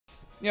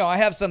you know, I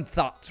have some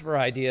thoughts for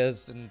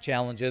ideas and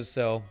challenges,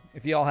 so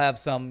if y'all have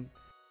some,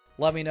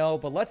 let me know.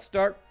 But let's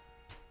start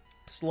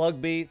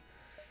Slug B.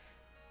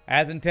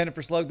 As intended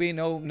for Slug B,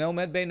 no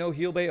med bay, no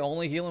heal bay,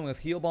 only healing with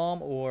heal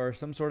bomb or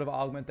some sort of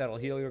augment that'll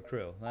heal your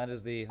crew. That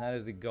is the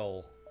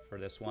goal for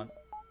this one.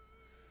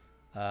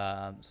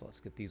 So let's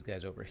get these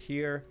guys over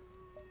here.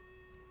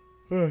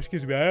 Oh,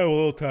 excuse me, I'm a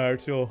little tired,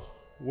 so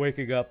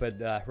waking up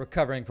and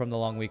recovering from the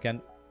long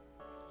weekend.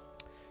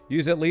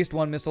 Use at least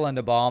one missile and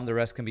a bomb. The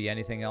rest can be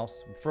anything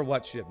else. For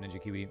what ship,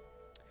 Ninja Kiwi?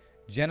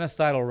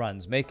 Genocidal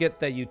runs. Make it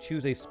that you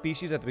choose a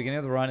species at the beginning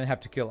of the run and have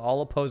to kill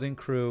all opposing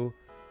crew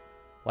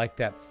like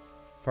that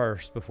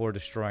first before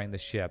destroying the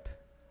ship.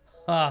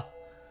 Huh.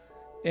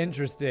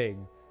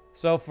 Interesting.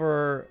 So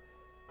for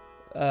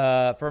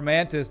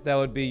Mantis, that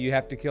would be you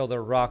have to kill the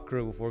rock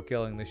crew before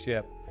killing the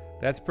ship.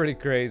 That's pretty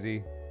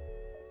crazy.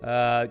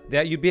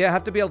 That you'd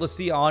have to be able to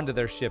see onto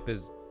their ship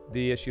is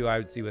the issue I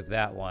would see with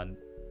that one.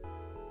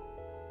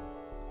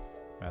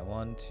 All right,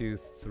 1, 2,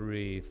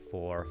 3,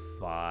 4,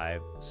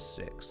 5,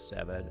 6,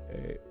 7,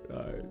 8,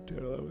 9, 10,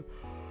 11.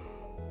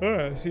 All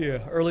right, see ya.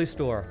 Early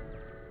store.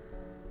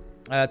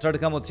 It's hard to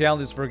come with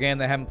challenges for a game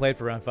that I haven't played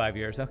for around 5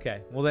 years.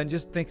 Okay, well then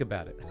just think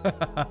about it.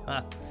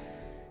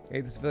 Okay,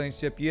 the civilian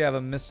ship, you have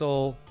a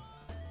missile.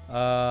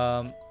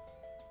 Alright,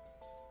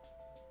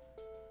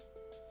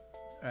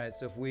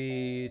 so if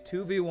we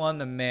 2v1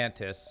 the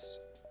Mantis,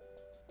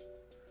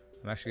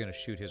 I'm actually going to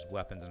shoot his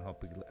weapons and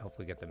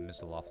hopefully get the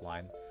missile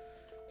offline.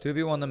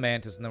 2v1 the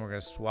Mantis, and then we're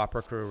going to swap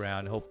our crew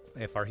around. Hope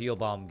if our heal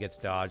bomb gets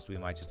dodged, we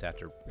might just have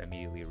to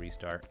immediately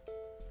restart.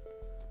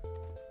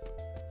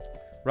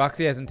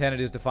 Roxy, as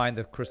intended, is to find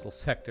the crystal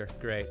sector.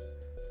 Great.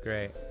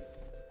 Great.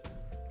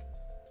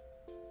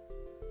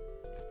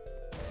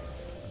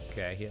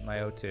 Okay, hit my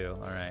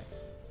O2. Alright.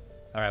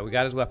 Alright, we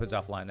got his weapons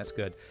offline. That's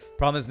good.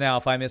 Problem is now,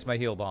 if I miss my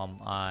heal bomb,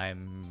 I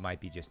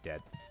might be just dead.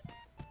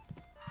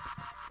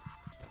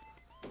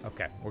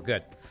 Okay, we're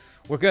good.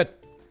 We're good.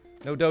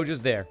 No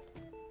doges there.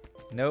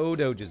 No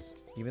doges.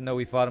 Even though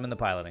we fought him in the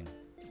piloting.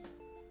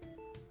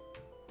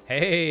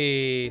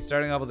 Hey!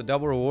 Starting off with a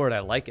double reward. I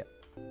like it.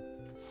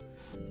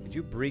 Did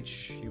you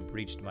breach? You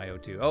breached my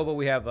O2. Oh, but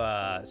we have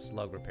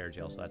slug repair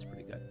gel, so that's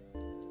pretty good.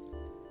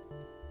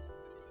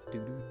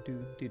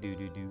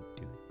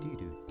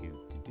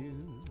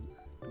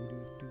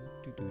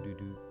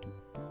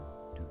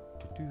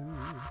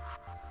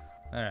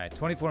 Alright,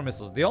 24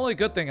 missiles. The only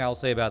good thing I'll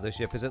say about this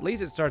ship is at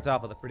least it starts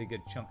off with a pretty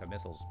good chunk of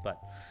missiles, but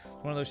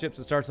it's one of those ships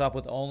that starts off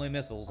with only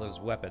missiles as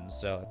weapons,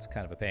 so it's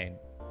kind of a pain.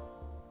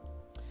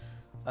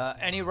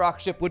 Any rock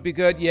ship would be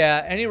good.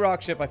 Yeah, any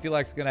rock ship I feel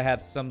like is going to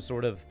have some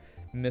sort of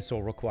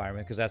missile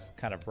requirement because that's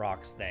kind of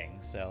Rock's thing.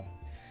 So,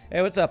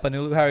 hey, what's up,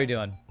 Anulu? How are you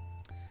doing?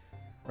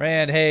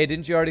 Rand, hey,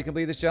 didn't you already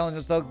complete this challenge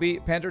on Slug B?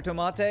 Panzer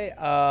Tomate?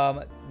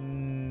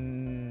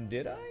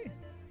 Did I?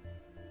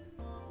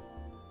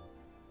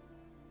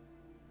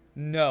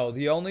 No,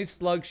 the only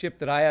slug ship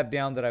that I have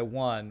down that I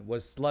won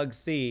was Slug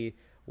C,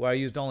 where I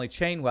used only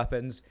chain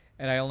weapons,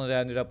 and I only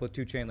ended up with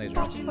 2 chain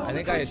lasers. I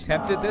think I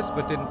attempted this,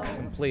 but didn't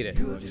complete it.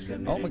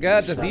 Oh my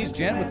god, Disease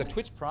Jen with the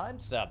Twitch Prime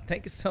sub.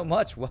 Thank you so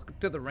much. Welcome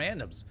to the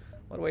randoms.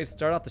 What a way to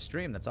start off the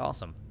stream. That's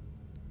awesome.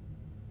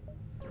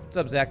 What's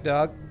up, Zach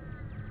Dog?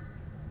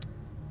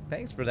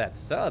 Thanks for that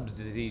subs,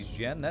 Disease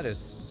Jen. That is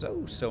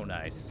so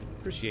nice.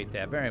 Appreciate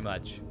that very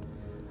much.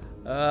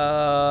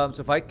 So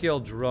if I kill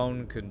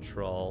drone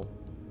control,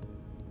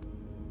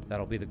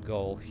 that'll be the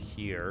goal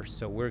here.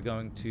 So we're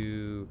going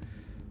to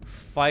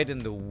fight in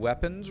the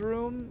weapons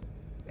room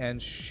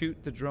and shoot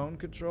the drone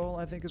control,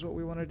 I think is what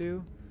we want to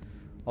do.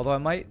 Although I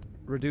might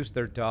reduce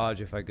their dodge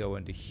if I go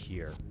into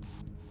here.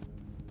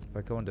 If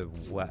I go into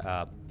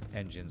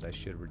engines, I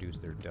should reduce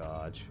their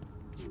dodge.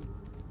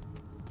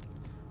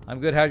 I'm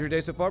good. How's your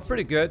day so far?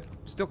 Pretty good.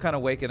 Still kind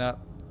of waking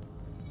up.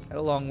 Had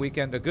a long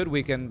weekend, a good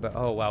weekend, but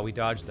oh wow, we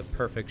dodged the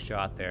perfect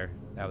shot there.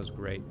 That was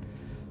great.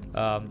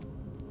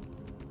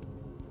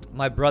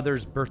 My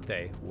brother's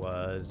birthday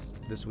was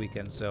this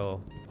weekend,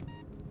 so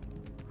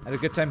I had a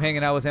good time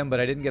hanging out with him, but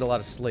I didn't get a lot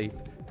of sleep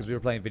because we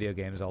were playing video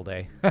games all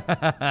day.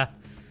 That's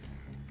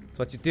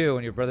what you do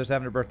when your brother's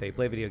having a birthday. You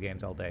play video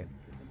games all day.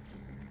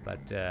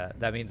 But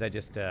that means I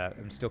just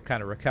I'm still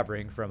kind of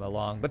recovering from a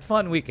long but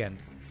fun weekend.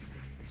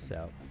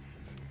 So,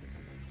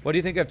 what do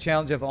you think of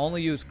challenge of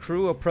only use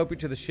crew appropriate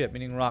to the ship,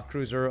 meaning rock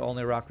cruiser,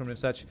 only rock room and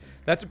such?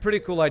 That's a pretty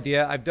cool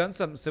idea. I've done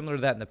something similar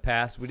to that in the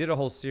past. We did a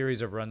whole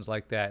series of runs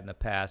like that in the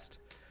past.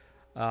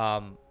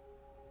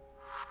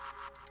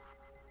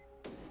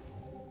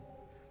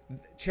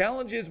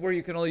 Challenges where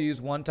you can only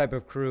use one type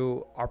of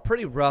crew are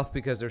pretty rough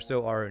because they're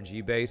so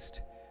RNG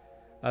based.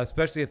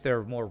 Especially if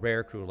they're more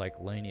rare crew like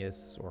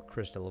Lanius or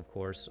Crystal, of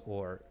course,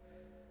 or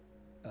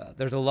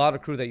there's a lot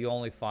of crew that you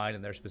only find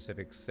in their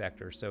specific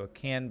sector, so it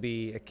can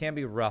be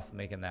rough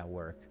making that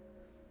work.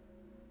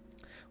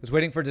 Was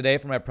waiting for today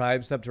for my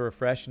Prime sub to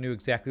refresh, knew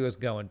exactly who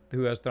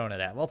I was throwing it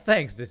at. Well,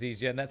 thanks, Disease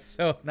Jen. That's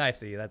so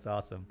nice of you. That's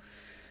awesome.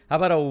 How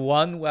about a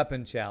one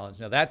weapon challenge?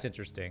 Now that's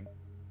interesting.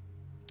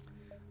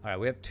 All right,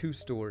 we have 2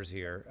 stores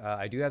here.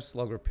 I do have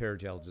slug repair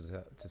gel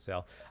to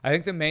sell. I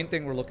think the main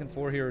thing we're looking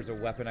for here is a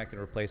weapon I can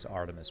replace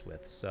Artemis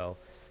with. So,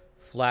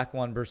 Flak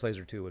 1, Burst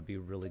Laser 2 would be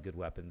really good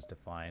weapons to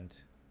find.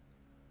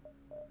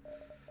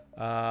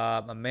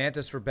 A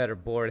Mantis for better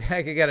boarding.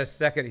 I could get a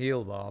second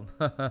heal bomb.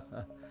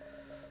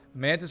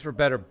 Mantis for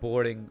better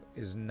boarding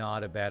is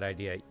not a bad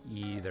idea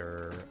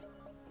either.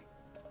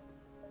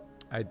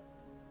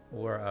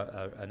 Or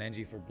an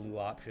NG for blue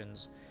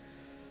options.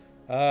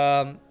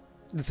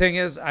 The thing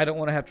is, I don't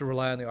want to have to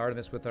rely on the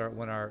Artemis with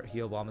when our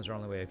heal bomb is our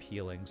only way of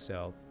healing,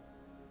 so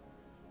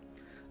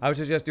I would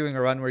suggest doing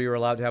a run where you're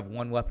allowed to have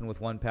 1 weapon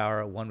with 1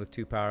 power, 1 with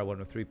 2 power, 1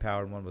 with 3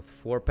 power, and 1 with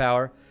 4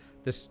 power.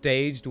 The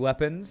staged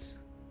weapons.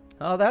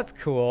 Oh, that's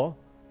cool.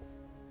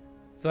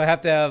 So I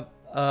have to have,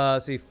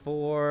 let's see,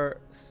 4,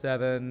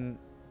 7.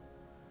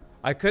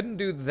 I couldn't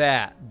do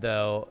that,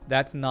 though.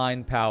 That's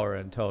 9 power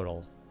in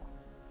total.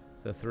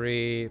 So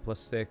 3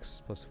 plus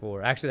 6 plus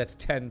 4. Actually, that's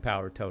 10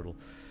 power total.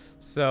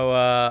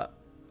 So,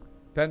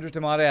 Pendra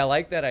Tomate, I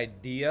like that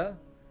idea,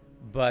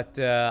 but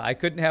I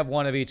couldn't have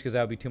 1 of each because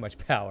that would be too much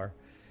power.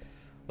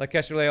 Like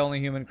Kestrel, only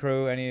human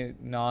crew,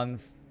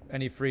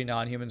 any free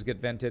non-humans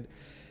get vented.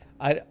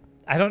 I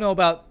don't know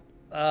about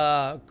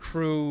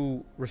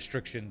crew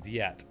restrictions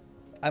yet.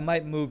 I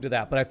might move to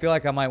that, but I feel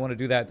like I might want to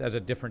do that as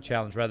a different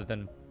challenge rather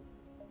than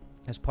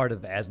as part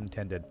of as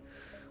intended.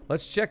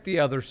 Let's check the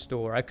other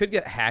store. I could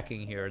get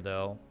hacking here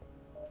though,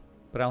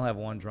 but I don't have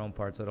 1 drone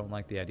part, so I don't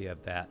like the idea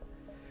of that.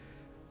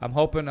 I'm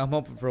hoping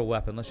for a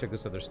weapon. Let's check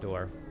this other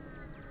store.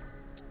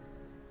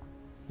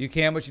 You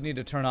can, but you need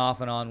to turn off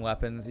and on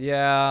weapons.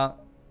 Yeah.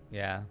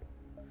 Yeah.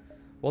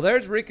 Well,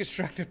 there's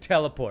reconstructive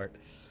teleport.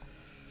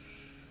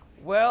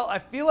 Well, I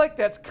feel like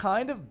that's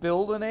kind of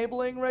build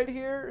enabling right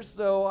here,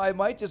 so I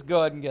might just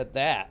go ahead and get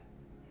that.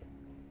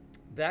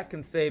 That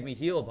can save me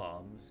heal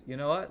bombs. You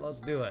know what?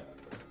 Let's do it.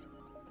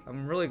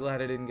 I'm really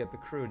glad I didn't get the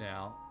crew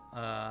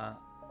now.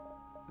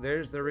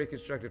 There's the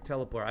reconstructive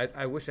teleport.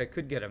 I wish I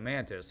could get a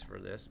Mantis for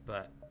this,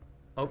 but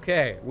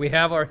okay, we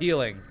have our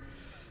healing.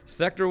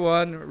 Sector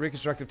 1,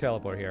 reconstructive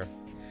teleport here.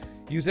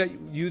 Use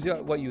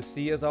what you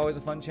see is always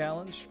a fun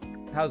challenge.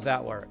 How's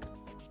that work?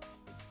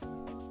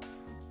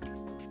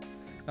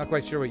 Not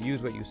quite sure what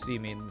use what you see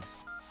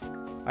means.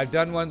 I've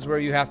done ones where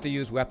you have to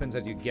use weapons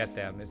as you get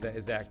them. Is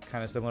that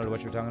kind of similar to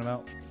what you're talking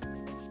about?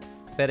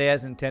 Fed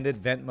as intended,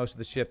 vent most of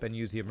the ship and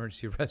use the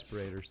emergency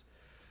respirators.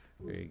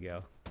 There you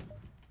go.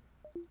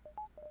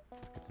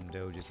 Let's get some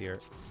doges here.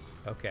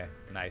 Okay,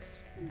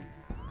 nice.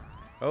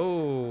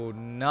 Oh,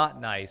 not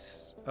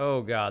nice.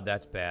 Oh god,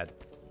 that's bad.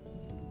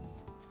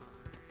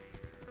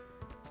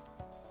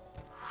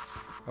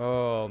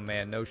 Oh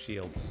man, no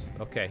shields.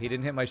 Okay, he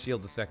didn't hit my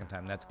shields a second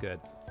time. That's good.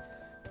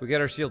 If we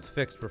get our shields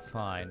fixed, we're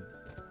fine.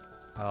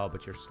 Oh,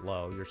 but you're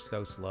slow. You're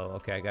so slow.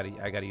 Okay, I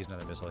gotta use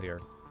another missile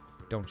here.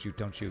 Don't shoot,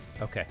 don't shoot.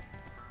 Okay.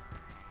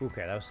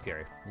 Okay, that was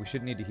scary. We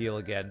should need to heal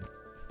again.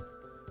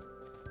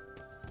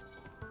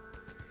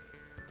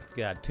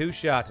 Got 2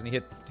 shots and he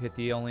hit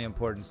the only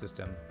important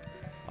system.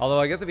 Although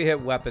I guess if he hit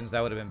weapons,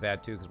 that would have been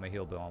bad too, because my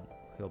heal bomb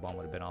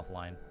would have been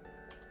offline.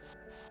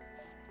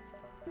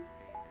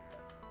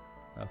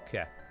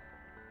 Okay.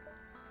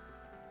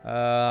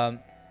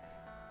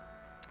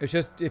 It's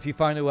just if you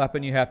find a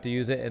weapon, you have to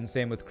use it, and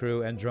same with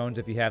crew and drones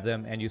if you have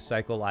them, and you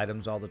cycle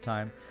items all the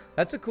time.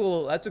 That's a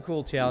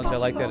cool challenge. I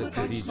like that at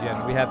Disease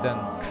Gen. We have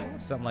done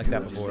something like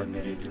that before.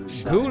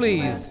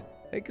 Ghoulies!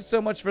 Thank you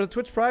so much for the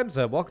Twitch Prime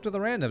sub. Welcome to the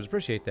randoms.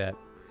 Appreciate that.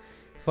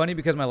 Funny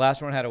because my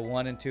last one had a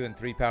 1 and 2 and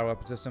 3 power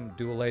weapon system,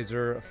 dual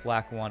laser,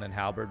 flak 1, and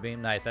halberd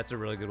beam. Nice. That's a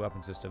really good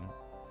weapon system.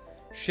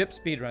 Ship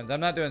speedruns. I'm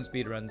not doing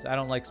speedruns. I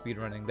don't like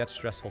speedrunning. That's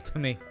stressful to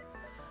me.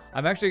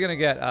 I'm actually going to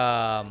get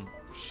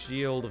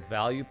shield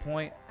value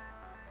point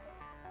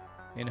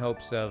in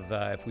hopes of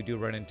if we do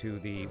run into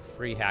the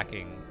free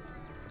hacking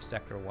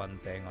Sector 1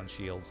 thing on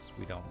shields,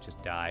 we don't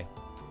just die.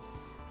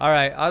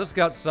 Alright, Auto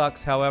Scout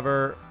sucks.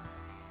 However,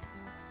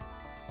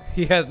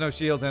 he has no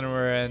shields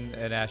anywhere in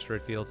an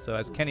asteroid field. So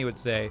as Kenny would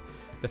say,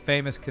 the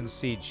famous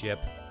concede ship.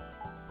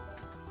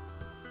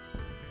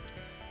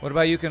 What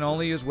about you can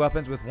only use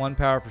weapons with 1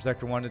 power for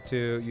Sector 1 to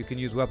 2. You can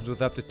use weapons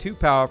with up to 2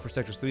 power for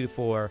Sectors 3 to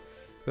 4.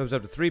 Weapons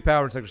up to 3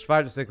 power in Sectors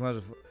 5 to 6.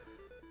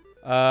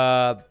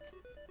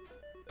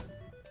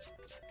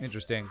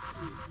 Interesting.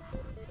 Oh,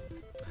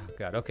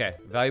 God, okay.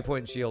 Value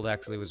point and shield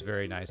actually was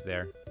very nice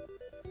there.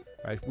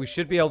 All right, we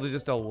should be able to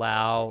just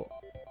allow...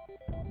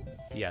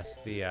 Yes,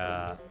 the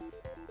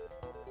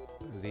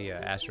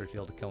asteroid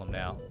field to kill him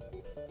now.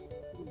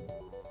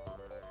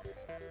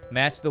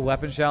 Match the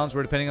weapon challenge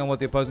where depending on what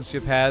the opposing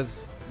ship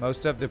has,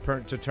 most of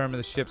determine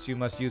the ships you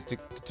must use to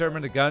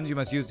determine the guns you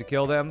must use to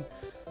kill them.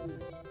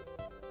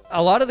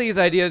 A lot of these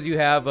ideas you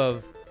have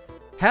of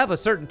have a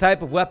certain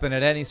type of weapon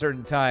at any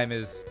certain time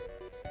is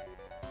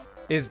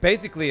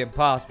basically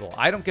impossible.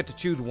 I don't get to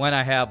choose when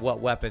I have what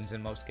weapons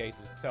in most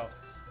cases, so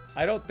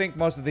I don't think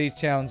most of these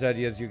challenge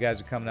ideas you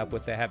guys are coming up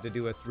with that have to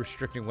do with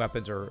restricting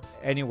weapons or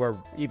anywhere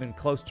even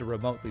close to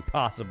remotely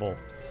possible.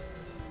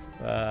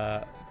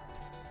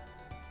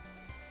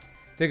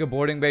 Take a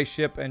boarding base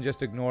ship and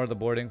just ignore the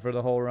boarding for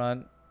the whole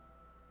run.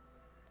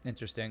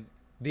 Interesting.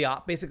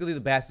 Basically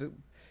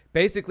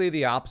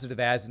the opposite of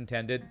as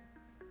intended.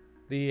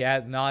 The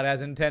as not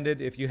as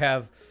intended. If you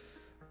have,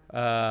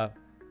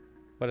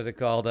 what is it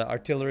called?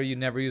 Artillery. You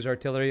never use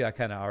artillery. I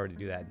kind of already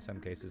do that in some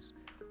cases.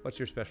 What's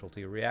your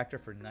specialty? Reactor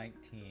for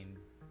 19.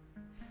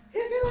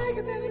 If you like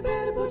it, then you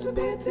better put some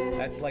bits in it.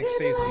 That's like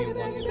Space View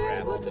 1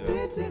 scrap.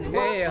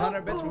 Hey,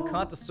 100 bits from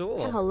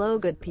Contasul. Hello,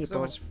 good people. So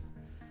much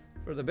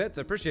for the bits.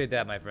 I appreciate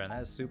that, my friend.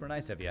 That is super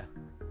nice of you.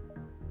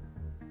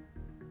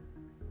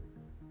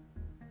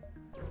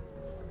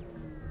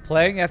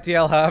 Playing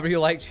FTL however you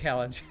like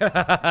challenge. Well,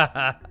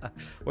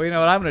 you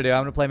know what I'm going to do?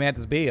 I'm going to play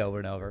Mantis B over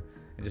and over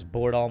and just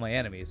board all my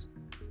enemies.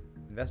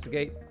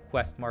 Investigate.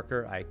 Quest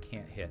marker. I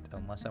can't hit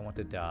unless I want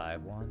to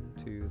dive. 1,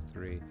 2,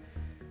 3.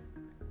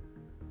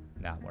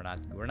 No, we're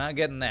not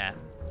getting that.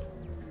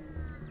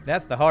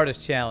 That's the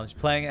hardest challenge.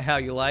 Playing it how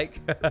you like.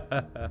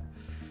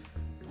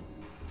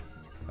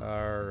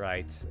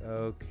 Alright.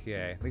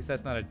 Okay. At least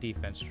that's not a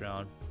defense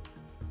drone.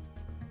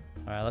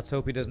 Alright, let's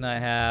hope he does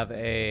not have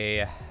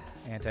a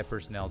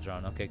anti-personnel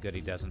drone. Okay, good,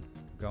 he doesn't.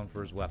 Going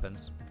for his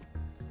weapons.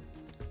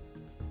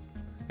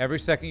 Every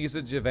second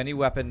usage of any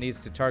weapon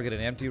needs to target an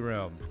empty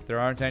room. If there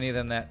aren't any,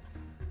 then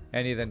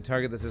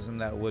target the system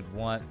that would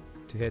want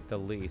to hit the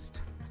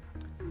least.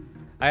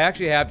 I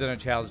actually have done a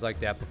challenge like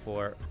that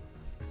before.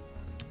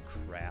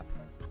 Crap.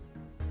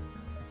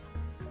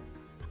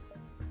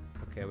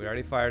 Okay, we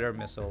already fired our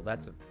missile.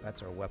 That's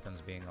our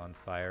weapons being on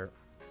fire.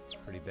 It's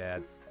pretty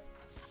bad.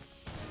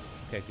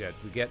 Okay, good.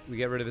 We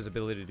get rid of his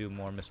ability to do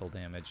more missile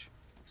damage.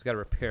 He's got a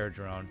repair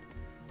drone.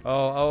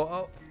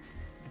 Oh.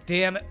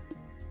 Damn it.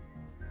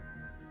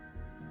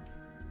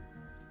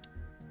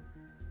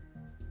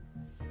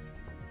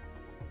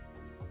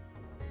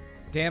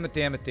 Damn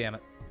it. Am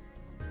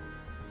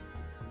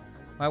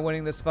I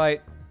winning this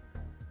fight?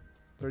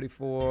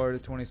 34 to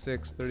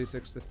 26,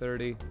 36 to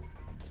 30.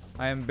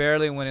 I am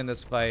barely winning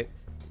this fight.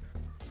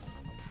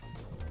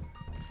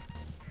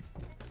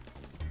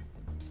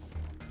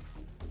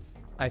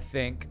 I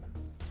think.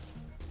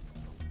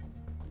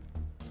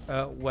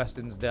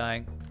 Weston's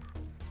dying.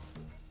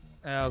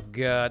 Oh,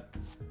 God.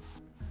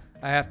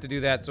 I have to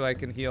do that so I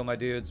can heal my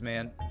dudes,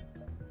 man.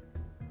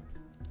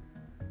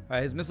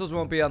 Alright, his missiles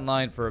won't be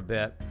online for a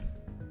bit.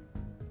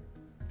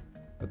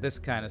 But this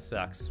kind of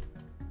sucks.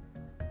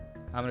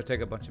 I'm going to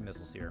take a bunch of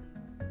missiles here.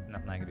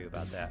 Nothing I can do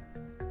about that.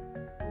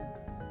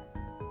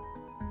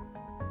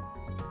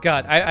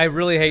 God, I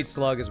really hate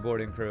Slug as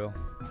boarding crew.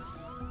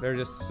 They're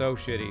just so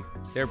shitty.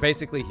 They're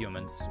basically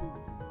humans.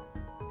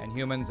 And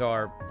humans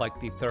are like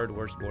the third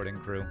worst boarding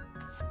crew.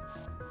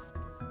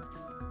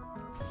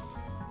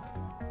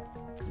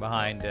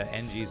 Behind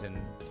NGs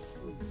and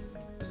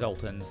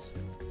Zoltans.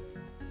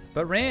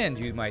 But Rand,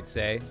 you might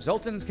say,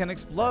 Zoltans can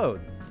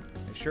explode.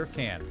 They sure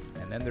can.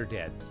 And then they're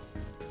dead.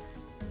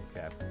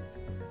 Okay.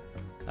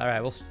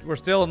 Alright, well, we're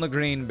still in the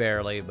green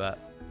barely, but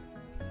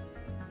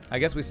I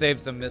guess we saved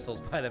some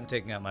missiles by them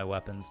taking out my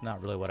weapons.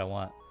 Not really what I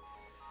want.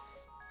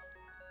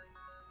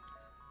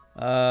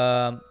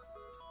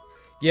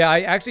 Yeah,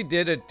 I actually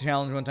did a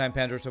challenge one time,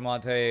 Pandro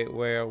Tomate,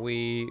 where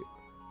we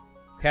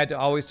had to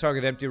always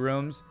target empty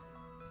rooms.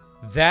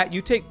 That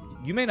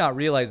you may not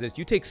realize this,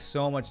 you take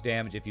so much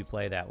damage if you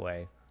play that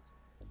way.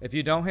 If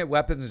you don't hit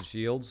weapons and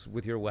shields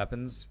with your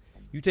weapons,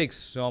 you take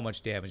so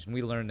much damage, and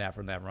we learned that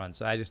from that run,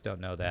 so I just don't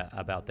know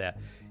about that.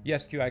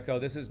 Yes, QICO,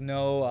 this is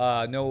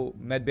no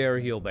med bay or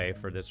heal bay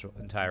for this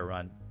entire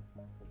run.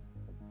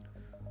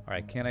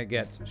 Alright, can I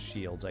get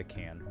shields? I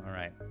can.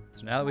 Alright,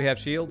 so now that we have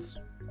shields,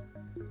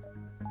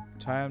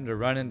 time to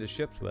run into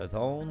ships with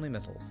only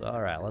missiles.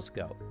 Alright, let's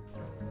go.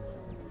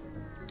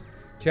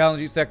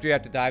 Challenge each sector, you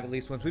have to dive at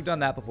least once. We've done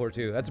that before,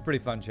 too. That's a pretty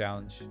fun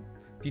challenge.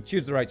 If you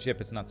choose the right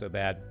ship, it's not so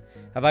bad.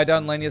 Have I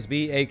done Lanius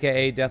B,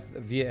 a.k.a. death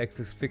via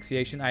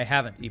asphyxiation? I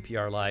haven't.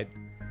 EPR lied.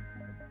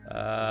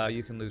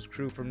 You can lose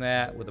crew from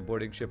that. With a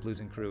boarding ship,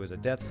 losing crew is a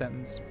death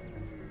sentence.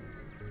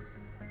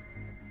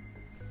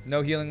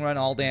 No healing run.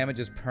 All damage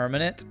is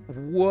permanent.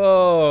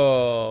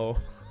 Whoa.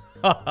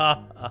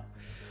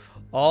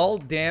 All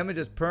damage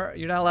is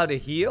You're not allowed to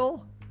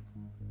heal?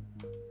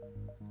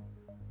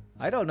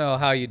 I don't know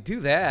how you do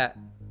that.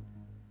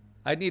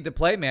 I'd need to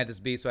play Mantis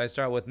B, so I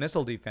start with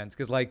missile defense,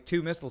 because like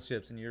 2 missile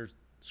ships and you're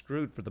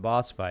screwed for the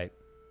boss fight.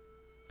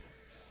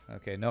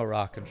 Okay, no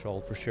rock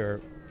control for sure.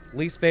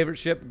 Least favorite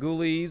ship,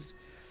 Ghoulies.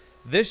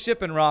 This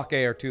ship and Rock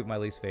A are 2 of my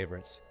least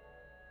favorites.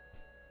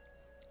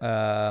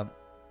 I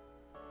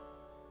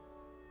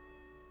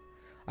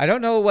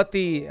don't know what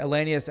the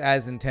Elanius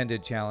as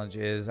intended challenge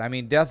is. I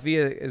mean, death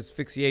via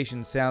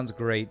asphyxiation sounds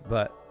great,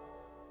 but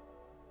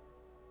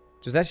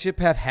does that ship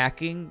have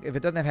hacking? If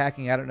it doesn't have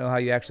hacking, I don't know how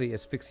you actually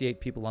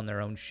asphyxiate people on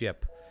their own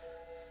ship.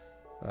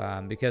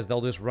 Because they'll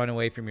just run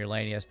away from your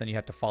Lanius, then you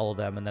have to follow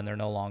them, and then they're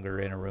no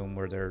longer in a room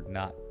where they're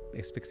not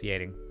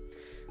asphyxiating.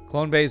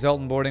 Clone Bay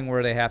Zoltan boarding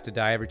where they have to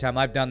die every time.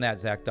 I've done that,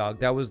 Zach Dog.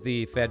 That was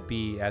the Fed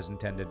B as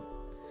intended.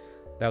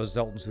 That was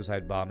Zoltan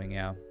suicide bombing,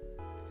 yeah.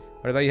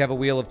 What about you have a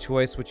wheel of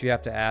choice, which you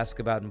have to ask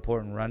about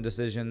important run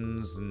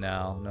decisions?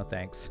 No, no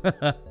thanks.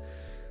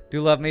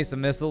 Do love me some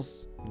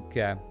missiles?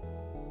 Okay.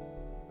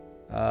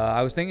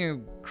 I was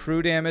thinking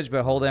crew damage,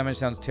 but hull damage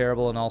sounds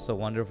terrible and also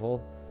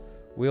wonderful.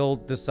 Wheel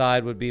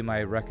decide would be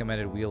my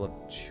recommended wheel of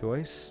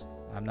choice.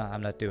 I'm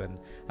not doing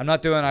I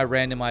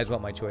randomize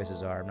what my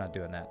choices are. I'm not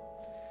doing that.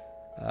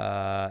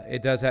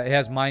 It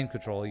has mind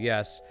control,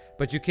 yes,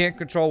 but you can't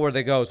control where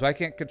they go, so I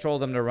can't control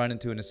them to run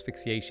into an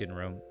asphyxiation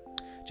room.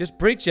 Just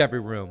breach every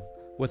room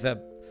with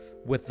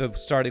the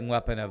starting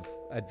weapon of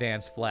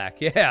advanced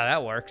flak. Yeah,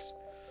 that works.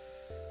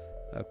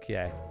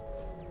 Okay.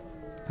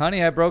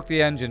 Honey, I broke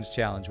the engines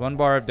challenge. 1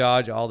 bar of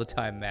dodge all the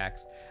time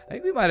max. I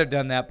think we might have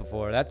done that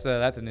before. That's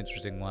an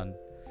interesting one.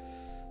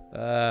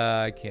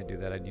 I can't do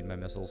that. I need my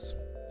missiles.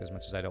 As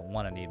much as I don't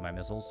want to need my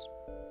missiles.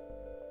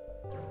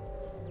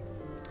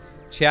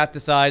 Chat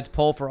decides,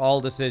 poll for all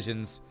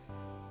decisions.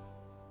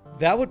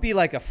 That would be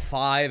like a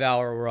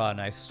 5-hour run,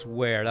 I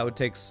swear. That would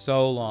take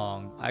so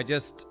long. I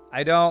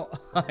don't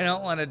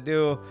want to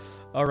do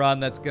a run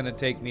that's going to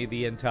take me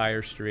the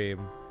entire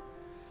stream.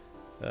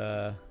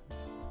 It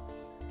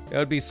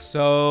would be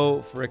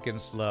so freaking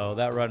slow.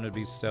 That run would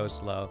be so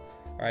slow.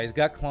 Alright, he's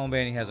got Clone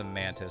Bay and he has a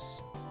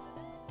Mantis.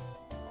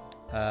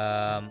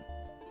 Alright,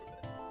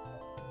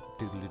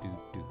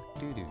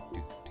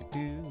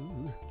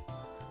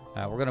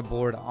 we're going to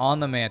board on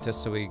the Mantis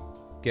so we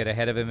get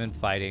ahead of him in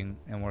fighting.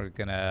 And we're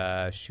going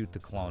to shoot the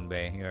Clone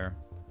Bay here.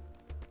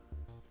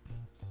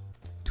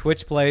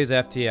 Twitch plays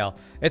FTL.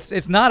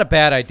 It's not a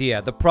bad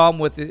idea. The problem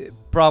with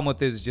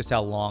this is just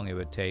how long it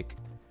would take.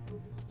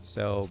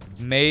 So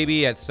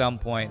maybe at some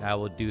point I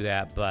will do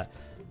that, but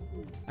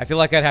I feel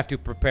like I'd have to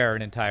prepare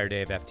an entire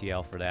day of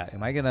FTL for that.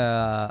 Am I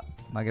gonna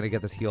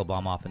get this heal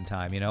bomb off in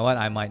time? You know what?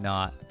 I might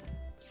not.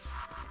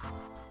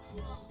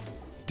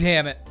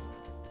 Damn it.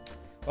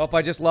 Well,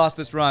 I just lost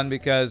this run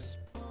because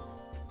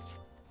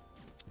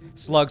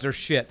slugs are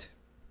shit.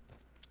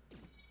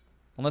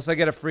 Unless I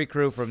get a free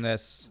crew from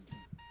this,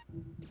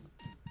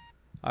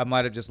 I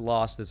might have just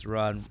lost this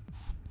run.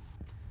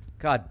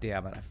 God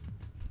damn it. I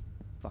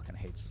fucking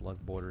hate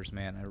slug boarders,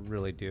 man. I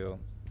really do.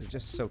 They're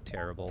just so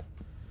terrible.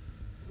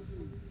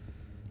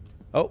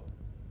 Oh.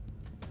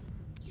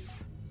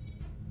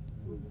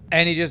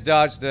 And he just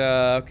dodged.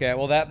 Okay,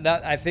 well that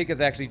I think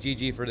is actually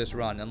GG for this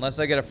run. Unless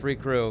I get a free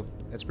crew,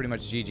 it's pretty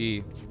much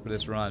GG for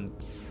this run.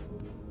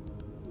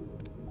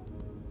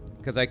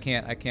 Because I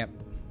can't.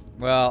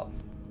 Well,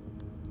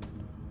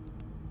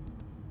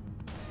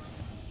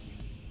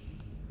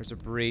 there's a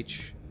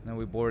breach. Then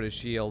we board his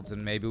shields,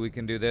 and maybe we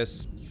can do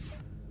this.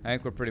 I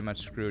think we're pretty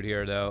much screwed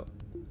here, though.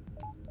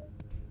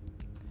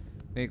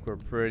 I think we're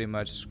pretty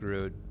much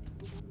screwed.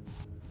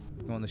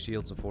 Going the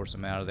shields to force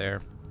him out of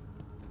there.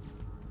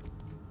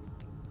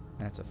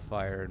 That's a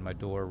fire in my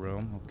door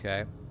room.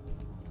 Okay.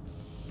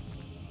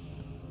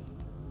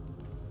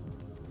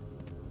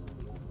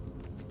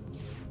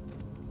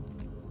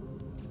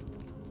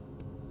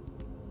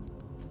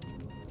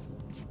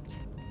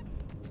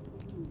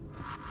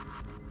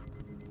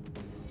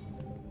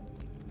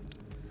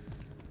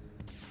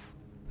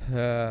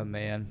 Oh,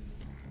 man.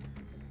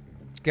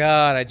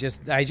 God, I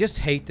just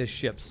hate this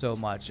ship so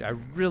much. I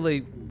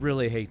really,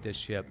 really hate this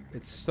ship.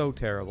 It's so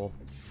terrible.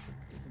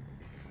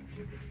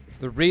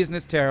 The reason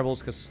it's terrible is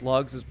because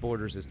slugs as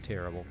boarders is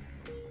terrible.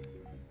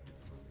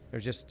 They're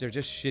just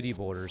shitty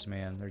boarders,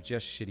 man. They're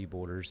just shitty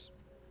boarders.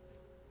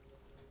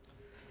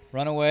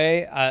 Run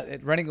away.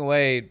 Running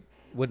away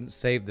wouldn't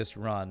save this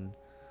run.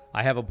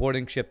 I have a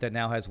boarding ship that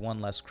now has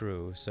 1 less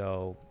crew,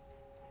 so...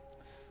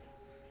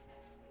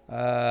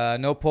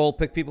 no poll.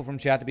 Pick people from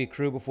chat to be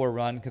crew before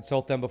run.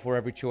 Consult them before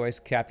every choice.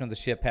 Captain of the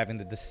ship having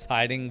the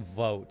deciding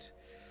vote.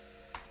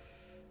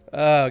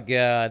 Oh,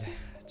 God.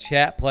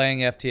 Chat playing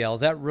FTL. Is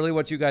that really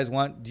what you guys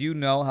want? Do you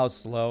know how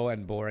slow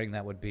and boring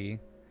that would be?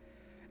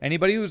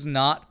 Anybody who's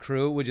not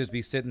crew would just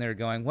be sitting there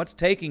going, what's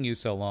taking you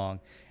so long?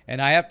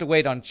 And I have to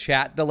wait on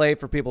chat delay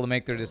for people to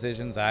make their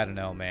decisions? I don't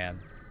know, man.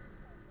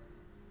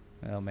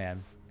 Oh,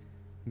 man.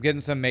 I'm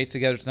getting some mates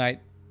together tonight.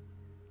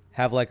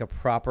 Have like a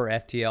proper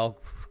FTL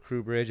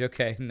crew bridge.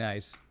 Okay,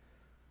 nice.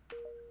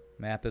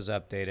 Map is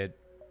updated.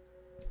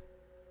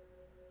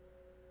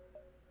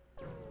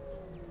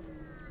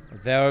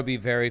 That would be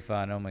very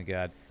fun. Oh my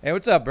god. Hey,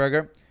 what's up,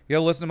 Burger?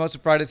 You'll listen to most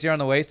of Fridays here on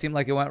the way. Seemed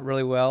like it went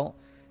really well.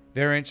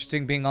 Very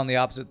interesting being on the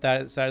opposite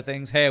side of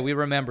things. Hey, we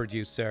remembered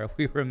you, sir.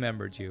 We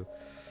remembered you.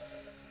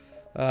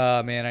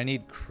 Man, I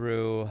need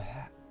crew.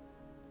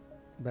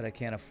 But I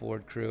can't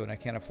afford crew, and I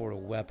can't afford a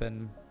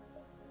weapon.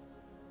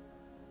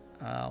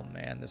 Oh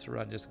man, this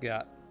run just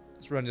got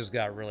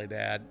really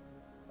bad.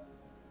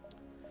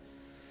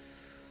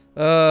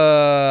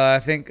 I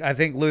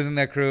think losing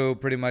that crew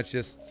pretty much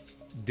just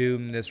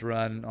doomed this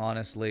run,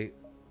 honestly.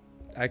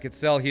 I could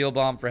sell heal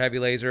bomb for heavy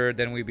laser,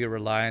 then we'd be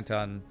reliant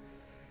on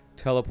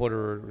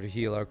teleporter to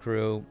heal our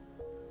crew.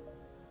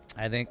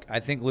 I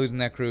think losing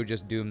that crew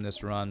just doomed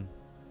this run.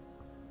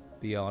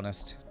 Be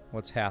honest.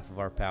 What's half of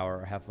our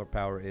power? Half of our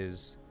power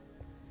is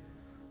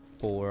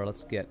 4.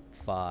 Let's get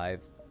 5.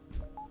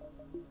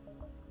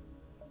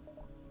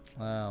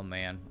 Oh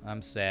man,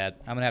 I'm sad.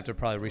 I'm gonna have to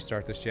probably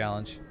restart this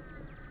challenge.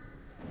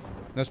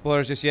 No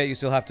spoilers just yet. You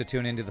still have to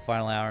tune into the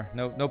final hour.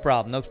 No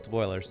problem. No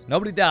spoilers.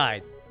 Nobody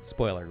died.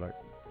 Spoiler alert.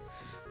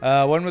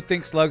 One would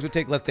think slugs would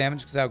take less damage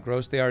because how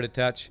gross they are to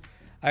touch.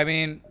 I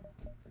mean,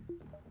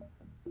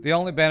 the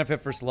only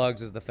benefit for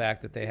slugs is the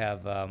fact that they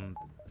have...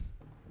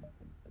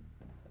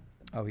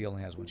 oh, he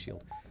only has one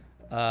shield.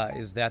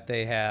 Is that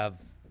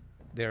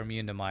they're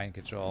immune to mind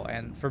control.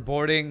 And for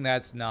boarding,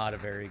 that's not a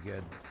very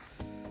good...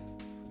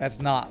 That's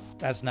not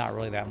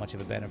really that much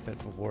of a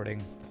benefit for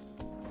boarding.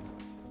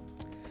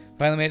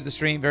 Finally made it to the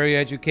stream. Very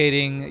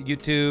educating.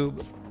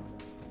 YouTube,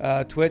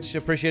 Twitch,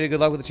 appreciate it. Good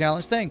luck with the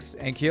challenge. Thanks,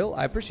 Ankiel.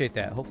 I appreciate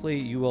that. Hopefully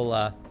you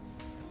will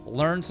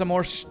learn some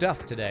more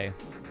stuff today.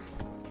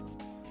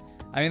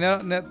 I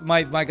mean,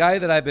 my guy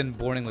that I've been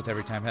boarding with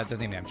every time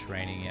doesn't even have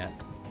training yet.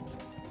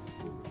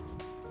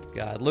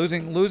 God,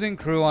 losing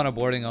crew on a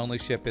boarding only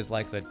ship is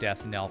like the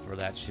death knell for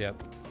that ship.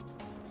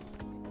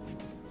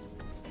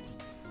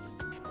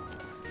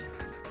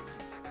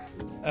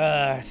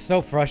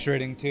 So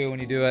frustrating too when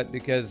you do it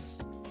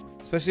because,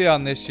 especially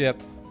on this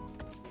ship,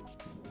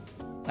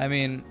 I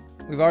mean,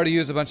 we've already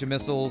used a bunch of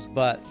missiles,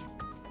 but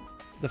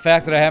the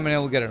fact that I haven't been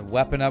able to get a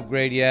weapon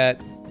upgrade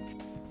yet,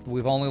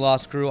 we've only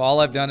lost crew. All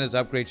I've done is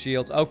upgrade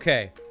shields.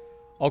 Okay.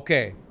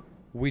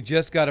 We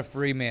just got a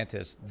free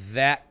Mantis.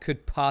 That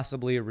could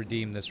possibly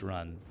redeem this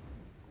run.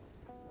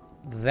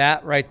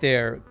 That right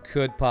there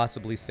could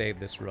possibly save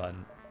this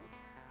run.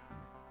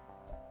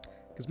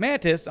 Because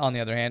Mantis, on the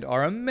other hand,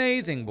 are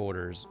amazing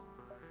boarders.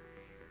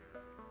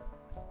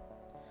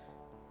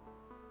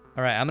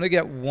 Alright, I'm going to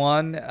get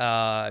one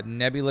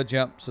Nebula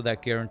jump, so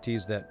that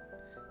guarantees that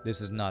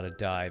this is not a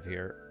dive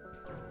here.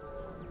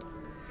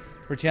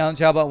 For challenge,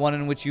 how about one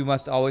in which you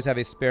must always have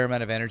a spare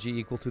amount of energy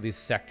equal to the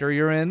sector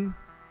you're in?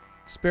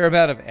 Spare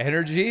amount of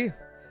energy?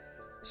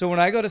 So when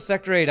I go to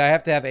Sector 8, I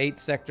have to have 8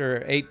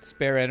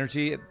 spare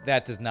energy?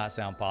 That does not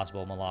sound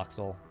possible,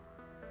 Maloxel.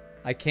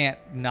 I can't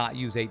not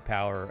use 8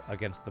 power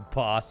against the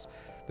boss.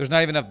 There's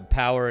not even enough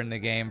power in the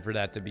game for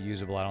that to be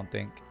usable, I don't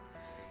think.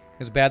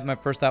 It's bad that my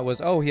first thought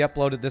was, oh, he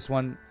uploaded this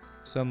one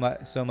so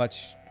much,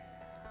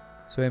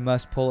 so he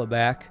must pull it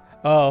back.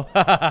 Oh,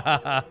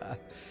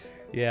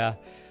 yeah.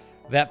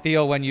 That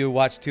feel when you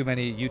watch too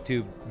many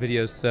YouTube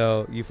videos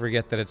so you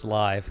forget that it's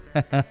live.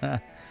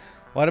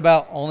 What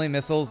about only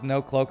missiles,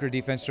 no cloak or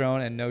defense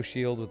drone, and no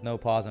shield with no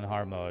pause in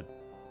hard mode?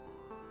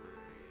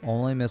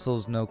 Only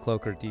missiles, no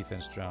cloak or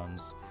defense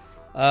drones.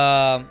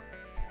 Oh,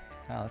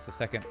 that's the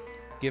second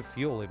give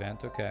fuel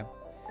event. Okay.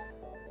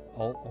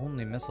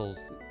 Only missiles.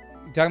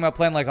 You talking about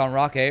playing like on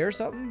Rock A or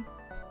something?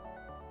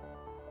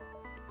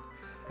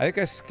 I think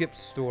I skipped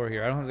store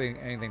here. I don't have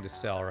anything to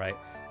sell, right?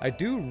 I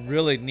do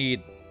really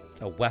need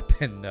a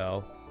weapon,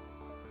 though.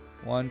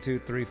 1, 2,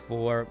 3,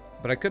 4.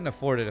 But I couldn't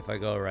afford it if I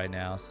go right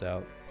now,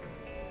 so...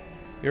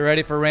 You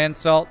ready for Rand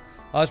Salt?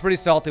 I was pretty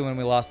salty when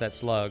we lost that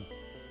slug.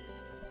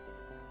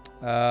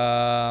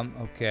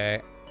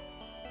 Okay.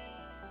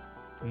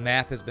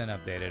 Map has been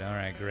updated.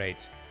 Alright,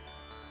 great.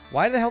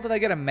 Why the hell did I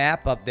get a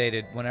map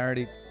updated when I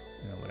already...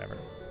 You know, whatever.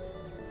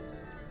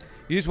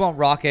 You just want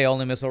Rock A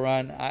only missile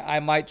run? I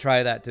might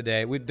try that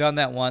today. We've done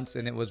that once,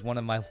 and it was one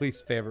of my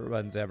least favorite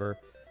runs ever.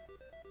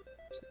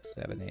 6,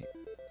 7, 8,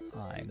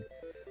 9.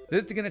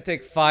 This is going to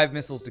take 5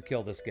 missiles to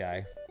kill this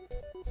guy.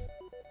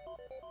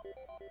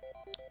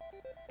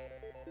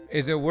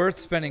 Is it worth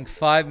spending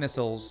 5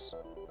 missiles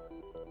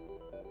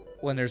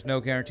when there's no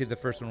guarantee the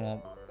first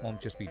one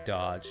won't just be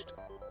dodged?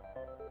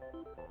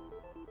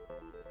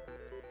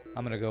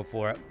 I'm going to go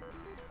for it.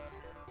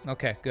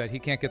 Okay, good. He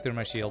can't get through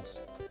my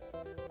shields.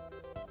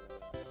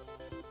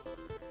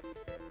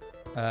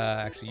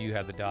 Actually, you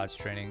have the dodge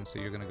training, so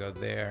you're going to go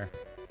there.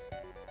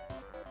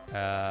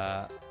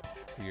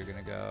 You're going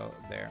to go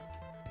there.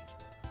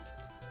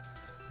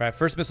 All right,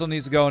 first missile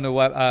needs to go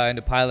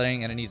into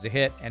piloting, and it needs to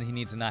hit, and he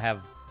needs to not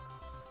have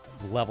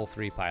level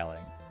 3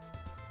 piloting.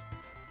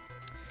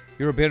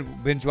 You were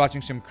binge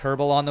watching some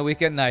Kerbal on the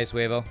weekend? Nice,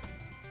 Wavo.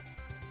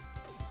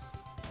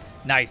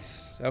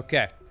 Nice.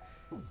 Okay.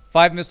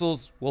 5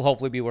 missiles will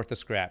hopefully be worth the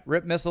scrap.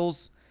 Rip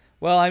missiles.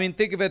 Well, I mean,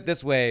 think of it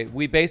this way.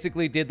 We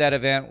basically did that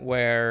event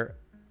where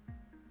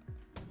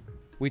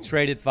we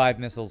traded 5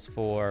 missiles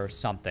for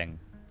something.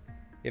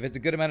 If it's a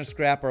good amount of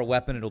scrap or a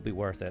weapon, it'll be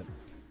worth it.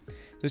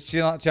 This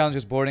challenge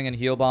is boarding and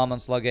heal bomb on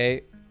Slug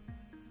A.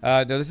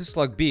 No, this is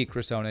Slug B,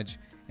 Chrysonage.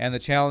 And the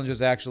challenge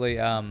is actually,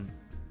 I'm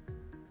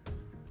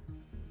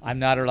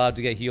not allowed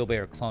to get heal bay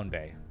or clone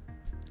bay.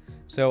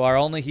 So our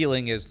only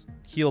healing is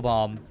heal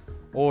bomb,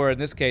 or in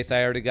this case,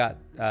 I already got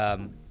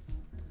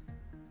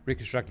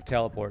reconstructive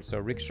teleport. So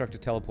reconstructive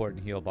teleport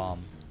and heal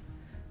bomb.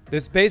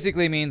 This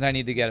basically means I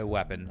need to get a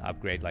weapon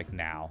upgrade like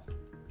now.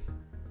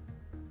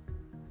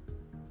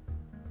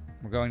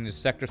 We're going to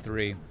Sector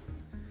 3.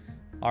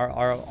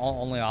 Our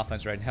only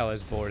offense right now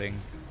is boarding,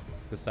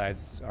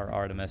 besides our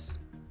Artemis.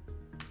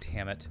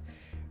 Damn it.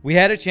 We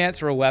had a chance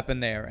for a weapon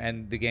there,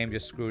 and the game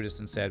just screwed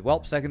us and said,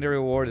 well, secondary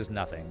reward is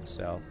nothing,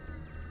 so.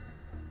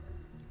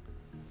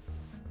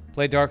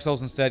 Play Dark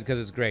Souls instead because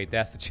it's great.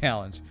 That's the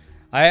challenge.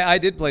 I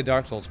did play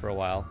Dark Souls for a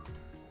while.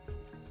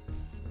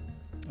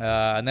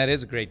 And that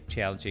is a great,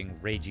 challenging,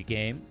 ragey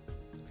game.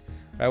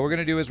 All right, what we're going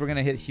to do is we're going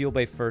to hit heal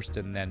bay first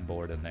and then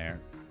board in there.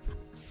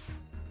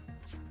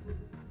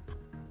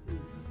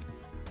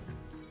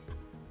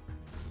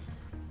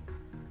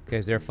 Okay,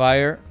 is there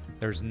fire?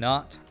 There's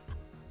not.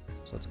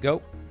 So let's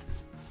go.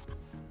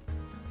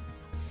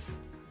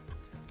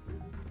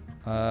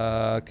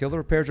 Kill the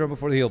repair drone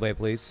before the heal bay,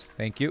 please.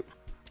 Thank you.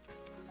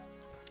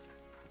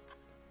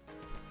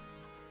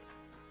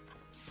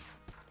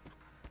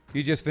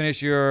 You just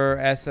finished your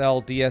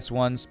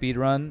SLDS1 speed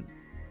run.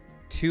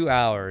 2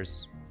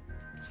 hours.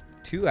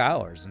 2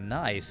 hours.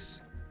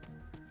 Nice.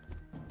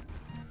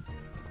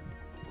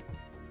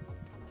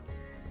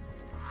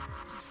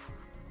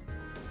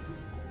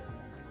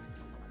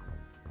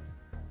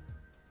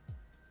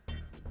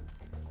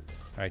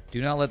 Alright,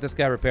 do not let this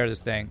guy repair this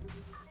thing.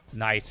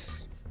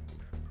 Nice.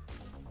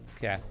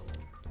 Okay.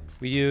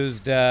 We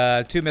used 2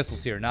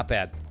 missiles here. Not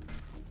bad.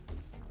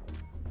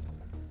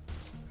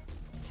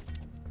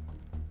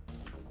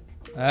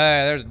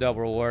 There's a double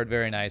reward.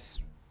 Very nice.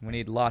 We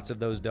need lots of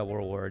those double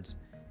rewards.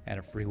 And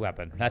a free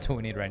weapon. That's what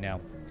we need right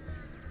now.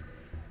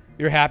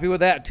 You're happy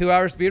with that?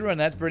 2-hour speedrun?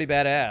 That's pretty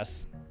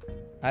badass.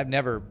 I've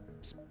never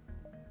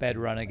sped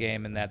run a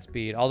game in that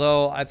speed.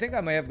 Although, I think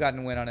I may have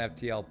gotten a win on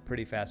FTL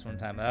pretty fast one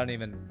time. I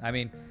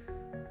mean,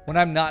 when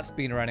I'm not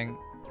speed running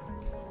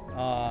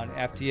on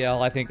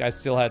FTL, I think I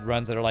still had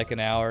runs that are like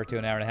an hour to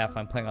an hour and a half.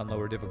 I'm playing on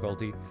lower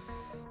difficulty.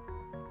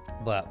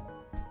 But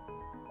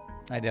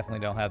I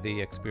definitely don't have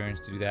the experience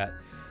to do that.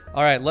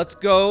 Alright, let's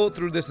go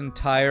through this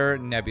entire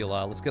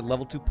nebula. Let's get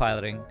level 2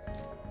 piloting.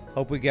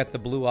 Hope we get the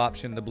blue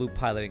option, the blue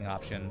piloting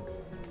option.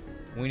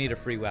 We need a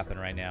free weapon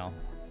right now.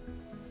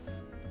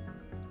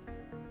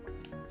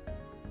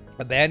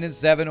 Abandon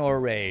 7 or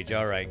Rage.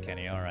 Alright,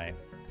 Kenny, alright.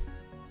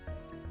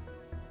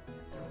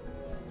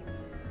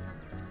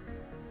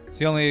 It's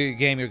the only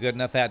game you're good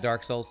enough at,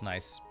 Dark Souls.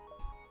 Nice.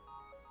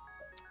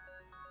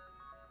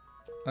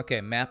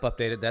 Okay, map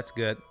updated. That's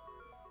good.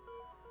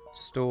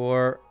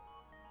 Store.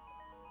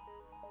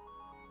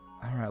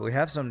 Alright, we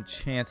have some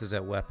chances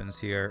at weapons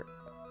here.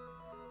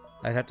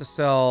 I'd have to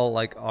sell,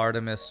 like,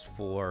 Artemis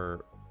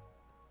for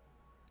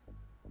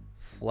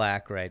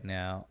flak right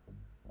now.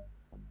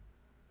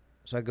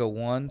 So I go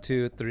 1,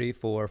 2, 3,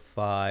 4,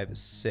 5,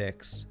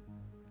 6,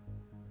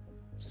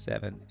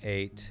 7,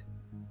 8.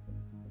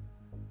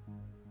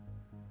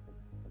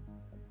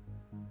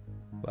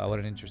 Wow, what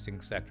an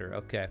interesting sector.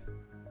 Okay.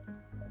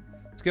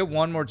 Let's get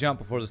one more jump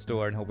before the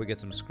store and hope we get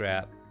some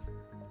scrap.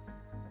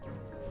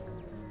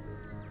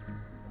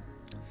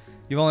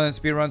 You've only done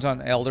speedruns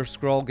on Elder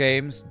Scroll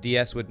games.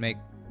 DS would make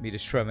me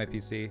destroy my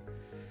PC.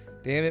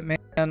 Damn it,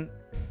 man.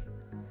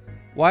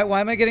 Why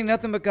am I getting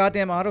nothing but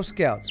goddamn auto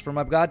scouts for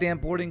my goddamn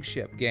boarding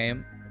ship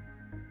game?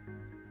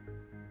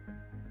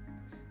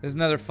 There's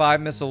another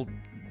 5-missile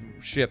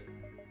ship.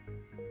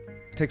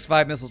 It takes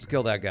 5 missiles to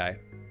kill that guy.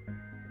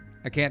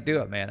 I can't do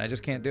it, man. I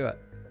just can't do it.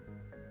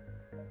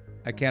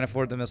 I can't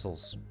afford the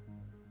missiles.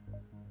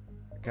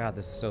 God,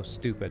 this is so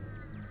stupid.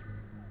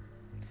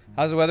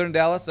 How's the weather in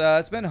Dallas?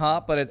 It's been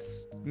hot, but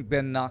it's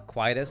been not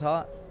quite as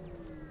hot.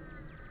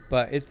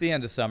 But it's the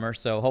end of summer,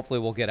 so hopefully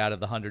we'll get out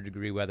of the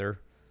 100-degree weather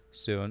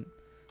soon.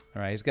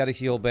 All right, he's got a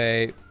heal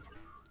bay.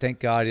 Thank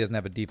God he doesn't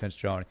have a defense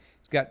drone.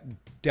 He's got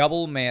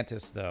double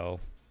mantis,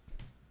 though.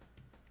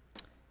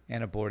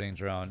 And a boarding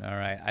drone. All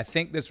right, I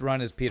think this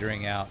run is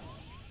petering out.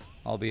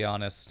 I'll be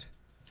honest.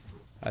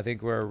 I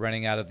think we're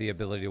running out of the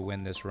ability to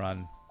win this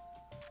run.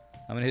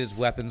 I'm going to hit his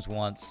weapons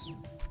once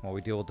while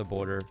we deal with the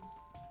border.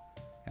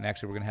 And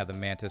actually, we're going to have the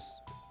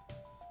Mantis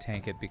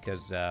tank it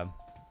because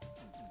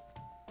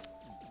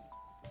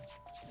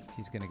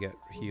he's going to get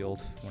healed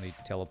when he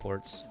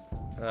teleports.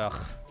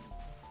 Ugh.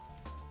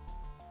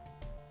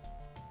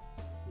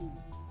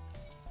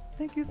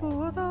 Thank you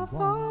for the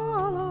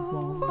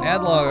follow.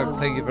 Nadlog,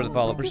 thank you for the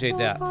follow. Appreciate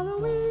that.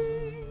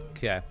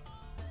 Okay.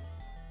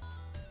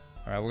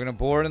 Alright, we're going to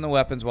board in the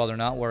weapons while they're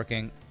not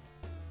working.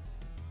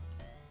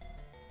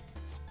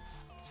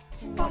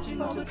 And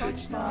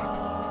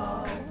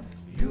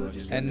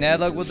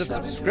Nadlug with the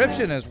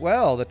subscription as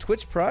well. The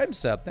Twitch Prime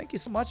sub. Thank you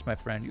so much, my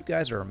friend. You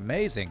guys are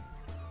amazing.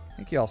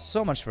 Thank you all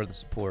so much for the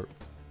support.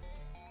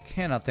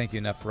 Cannot thank you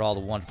enough for all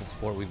the wonderful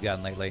support we've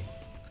gotten lately.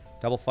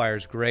 Double fire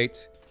is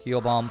great. Heal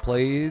bomb,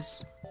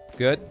 please.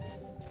 Good.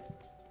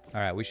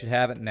 Alright, we should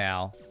have it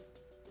now.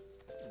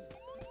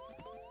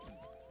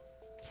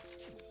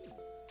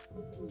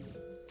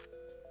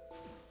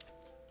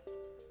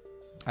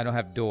 I don't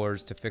have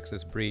doors to fix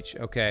this breach.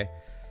 Okay.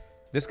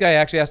 This guy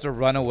actually has to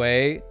run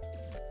away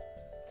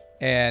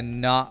and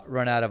not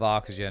run out of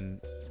oxygen.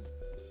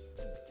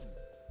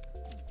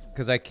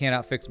 Because I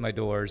cannot fix my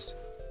doors.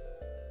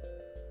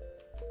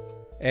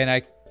 And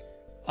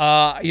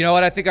you know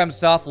what? I think I'm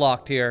soft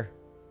locked here.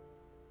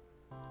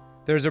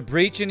 There's a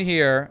breach in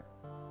here.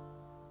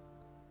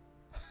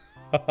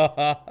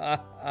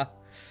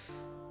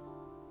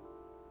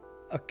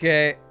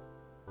 Okay.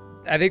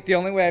 I think the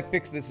only way I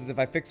fix this is if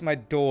I fix my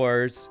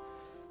doors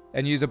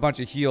and use a bunch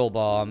of heal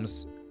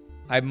bombs.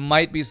 I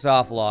might be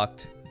soft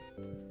locked.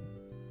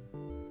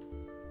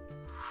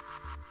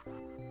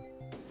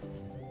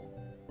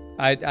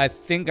 I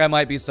think I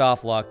might be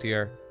soft locked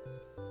here.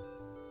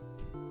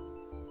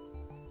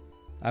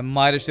 I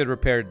might have should have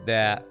repaired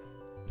that.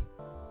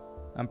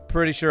 I'm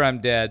pretty sure I'm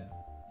dead.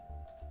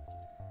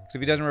 Because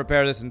if he doesn't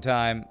repair this in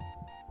time...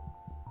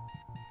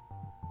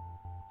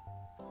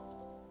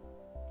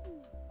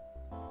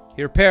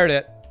 He repaired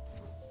it.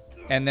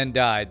 And then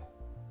died.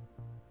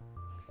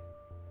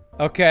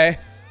 Okay.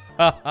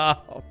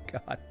 Oh,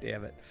 god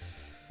damn it.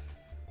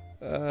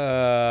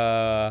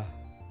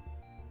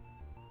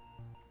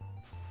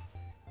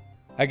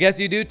 I guess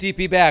you do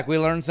TP back. We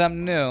learned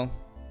something new.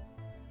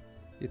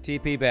 You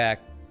TP back.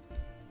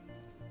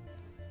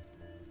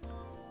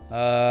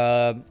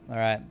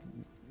 Alright.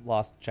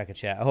 Lost check of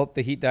chat. I hope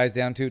the heat dies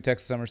down too.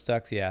 Texas summer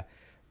sucks. Yeah.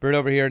 Bird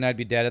over here and I'd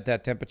be dead at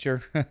that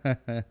temperature.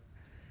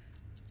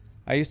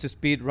 I used to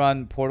speed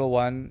run Portal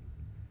 1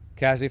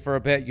 casually for a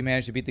bit. You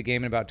managed to beat the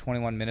game in about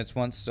 21 minutes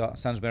once. So,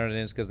 sounds better than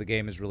it is because the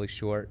game is really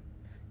short.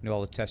 You know,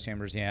 all the test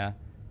chambers, yeah.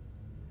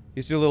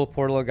 Used to do a little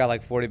Portal and got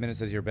like 40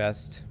 minutes as your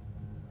best.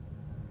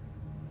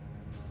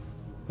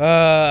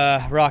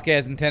 Rock A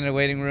as intended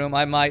waiting room.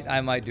 I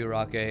might do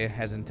Rock A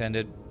as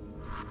intended.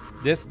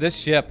 This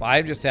ship,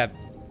 I'm just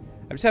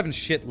having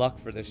shit luck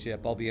for this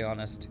ship, I'll be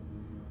honest.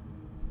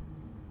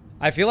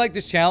 I feel like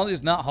this challenge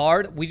is not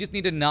hard. We just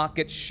need to not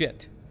get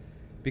shit.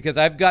 Because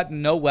I've got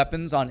no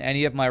weapons on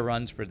any of my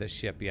runs for this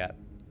ship yet.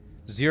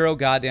 0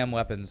 goddamn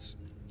weapons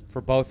for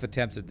both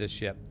attempts at this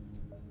ship.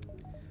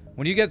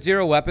 When you get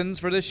 0 weapons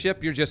for this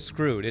ship, you're just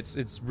screwed.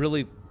 It's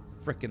really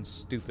freaking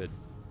stupid,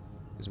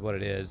 is what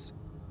it is.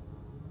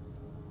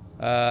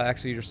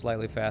 Actually, you're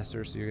slightly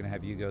faster, so you're gonna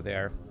have you go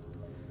there.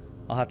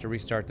 I'll have to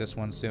restart this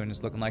one soon,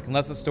 it's looking like.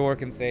 Unless the store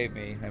can save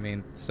me. I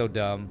mean, it's so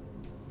dumb.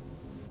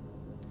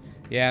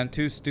 Yeah, and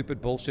 2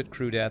 stupid bullshit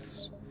crew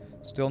deaths.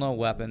 Still no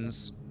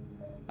weapons.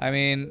 I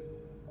mean,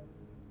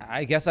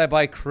 I guess I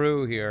buy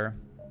crew here.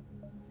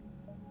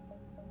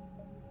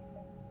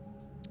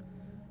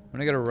 I'm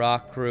gonna get a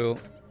rock crew.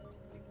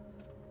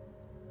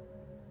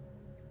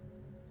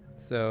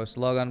 So,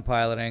 slug on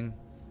piloting.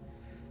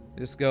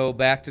 Just go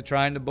back to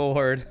trying to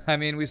board. I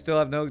mean, we still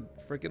have no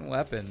freaking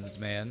weapons,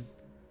 man.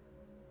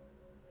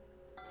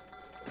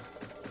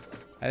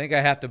 I think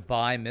I have to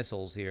buy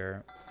missiles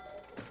here.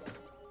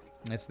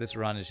 This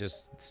run is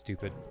just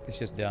stupid. It's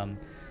just dumb.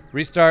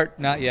 Restart?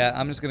 Not yet.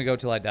 I'm just going to go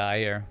till I die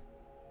here.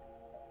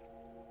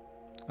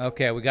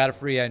 Okay, we got a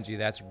free NG.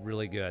 That's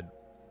really good.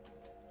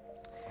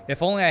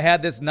 If only I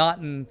had this not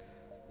in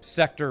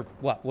sector...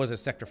 What was it?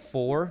 Sector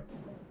 4?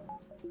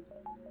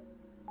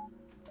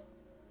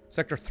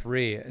 Sector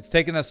 3. It's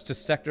taken us to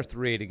Sector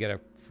 3 to get a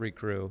free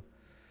crew.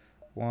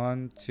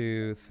 1,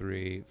 2,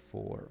 3,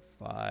 4,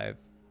 5,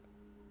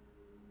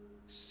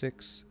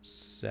 6,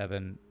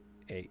 7,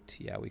 8.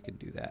 Yeah, we can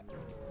do that.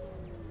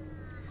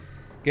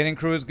 Getting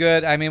crew is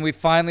good. I mean, we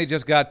finally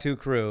just got 2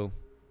 crew.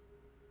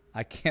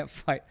 I can't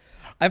fight.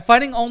 I'm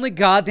fighting only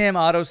goddamn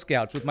auto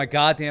scouts with my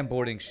goddamn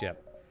boarding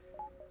ship.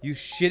 You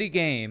shitty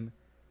game.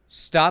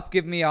 Stop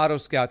giving me auto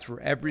scouts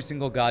for every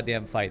single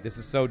goddamn fight. This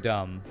is so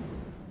dumb.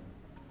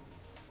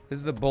 This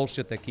is the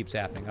bullshit that keeps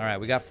happening. Alright,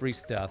 we got free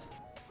stuff.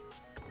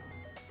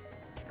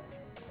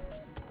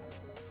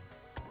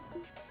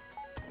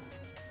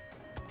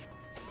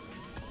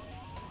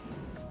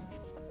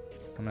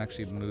 I'm gonna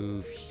actually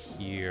move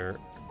here.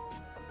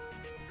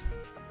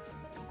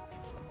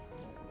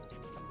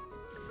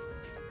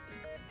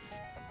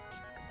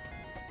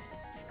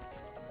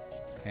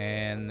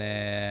 And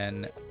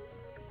then...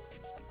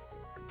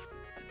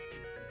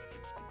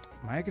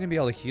 Am I gonna be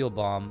able to heal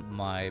bomb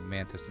my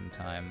Mantis in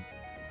time?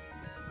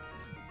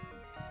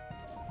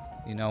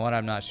 You know what?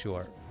 I'm not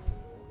sure.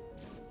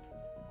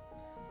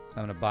 So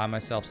I'm gonna buy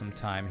myself some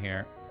time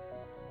here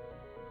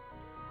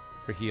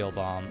for heal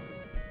bomb.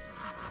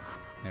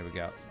 There we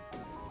go.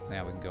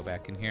 Now we can go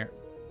back in here.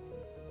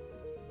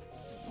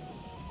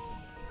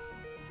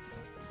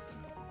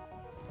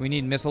 We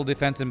need missile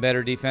defense and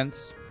better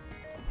defense.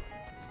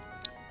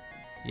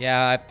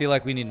 Yeah, I feel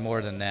like we need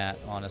more than that,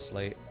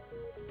 honestly.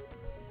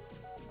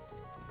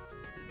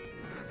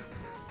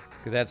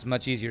 Because that's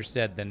much easier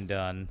said than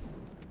done.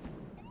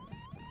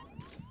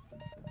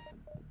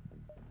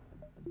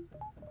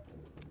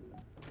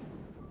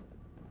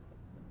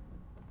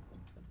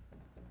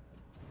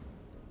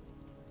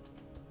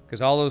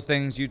 Because all those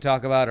things you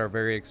talk about are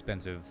very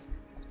expensive.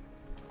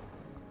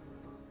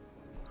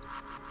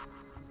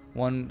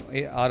 1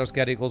 auto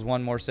scout equals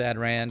 1 more sad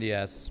rand.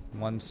 Yes,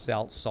 1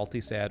 salty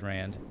sad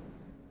rand.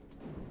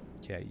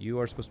 Okay, you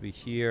are supposed to be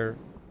here.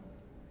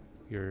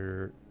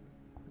 You're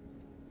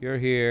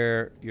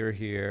here. You're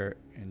here,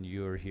 and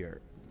you're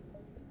here.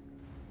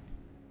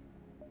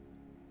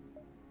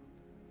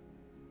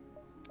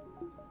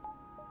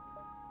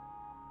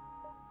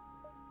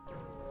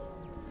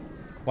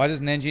 Why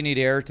does Nenji need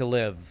air to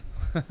live?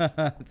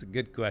 That's a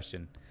good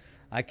question.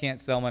 I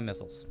can't sell my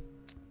missiles.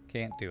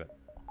 Can't do it.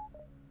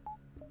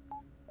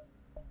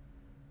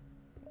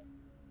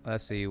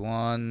 Let's see.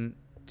 1,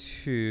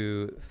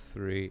 2,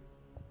 3.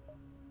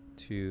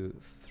 2,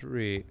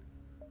 3.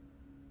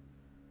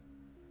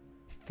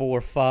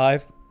 4,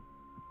 5.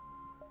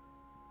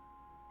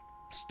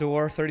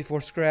 Store,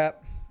 34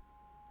 scrap.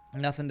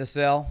 Nothing to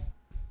sell.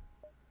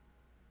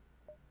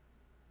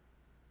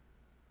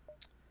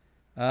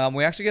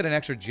 We actually get an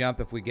extra jump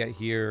if we get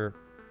here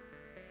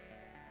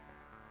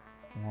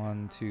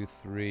 1, 2,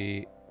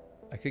 3.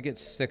 I could get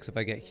 6 if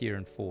I get here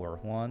in 4.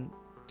 1,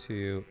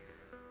 2,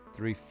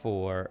 3,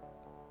 4.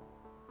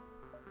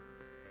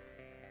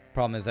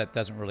 Problem is that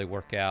doesn't really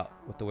work out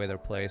with the way they're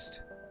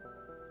placed.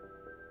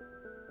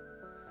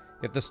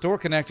 If the store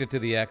connected to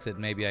the exit,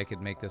 maybe I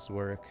could make this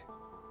work.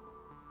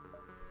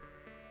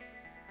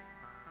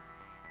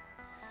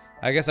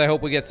 I guess I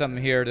hope we get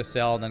something here to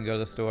sell and then go to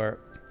the store.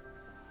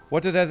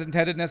 What does as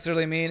intended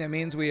necessarily mean? It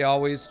means we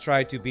always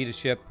try to beat a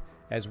ship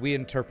as we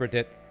interpret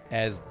it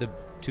as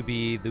to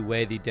be the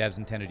way the devs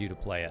intended you to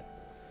play it.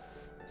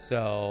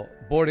 So,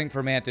 boarding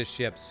for Mantis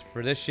ships.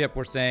 For this ship,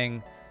 we're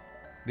saying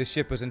this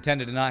ship was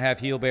intended to not have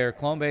heal bay or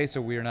clone bay,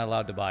 so we are not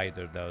allowed to buy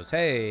either of those.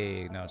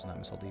 Hey! No, it's not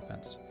missile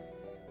defense.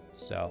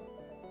 So,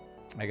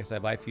 I guess I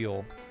buy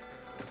fuel.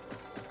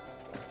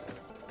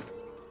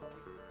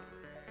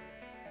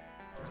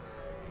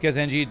 Because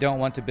NG don't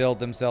want to build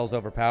themselves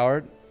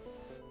overpowered.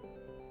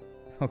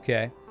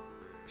 Okay.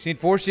 You need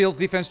 4 shields,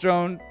 defense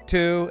drone,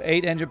 2,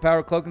 8 engine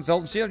power, cloak,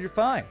 consultant shield. You're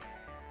fine.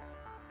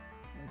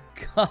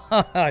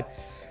 God,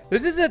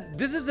 this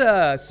is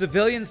a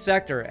civilian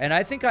sector, and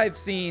I think I've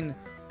seen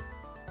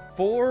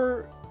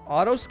 4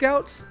 auto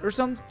scouts or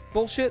some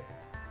bullshit.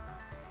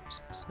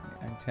 6, 7,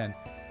 8, 9, 10.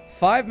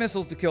 5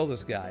 missiles to kill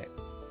this guy.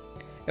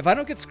 If I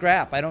don't get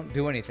scrap, I don't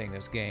do anything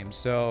this game.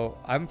 So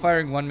I'm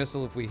firing 1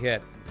 missile if we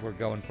hit. We're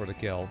going for the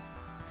kill.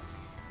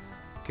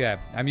 Okay,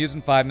 I'm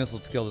using 5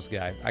 missiles to kill this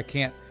guy.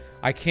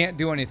 I can't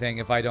do anything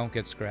if I don't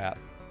get scrap.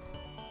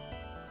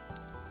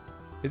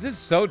 This is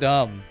so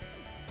dumb.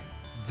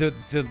 The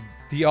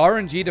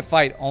RNG to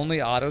fight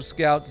only auto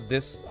scouts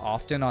this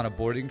often on a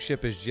boarding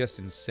ship is just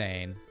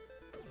insane.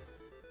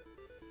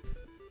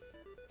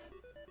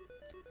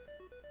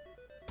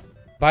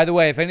 By the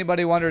way, if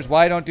anybody wonders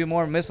why I don't do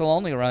more missile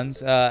only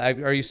runs,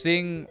 are you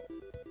seeing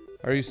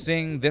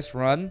this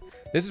run?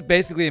 This is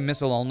basically a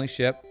missile only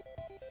ship.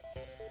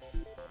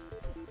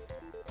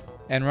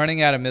 And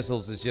running out of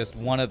missiles is just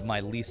one of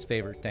my least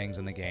favorite things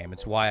in the game.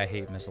 It's why I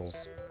hate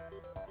missiles.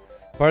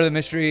 Part of the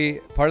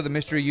mystery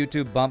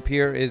YouTube bump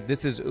here is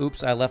this is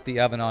oops, I left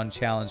the oven on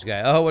challenge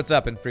guy. Oh, what's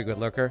up, infrequent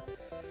lurker?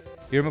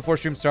 Here before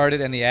stream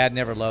started and the ad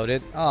never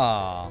loaded.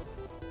 Aw.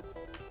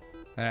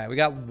 Alright, we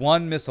got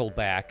 1 missile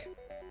back.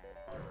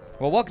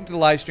 Well, welcome to the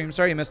live stream.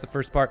 Sorry you missed the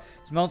first part.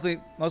 It's mostly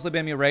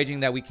been me raging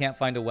that we can't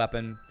find a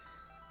weapon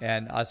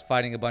and us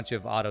fighting a bunch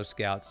of auto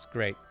scouts.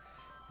 Great.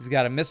 He's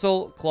got a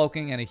missile,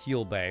 cloaking, and a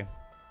heal bay.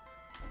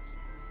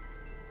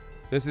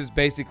 This is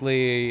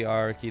basically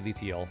our Achilles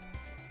heel.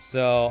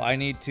 So I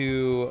need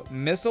to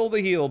missile the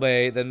heal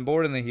bay, then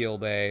board in the heal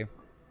bay,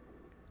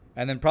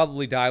 and then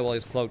probably die while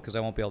he's cloaked because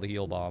I won't be able to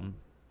heal bomb.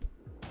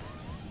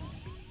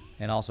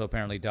 And also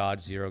apparently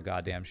dodge 0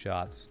 goddamn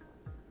shots.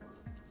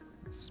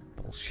 This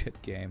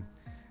bullshit game.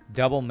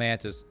 Double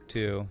Mantis,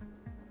 too.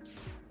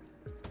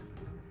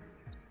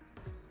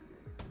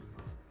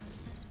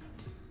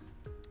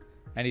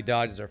 And he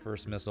dodges our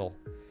first missile.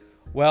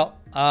 Well,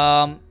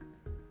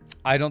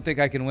 I don't think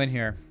I can win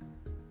here.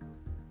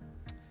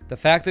 The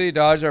fact that he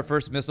dodged our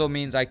first missile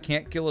means I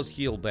can't kill his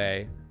heal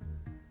bay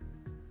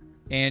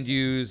and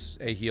use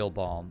a heal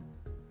bomb.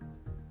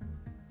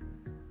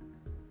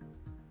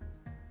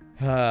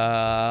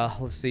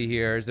 Let's see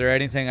here. Is there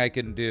anything I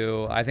can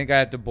do? I think I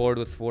have to board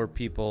with 4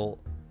 people.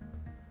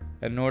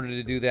 And in order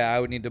to do that, I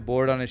would need to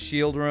board on a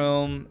shield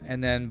room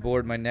and then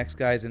board my next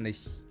guys in the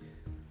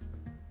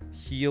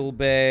heal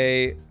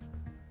bay.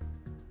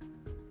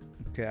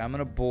 Okay, I'm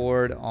gonna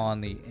board on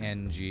the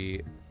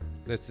NG.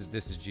 This is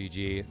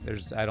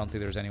GG. I don't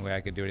think there's any way I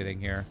could do anything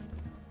here.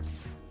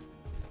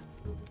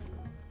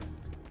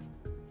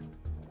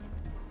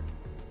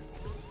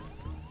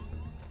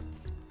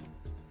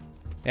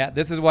 Yeah,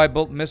 this is why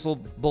missile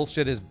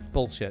bullshit is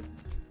bullshit.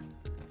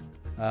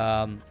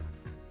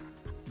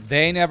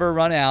 They never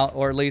run out,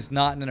 or at least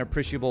not in an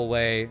appreciable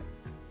way.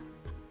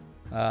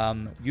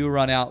 You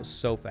run out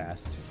so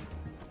fast.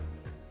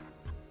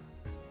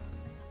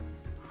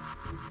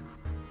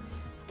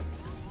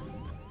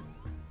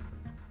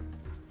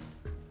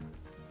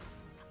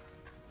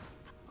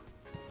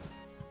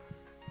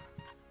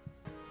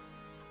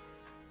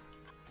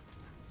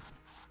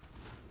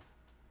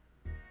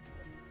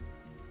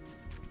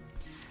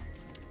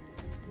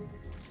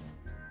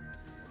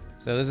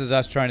 So this is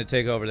us trying to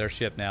take over their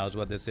ship now is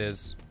what this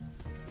is.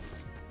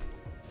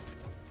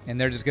 And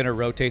they're just going to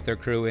rotate their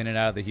crew in and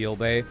out of the heal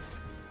bay.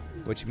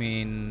 Which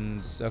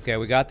means... Okay,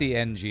 we got the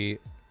NG.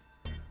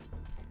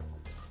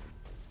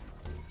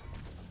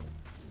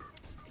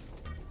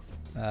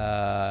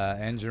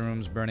 Engine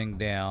room's burning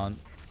down.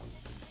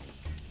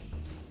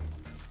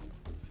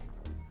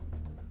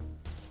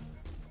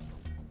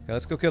 Okay,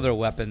 let's go kill their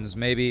weapons.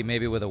 Maybe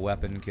with a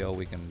weapon kill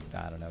we can,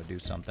 I don't know, do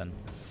something.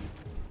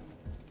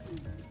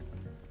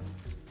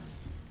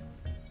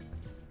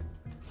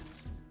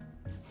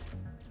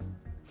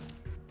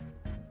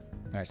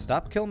 Alright,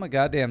 stop killing my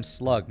goddamn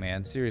slug,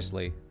 man.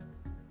 Seriously.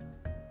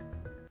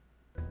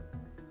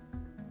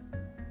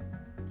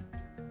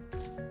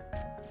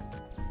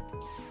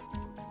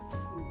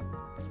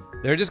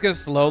 They're just gonna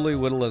slowly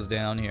whittle us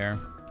down here.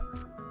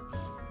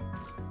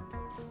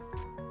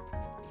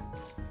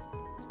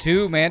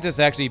 2 Mantis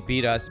actually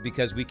beat us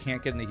because we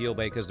can't get in the heal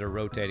bay because they're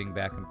rotating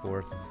back and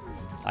forth.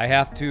 I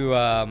have to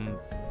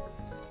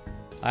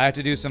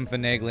do some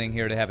finagling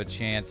here to have a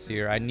chance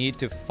here. I need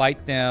to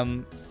fight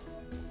them.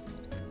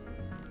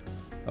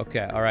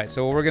 Okay, alright,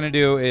 so what we're gonna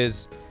do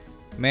is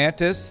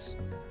Mantis,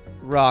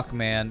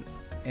 Rockman,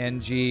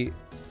 NG,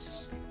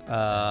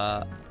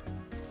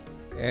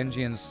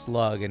 NG and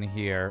Slug in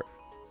here.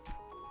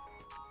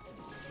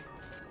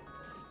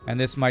 And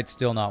this might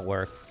still not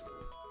work.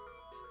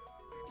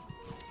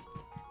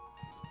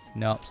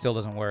 No, still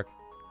doesn't work.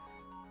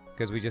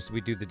 Because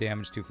we do the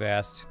damage too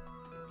fast.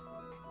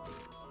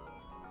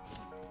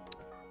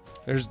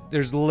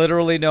 There's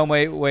literally no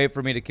way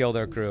for me to kill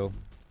their crew.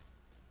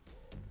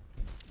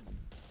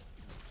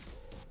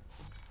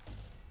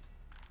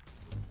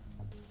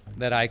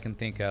 That I can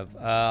think of.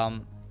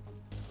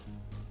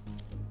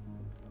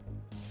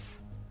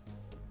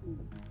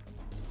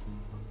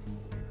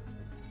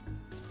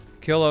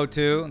 Kill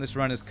O2. This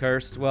run is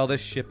cursed. Well,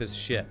 this ship is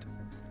shit.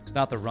 It's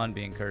not the run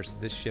being cursed.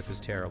 This ship is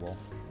terrible.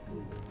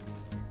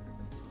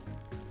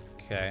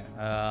 Okay.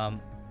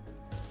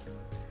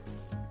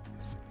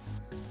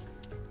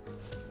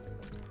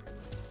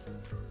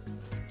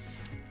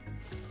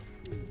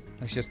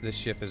 It's just this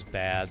ship is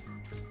bad.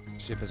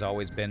 This ship has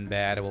always been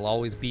bad. It will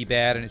always be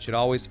bad, and it should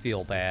always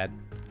feel bad.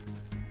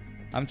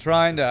 I'm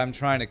trying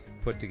to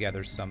put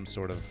together some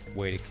sort of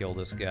way to kill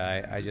this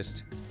guy. I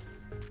just...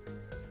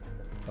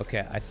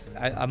 Okay,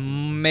 I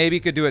maybe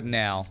could do it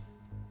now.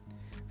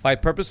 If I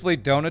purposefully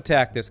don't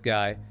attack this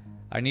guy,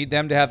 I need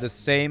them to have the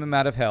same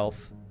amount of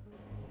health.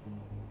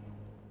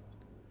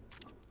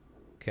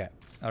 Okay,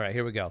 alright,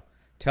 here we go.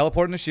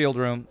 Teleport in the shield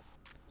room.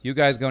 You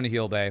guys go into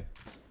heal bay.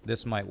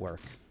 This might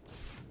work.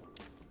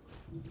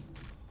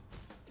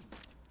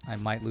 I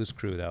might lose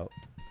crew, though.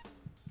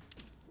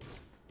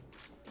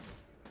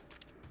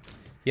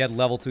 He had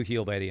level 2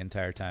 heal bay the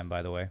entire time,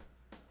 by the way.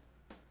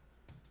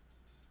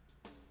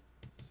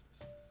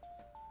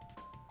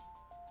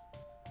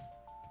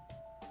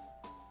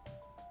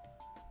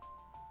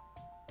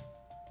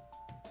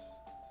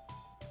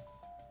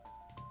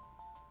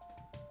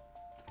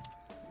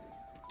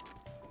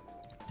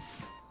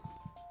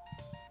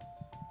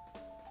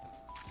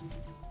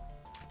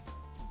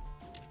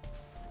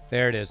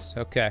 There it is.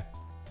 Okay.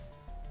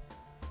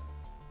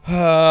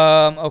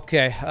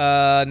 Okay.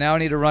 Now I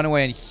need to run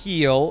away and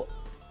heal.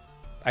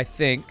 I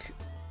think.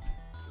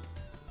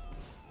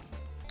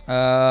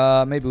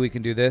 Maybe we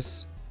can do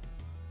this.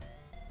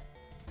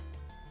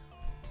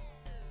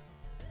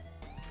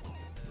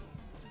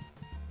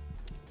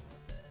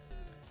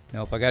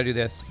 Nope, I gotta do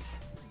this.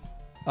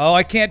 Oh,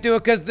 I can't do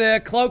it because the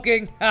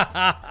cloaking.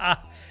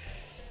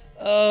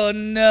 Oh,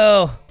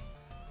 no.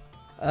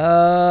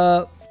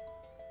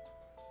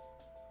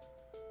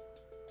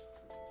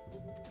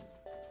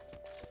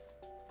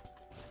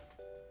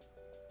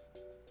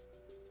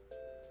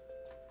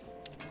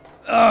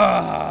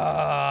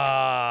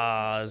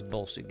 This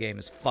bullshit game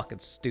is fucking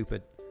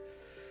stupid.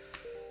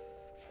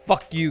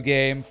 Fuck you,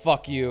 game.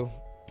 Fuck you.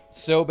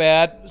 So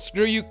bad.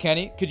 Screw you,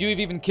 Kenny. Could you have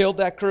even killed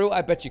that crew?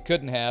 I bet you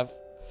couldn't have.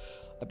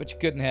 I bet you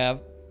couldn't have.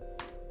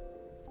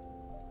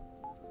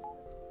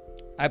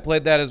 I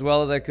played that as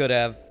well as I could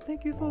have.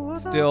 Thank you for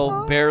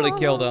Still barely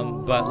killed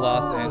him, but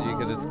lost Angie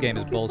because this game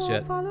is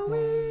bullshit.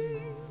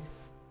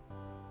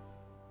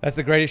 That's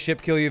the greatest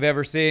ship kill you've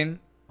ever seen.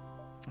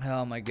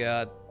 Oh my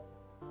god.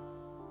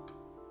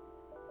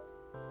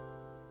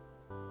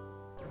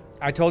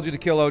 I told you to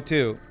kill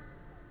O2.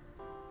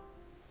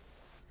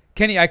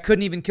 Kenny, I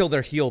couldn't even kill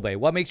their heal bay.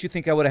 What makes you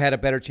think I would have had a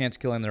better chance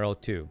killing their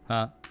O2,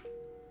 huh?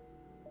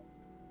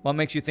 What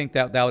makes you think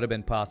that that would have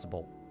been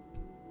possible?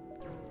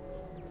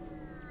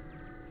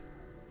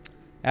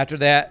 After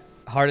that,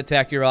 heart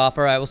attack your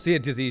offer. I will see a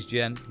disease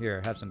gen.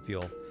 Here, have some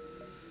fuel.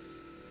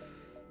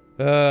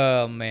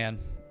 Oh, man.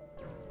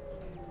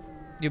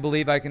 You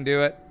believe I can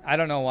do it? I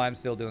don't know why I'm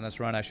still doing this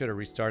run. I should have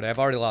restarted. I've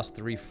already lost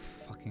 3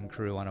 fucking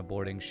crew on a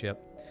boarding ship.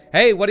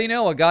 Hey, what do you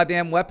know? A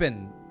goddamn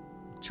weapon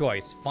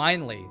choice.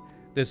 Finally.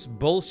 This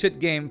bullshit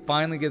game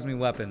finally gives me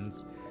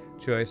weapons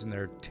choice, and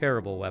they're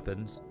terrible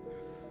weapons.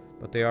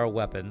 But they are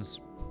weapons.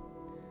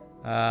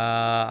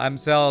 I'm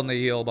selling the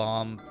heal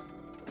bomb.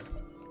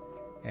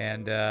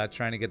 And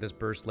trying to get this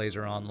burst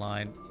laser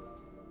online.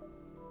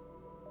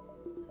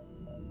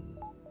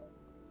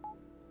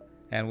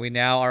 And we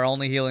now, our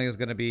only healing is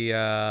going to be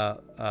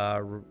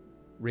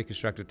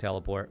reconstructed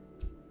teleport.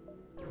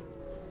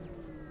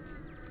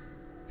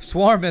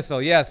 Swarm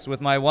missile, yes.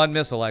 With my 1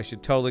 missile, I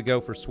should totally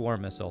go for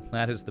swarm missile.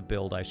 That is the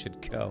build I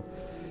should go.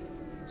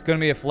 It's going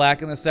to be a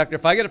flak in the sector.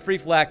 If I get a free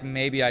flak,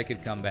 maybe I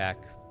could come back.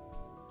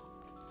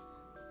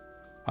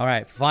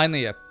 Alright,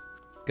 finally a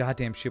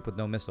goddamn ship with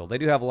no missile. They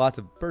do have lots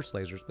of burst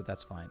lasers, but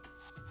that's fine.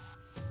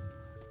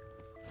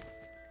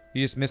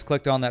 You just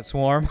misclicked on that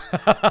swarm?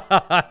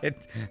 I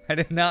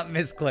did not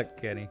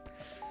misclick, Kenny.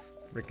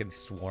 Freaking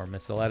swarm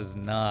missile. That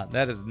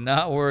is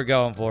not what we're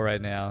going for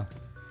right now.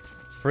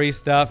 Free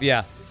stuff,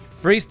 yeah.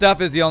 Free stuff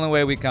is the only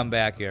way we come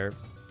back here.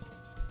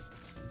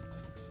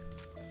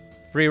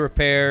 Free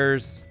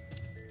repairs.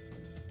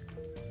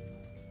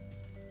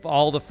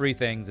 all the free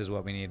things is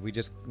what we need.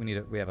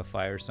 We have a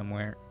fire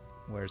somewhere.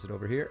 Where is it?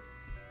 Over here?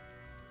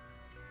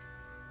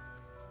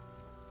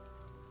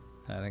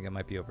 I think it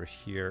might be over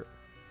here.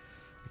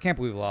 I can't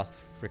believe we lost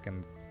the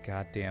freaking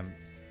goddamn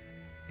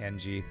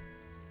NG.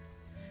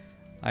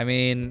 I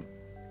mean,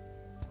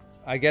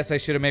 I guess I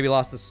should have maybe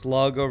lost the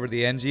slug over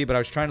the NG, but I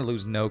was trying to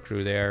lose no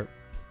crew there.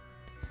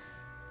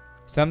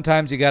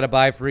 Sometimes you gotta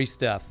buy free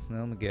stuff.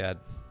 Oh my god.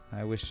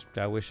 I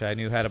wish I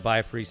knew how to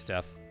buy free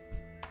stuff.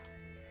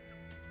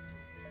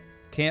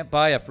 Can't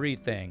buy a free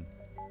thing.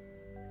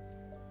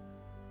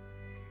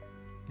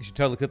 You should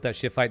totally clip that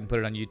shit fight and put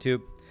it on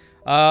YouTube.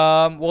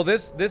 Well,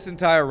 this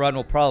entire run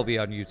will probably be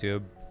on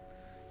YouTube,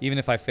 even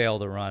if I fail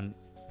the run.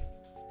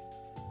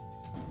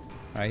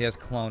 All right, he has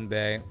Clone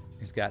Bay.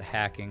 He's got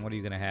hacking. What are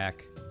you gonna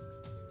hack?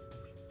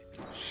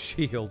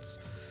 Shields.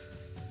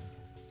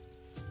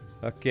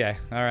 Okay.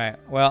 All right.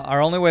 Well,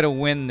 our only way to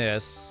win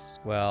this,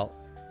 well,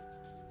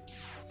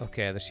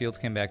 okay, the shields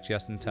came back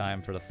just in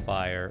time for the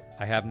fire.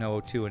 I have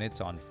no O2 and it's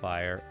on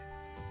fire.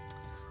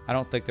 I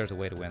don't think there's a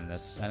way to win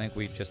this. I think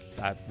we've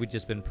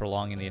just been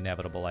prolonging the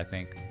inevitable, I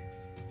think.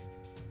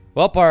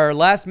 Well, our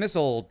last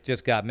missile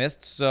just got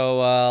missed,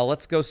 so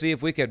let's go see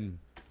if we can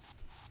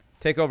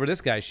take over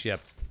this guy's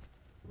ship.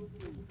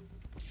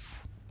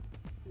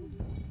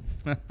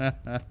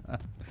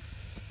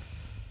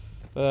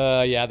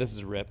 Yeah, this is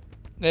a rip.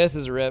 This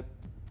is a rip.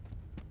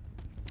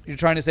 You're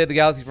trying to save the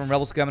galaxy from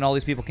rebel scum and all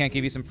these people can't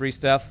give you some free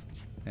stuff?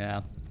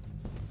 Yeah.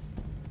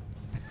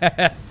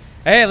 Hey,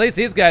 at least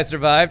these guys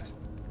survived.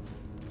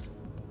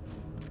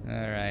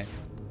 Alright.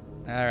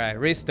 Alright,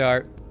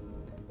 restart.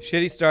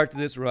 Shitty start to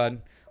this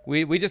run.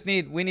 We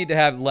need to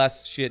have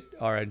less shit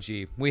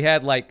RNG. We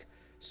had like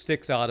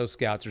 6 auto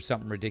scouts or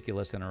something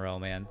ridiculous in a row,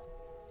 man.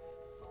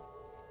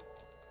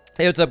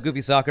 Hey, what's up,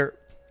 Goofy Soccer?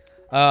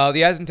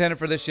 The as intended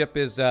for this ship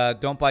is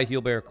don't buy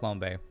Heal Bay or Clone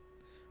Bay.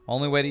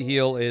 Only way to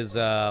heal is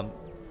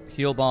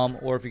Heal Bomb,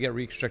 or if you get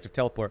Reconstructive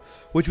Teleport,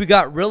 which we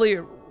got really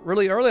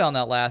early on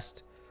that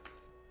last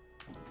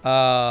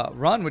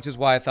run, which is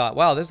why I thought,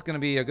 wow, this is going to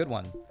be a good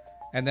one.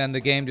 And then the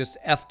game just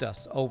effed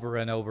us over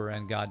and over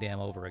and goddamn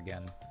over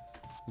again.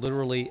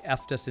 Literally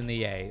effed us in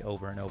the A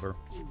over and over.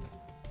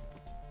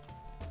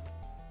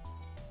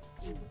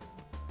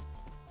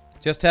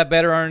 Just have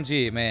better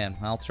RNG, man.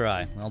 I'll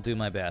try. I'll do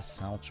my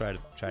best. I'll try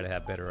to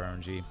have better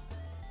RNG.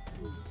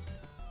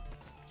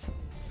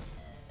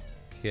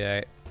 Okay.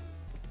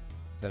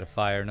 Is that a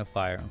fire? No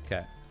fire.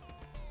 Okay.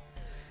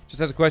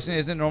 Just as a question,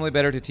 isn't it normally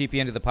better to TP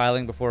into the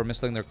piling before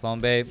missling their clone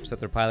bay so that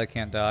their pilot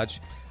can't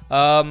dodge?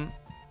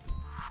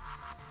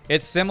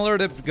 It's similar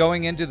to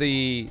going into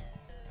the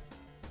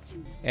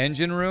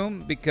engine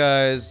room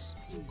because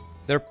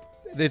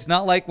it's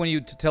not like when you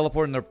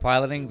teleport in their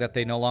piloting that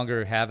they no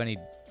longer have any.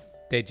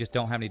 They just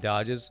don't have any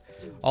dodges.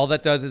 All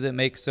that does is it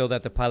makes so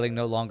that the piloting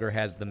no longer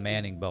has the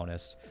manning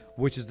bonus,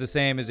 which is the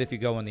same as if you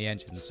go in the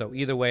engine. So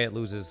either way, it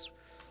loses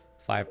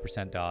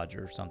 5% dodge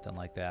or something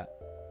like that.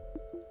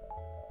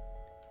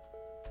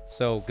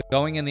 So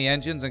going in the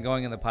engines and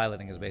going in the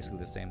piloting is basically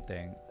the same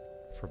thing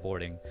for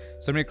boarding.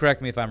 Somebody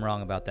correct me if I'm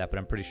wrong about that, but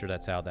I'm pretty sure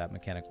that's how that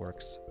mechanic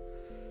works.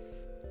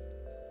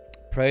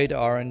 Pray to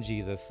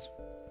RNGesus.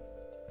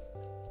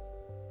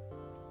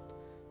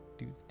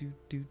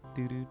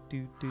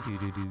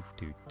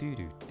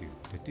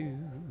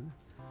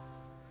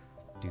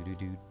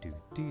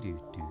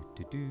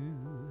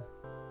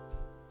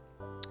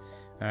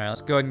 Alright,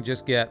 let's go ahead and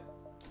just get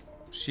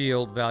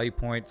shield value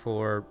point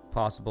for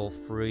possible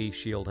free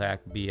shield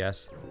hack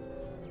BS.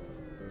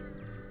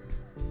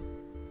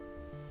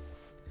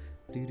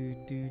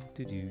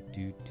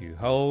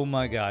 Oh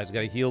my god, he's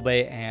got a heal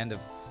bay and a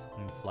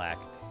flak.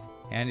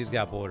 And he's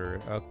got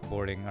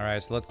boarding.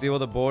 Alright, so let's deal with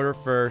the border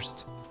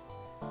first.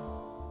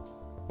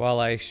 While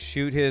I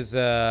shoot his,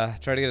 try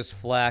to get his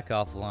flak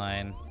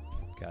offline.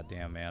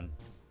 Goddamn, man.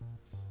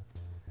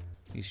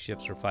 These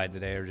ships we're fighting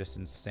today are just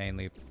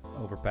insanely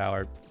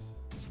overpowered.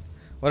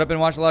 What, I've been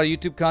watching a lot of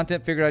YouTube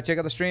content, figured I'd check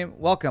out the stream.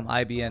 Welcome,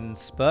 IBN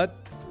Spud.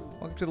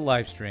 Welcome to the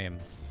live stream.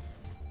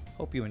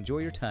 Hope you enjoy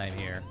your time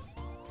here.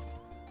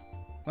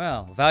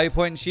 Well, value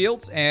point and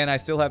shields, and I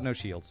still have no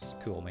shields.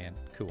 Cool, man.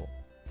 Cool.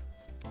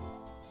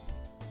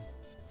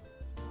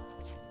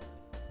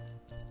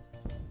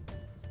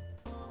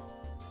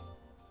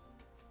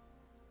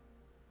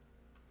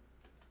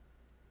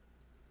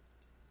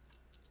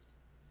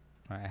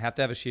 Alright, I have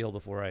to have a shield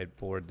before I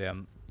board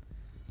them.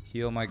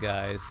 Heal my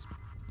guys.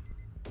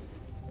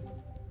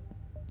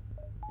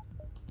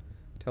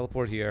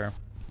 Teleport here.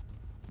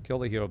 Kill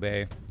the hero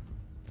bay.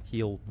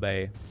 Heal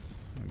bay.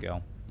 There we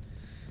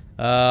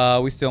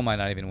go. We still might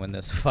not even win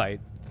this fight.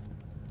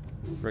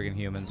 Friggin'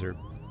 humans are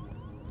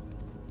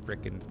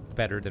frickin'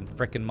 better than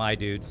frickin' my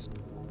dudes.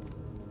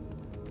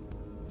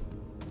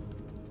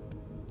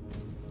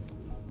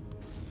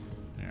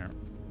 There.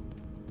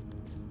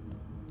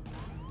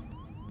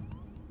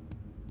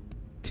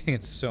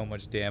 Taking so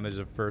much damage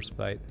the first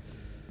fight.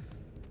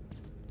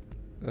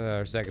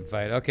 Our second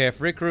fight. Okay,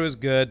 free crew is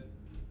good.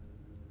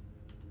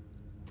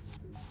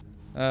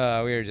 We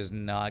are just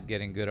not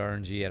getting good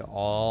RNG at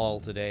all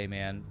today,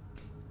 man.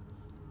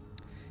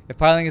 If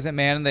piloting isn't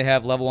manned and they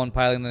have level 1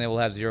 piloting, then they will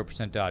have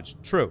 0% dodge.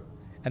 True.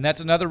 And that's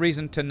another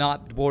reason to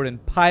not board in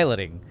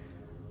piloting.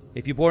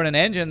 If you board in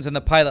engines and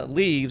the pilot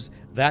leaves,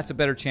 that's a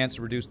better chance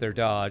to reduce their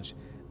dodge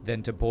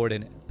than to board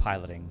in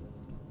piloting,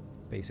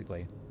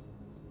 basically.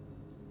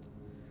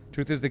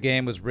 Truth is, the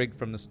game was rigged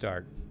from the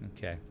start.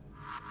 Okay.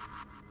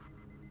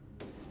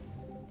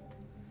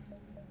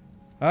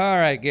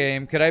 Alright,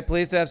 game. Could I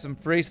please have some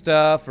free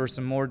stuff or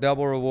some more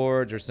double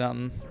rewards or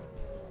something?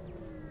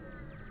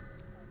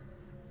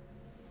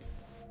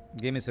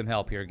 Give me some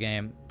help here,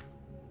 game.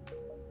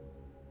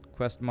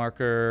 Quest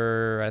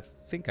marker. I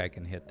think I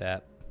can hit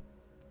that.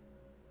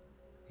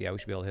 Yeah, we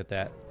should be able to hit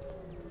that.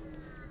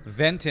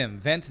 Vent him.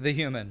 Vent the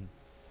human.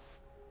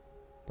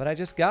 But I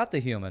just got the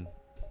human.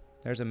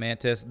 There's a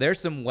mantis. There's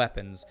some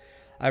weapons.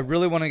 I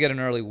really want to get an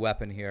early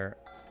weapon here.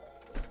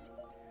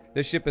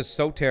 This ship is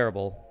so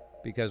terrible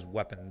because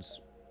weapons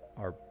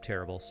are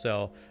terrible.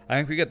 So I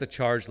think we get the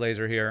charge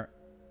laser here.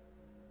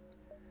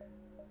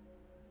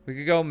 We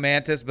could go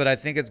mantis, but I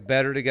think it's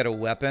better to get a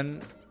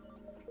weapon.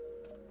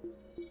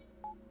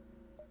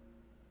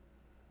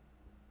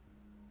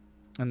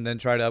 And then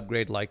try to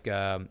upgrade, like,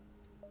 get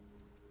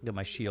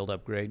my shield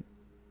upgrade.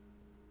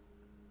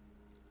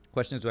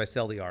 Question is, do I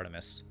sell the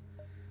Artemis?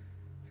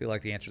 I feel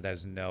like the answer to that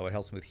is no. It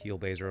helps me with heal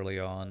bays early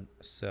on.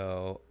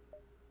 So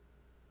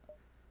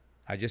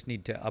I just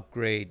need to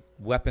upgrade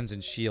weapons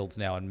and shields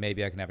now, and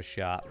maybe I can have a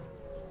shot.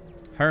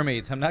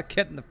 Hermes. I'm not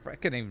getting the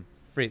frickin'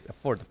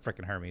 afford the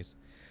frickin' Hermes.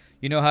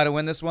 You know how to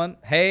win this one?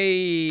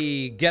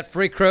 Hey, get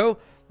free crew.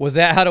 Was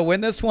that how to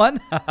win this one?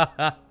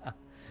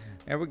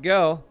 There we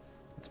go.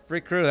 It's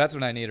free crew. That's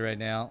what I need right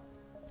now.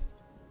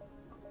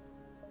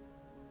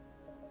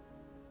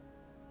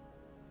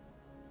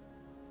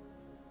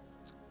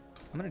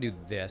 I'm going to do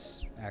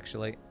this,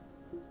 actually.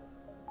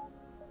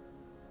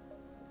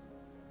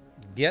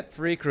 Get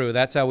free crew.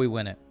 That's how we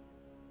win it.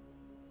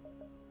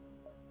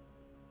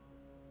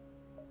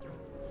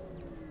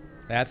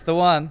 That's the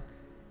one.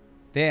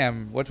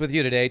 Damn, what's with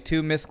you today?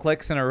 2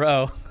 misclicks in a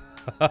row.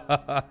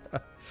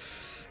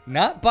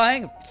 Not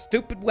buying a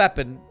stupid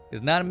weapon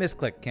is not a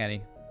misclick,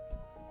 Kenny.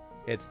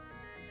 It's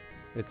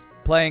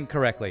playing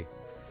correctly.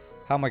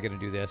 How am I going to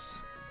do this?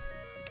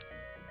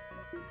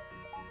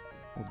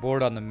 We're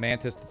bored on the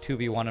Mantis to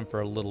 2v1 him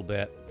for a little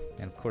bit.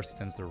 And of course he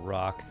sends the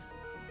rock.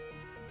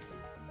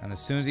 And as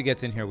soon as he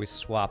gets in here, we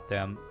swap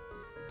them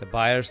to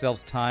buy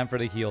ourselves time for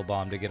the heal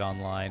bomb to get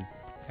online.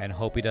 And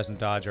hope he doesn't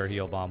dodge our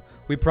heal bomb.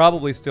 We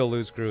probably still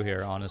lose crew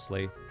here,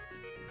 honestly.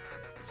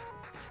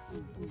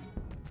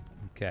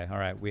 Okay,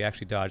 alright. We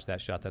actually dodged that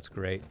shot. That's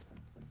great.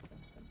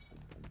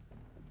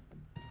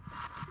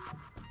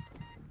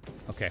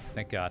 Okay,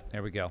 thank God.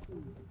 There we go.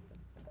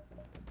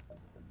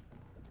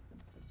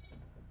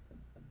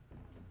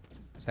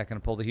 Is that going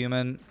to pull the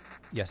human?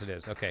 Yes, it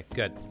is. Okay,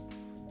 good.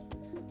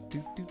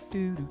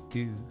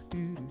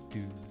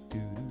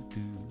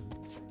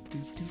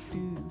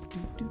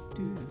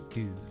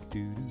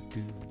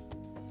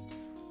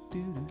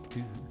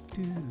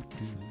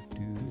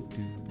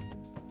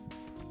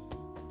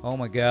 Oh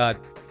my God.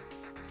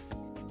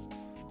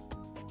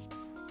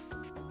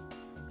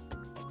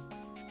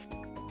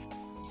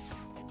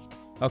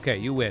 Okay,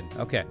 you win.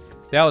 Okay.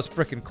 That was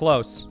freaking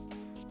close.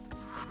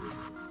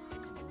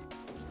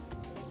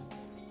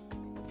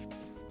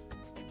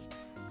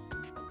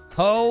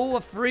 Oh,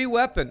 a free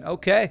weapon.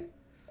 Okay.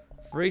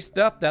 Free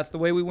stuff. That's the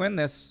way we win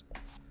this.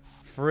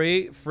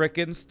 Free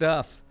frickin'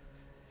 stuff.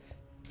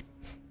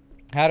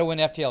 How to win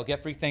FTL.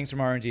 Get free things from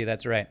RNG.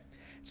 That's right.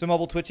 Some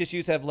mobile Twitch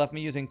issues have left me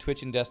using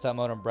Twitch in desktop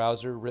mode on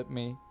browser. Rip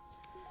me.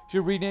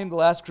 Should rename the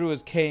last crew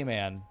as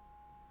K-Man.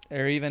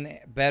 Or even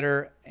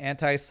better,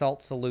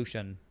 anti-salt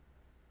solution.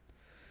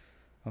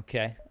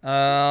 Okay.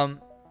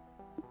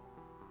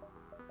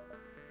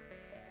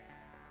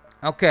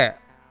 Okay.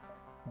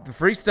 The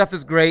free stuff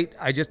is great.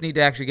 I just need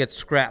to actually get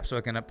scrap so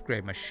I can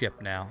upgrade my ship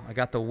now. I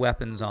got the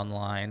weapons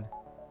online.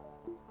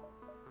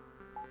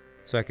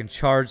 So I can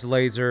charge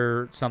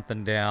laser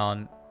something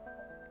down.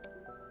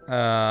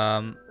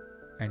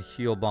 And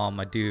heal bomb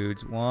my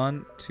dudes.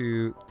 1,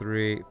 2,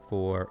 3,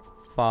 4,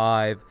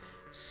 5,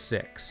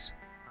 6.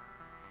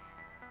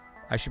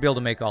 I should be able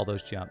to make all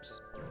those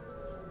jumps.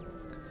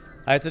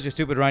 I had such a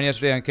stupid run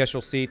yesterday on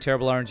Kestrel C.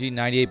 Terrible RNG.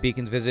 98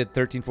 beacons visited.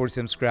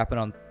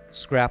 1347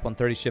 scrap on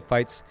 30 ship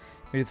fights.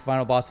 Made it the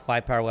final boss with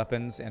 5 power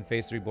weapons. And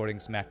phase 3 boarding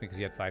smacked me because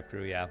he had 5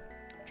 crew. Yeah.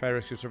 Try to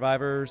rescue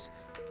survivors.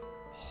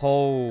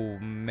 Oh,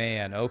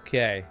 man.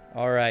 Okay.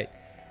 All right.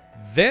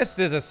 This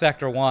is a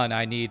Sector 1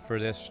 I need for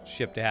this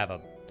ship to have a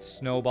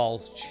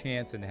snowball's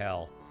chance in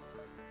hell.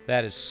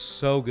 That is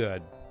so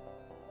good.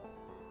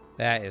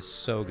 That is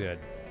so good.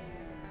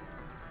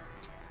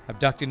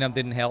 Abducting them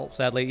didn't help,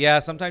 sadly. Yeah,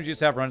 sometimes you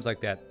just have runs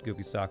like that,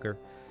 Goofy Stalker.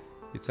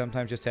 You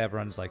sometimes just have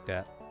runs like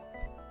that.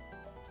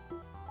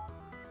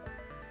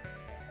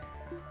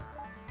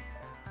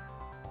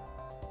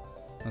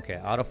 Okay,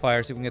 auto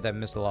fire. See if we can get that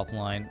missile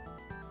offline.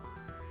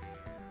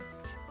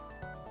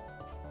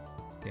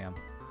 Damn.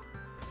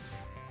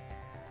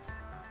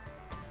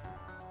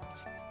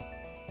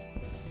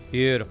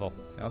 Beautiful.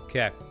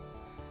 Okay.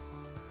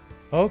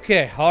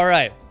 Okay, all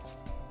right.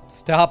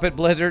 Stop it,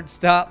 Blizzard.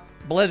 Stop.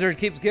 Blizzard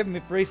keeps giving me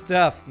free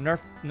stuff. Nerf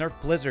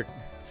Blizzard.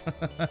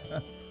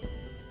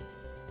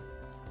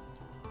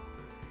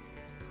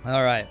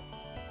 All right.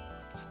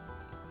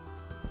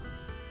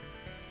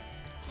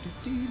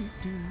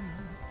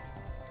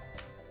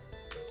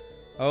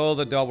 Oh,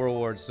 the double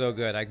reward. So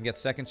good. I can get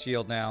second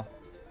shield now.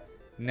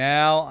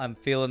 Now I'm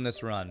feeling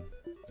this run.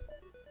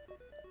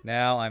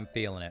 Now I'm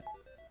feeling it.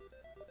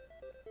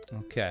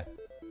 Okay.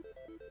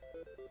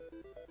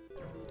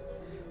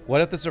 What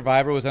if the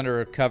survivor was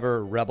under a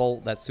cover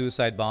rebel that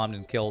suicide bombed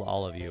and killed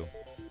all of you?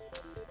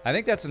 I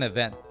think that's an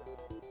event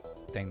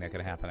thing that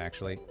could happen,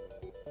 actually.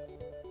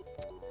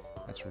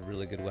 That's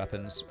really good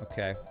weapons.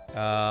 Okay.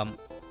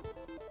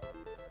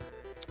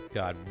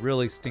 God,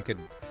 really stinking.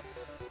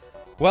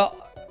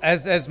 Well,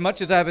 as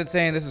much as I've been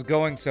saying this is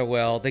going so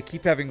well, they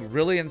keep having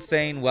really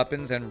insane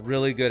weapons and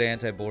really good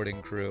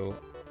anti-boarding crew.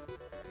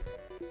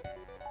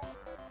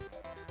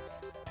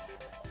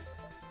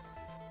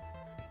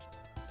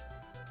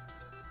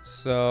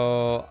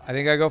 So, I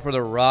think I go for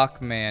the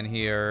Rock Man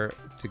here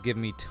to give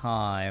me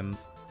time.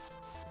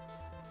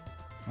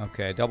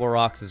 Okay, double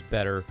rocks is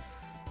better.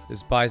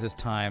 This buys us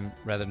time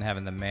rather than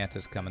having the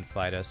Mantis come and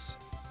fight us.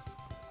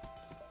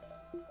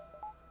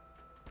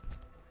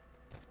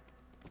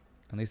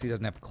 At least he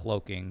doesn't have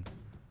cloaking.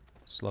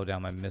 Slow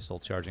down my missile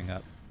charging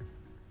up.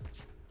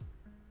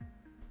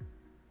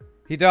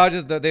 He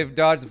dodges they've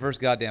dodged the first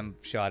goddamn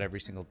shot every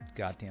single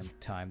goddamn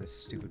time. This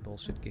stupid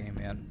bullshit game,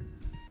 man.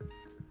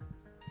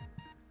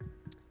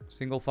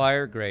 Single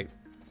fire, great.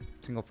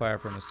 Single fire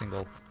from a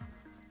single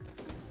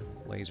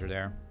laser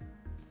there.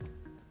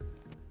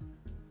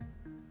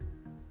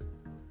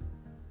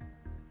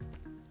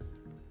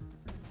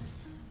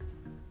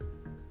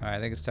 Alright, I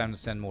think it's time to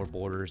send more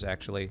boarders,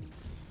 actually.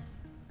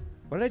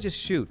 What did I just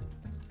shoot?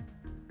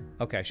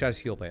 Okay, I shot his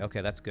heal bay.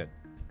 Okay, that's good.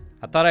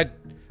 I thought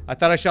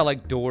I shot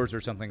like doors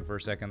or something for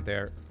a second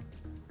there.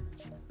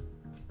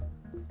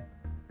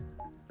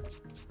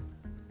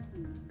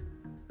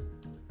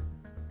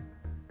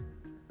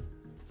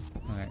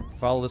 Alright,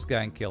 follow this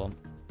guy and kill him.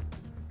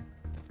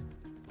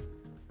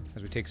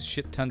 As we take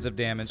shit tons of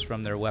damage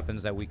from their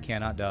weapons that we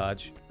cannot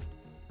dodge.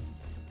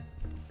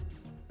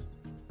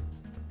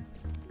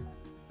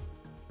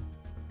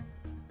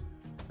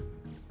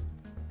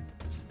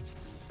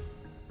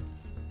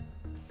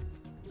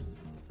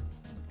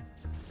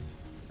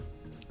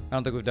 I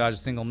don't think we've dodged a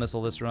single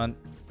missile this run.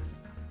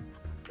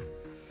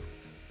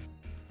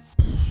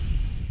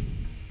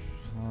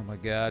 Oh my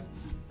god.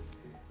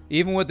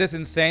 Even with this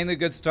insanely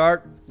good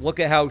start, look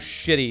at how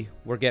shitty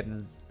we're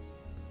getting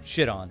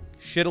shit on.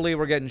 Shittily,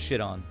 we're getting shit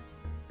on.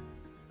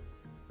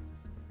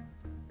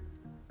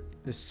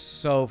 It's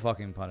so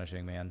fucking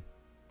punishing, man.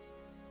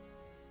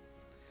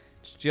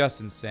 It's just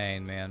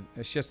insane, man.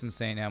 It's just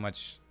insane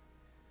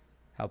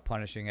how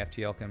punishing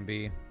FTL can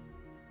be.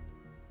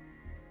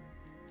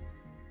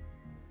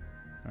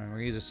 Alright, we're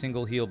gonna use a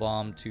single heal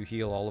bomb to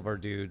heal all of our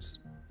dudes.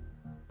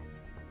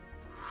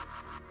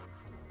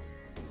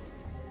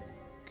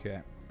 Okay.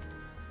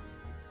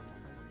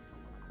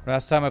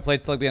 Last time I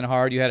played Slug B on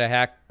hard, you had a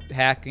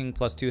hacking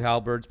plus 2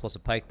 halberds plus a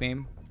pike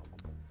beam.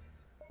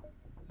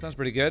 Sounds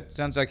pretty good.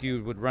 Sounds like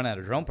you would run out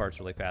of drone parts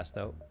really fast,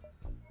 though.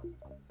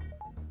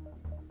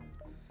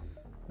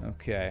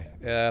 Okay.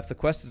 If the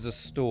quest is a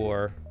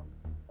store,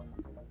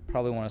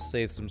 probably want to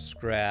save some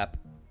scrap.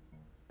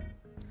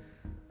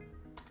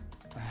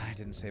 I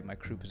didn't save my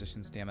crew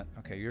positions, damn it.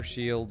 Okay, your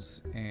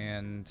shields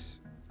and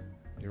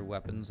your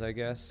weapons, I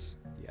guess.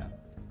 Yeah.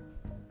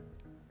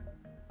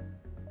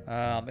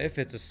 If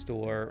it's a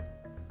store,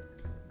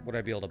 would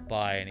I be able to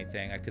buy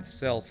anything? I could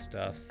sell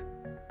stuff.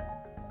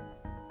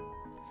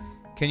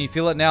 Can you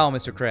feel it now,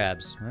 Mr.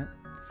 Krabs? Right.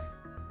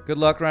 Good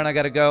luck, Ryan. I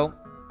gotta go.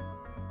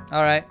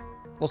 Alright.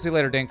 We'll see you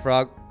later, Dink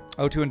Frog.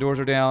 O2 and doors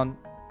are down.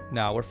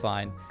 No, we're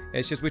fine.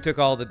 It's just we took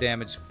all the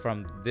damage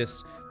from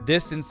this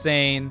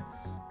insane,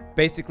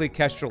 basically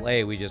Kestrel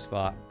A we just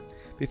fought.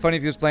 Be funny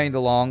if he was playing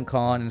the long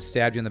con and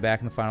stabbed you in the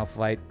back in the final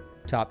fight.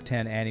 Top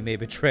 10 anime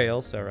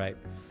betrayals. Alright.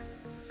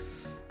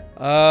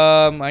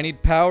 I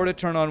need power to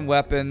turn on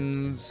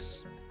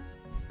weapons.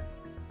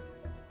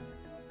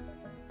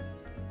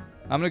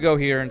 I'm gonna go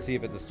here and see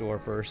if it's a store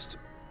first.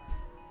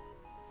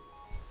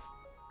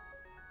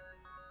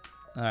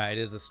 Alright,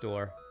 it is the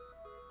store.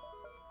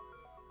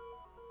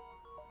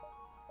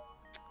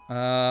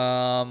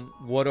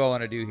 What do I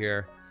want to do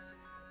here?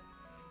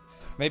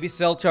 Maybe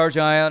sell Charge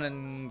Ion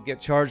and get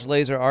Charge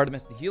Laser,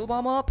 Artemis, and Heal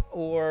Bomb up?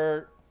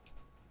 Or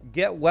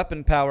get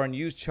Weapon Power and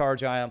use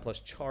Charge Ion plus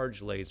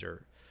Charge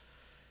Laser?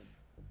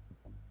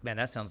 Man,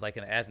 that sounds like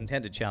an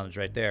as-intended challenge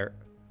right there.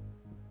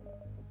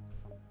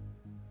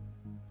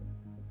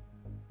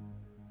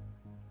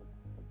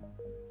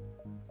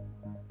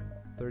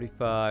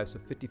 $35, so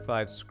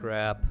 55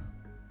 scrap.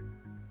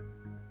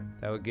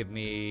 That would give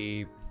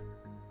me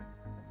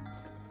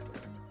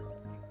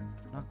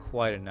not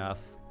quite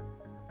enough.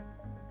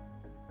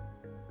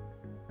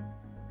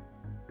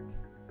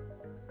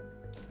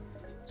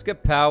 Let's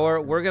get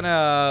power. We're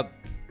gonna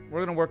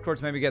work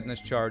towards maybe getting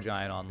this Charge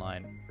Ion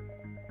online.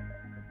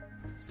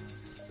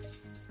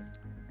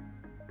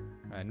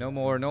 Alright, no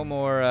more,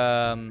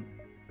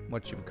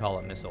 what should we call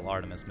it? Missile,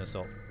 Artemis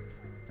missile.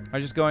 Are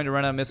you just going to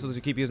run out of missiles if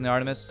you keep using the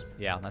Artemis?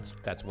 Yeah,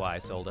 that's why I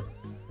sold it.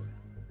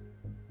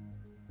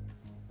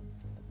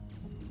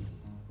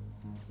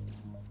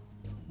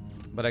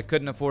 But I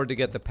couldn't afford to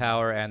get the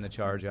power and the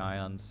charge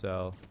ions,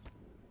 so...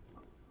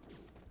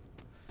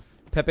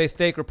 Pepe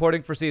Steak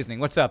reporting for seasoning.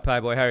 What's up,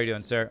 Pie Boy? How are you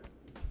doing, sir?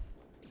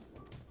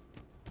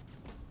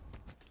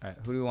 Alright,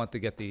 who do we want to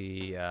get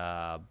the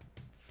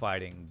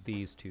fighting?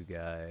 These two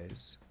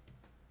guys.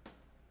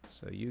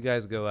 So you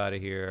guys go out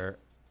of here.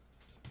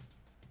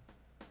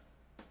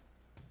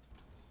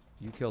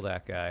 You kill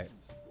that guy.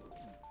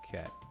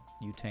 Okay.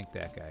 You tank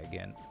that guy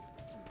again.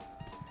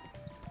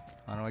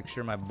 I want to make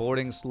sure my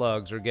boarding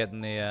slugs are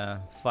getting the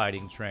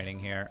fighting training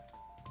here.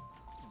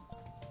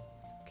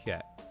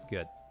 Okay,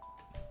 good.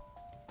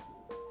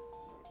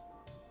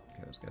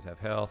 Okay, those guys have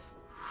health.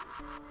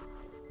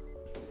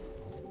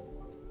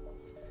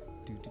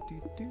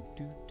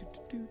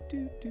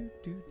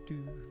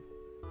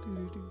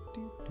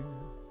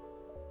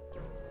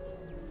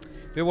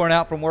 Bit worn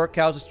out from work.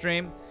 How's the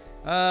stream?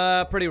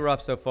 Pretty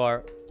rough so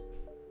far.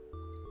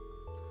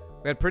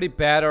 We had pretty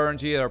bad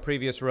RNG at our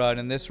previous run,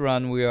 and this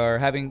run we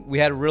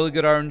had really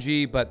good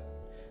RNG, but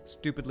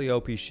stupidly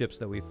OP ships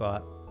that we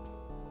fought.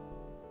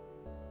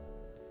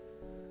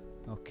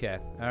 Okay,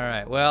 all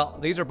right. Well,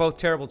 these are both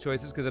terrible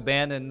choices because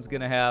Abandon's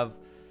gonna have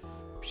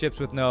ships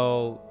with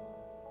no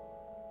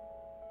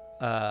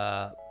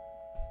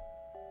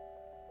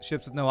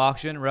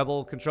auction.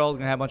 Rebel Control is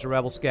gonna have a bunch of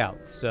Rebel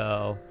Scouts.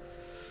 So,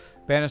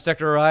 Abandon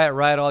Sector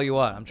riot all you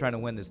want. I'm trying to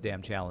win this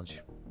damn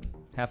challenge.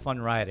 Have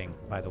fun rioting,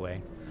 by the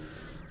way.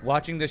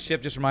 Watching this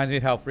ship just reminds me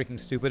of how freaking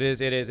stupid it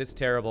is. It is. It's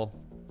terrible.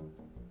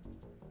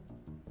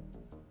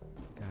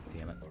 God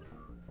damn it.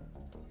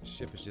 This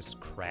ship is just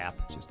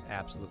crap. Just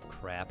absolute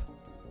crap.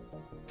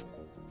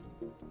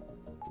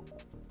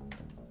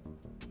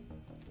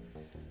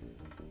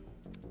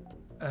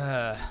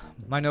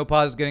 My no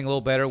pause is getting a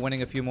little better,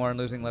 winning a few more and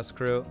losing less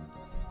crew.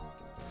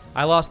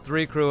 I lost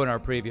 3 crew in our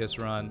previous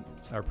run,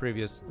 our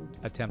previous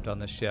attempt on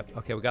this ship.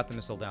 Okay, we got the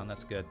missile down.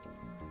 That's good.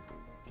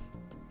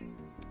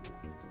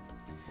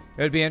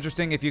 It would be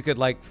interesting if you could,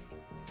 like,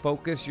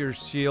 focus your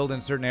shield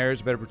in certain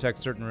areas, better protect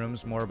certain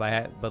rooms more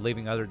by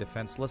leaving other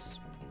defenseless.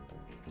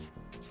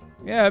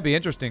 Yeah, it'd be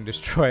interesting,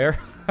 Destroyer.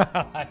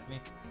 I mean,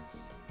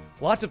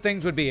 lots of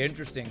things would be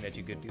interesting that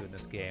you could do in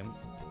this game.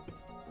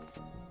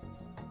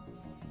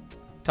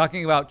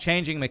 Talking about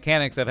changing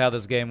mechanics of how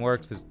this game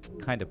works is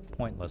kind of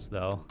pointless,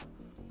 though.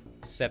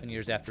 7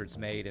 years after it's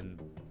made, and...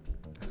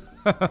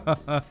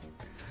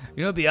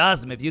 You know, it'd be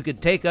awesome if you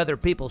could take other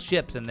people's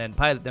ships and then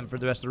pilot them for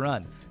the rest of the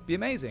run. It'd be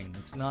amazing.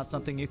 It's not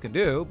something you can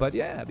do, but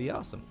yeah, it'd be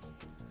awesome.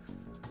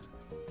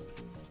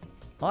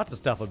 Lots of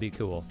stuff would be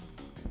cool.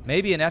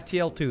 Maybe in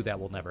FTL 2 that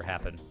will never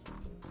happen.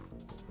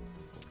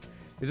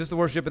 Is this the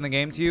worst ship in the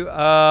game to you?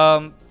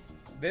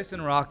 This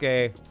and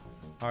Roque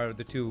are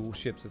the 2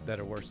 ships that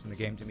are worse in the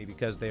game to me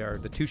because they are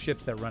the 2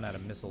 ships that run out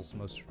of missiles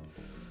most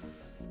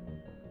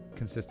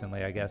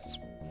consistently, I guess.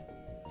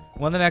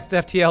 When the next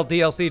FTL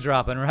DLC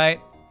dropping,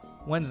 right?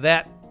 When's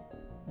that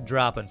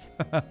dropping?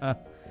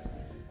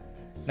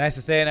 Nice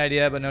to say an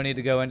idea, but no need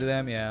to go into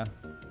them, yeah.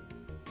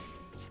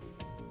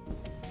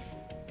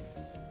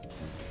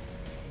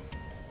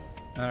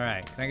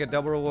 Alright, can I get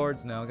double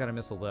rewards? No, I got a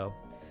missile though.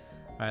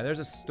 Alright, there's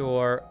a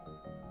store.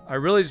 I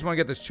really just want to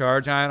get this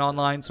charge ion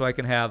online so I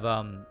can have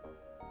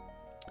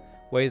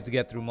ways to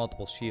get through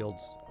multiple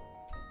shields.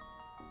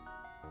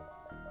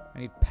 I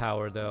need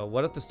power though.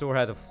 What if the store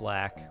has a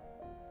flak?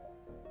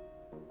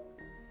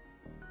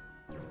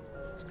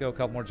 Let's go a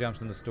couple more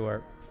jumps in the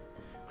store.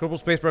 Kerbal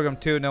Space Program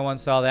 2, no one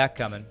saw that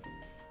coming.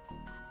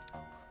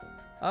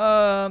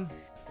 Damn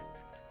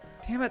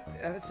it.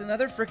 It's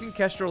another freaking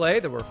Kestrel A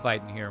that we're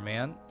fighting here,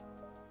 man.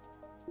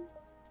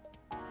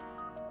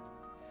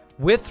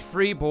 With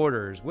free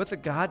borders. With a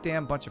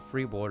goddamn bunch of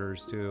free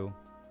borders, too.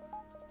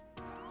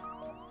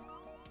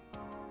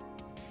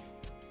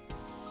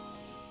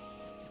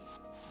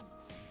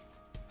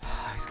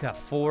 He's got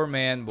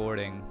 4-man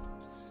boarding.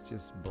 It's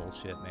just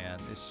bullshit, man.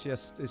 It's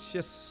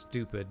just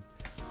stupid.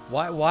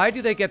 Why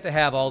do they get to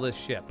have all this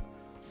ship?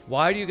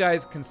 Why do you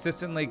guys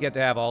consistently get to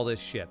have all this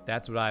ship?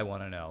 That's what I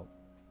want to know.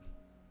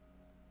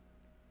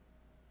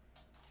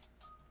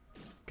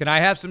 Can I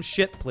have some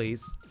shit,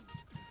 please?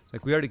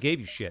 Like, we already gave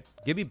you shit.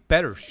 Give me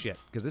better shit,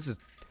 because this is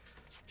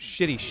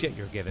shitty shit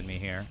you're giving me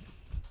here.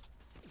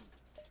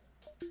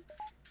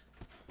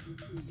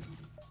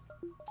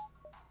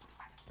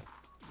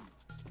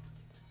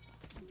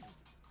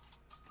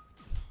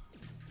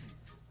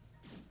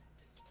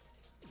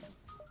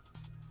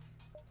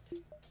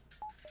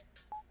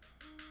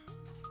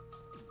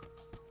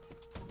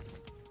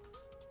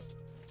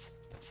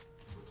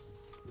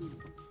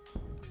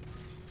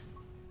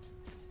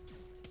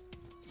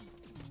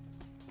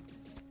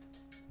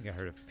 I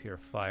heard a pure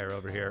fire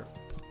over here.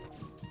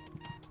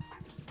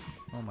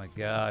 Oh my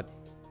god.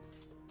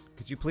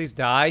 Could you please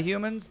die,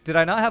 humans? Did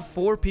I not have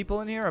 4 people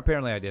in here?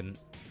 Apparently I didn't.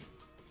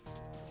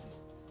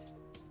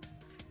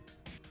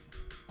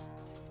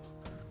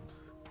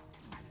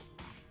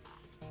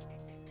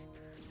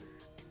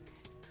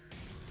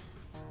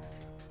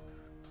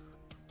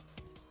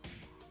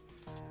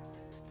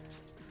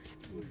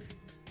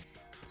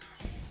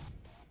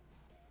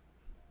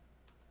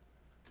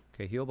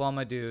 Okay, heal bomb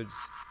my dudes.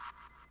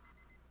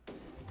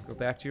 Go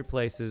back to your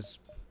places.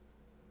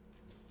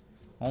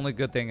 Only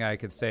good thing I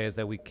could say is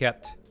that we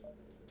kept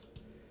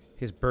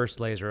his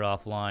burst laser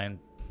offline.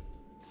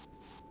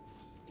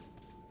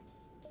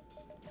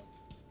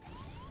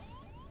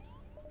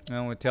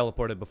 And we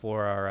teleported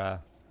before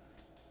our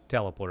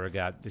teleporter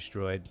got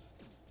destroyed.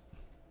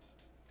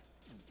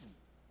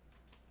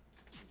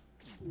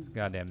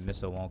 Goddamn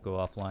missile won't go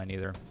offline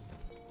either.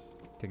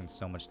 Taking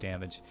so much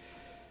damage.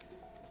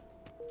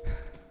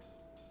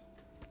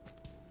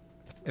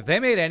 If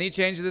they made any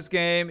change to this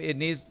game,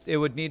 it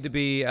would need to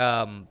be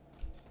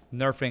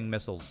nerfing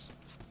missiles.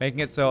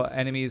 Making it so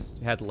enemies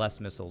had less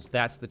missiles.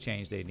 That's the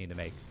change they need to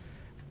make.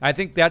 I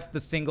think that's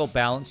the single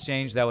balance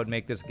change that would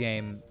make this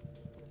game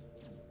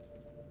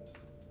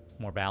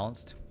more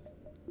balanced.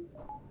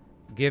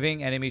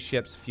 Giving enemy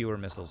ships fewer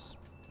missiles.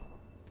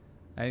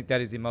 I think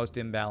that is the most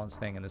imbalanced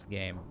thing in this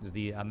game, is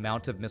the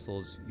amount of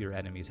missiles your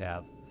enemies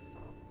have.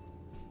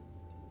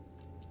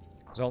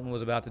 Zoltan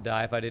was about to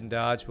die if I didn't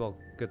dodge. Well,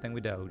 good thing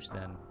we dodged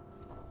then.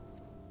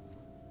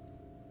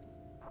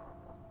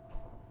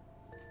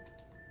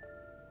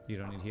 You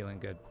don't need healing,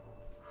 good.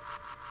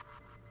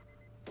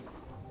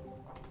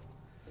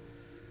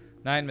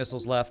 9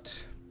 missiles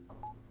left.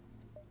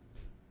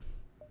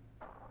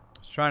 I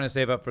was trying to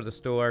save up for the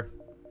store.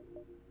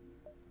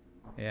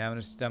 Yeah, I'm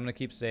gonna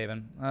keep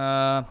saving.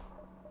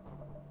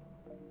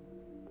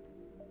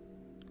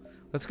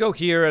 Let's go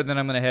here, and then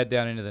I'm gonna head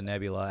down into the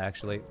nebula,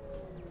 actually.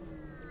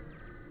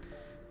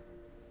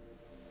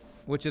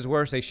 Which is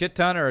worse, a shit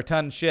ton or a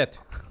ton shit?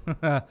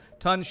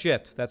 Ton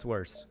shit, that's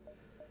worse.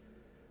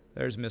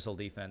 There's missile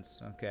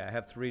defense. Okay, I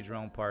have 3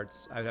 drone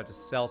parts. I would have to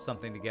sell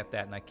something to get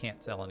that, and I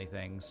can't sell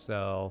anything,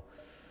 so...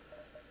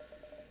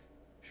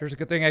 Sure, it's a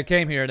good thing I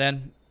came here,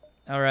 then.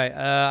 Alright,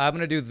 I'm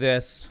gonna do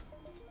this.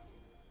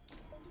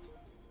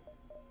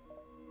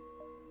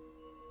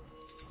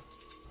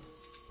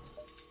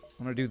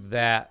 I'm gonna do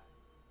that,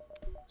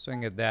 so I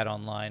can get that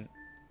online.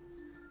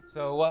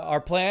 So our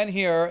plan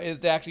here is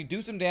to actually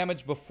do some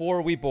damage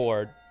before we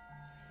board.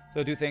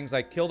 So do things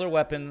like kill their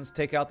weapons,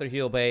 take out their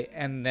heal bay,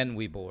 and then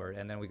we board.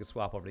 And then we can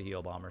swap over to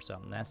heal bomb or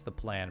something. That's the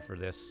plan for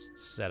this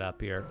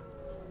setup here.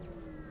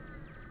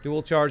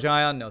 Dual charge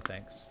ion? No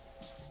thanks.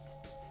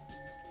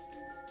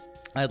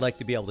 I'd like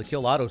to be able to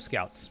kill auto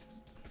scouts.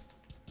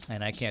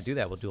 And I can't do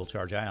that with dual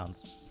charge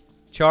ions.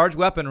 Charge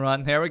weapon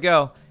run. There we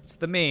go. It's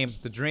the meme.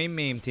 The dream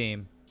meme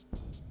team.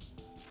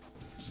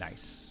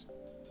 Nice.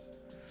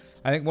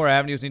 I think more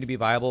avenues need to be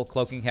viable.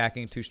 Cloaking,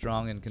 hacking, too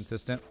strong and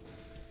consistent.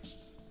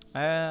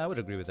 I would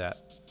agree with that.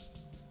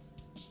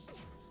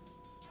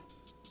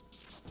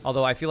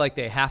 Although I feel like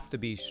they have to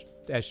be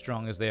as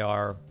strong as they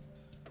are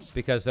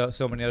because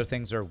so many other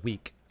things are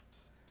weak.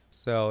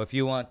 So if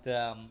you want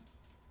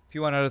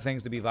other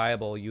things to be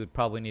viable, you would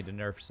probably need to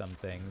nerf some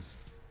things.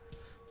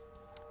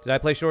 Did I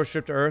play Short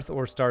Strip to Earth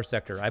or Star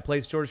Sector? I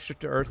played Short Strip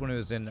to Earth when it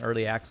was in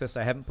early access.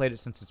 I haven't played it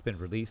since it's been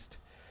released.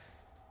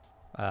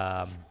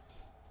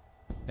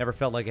 Never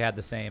felt like it had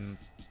the same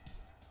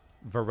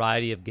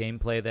variety of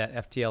gameplay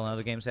that FTL and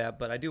other games have,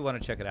 but I do want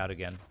to check it out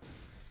again.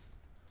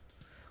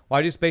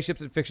 Why do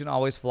spaceships in fiction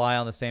always fly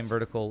on the same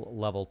vertical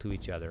level to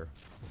each other?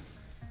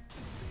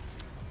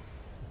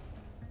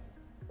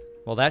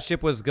 Well, that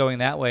ship was going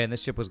that way, and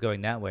this ship was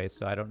going that way,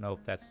 so I don't know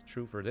if that's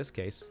true for this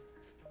case.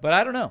 But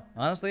I don't know.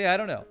 Honestly, I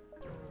don't know.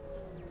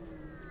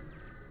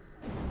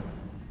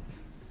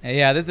 And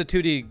yeah, this is a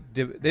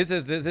 2D. This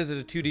is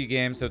a 2D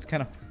game, so it's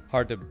kind of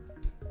hard to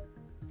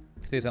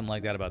say something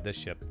like that about this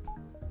ship.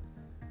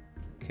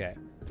 Okay,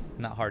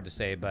 not hard to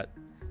say, but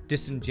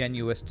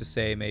disingenuous to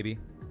say, maybe.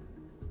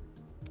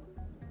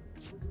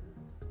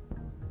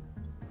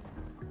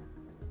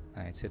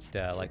 All right, let's hit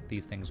like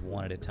these things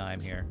one at a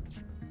time here.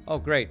 Oh,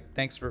 great!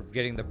 Thanks for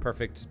getting the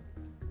perfect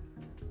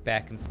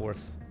back and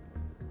forth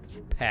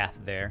path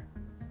there.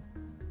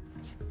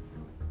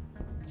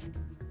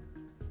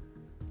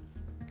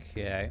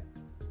 Okay.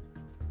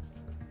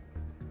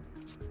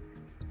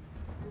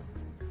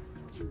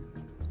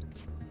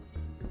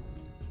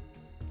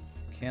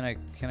 Can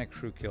I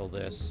crew kill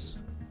this?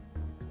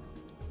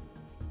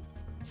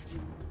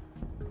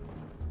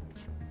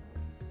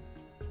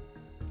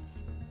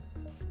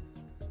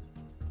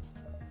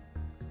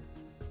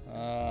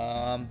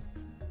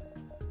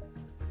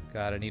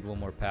 God, I need one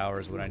more power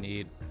is what I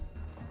need.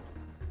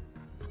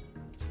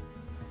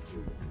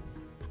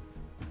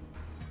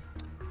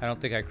 I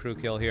don't think I crew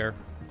kill here.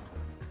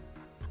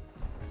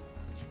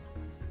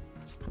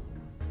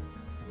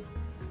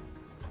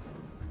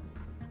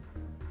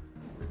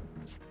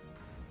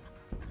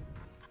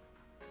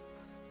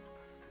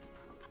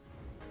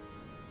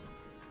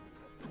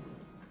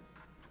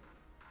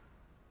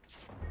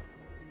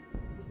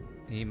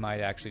 He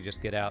might actually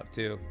just get out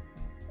too.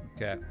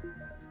 Okay.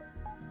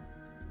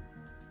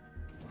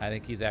 I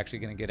think he's actually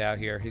going to get out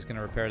here. He's going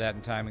to repair that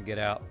in time and get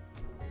out.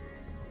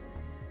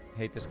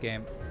 Hate this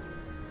game.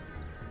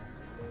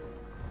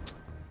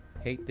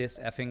 Hate this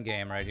effing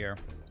game right here.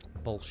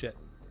 Bullshit.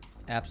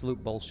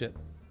 Absolute bullshit.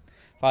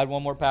 If I had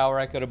one more power,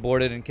 I could have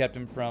boarded and kept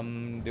him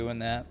from doing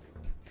that.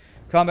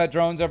 Combat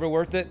drones ever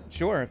worth it?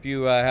 Sure, if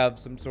you have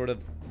some sort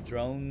of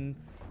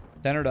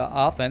drone-centered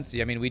offense.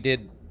 I mean, we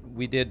did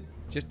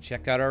just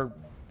check out our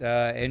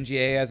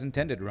NGA as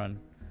intended run.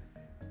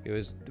 It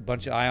was a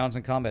bunch of ions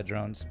and combat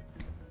drones.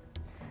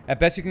 At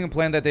best, you can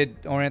complain that they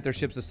orient their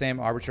ships the same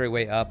arbitrary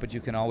way up, but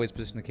you can always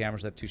position the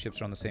cameras so that two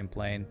ships are on the same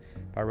plane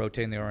by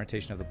rotating the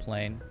orientation of the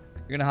plane.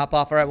 You're gonna hop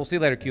off. All right, we'll see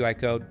you later, QI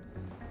code.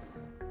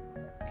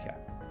 Okay.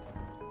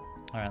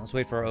 All right, let's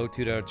wait for our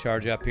O2 to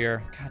charge up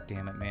here. God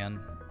damn it, man.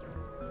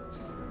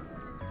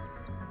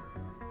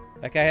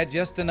 Like I had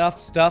just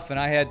enough stuff, and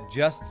I had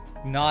just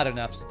not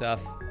enough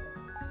stuff.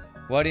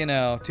 What do you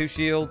know? 2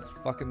 shields,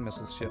 fucking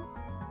missile ship.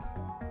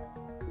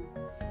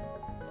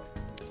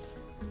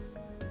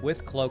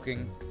 With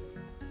cloaking.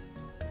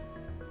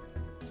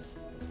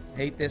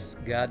 Hate this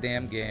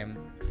goddamn game.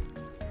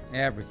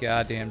 Every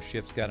goddamn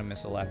ship's got a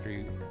missile after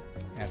you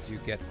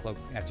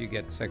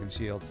get second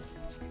shield.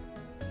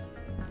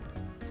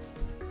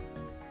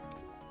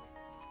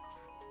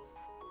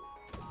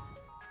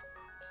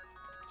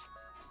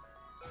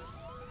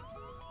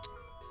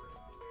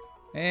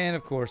 And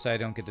of course I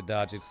don't get to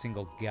dodge a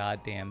single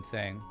goddamn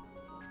thing.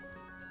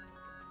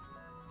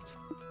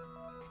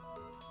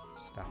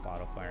 Stop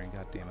auto firing,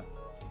 goddammit.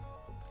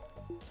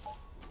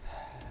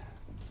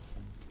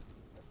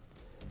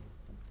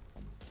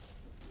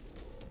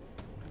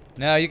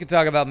 No, you can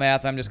talk about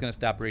math. I'm just going to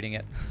stop reading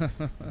it.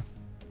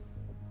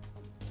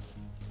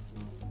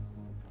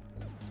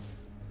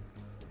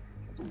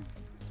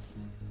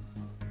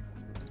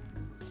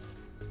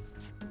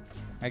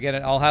 I get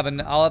it. I'll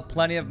have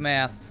plenty of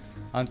math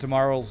on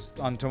tomorrow's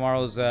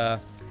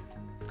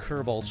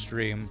Kerbal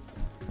stream.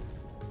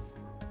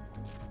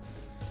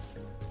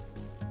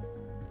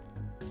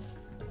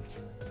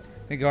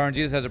 I think RNG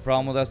just has a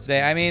problem with us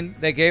today. I mean,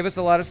 they gave us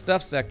a lot of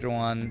stuff, Sector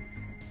 1.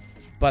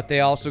 But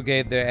they also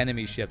gave their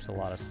enemy ships a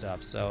lot of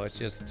stuff, so it's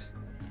just...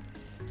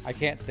 I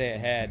can't stay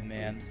ahead,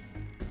 man.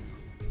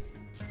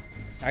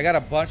 I got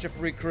a bunch of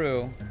free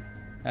crew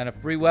and a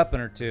free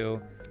weapon or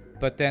two,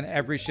 but then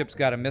every ship's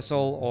got a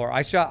missile, or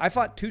I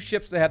fought 2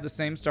 ships that have the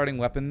same starting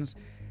weapons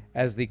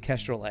as the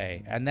Kestrel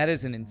A, and that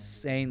is an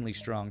insanely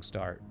strong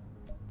start.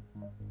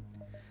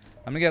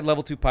 I'm gonna get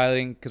level 2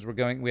 piloting because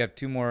we have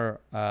 2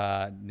 more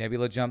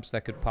nebula jumps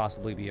that could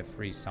possibly be a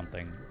free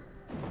something.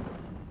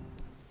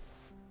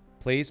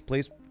 Please,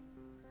 please.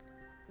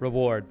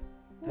 Reward.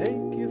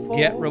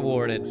 Get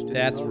rewarded.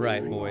 That's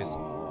right, boys.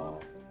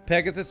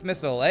 Pegasus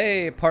missile.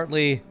 Hey,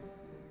 partly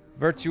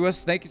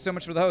virtuous. Thank you so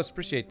much for the host.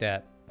 Appreciate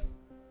that.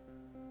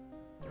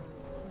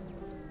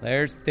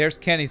 There's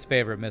Kenny's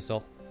favorite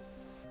missile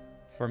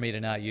for me to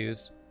not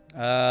use.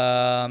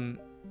 I'll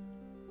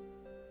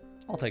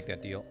take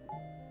that deal.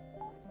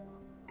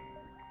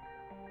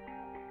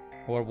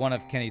 Or one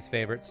of Kenny's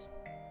favorites.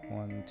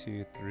 1,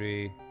 2,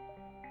 3.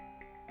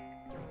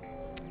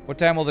 What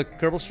time will the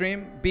Kerbal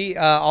stream be?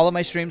 All of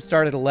my streams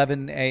start at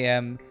 11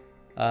 a.m.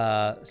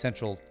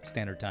 Central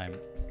Standard Time.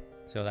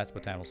 So that's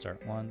what time will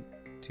start. 1,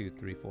 2,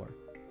 3, 4.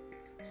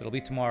 So it'll be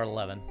tomorrow at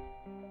 11.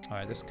 All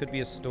right, this could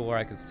be a store.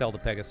 I could sell to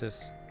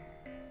Pegasus.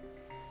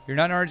 You're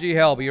not in RNG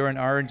hell, but you're in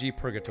RNG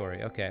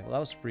purgatory. Okay, well, that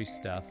was free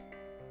stuff.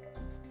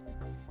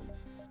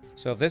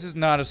 So if this is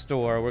not a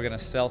store, we're going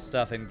to sell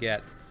stuff and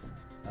get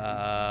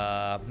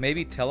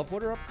maybe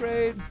teleporter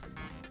upgrade?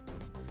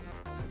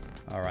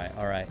 All right,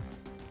 all right.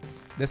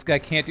 This guy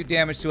can't do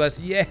damage to us.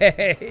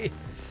 Yay!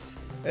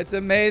 It's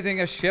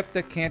amazing. A ship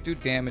that can't do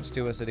damage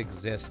to us. It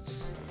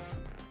exists.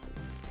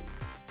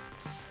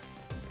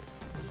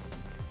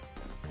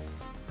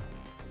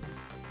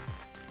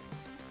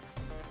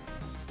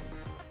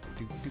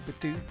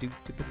 Do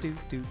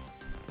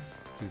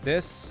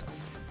this.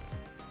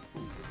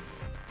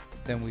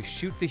 Then we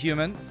shoot the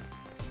human.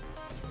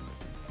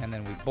 And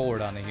then we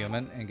board on the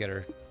human and get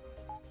our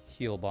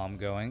heal bomb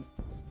going.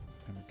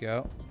 There we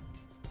go.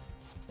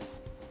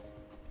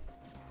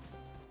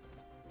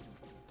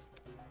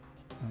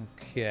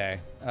 Okay.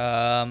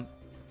 I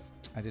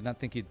did not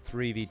think you'd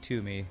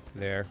 3v2 me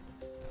there.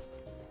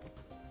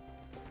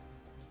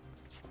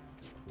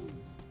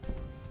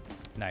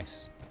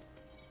 Nice.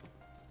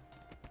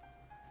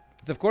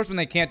 It's of course when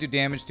they can't do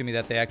damage to me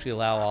that they actually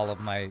allow all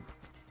of my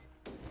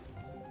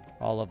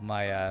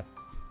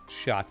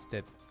shots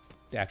to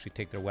actually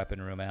take their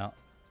weapon room out.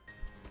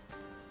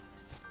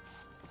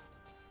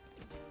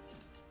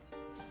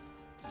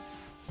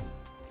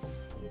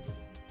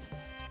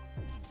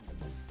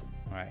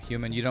 Alright,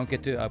 human, you don't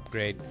get to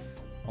upgrade.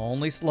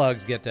 Only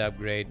slugs get to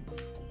upgrade.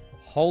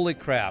 Holy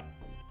crap.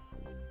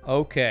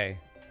 Okay.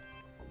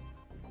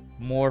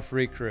 More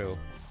free crew.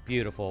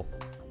 Beautiful.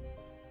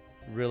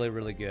 Really,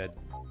 really good.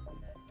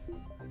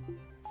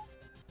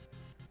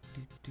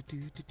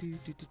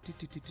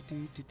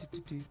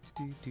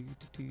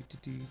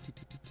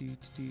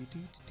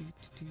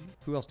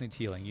 Who else needs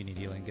healing? You need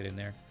healing. Get in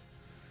there.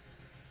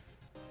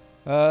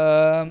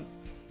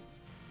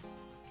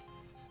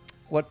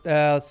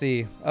 Let's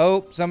see.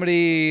 Oh,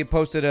 somebody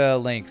posted a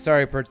link.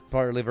 Sorry,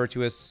 partly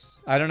virtuous.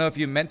 I don't know if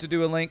you meant to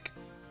do a link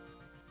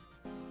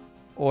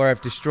or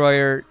if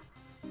Destroyer...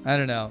 I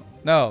don't know.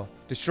 No,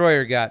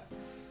 Destroyer got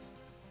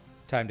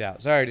Timed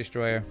out. Sorry,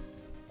 Destroyer.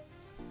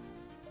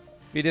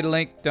 If you did a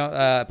link,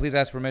 don't please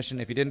ask permission.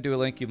 If you didn't do a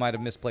link, you might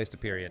have misplaced a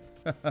period.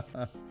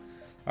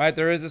 Alright,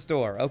 there is a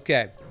store.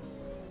 Okay.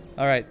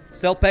 Alright.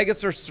 Sell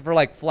Pegasus for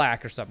like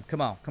flak or something. Come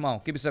on, come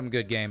on. Give me something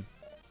good, game.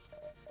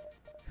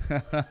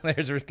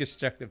 There's a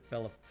reconstructive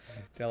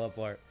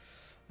teleport.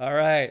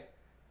 Alright.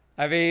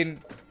 I mean,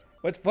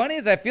 what's funny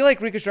is I feel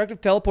like reconstructive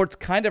teleport's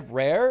kind of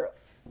rare.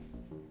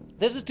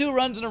 This is 2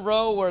 runs in a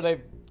row where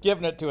they've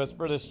given it to us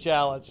for this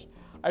challenge.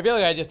 I feel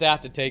like I just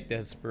have to take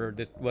this for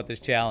this, what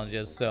this challenge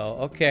is. So,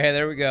 okay,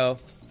 there we go.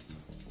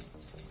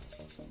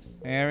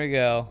 There we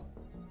go.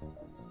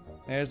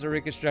 There's the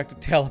reconstructive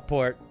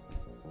teleport.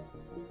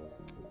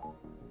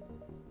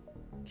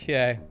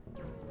 Okay.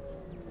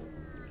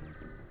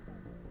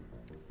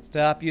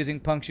 Stop using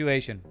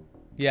punctuation.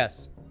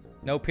 Yes.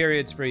 No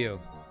periods for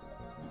you.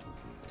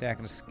 Attack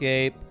and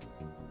escape.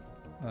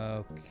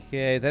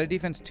 Okay. Is that a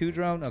defense 2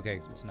 drone? Okay,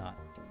 it's not.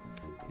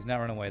 He's not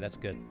running away. That's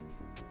good.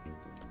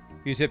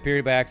 You hit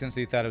period by accident, so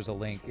you thought it was a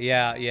link.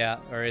 Yeah, yeah.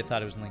 Or I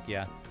thought it was a link,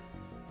 yeah.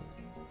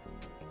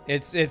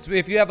 It's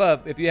if you have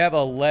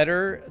a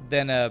letter,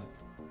 then if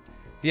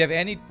you have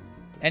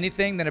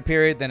anything, then a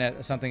period,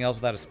 then something else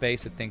without a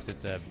space, it thinks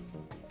it's a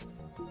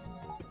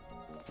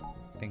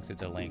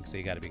link, so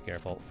you got to be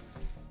careful.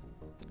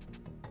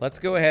 Let's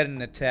go ahead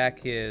and attack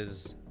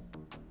his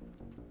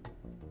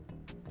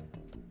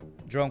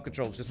drone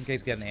controls, just in case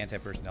you get an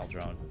anti-personnel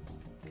drone.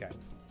 Okay.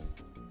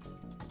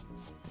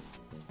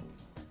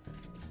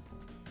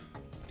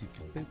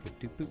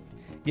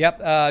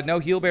 Yep, no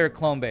heal bay or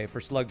clone bay for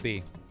Slug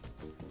B.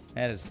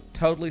 That is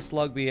totally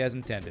Slug B as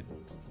intended.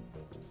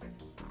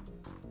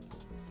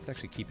 Let's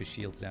actually keep his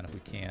shields down if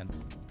we can.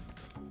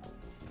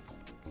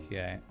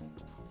 Okay.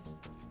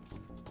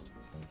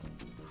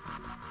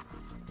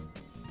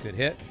 Good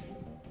hit.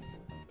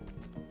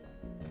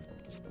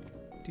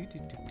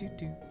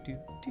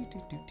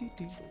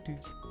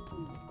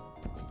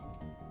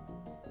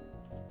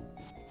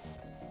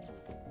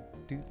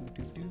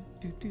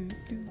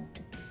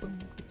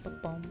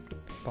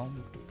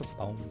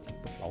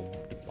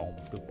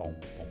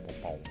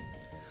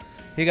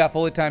 He got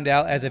fully timed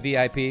out as a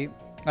VIP.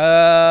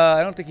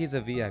 I don't think he's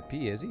a VIP,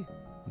 is he?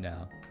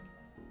 No.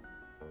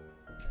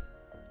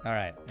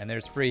 Alright, and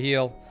there's free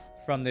heal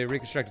from the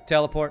reconstructed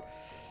teleport.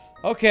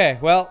 Okay,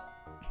 well,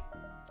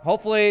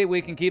 hopefully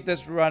we can keep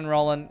this run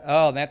rolling.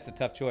 Oh, that's a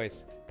tough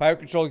choice. Pirate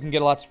Control can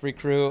get lots of free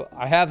crew.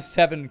 I have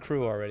 7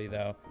 crew already,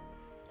 though.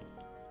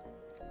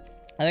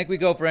 I think we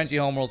go for NG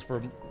Homeworlds for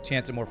a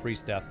chance at more free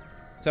stuff.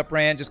 What's up,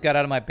 Rand? Just got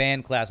out of my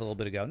band class a little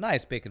bit ago.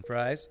 Nice, Bacon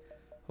Fries.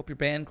 Hope your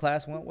band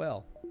class went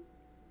well.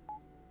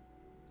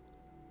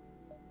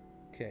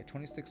 Okay,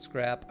 26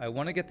 scrap. I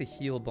want to get the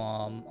heal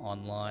bomb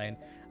online.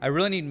 I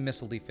really need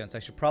missile defense. I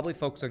should probably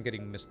focus on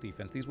getting missile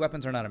defense. These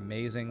weapons are not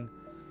amazing,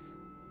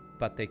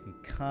 but they can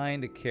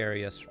kind of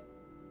carry us,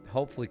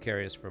 hopefully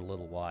carry us for a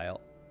little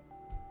while.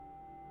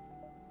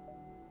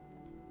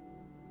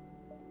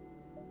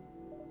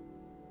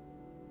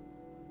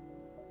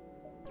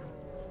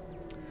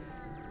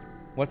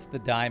 What's the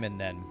diamond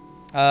then?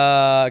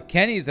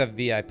 Kenny's a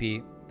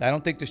VIP. I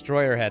don't think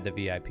Destroyer had the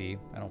VIP.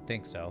 I don't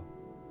think so.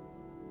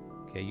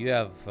 Okay, you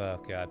have,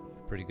 God,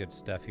 pretty good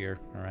stuff here.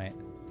 All right.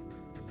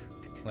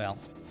 Well,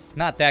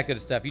 not that good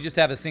of stuff. You just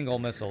have a single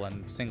missile,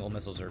 and single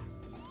missiles are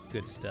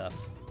good stuff.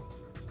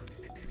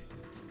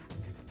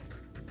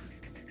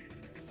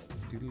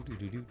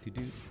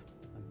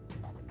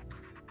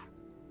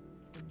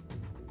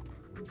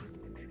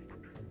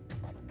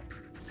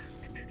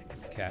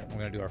 Okay, we're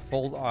going to do our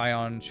full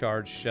ion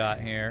charge shot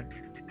here.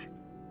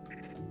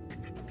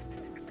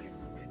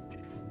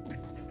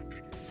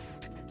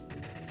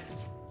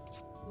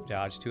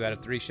 Dodge 2 out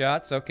of 3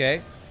 shots.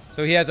 Okay.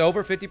 So he has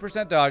over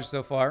 50% dodge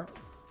so far.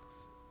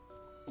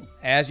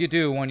 As you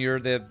do when you're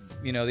the,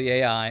 you know, the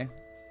AI.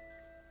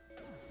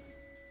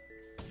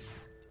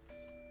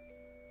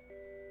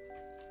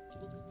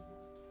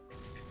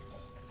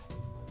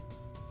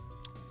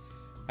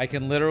 I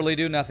can literally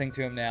do nothing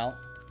to him now.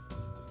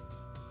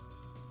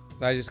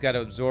 I just got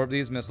to absorb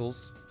these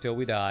missiles till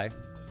we die.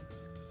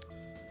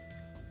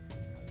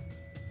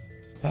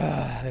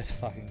 This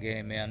fucking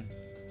game, man.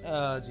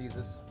 Oh,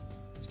 Jesus.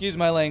 Excuse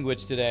my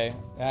language today.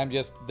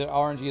 The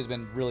RNG has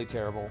been really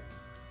terrible.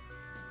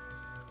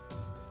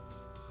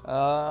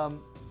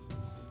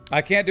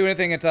 I can't do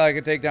anything until I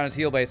can take down his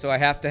heal base, so I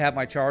have to have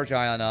my charge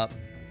ion up.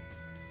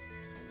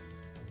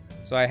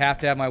 So I have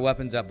to have my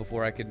weapons up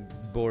before I can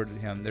board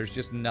him. There's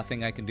just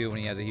nothing I can do when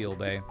he has a heal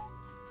bay.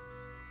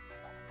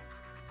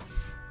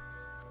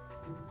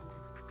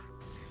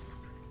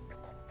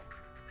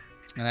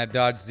 And I've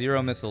dodged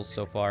 0 missiles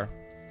so far.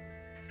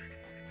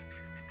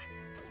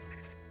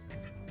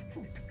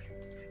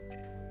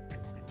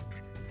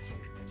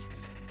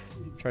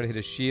 Try to hit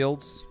his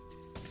shields.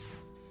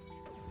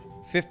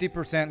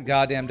 50%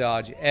 goddamn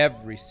dodge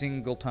every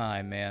single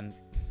time, man.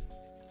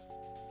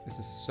 This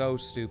is so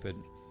stupid.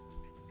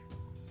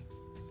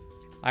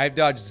 I've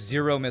dodged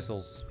 0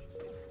 missiles.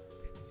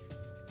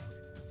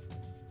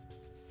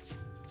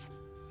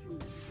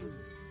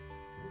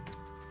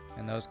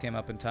 And those came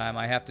up in time.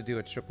 I have to do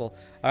a triple.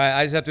 All right,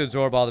 I just have to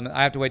absorb all the...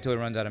 I have to wait till he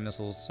runs out of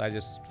missiles.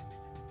 There's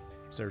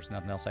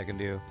nothing else I can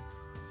do.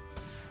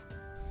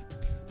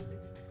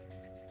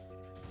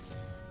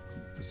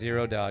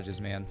 0 dodges,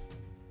 man.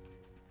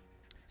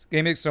 This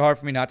game makes it so hard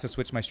for me not to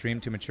switch my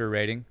stream to mature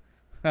rating.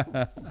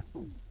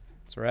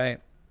 That's right.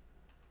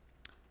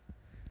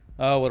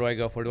 Oh, what do I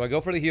go for? Do I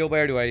go for the heal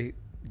bear or do I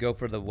go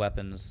for the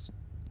weapons?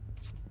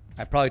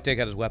 I probably take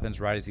out his weapons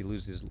right as he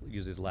uses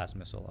his last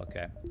missile.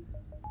 Okay.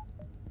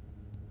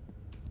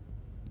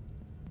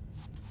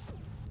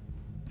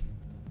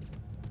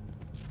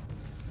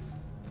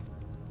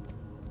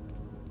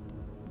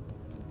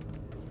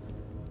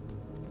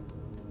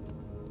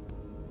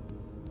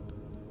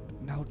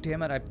 No,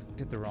 damn it, I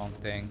did the wrong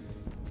thing.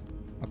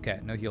 Okay,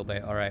 no heal bay.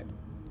 All right.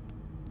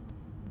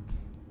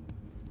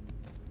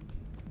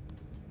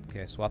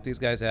 Okay, swap these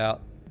guys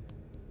out.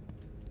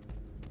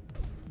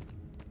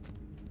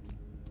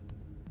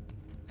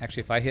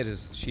 Actually, if I hit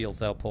his shields,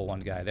 that'll pull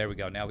one guy. There we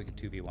go. Now we can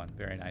 2v1.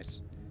 Very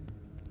nice.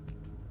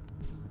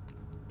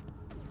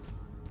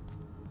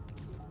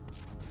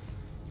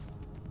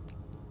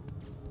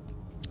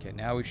 Okay,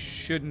 now we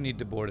shouldn't need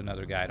to board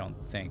another guy, I don't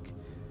think.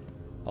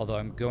 Although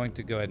I'm going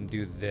to go ahead and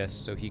do this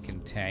so he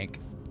can tank.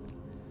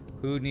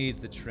 Who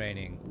needs the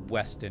training?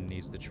 Weston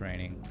needs the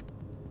training.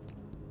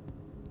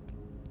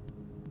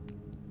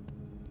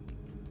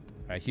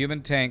 Alright,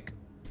 human tank.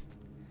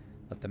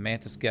 Let the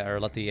mantis get, or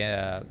let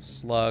the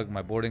slug,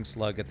 my boarding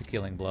slug, get the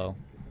killing blow.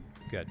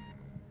 Good.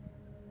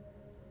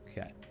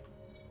 Okay.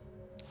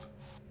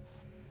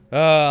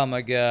 Oh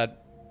my god.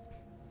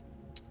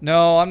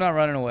 No, I'm not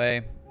running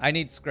away. I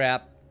need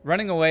scrap.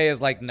 Running away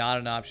is like not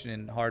an option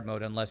in hard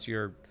mode unless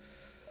you're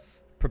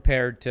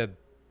prepared to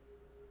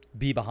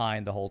be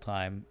behind the whole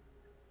time.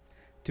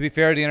 To be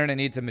fair, the internet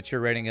needs a mature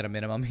rating at a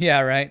minimum.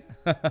 Yeah, right?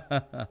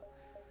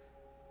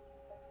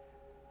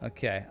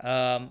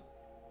 Okay.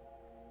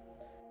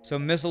 So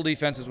missile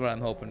defense is what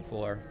I'm hoping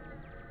for.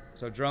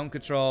 So drone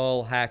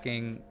control,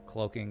 hacking,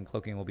 cloaking.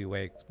 Cloaking will be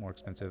way more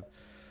expensive.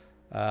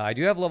 I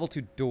do have level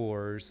 2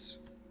 doors.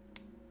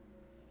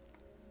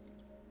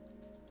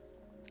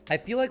 I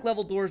feel like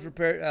level doors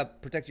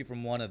protect you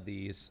from one of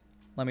these.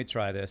 Let me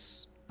try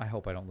this. I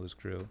hope I don't lose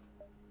crew.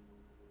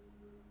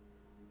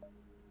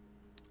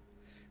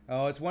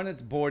 Oh, it's one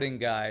that's boarding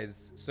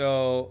guys.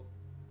 So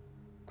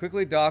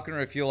quickly dock and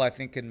refuel, I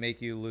think, can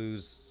make you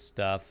lose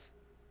stuff.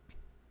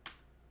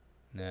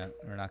 Nah,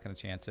 we're not going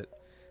to chance it. All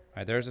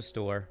right, there's a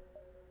store.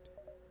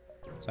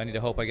 So I need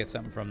to hope I get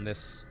something from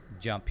this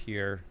jump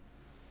here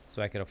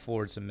so I can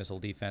afford some missile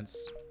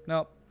defense.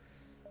 Nope.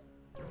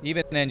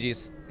 Even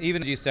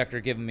NG sector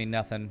giving me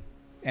nothing.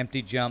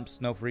 Empty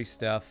jumps, no free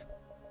stuff.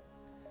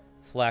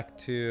 Flak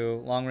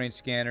 2. Long-range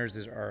scanners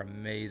are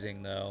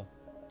amazing, though.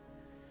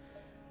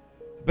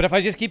 But if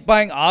I just keep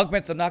buying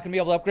augments, I'm not going to be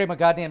able to upgrade my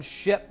goddamn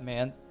ship,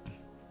 man.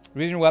 The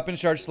reason weapons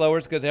charge slower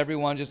is because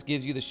everyone just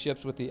gives you the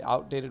ships with the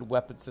outdated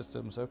weapon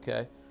systems.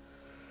 Okay.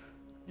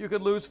 You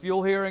could lose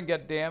fuel here and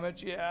get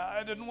damage. Yeah,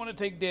 I didn't want to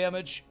take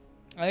damage.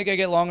 I think I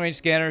get long-range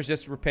scanners,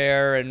 just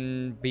repair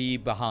and be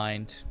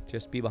behind.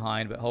 Just be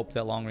behind, but hope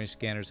that long-range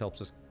scanners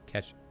helps us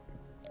catch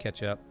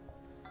up.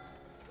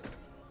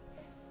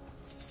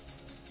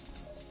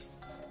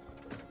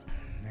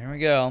 There we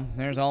go.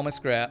 There's all my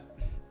scrap.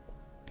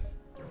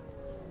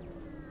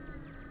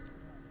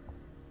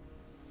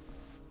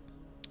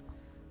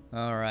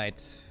 All right.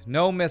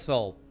 No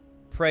missile.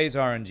 Praise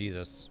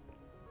RNGesus.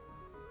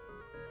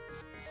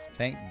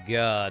 Thank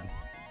God.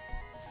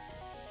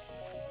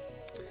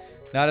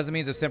 Now doesn't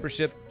mean it's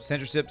a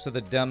censorship so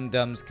the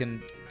dum-dums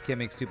can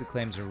make stupid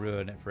claims and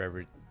ruin it for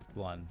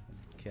everyone.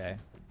 Okay.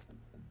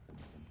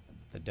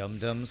 The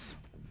dum-dums.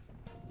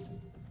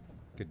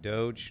 Could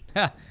dodge.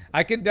 Ha!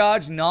 I can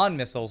dodge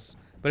non-missiles,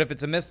 but if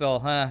it's a missile,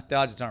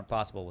 dodges aren't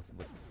possible with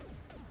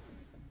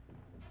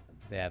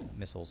they have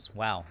missiles.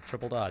 Wow.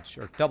 Triple dodge.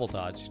 Or double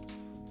dodge.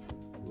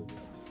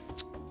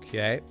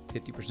 Okay.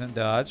 50%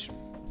 dodge.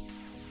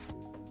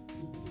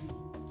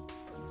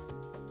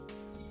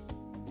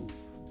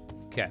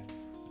 Okay.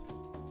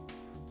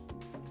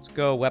 Let's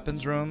go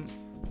weapons room.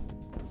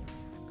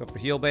 Go for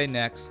heal bay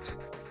next.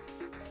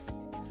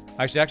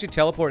 I should actually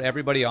teleport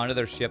everybody onto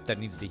their ship that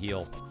needs to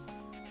heal.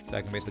 So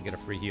I can basically get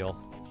a free heal.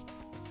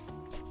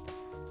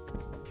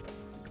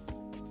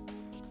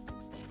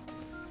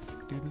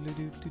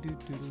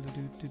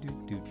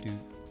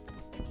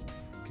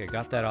 Okay,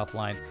 got that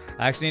offline.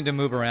 I actually need to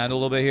move around a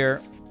little bit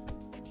here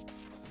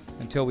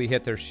until we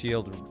hit their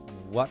shield.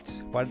 What?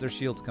 Why did their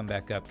shields come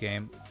back up,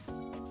 game?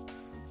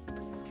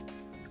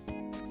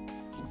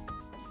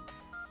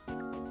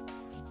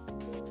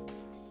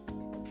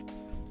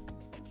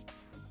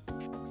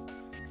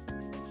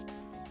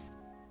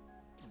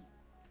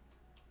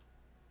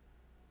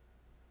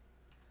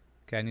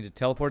 Okay, I need to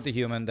teleport the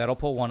human. That'll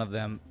pull one of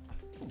them.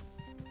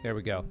 There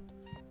we go.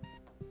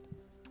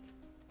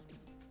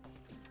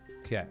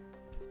 Okay.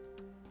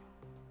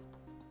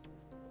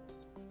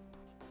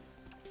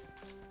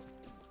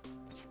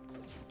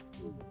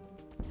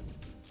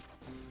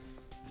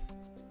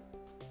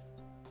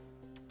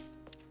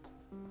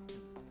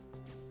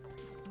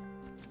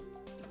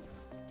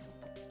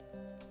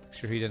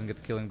 sure he doesn't get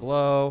the killing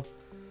blow.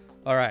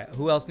 All right,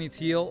 who else needs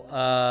heal?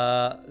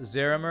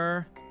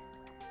 Zarimer.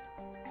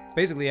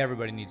 Basically,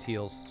 everybody needs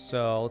heals.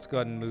 So let's go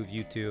ahead and move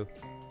you two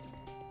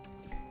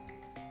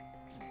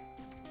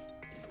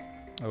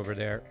over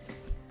there.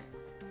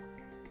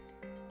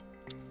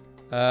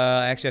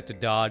 I actually have to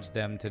dodge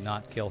them to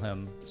not kill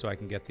him, so I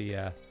can get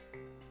the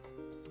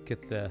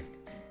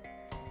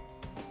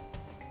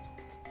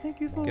Thank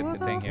you for get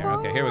the thing here.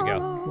 Okay, here we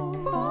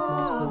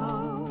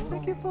go.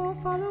 Thank you for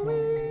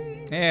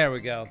following. There we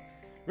go.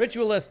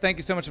 Ritualist, thank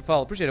you so much for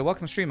follow. Appreciate it.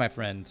 Welcome to the stream, my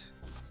friend.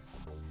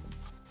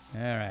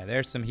 All right,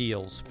 there's some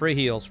heals. Free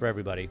heals for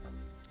everybody.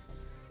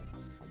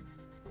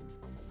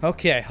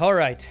 Okay, all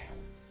right.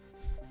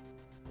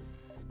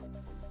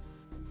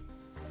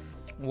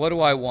 What do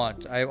I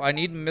want? I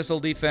need missile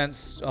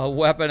defense, a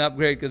weapon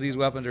upgrade because these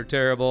weapons are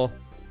terrible.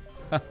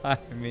 I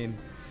mean,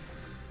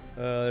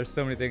 there's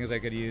so many things I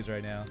could use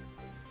right now.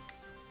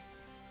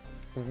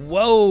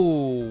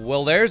 Whoa!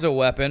 Well, there's a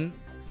weapon.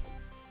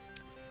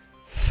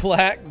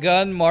 Flat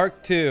gun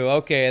Mark II.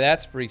 Okay,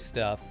 that's free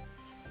stuff.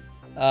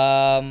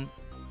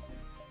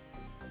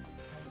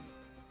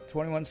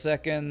 21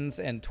 seconds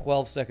and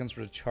 12 seconds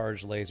for the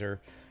charge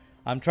laser.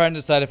 I'm trying to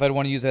decide if I'd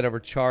want to use that over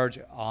charge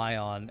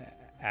ion,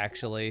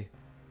 actually.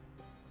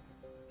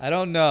 I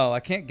don't know. I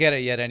can't get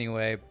it yet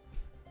anyway.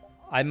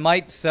 I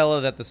might sell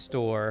it at the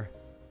store.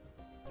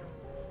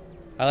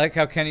 I like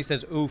how Kenny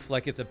says oof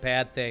like it's a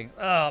bad thing.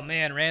 Oh,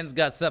 man. Rand's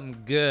got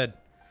something good.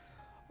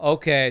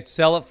 Okay.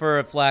 Sell it for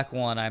a flak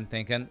 1, I'm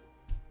thinking.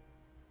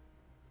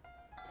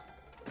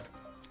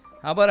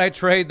 How about I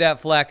trade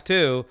that flak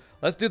 2?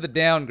 Let's do the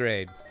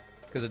downgrade.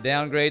 Because a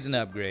downgrade's an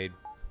upgrade.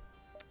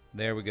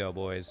 There we go,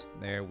 boys.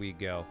 There we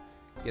go.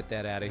 Get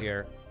that out of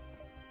here.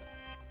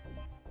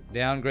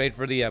 Downgrade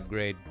for the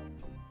upgrade.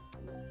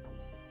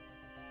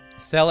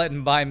 Sell it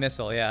and buy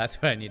missile. Yeah,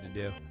 that's what I need to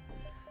do.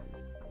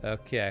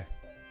 Okay.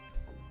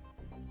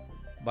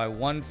 Buy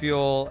 1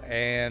 fuel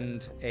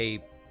and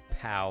a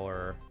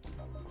power.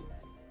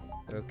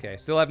 Okay,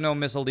 still have no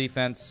missile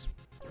defense.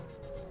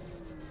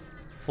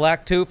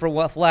 Flak 2 for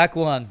what? Flak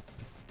 1.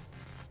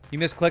 You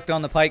misclicked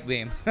on the pike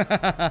beam. No,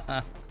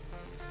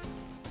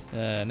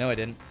 I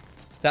didn't.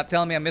 Stop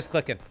telling me I'm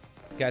misclicking.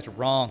 You guys are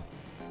wrong.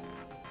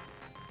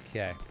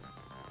 Okay.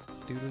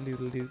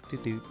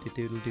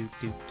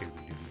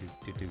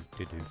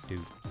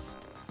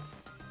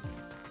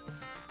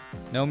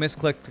 No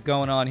misclick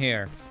going on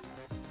here.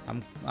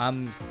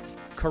 I'm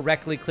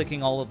correctly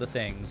clicking all of the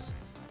things.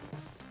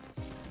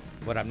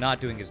 What I'm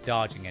not doing is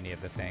dodging any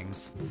of the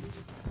things.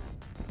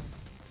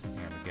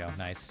 There we go.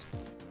 Nice.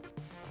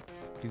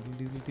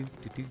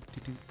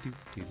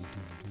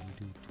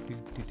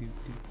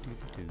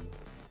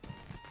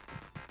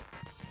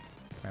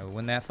 Alright, we'll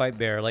win that fight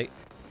barely.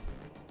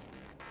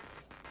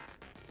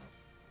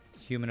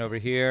 Human over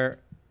here.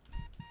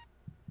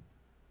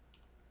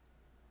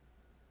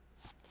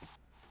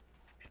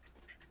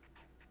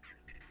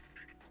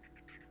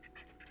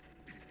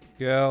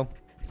 Go.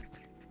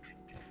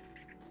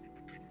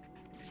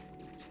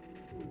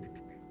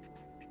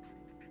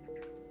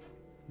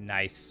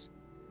 Nice.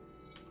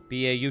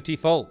 B-A-U-T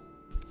full.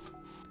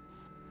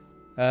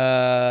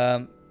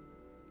 Sell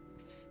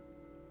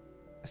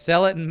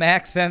it in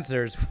max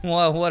sensors.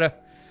 Whoa, what a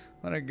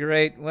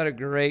great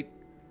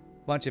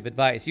bunch of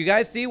advice. You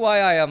guys see why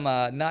I am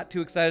not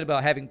too excited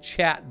about having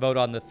chat vote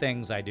on the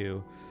things I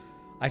do.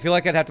 I feel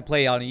like I'd have to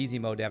play on easy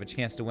mode to have a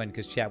chance to win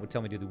because chat would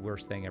tell me to do the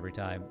worst thing every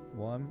time.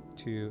 1,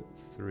 2,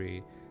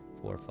 3,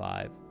 4, 5.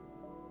 All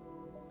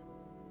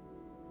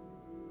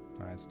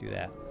right, let's do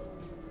that.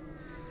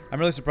 I'm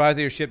really surprised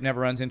that your ship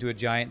never runs into a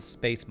giant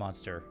space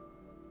monster.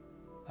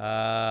 You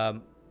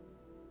know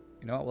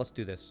what? Let's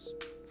do this.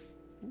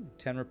 Ooh,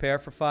 10 repair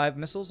for 5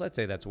 missiles. I'd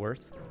say that's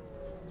worth.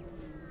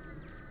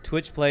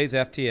 Twitch plays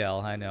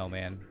FTL. I know,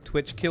 man.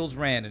 Twitch kills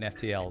Rand in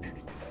FTL.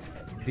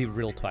 The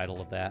real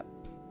title of that.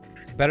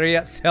 Better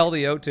yet, sell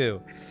the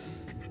O2.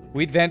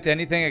 We'd vent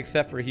anything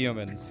except for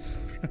humans.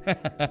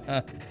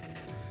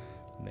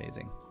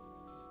 Amazing.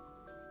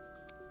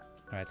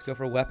 All right, let's go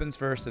for weapons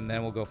first, and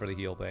then we'll go for the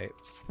heal bait.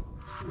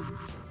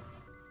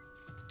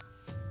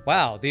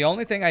 Wow, the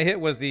only thing I hit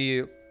was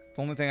the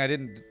only thing I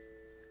didn't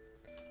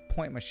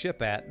point my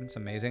ship at. That's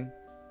amazing.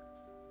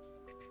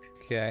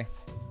 Okay.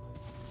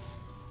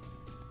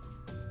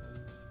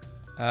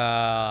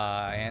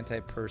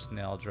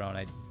 Anti-personnel drone.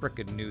 I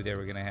frickin' knew they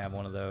were going to have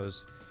one of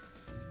those.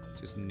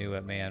 Just knew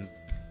it, man.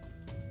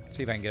 Let's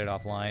see if I can get it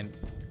offline.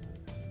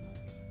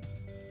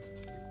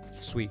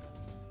 Sweet.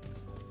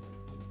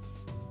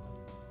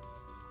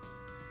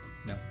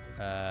 No.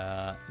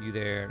 You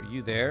there.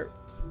 You there.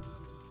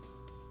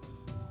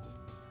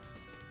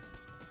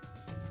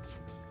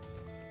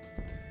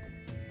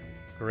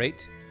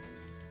 Great.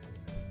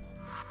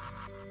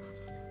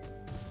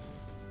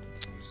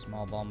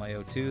 Small ball my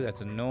O2.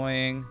 That's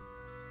annoying.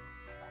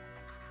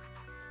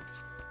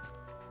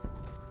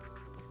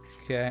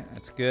 Okay,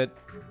 that's good.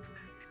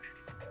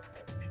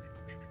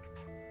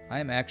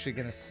 I'm actually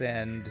going to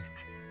send...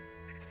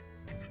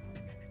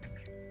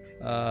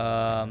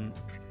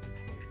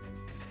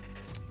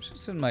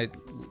 send my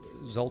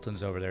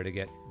Zoltans over there to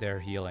get their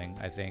healing,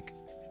 I think.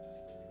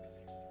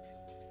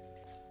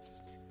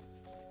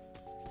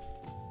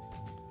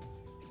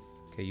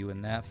 Okay, you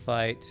in that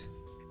fight.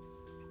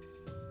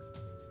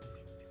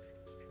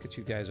 Get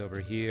you guys over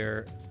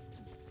here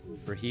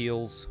for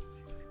heals.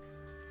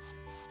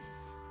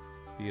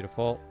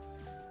 Beautiful.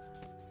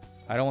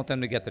 I don't want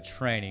them to get the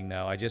training,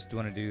 though. I just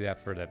want to do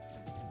that for the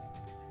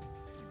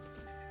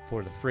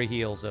free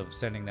heals of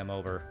sending them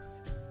over.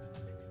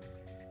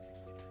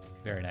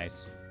 Very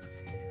nice.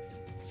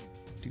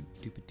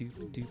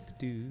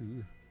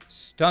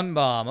 Stun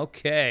bomb.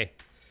 Okay.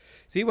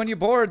 See, when you're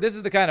bored, this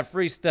is the kind of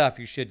free stuff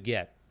you should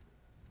get.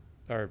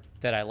 Or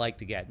that I like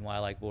to get and why I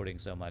like boarding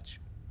so much.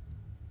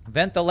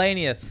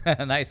 Venthalanius.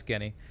 Nice,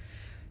 Kenny.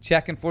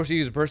 Check and force you to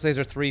use Burst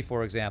Laser 3,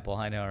 for example.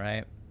 I know,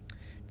 right?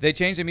 They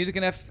changed the music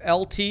in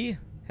FLT.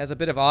 Has a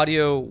bit of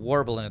audio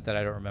warble in it that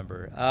I don't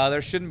remember.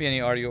 There shouldn't be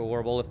any audio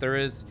warble. If there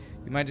is,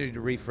 you might need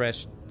to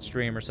refresh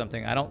stream or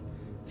something. I don't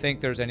think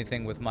there's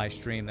anything with my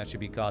stream that should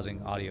be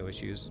causing audio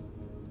issues.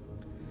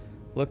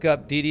 Look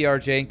up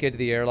DDRJ and get to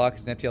the airlock.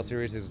 It's an FTL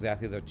series is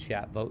exactly the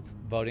chat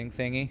voting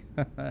thingy.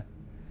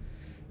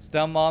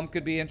 Stun bomb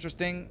could be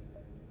interesting.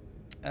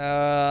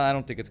 I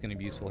don't think it's going to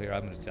be useful here.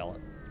 I'm going to sell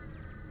it.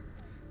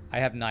 I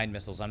have 9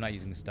 missiles. I'm not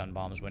using stun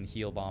bombs when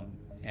heal bomb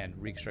and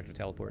reconstructive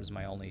teleport is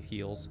my only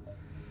heals.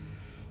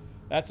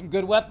 That's some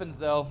good weapons,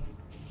 though.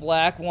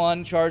 Flak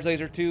 1, charge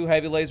laser 2,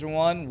 heavy laser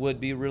 1 would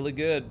be really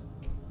good.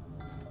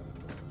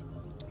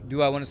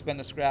 Do I want to spend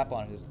the scrap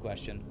on it is the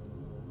question.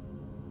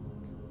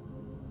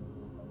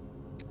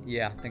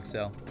 Yeah, I think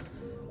so.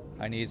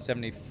 I need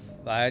 70.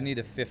 I need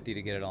a 50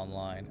 to get it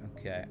online.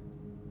 Okay.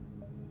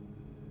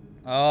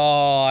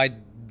 Oh,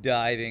 I'm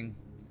diving.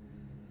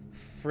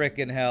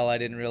 Frickin' hell, I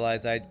didn't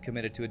realize I'd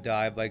committed to a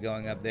dive by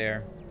going up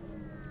there.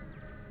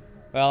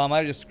 Well, I might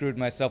have just screwed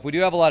myself. We do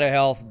have a lot of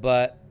health,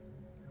 but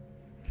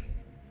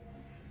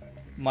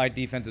my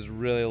defense is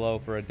really low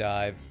for a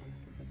dive.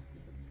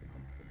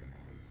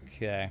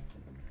 Okay.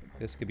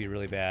 This could be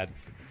really bad.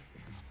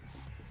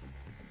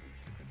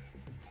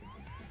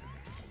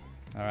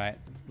 Alright.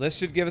 This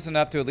should give us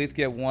enough to at least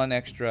get 1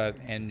 extra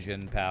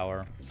engine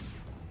power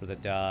for the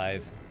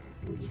dive.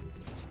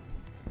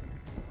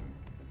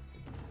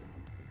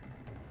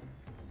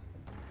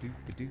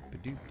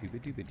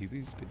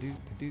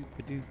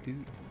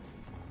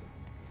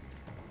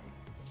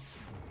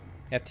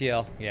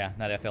 FTL, yeah,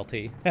 not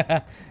FLT.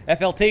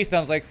 FLT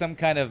sounds like some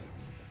kind of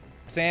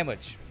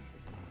sandwich.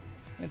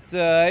 It's, you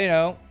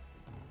know,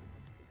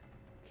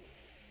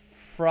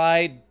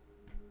 fried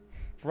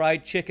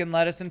chicken,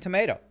 lettuce, and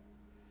tomato.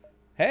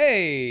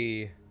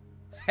 Hey!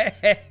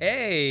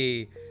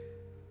 Hey!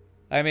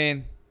 I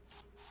mean,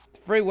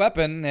 free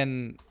weapon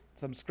and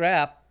some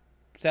scrap.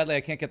 Sadly,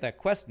 I can't get that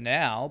quest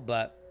now,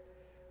 but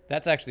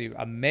that's actually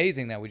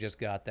amazing that we just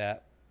got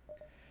that.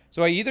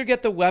 So I either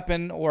get the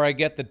weapon or I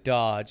get the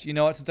dodge. You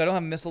know what? Since I don't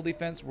have missile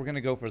defense, we're going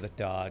to go for the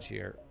dodge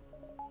here.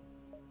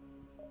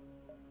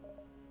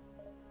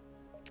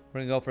 We're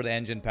going to go for the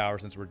engine power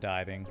since we're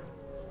diving.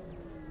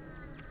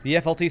 The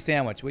FLT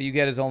sandwich. What you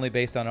get is only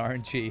based on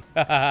RNG.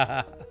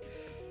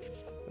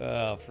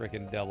 Oh,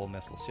 freaking double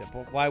missile ship.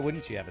 Well, why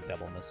wouldn't you have a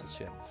double missile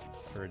ship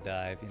for a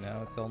dive? You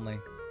know, it's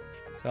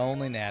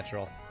only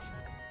natural.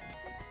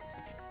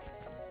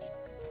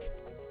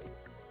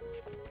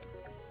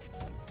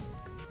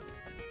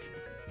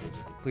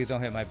 Please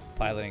don't hit my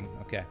piloting.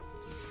 Okay.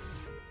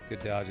 Good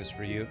dodges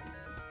for you.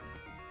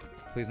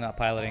 Please not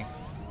piloting.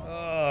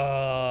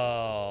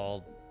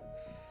 Oh.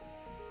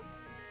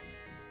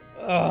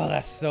 Oh,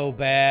 that's so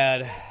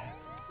bad.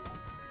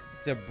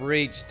 It's a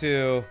breach,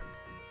 too.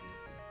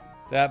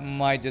 That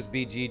might just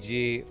be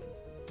GG.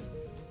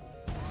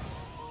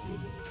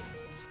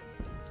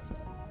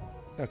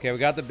 Okay, we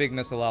got the big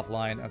missile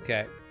offline.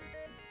 Okay.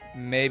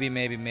 Maybe.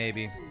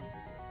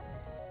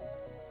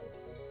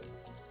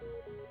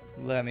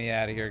 Let me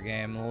out of here,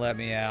 game. Let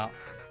me out.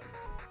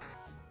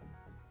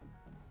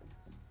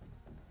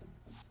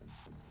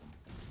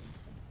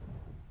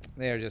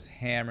 They are just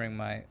hammering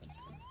my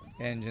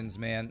engines,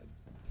 man.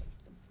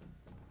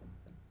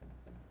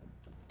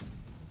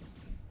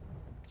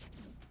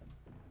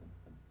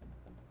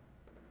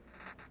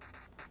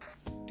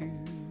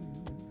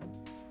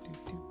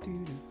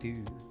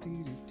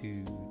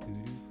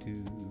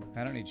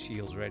 I don't need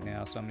shields right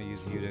now, so I'm going to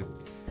use you to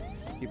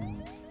keep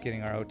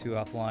getting our O2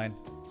 offline.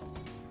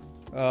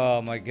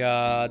 Oh my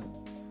god.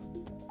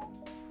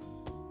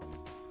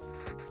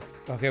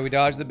 Okay, we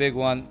dodged the big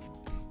one.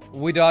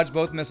 We dodged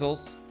both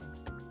missiles.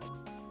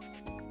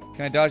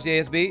 Can I dodge the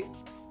ASB?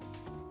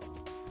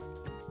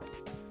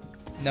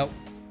 Nope.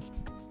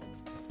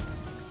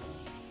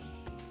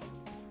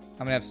 I'm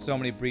gonna have so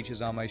many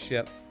breaches on my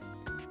ship.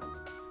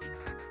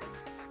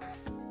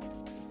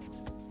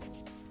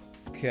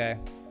 Okay.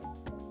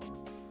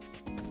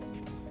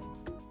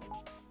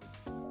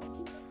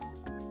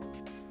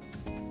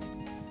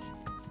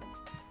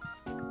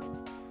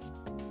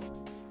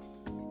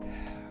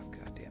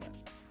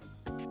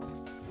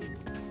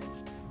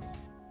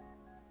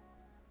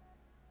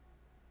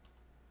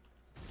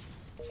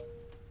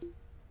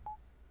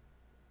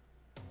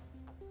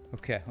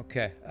 Okay,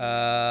 okay.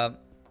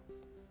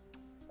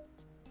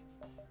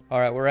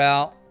 Alright, we're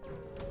out.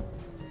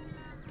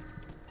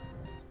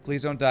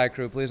 Please don't die,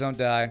 crew. Please don't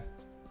die.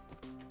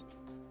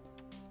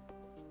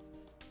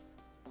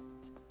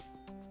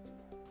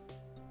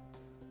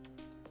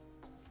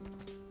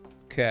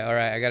 Okay,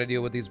 alright. I gotta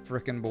deal with these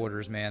frickin'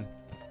 borders, man.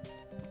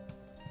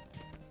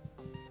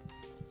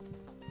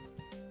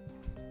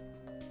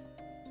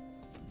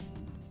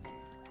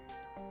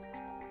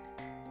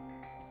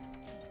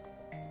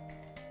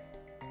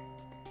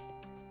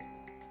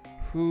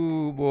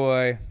 Ooh,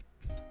 boy.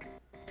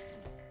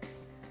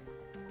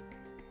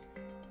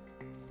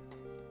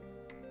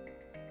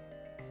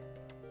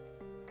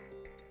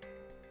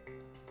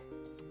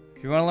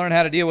 If you want to learn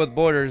how to deal with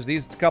borders,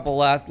 these couple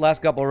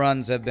last couple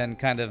runs have been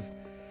kind of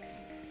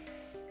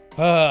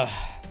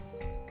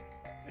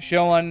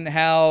showing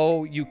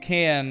how you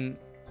can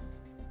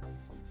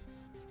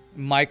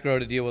micro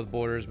to deal with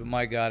borders, but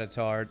my god, it's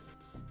hard.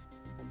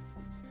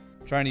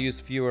 Trying to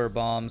use fewer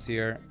bombs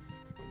here.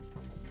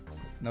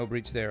 No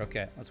breach there.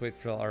 Okay, let's wait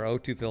for our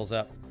O2 fills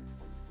up.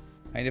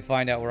 I need to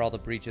find out where all the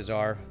breaches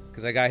are,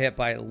 because I got hit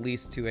by at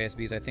least 2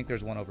 ASBs. I think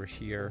there's one over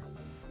here.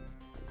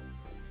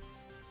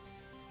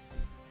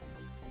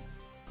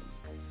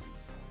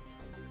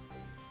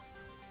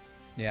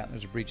 Yeah,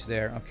 there's a breach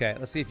there. Okay,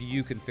 let's see if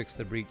you can fix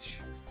the breach.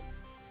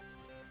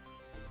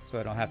 So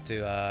I don't have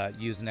to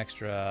use an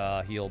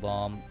extra heal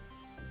bomb.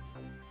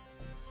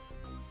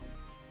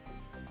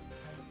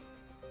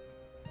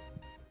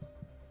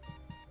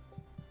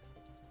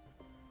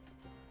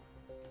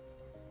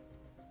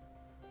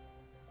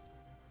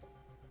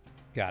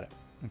 Got it.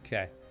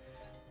 Okay.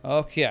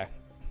 Okay.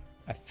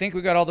 I think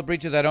we got all the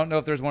breaches. I don't know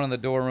if there's one in the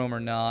door room or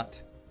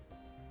not.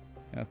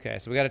 Okay,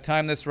 so we got to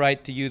time this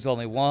right to use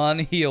only one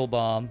heal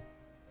bomb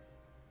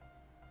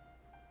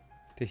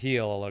to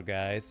heal all our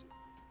guys.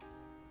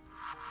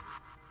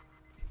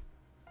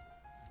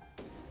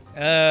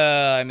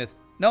 I missed.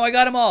 No, I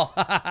got them all.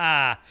 Ha ha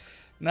ha.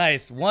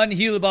 Nice. One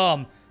heal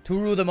bomb to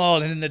rule them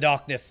all in the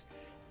darkness.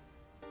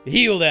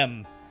 Heal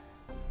them.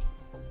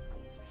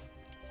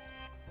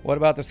 What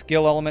about the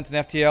skill elements in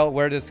FTL?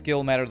 Where does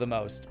skill matter the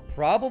most?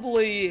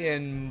 Probably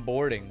in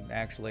boarding,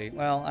 actually.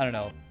 Well, I don't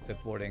know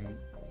if boarding.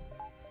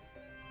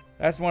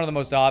 That's one of the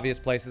most obvious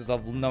places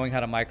of knowing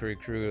how to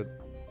micro-recruit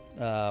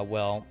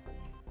well.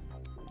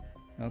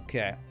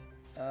 Okay.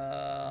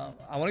 I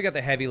want to get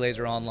the heavy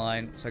laser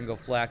online, so I can go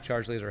flak,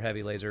 charge laser,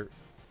 heavy laser.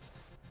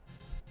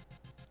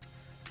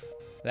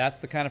 That's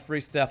the kind of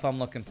free stuff I'm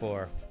looking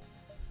for.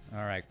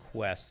 Alright,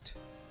 quest.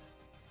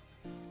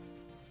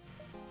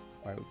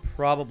 Alright, we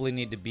probably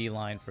need to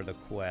beeline for the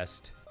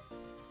quest.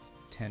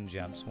 10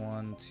 jumps.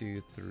 1,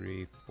 2,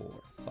 3, 4,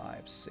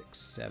 5, 6,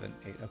 7,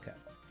 8. Okay.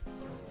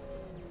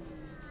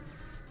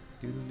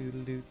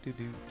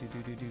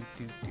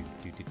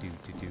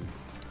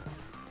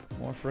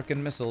 More frickin'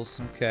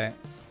 missiles. Okay.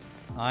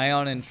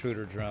 Ion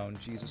intruder drone.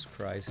 Jesus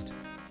Christ.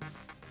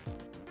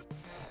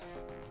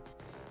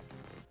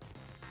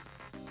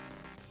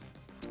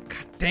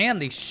 God damn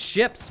these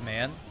ships,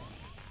 man.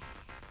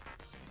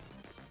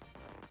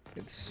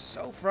 It's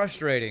so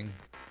frustrating.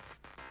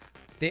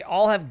 They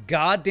all have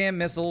goddamn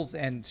missiles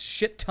and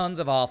shit tons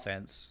of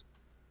offense.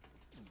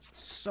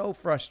 So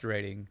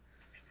frustrating.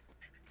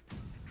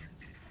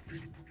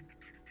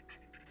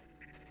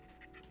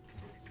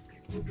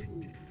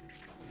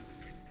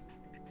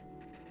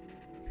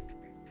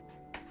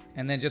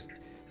 And then just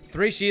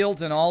 3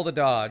 shields and all the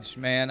dodge,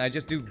 man. I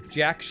just do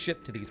jack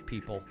shit to these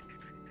people.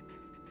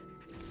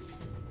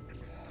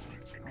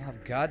 I'll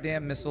have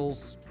goddamn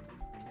missiles.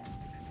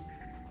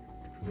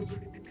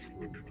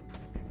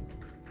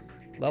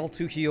 Level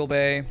 2 heal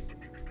bay.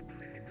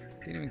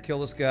 Didn't even kill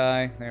this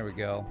guy. There we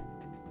go.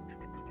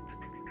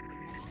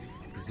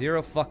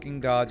 0 fucking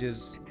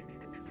dodges.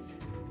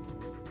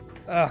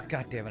 Oh,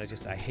 god damn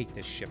it. I hate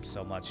this ship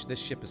so much. This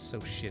ship is so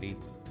shitty.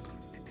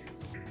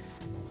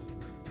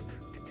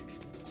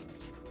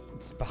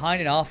 It's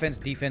behind in offense,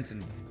 defense,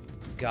 and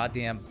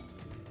goddamn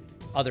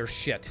other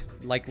shit.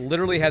 Like,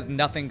 literally has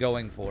nothing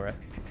going for it.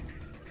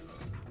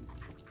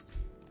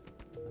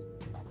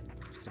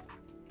 It's a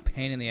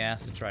pain in the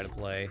ass to try to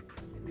play.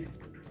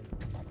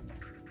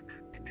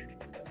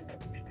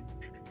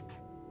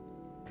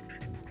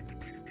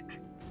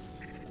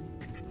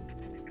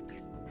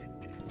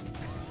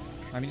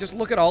 I mean, just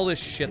look at all this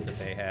shit that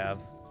they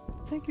have.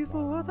 Thank you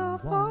for the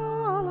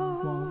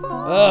follow.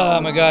 Oh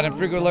my god, and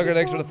Frequent Lurker,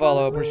 thanks for the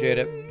follow. Appreciate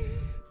it.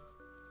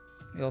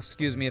 You'll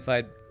excuse me if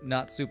I'm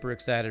not super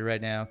excited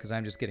right now, because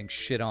I'm just getting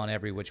shit on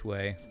every which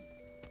way.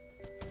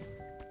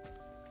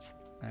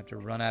 I have to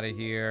run out of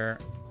here.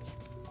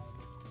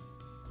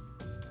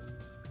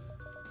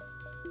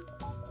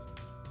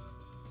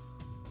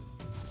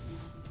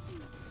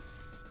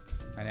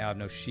 I now have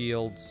no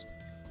shields.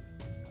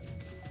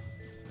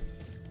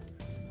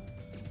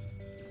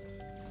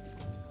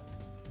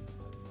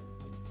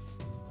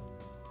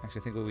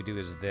 Actually, I think what we do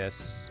is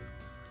this.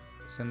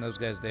 Send those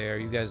guys there,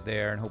 you guys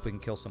there, and hope we can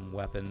kill some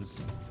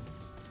weapons.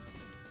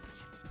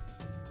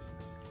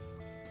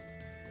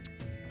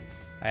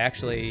 I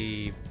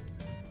actually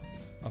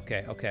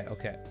Okay.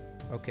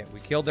 We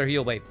killed their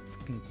heel bait.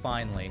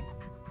 Finally.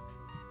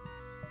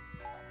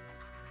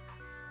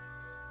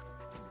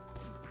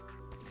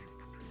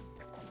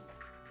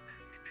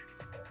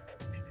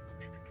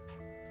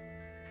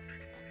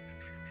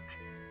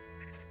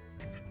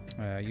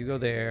 You go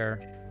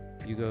there.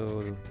 You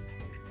go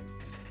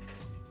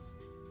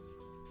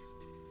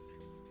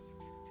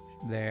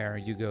there.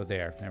 You go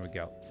there. There we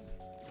go.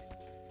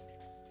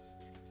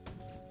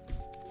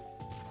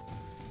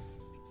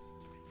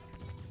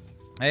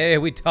 Hey,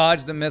 we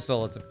dodged the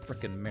missile. It's a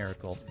freaking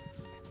miracle.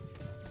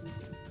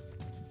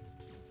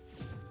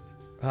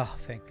 Oh,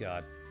 thank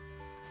God.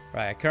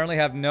 Right, I currently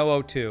have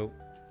no O2.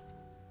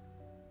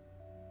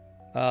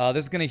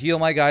 This is going to heal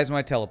my guys when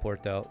I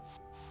teleport, though.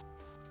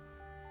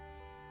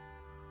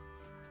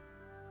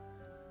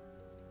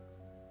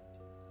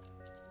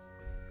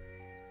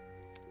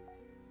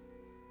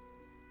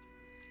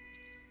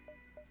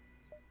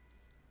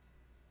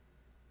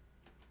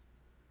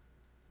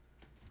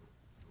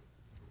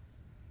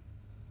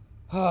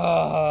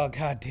 Oh,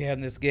 god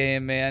damn this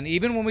game, man.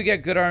 Even when we get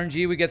good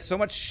RNG, we get so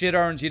much shit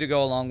RNG to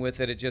go along with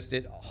it.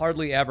 It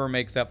hardly ever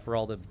makes up for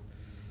all the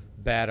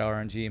bad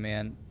RNG,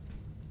 man.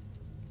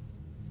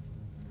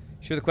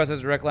 Sure the quest has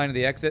a direct line to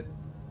the exit?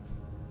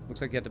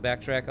 Looks like you have to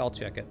backtrack. I'll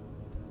check it.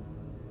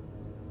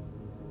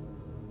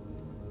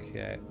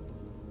 Okay.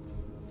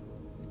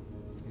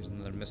 Use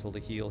another missile to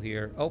heal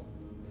here. Oh.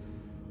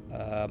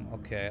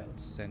 Okay,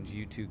 let's send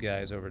you two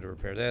guys over to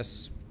repair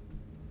this.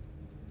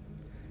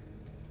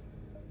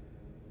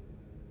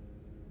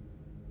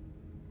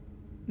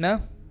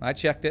 No, I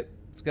checked it.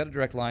 It's got a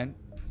direct line.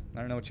 I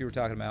don't know what you were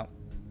talking about.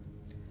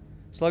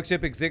 Slug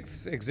ship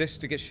exists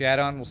to get shat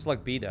on. Well,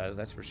 Slug B does,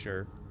 that's for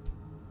sure.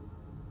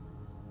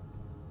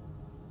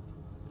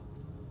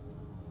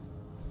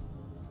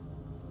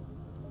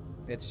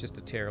 It's just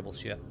a terrible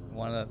ship.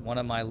 One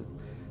of my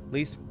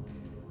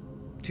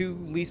two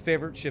least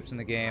favorite ships in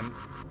the game.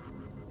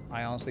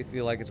 I honestly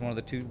feel like it's one of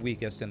the two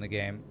weakest in the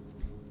game.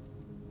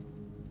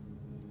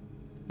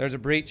 There's a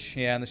breach.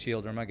 Yeah, in the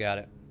shield room. I got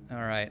it.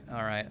 Alright.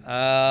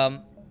 I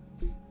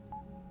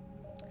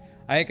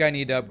think I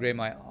need to upgrade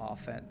my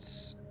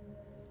offense.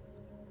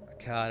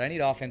 God, I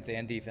need offense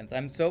and defense.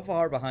 I'm so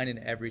far behind in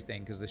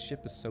everything because the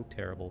ship is so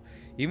terrible.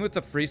 Even with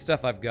the free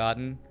stuff I've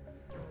gotten,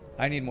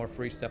 I need more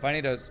free stuff. I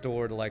need a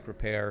store to, like,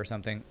 repair or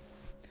something.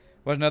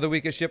 What's another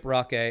weakest ship?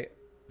 Rock A.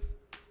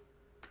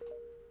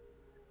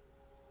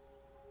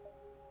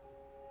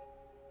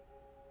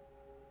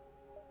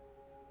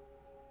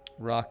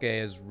 Rock A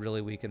is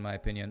really weak in my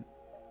opinion.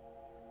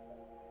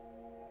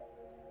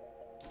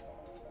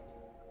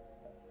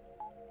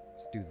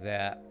 Let's do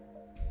that.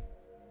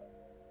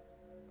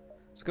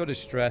 Let's go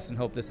distress and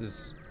hope this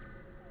is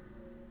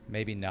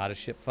maybe not a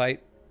ship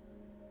fight.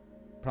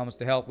 Promise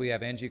to help. We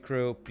have NG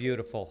crew.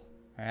 Beautiful.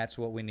 That's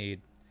what we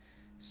need.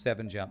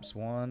 7 jumps.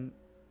 1,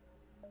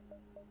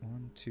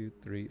 2,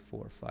 3,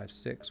 4, 5,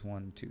 6.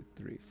 1, 2,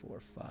 3, 4,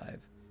 5,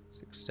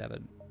 6,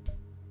 7.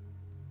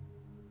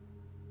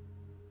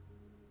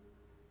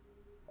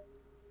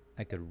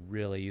 I could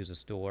really use a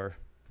store.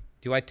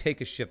 Do I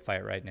take a ship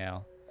fight right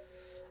now?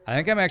 I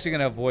think I'm actually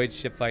going to avoid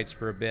ship fights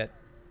for a bit.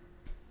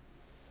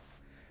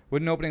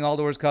 Wouldn't opening all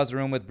doors cause the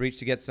room with breach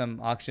to get some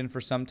oxygen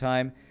for some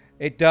time?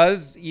 It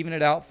does even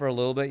it out for a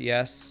little bit,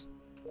 yes.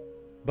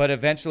 But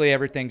eventually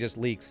everything just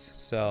leaks,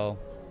 so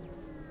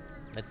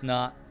it's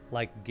not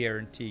like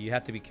guarantee. You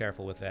have to be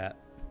careful with that.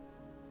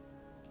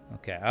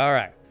 Okay,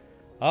 alright.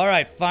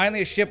 Alright,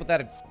 finally a ship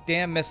without a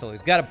damn missile.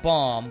 He's got a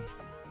bomb,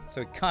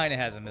 so he kind of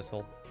has a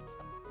missile.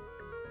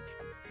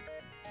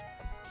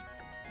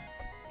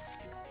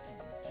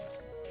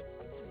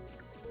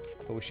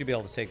 But we should be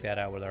able to take that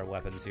out with our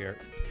weapons here.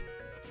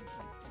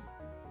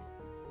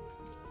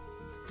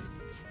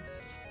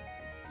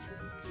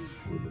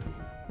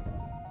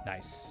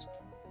 Nice.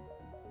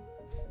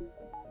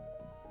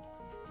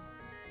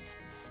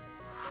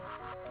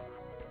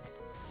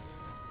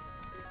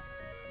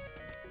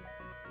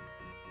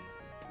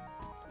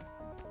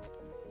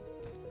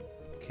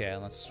 Okay,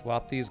 let's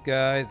swap these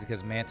guys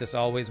because Mantis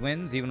always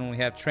wins, even when we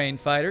have trained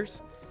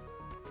fighters.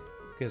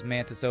 Because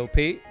Mantis OP.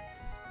 You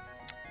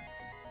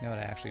know what?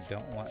 I actually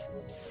don't want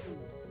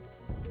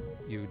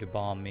you to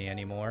bomb me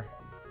anymore.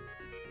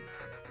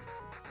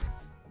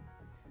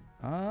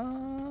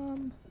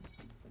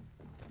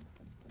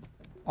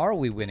 Are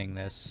we winning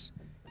this?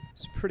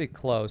 It's pretty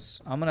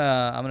close. I'm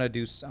gonna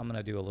do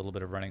a little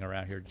bit of running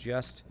around here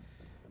just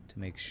to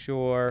make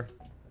sure.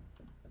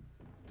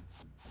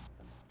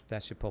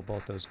 That should pull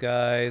both those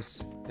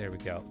guys. There we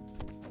go.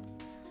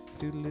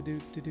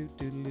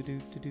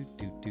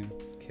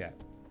 Okay.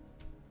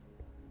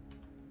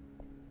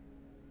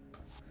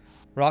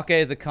 Rock A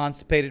is the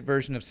constipated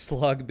version of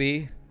Slug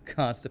B.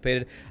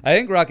 Constipated. I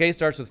think Rock A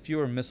starts with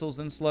fewer missiles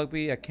than Slug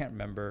B. I can't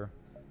remember.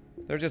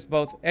 They're just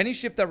both. Any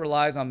ship that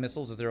relies on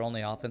missiles as their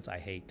only offense, I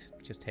hate.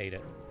 Just hate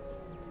it.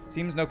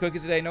 Seems no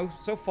cookies today. No,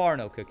 so far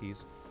no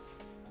cookies.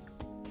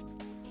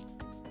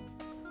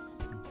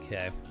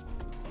 Okay.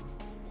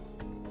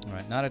 All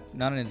right, not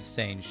an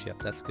insane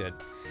ship. That's good.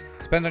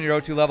 Depends on your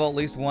O2 level. At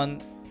least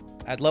one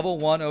At level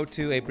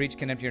 102, a breach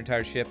can empty your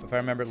entire ship. If I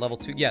remember, level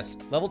 2, yes,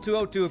 level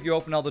 202. If you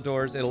open all the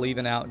doors, it'll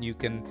even out, and you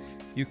can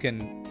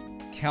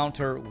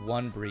counter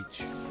 1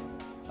 breach.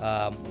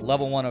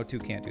 Level 102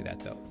 can't do that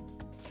though.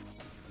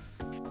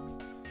 All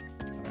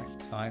right,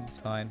 it's fine. It's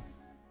fine.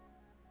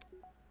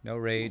 No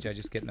rage. I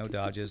just get no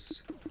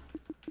dodges.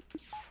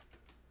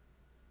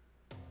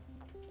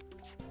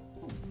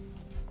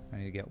 I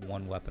need to get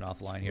 1 weapon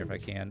offline here if I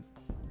can.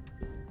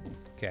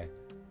 Okay.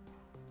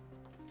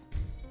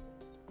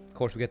 Of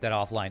course, we get that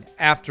offline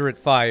after it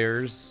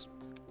fires.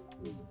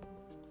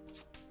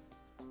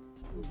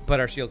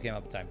 But our shield came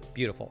up in time.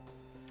 Beautiful.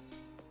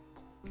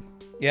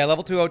 Yeah,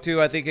 level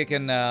 202, I think it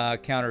can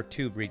counter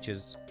 2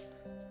 breaches.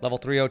 Level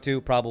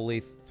 302,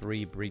 probably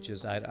 3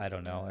 breaches. I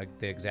don't know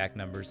the exact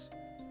numbers.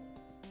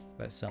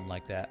 But it's something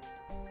like that.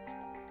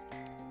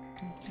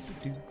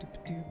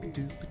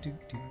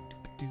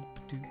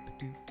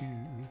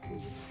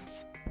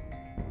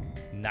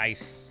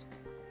 Nice.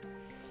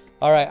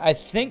 All right, I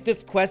think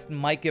this quest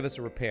might give us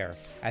a repair.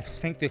 I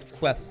think this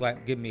quest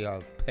might give me a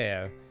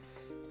repair,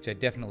 which I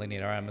definitely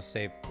need. All right, I'm gonna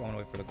save. I want to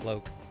wait for the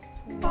cloak.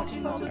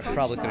 I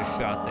probably could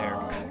have shot there.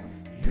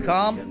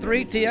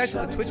 Com3TX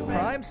for the Twitch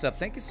Prime stuff.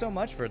 Thank you so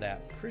much for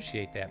that.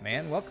 Appreciate that,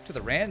 man. Welcome to the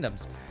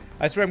randoms.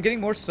 I swear I'm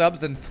getting more subs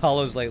than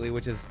follows lately,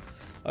 which is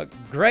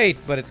great,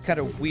 but it's kind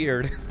of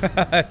weird.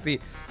 It's the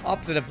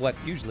opposite of what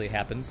usually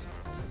happens.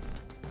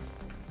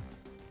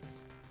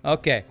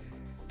 Okay.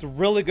 It's a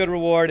really good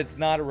reward. It's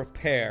not a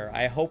repair.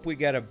 I hope we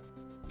get a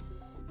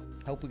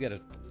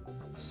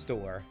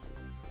store.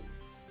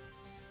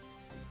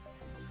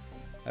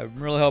 I'm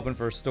really hoping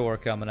for a store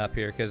coming up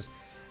here, because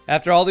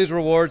after all these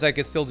rewards, I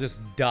could still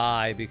just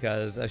die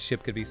because a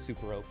ship could be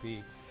super OP.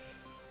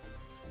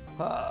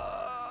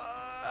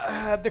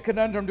 The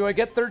conundrum: do I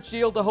get 3rd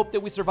shield to hope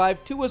that we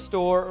survive to a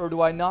store, or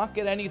do I not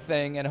get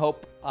anything and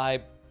hope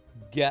I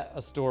get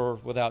a store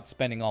without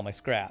spending all my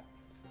scrap?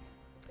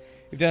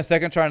 If you've done a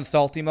second try on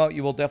salt emote,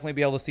 you will definitely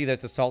be able to see that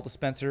it's a salt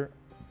dispenser.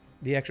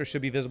 The extra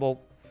should be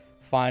visible.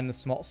 Find the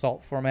small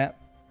salt format.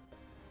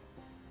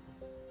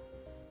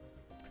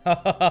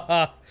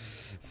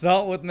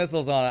 Salt with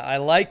missiles on it. I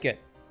like it.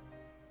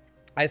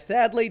 I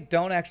sadly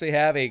don't actually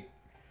have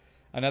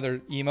another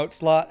emote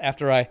slot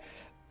after I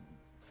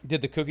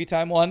did the cookie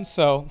time one,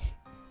 so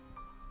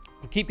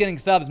if we keep getting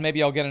subs,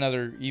 maybe I'll get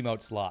another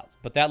emote slot.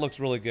 But that looks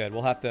really good.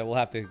 We'll have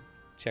to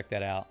check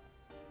that out.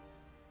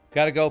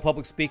 Gotta go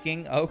public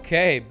speaking.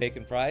 Okay,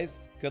 bacon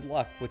fries. Good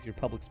luck with your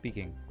public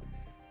speaking.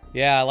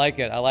 Yeah, I like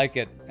it. I like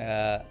it.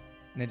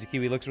 Ninja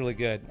Kiwi looks really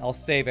good. I'll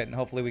save it, and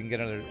hopefully we can get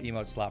another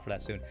emote slot for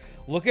that soon.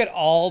 Look at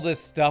all this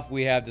stuff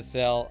we have to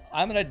sell.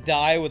 I'm gonna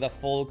die with a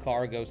full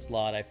cargo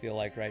slot, I feel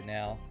like, right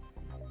now.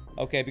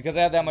 Okay, because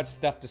I have that much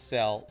stuff to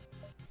sell.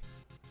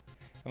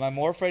 Am I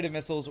more afraid of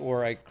missiles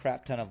or a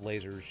crap ton of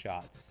laser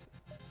shots?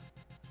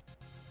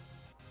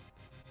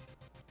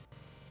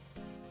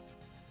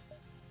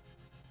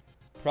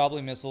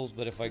 Probably missiles,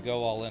 but if I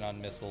go all in on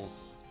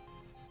missiles,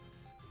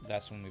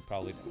 that's when we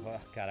probably... Oh,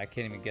 God, I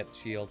can't even get the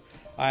shield.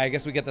 All right, I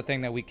guess we get the thing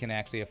that we can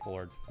actually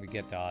afford. We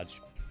get dodge.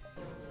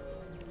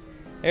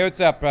 Hey, what's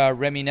up,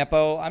 Remy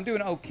Nepo? I'm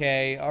doing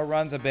okay. Our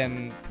runs have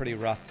been pretty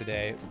rough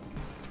today.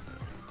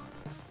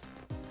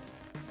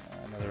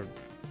 Another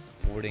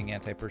boarding,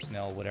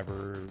 anti-personnel,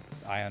 whatever,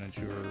 ion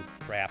intruder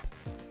crap.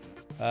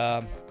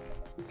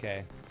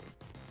 Okay.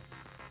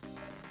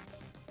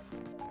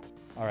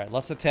 All right,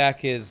 let's attack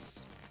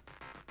his...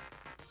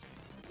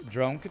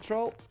 drone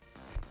control?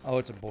 Oh,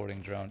 it's a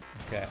boarding drone.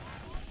 Okay.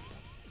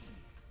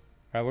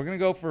 Alright, we're gonna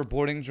go for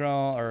boarding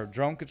drone or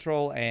drone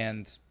control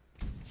and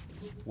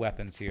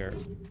weapons here.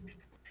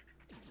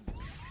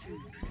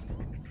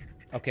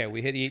 Okay,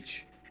 we hit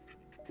each.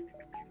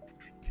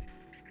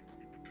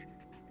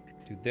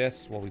 Do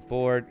this while we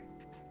board.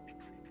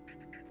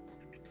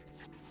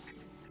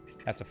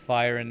 That's a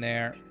fire in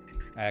there.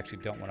 I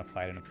actually don't want to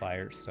fight in a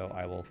fire, so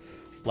I will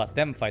let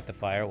them fight the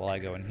fire while I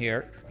go in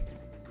here.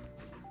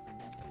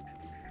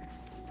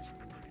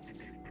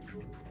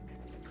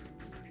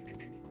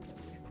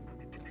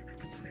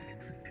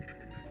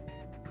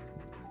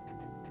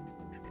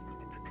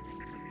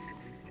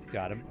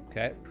 Got him.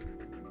 Okay.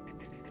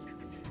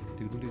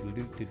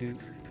 Doodle-doodle-doo-doo-doo.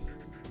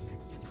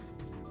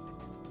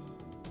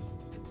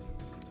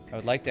 I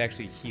would like to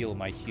actually heal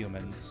my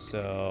humans,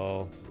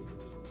 so...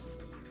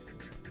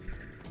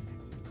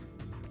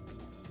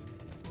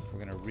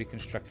 we're going to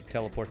reconstruct and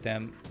teleport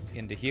them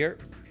into here.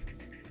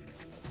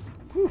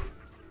 Whew.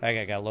 That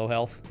guy got low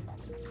health.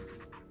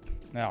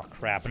 Oh,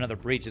 crap. Another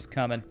breach is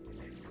coming.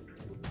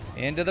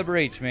 Into the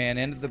breach, man.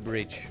 Into the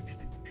breach.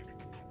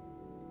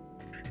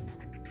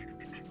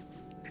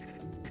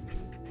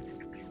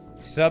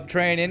 Sub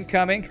train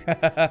incoming.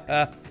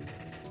 I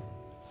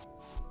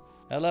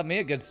love me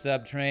a good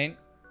sub train.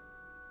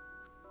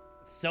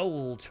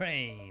 Soul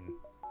train.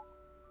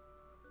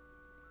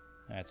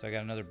 Alright, so I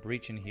got another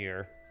breach in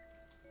here.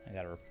 I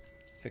gotta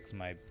fix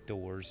my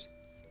doors.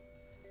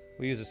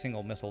 We use a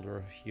single missile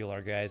to heal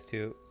our guys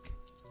too.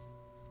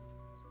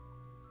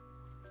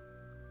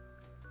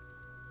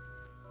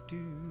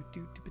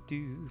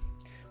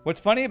 What's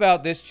funny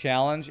about this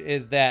challenge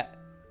is that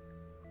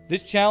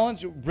this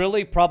challenge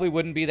really probably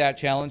wouldn't be that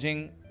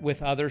challenging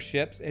with other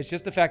ships. It's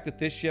just the fact that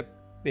this ship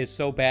is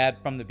so bad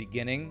from the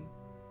beginning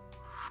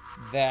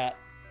that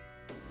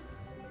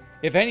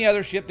if any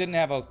other ship didn't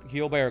have a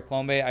heal bay or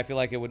clone bay, I feel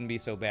like it wouldn't be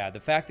so bad.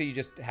 The fact that you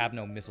just have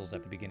no missiles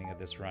at the beginning of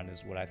this run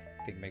is what I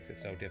think makes it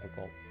so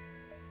difficult.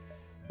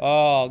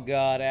 Oh,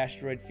 God.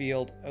 Asteroid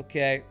field.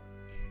 Okay.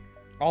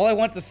 All I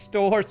want is a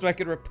store so I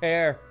can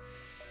repair.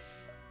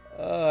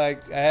 I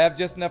have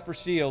just enough for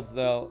shields,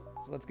 though.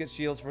 So let's get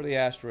shields for the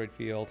asteroid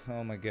field.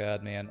 Oh, my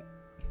God, man.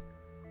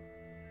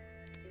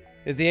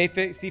 Is the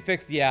AC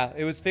fixed? Yeah,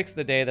 it was fixed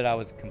the day that I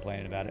was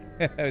complaining about it.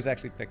 It was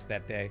actually fixed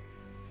that day.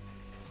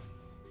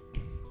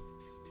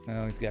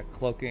 Oh, he's got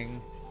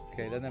cloaking.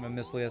 Okay, doesn't have a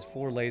missile. He has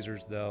 4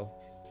 lasers, though.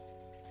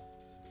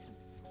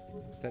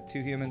 Is that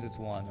 2 humans? It's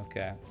 1.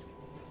 Okay.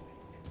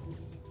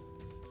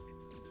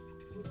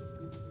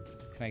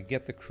 Can I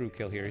get the crew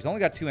kill here? He's only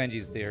got 2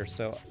 NGs there,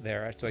 so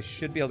I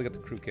should be able to get the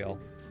crew kill.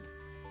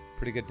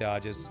 Pretty good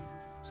dodges.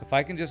 So if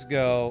I can just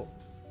go...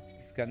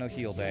 He's got no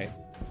heal bay.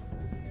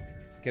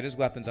 Get his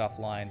weapons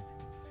offline.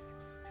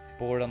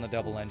 Board on the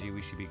double NG,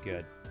 we should be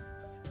good.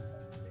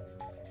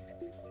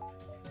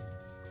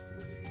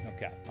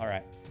 Okay,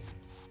 alright.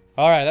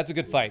 Alright, that's a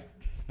good fight.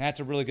 That's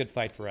a really good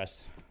fight for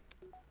us.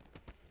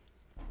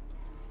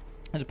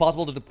 Is it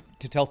possible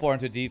to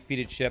teleport into a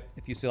defeated ship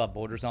if you still have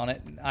borders on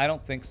it? I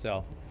don't think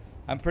so.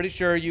 I'm pretty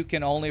sure you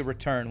can only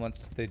return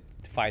once the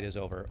fight is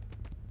over.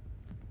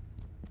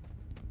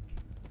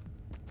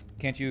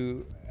 Can't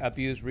you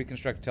abuse,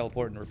 reconstruct,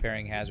 teleport, and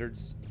repairing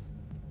hazards?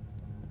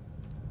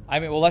 I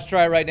mean, well, let's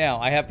try it right now.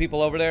 I have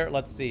people over there.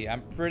 Let's see.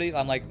 I'm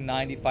like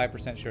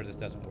 95% sure this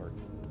doesn't work.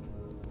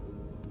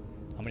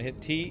 I'm gonna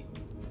hit T.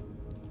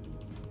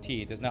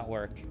 T, it does not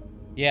work.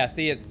 Yeah,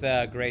 see, it's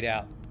grayed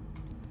out.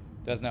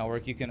 Does not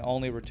work. You can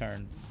only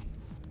return.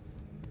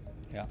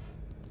 Yeah.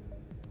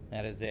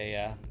 That is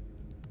a,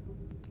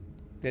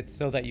 it's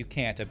so that you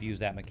can't abuse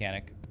that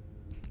mechanic.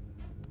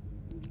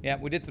 Yeah,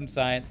 we did some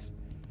science.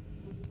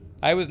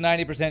 I was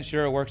 90%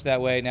 sure it works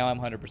that way. Now I'm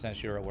 100%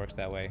 sure it works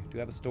that way. Do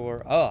I have a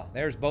store? Oh,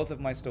 there's both of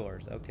my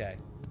stores. Okay.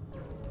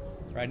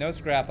 All right, no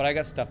scrap, but I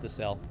got stuff to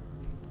sell.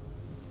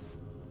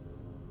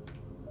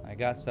 I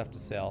got stuff to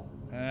sell.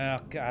 Oh,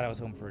 God, I was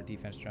hoping for a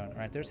defense drone. All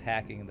right, there's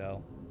hacking,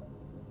 though.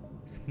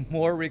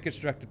 More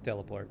reconstructed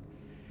teleport.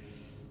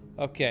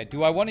 Okay,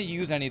 do I want to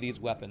use any of these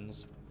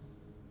weapons?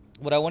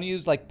 Would I want to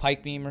use, like,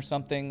 pike beam or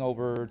something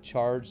over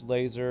charged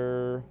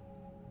laser?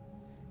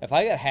 If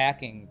I get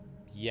hacking,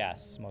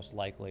 yes, most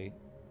likely.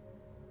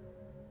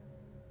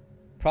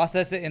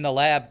 Process it in the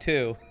lab,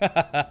 too.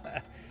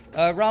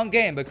 Wrong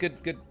game, but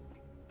good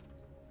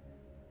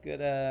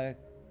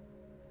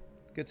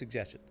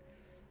suggestion.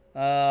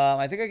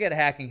 I think I get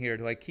hacking here.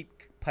 Do I keep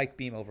pike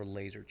beam over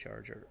laser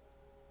charger?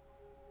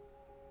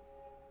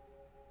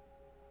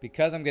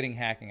 Because I'm getting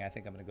hacking, I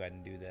think I'm going to go ahead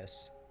and do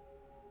this.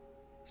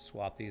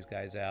 Swap these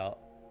guys out.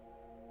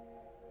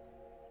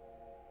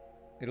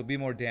 It'll be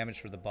more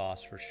damage for the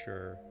boss for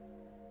sure.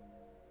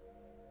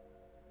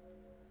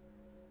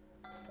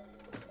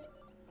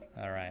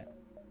 Alright.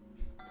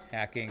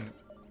 Hacking.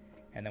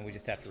 And then we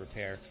just have to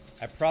repair.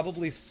 I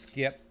probably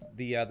skip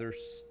the other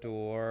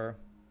store.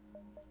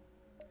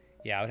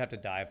 Yeah, I would have to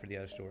dive for the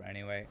other store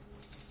anyway.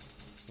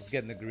 Let's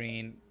get in the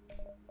green.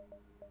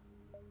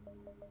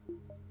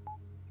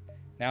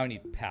 Now I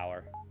need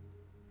power.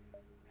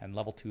 And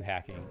level 2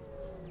 hacking.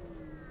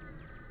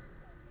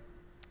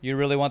 You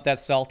really want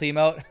that salt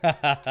emote?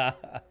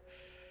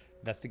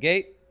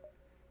 Investigate.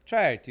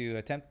 Try to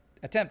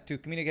attempt to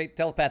communicate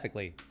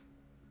telepathically.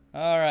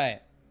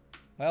 Alright.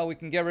 Well, we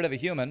can get rid of a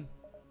human.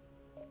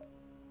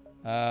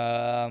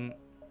 You're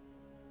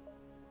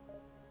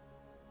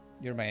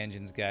my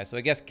engines guy. So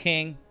I guess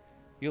King,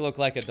 you look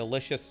like a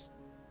delicious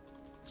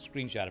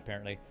screenshot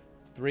apparently.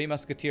 3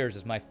 Musketeers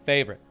is my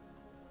favorite.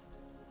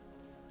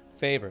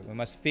 We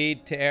must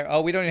feed to air.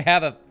 Oh, we don't even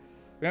have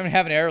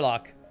an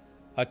airlock.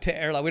 To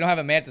airlock. We don't have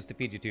a mantis to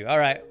feed you to. All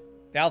right.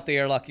 Out the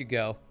airlock you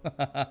go.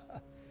 I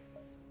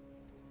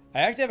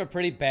actually have a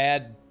pretty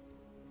bad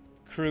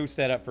crew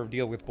set up for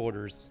deal with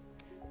borders.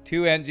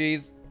 2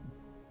 NGs,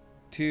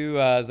 2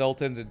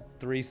 Zoltans, and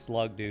 3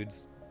 slug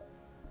dudes.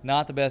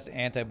 Not the best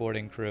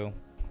anti-boarding crew.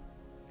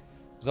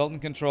 Zoltan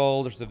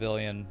controlled or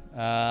civilian.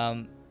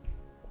 I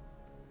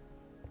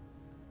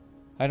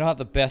don't have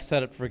the best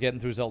setup for getting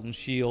through Zoltan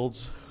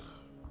shields.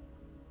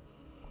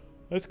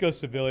 Let's go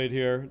civilian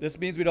here. This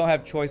means we don't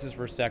have choices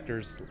for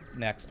sectors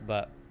next,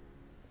 but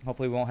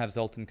hopefully we won't have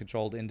Zoltan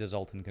controlled into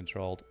Zoltan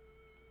controlled.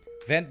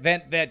 Vent,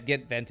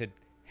 get vented.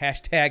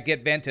 Hashtag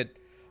get vented.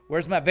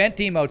 Where's my vent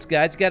emotes,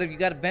 guys? You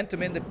gotta vent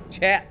them in the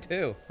chat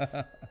too.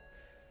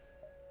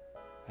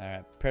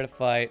 Alright, prepare to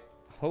fight.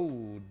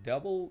 Oh,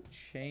 double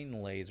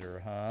chain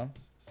laser, huh?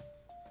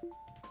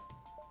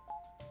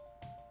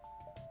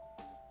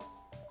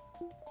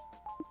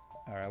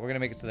 Alright, we're gonna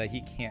make it so that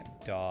he can't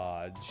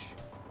dodge.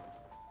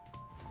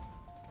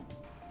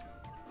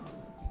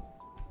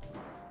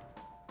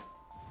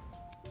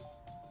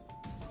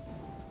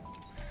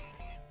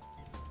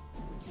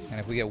 And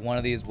if we get one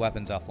of these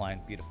weapons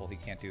offline, beautiful. He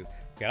can't do.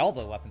 Get all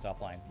the weapons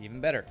offline, even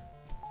better.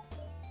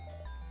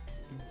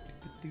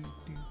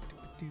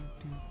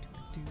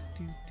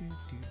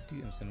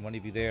 I'm sending one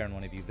of you there and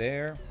one of you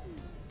there.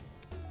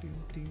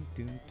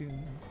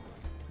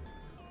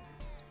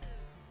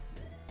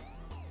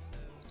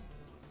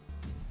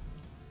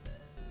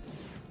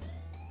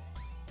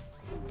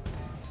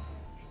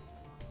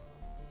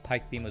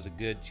 Pike beam was a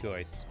good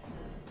choice.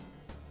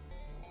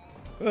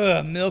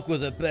 Ugh, milk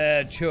was a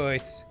bad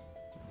choice.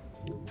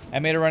 I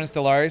made a run in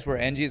Stellaris where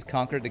NG's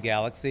conquered the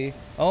galaxy.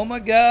 Oh my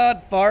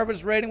god, Farb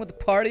is raiding with the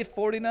party of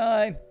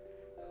 49.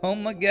 Oh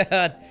my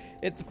god,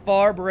 it's a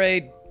Farb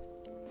raid.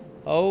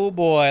 Oh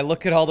boy,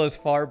 look at all those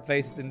Farb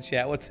faces in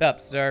chat. What's up,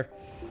 sir?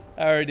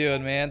 How are you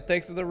doing, man?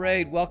 Thanks for the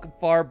raid. Welcome,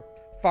 Farb.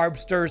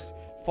 Farbsters,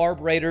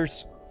 Farb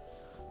raiders,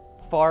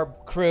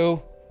 Farb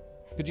crew.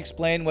 Could you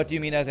explain what do you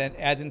mean as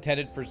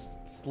intended for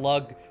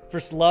Slug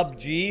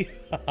G?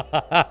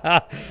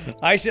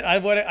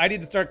 I need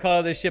to start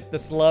calling this ship the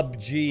Slug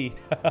G.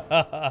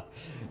 The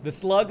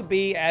Slug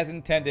B as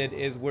intended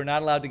is we're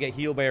not allowed to get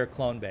Heal Bay or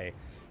Clone Bay.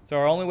 So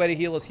our only way to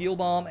heal is Heal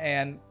Bomb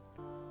and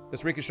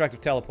this reconstructive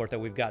teleport that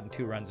we've gotten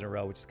 2 runs in a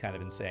row, which is kind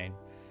of insane.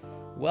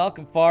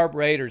 Welcome, Farb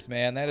Raiders,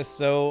 man. That is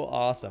so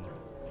awesome.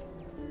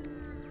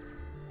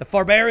 The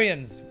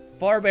Farbarians.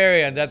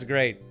 Farbarians, that's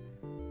great.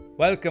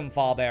 Welcome,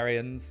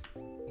 Farbarians.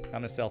 I'm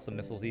going to sell some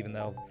missiles even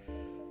though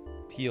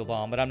Heal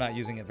Bomb, but I'm not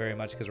using it very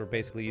much because we're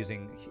basically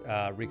using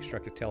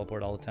reconstructive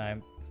teleport all the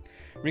time.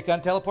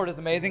 Recon teleport is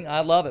amazing.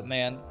 I love it,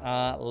 man.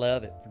 I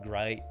love it. It's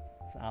great.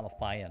 I'm a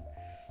fan.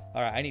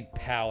 All right, I need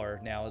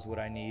power now is what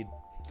I need.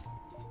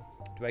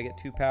 Do I get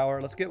 2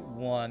 power? Let's get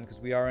 1 because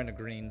we are in a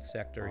green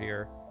sector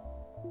here.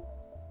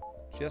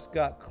 Just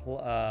got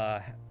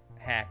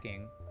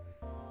hacking.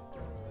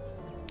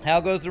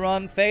 How goes the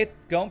run, Faith?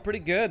 Going pretty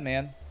good,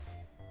 man.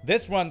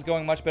 This run's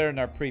going much better than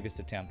our previous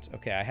attempt.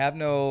 Okay, I have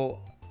no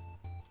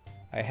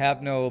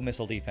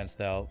missile defense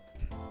though.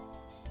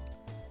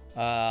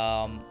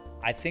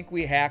 I think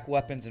we hack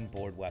weapons and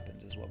board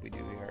weapons is what we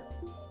do here.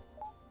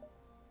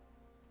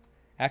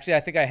 Actually,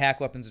 I think I hack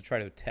weapons and try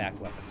to attack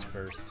weapons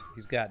first.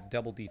 He's got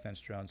double defense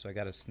drone, so I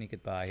gotta sneak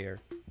it by here.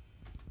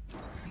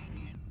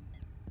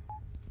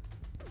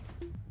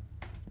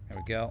 There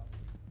we go.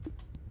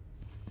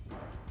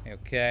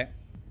 Okay.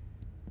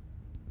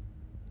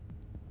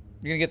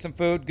 You're gonna get some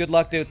food. Good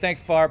luck, dude.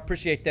 Thanks, Farb.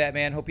 Appreciate that,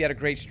 man. Hope you had a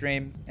great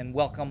stream. And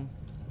welcome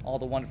all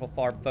the wonderful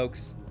Farb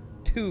folks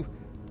to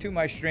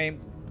my stream.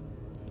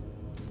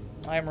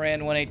 I'm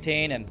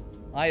Rand118, and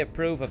I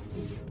approve of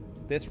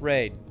this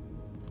raid.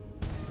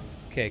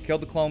 Okay,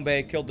 killed the Clone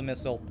Bay, killed the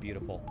missile.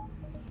 Beautiful.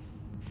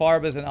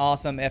 Farb is an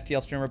awesome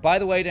FTL streamer. By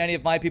the way, to any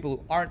of my people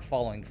who aren't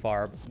following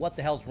Farb, what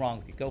the hell's wrong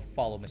with you? Go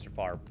follow Mr.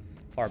 Farb.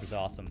 Farb is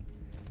awesome.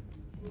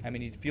 I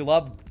mean, if you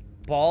love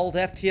bald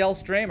FTL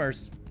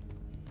streamers,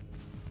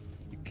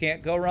 you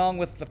can't go wrong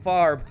with the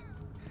Farb.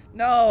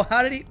 No,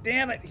 how did he?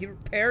 Damn it, he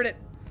repaired it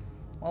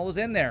while I was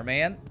in there,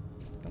 man.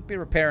 Don't be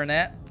repairing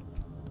that.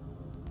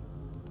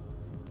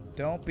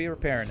 Don't be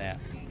repairing that.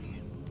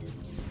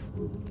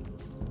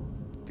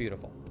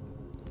 Beautiful.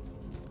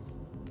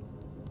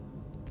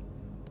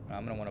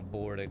 I'm going to want to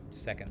board a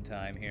second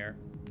time here.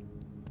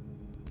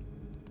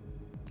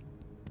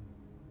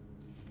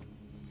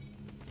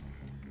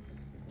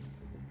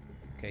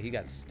 Okay, he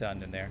got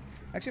stunned in there.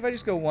 Actually, if I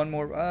just go one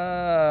more...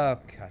 God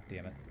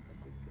damn it.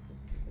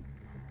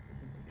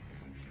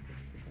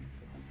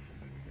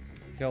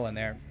 Go in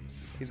there.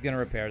 He's going to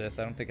repair this.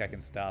 I don't think I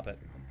can stop it.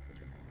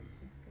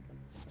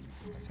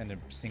 Send a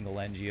single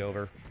NG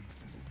over.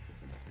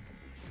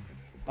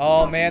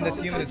 Oh man,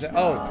 this human is...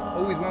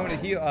 Oh, he's going to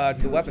heal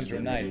to the weapons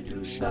room. Nice.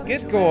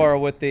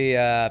 Skidcore with the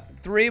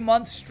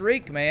 3-month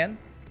streak, man.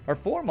 Or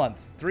 4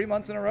 months. 3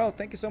 months in a row.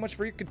 Thank you so much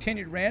for your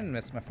continued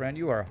randomness, my friend.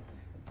 You are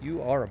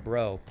a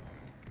bro.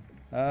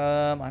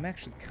 I'm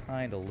actually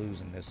kind of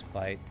losing this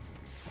fight.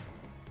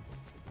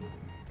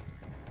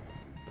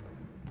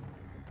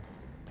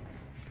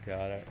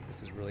 God,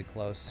 this is really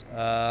close.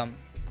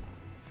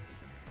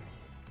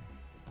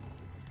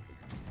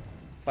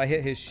 If I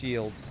hit his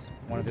shields,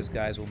 one of his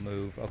guys will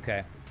move.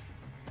 Okay.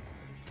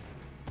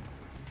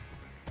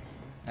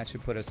 That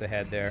should put us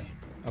ahead there.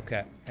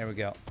 Okay, there we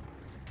go.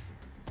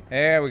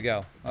 There we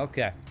go.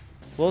 Okay. A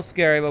little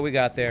scary, but we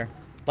got there.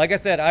 Like I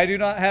said, I do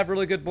not have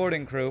really good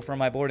boarding crew for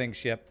my boarding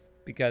ship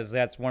because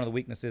that's one of the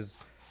weaknesses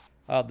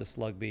of the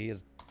Slug B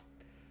is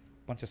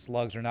a bunch of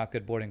slugs are not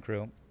good boarding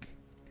crew.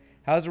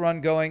 How's the run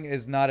going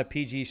is not a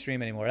PG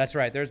stream anymore. That's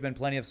right. There's been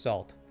plenty of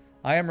salt.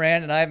 I am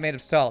Rand, and I am made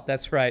of salt.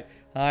 That's right.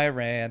 Hi,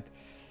 Rand.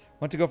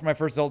 Want to go for my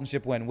first Zoltan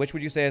ship win. Which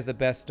would you say is the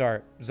best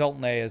start?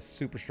 Zoltan A is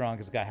super strong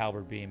because it's got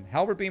Halberd Beam.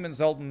 Halberd Beam and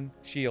Zoltan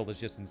Shield is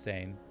just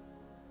insane.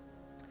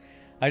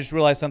 I just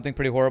realized something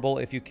pretty horrible.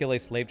 If you kill a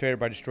slave trader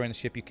by destroying the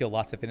ship, you kill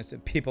lots of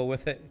innocent people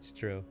with it. It's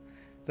true.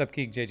 What's up,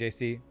 King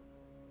JJC?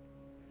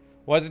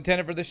 Was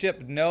intended for the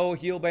ship. No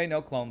Heal Bay,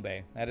 no Clone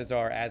Bay. That is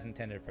our as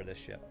intended for this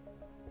ship.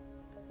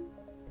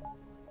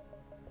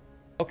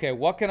 Okay,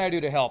 what can I do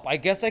to help? I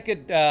guess I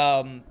could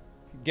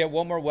Get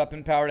one more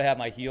weapon power to have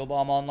my heal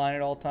bomb online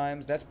at all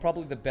times. That's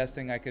probably the best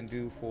thing I can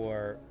do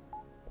for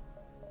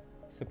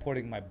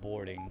supporting my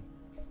boarding.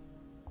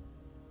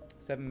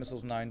 7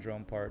 missiles, 9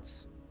 drone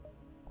parts.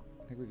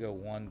 I think we go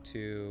 1,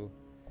 2.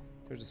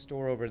 There's a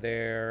store over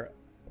there.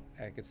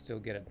 I could still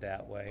get it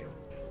that way.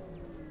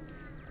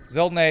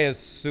 Zoldnay is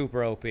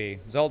super OP.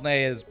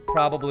 Zoldnay is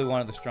probably one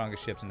of the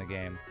strongest ships in the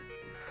game.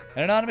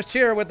 An anonymous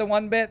cheer with the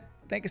 1 bit.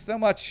 Thank you so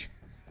much.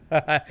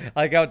 I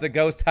like how it's a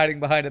ghost hiding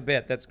behind a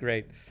bit. That's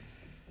great.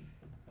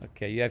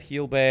 Okay, you have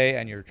heal bay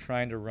and you're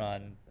trying to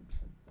run.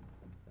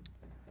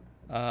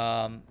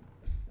 I'm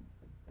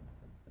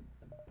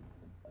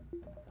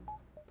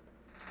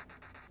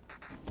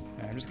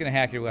just going to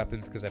hack your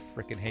weapons because I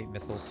freaking hate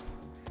missiles.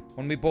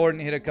 When we board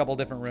and hit a couple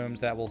different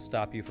rooms, that will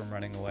stop you from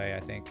running away, I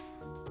think.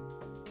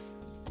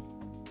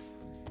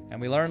 And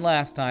we learned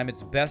last time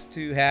it's best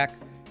to hack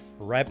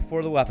right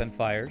before the weapon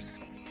fires.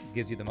 It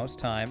gives you the most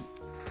time.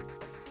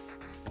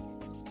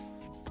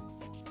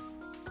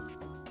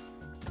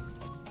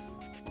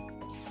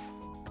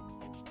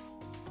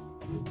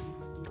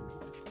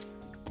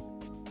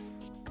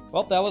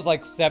 Well, that was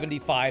like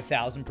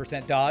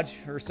 75,000%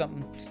 dodge or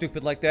something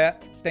stupid like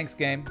that. Thanks,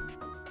 game.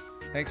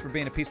 Thanks for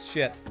being a piece of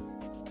shit.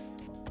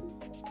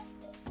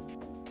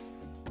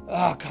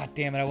 Oh, god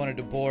damn it. I wanted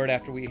to board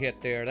after we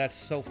hit there. That's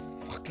so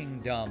fucking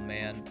dumb,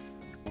 man.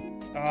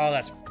 Oh,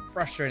 that's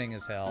frustrating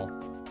as hell.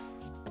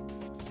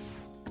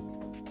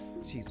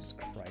 Jesus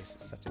Christ,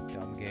 it's such a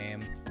dumb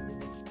game.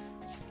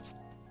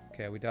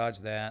 Okay, we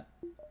dodged that.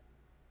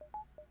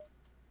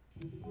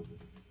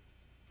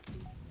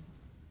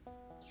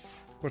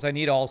 Of course, I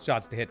need all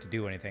shots to hit to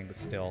do anything, but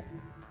still.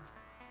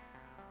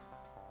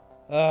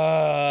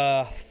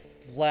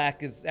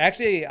 Flak is...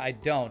 Actually, I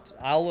don't.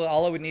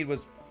 All I would need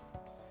was...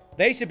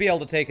 They should be able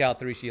to take out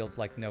 3 shields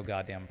like no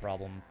goddamn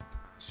problem.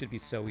 Should be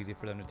so easy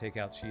for them to take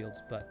out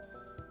shields, but...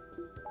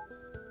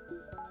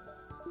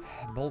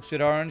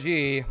 Bullshit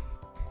RNG.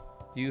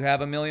 You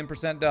have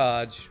 1,000,000%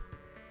 dodge.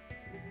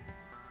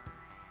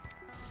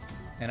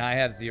 And I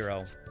have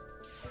 0.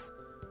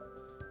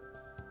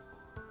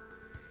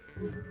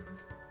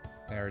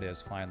 There it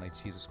is, finally.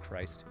 Jesus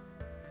Christ.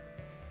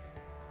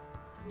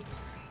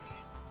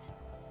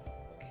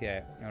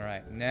 Okay,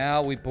 alright.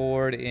 Now we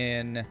board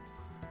in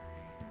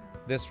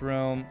this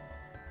room.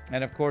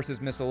 And of course his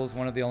missile is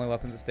one of the only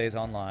weapons that stays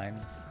online.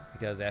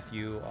 Because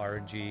FU,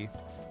 RNG.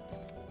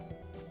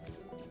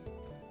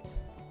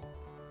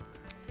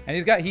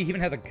 And he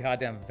even has a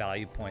goddamn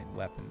value point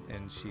weapon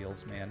in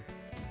shields, man.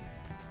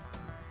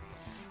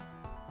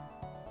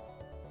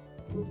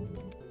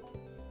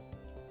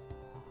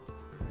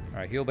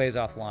 Alright, heal bay's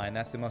offline.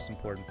 That's the most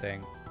important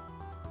thing.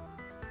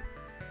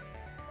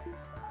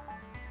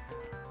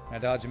 Can I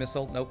dodge a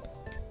missile? Nope.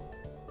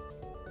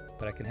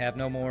 But I can have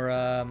no more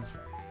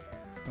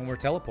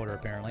teleporter,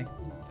 apparently.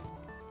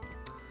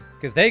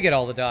 Because they get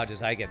all the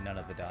dodges, I get none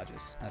of the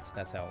dodges.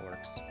 That's how it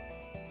works.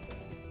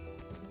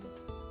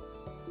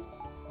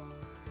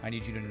 I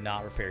need you to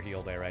not repair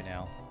heal bay right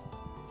now.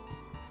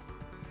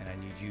 And I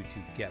need you to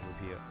get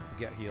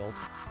healed.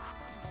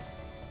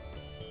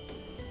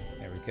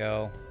 There we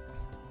go.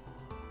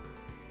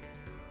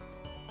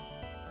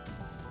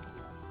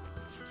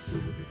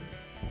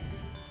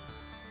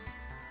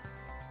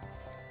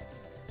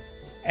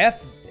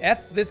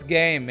 F this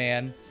game,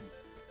 man.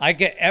 I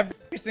get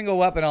every single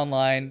weapon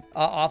online,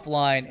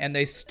 offline, and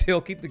they still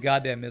keep the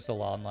goddamn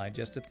missile online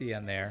just at the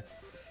end there.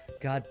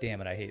 God damn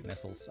it, I hate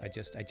missiles. I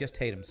just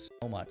hate them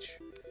so much.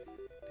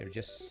 They're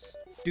just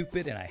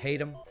stupid and I hate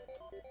them.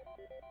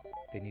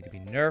 They need to be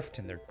nerfed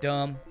and they're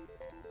dumb.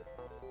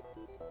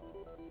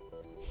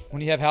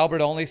 When you have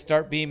halberd only,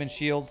 start beam and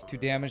shields to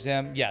damage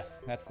them.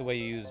 Yes, that's the way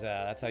you use,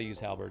 that's how you use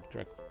halberd,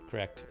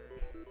 correct.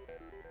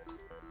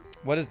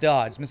 What is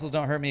dodge? Missiles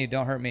don't hurt me,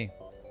 don't hurt me.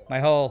 My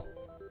hull.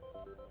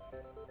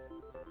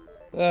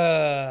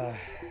 I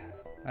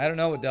don't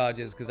know what dodge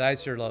is because I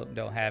sure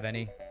don't have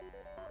any.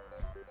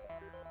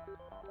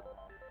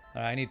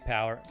 I need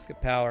power. Let's get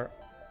power.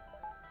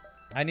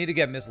 I need to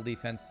get missile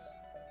defense.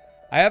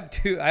 I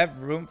have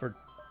room for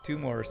 2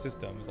 more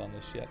systems on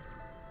this shit.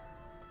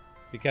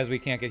 Because we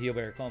can't get heal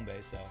bay or clone bay,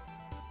 so.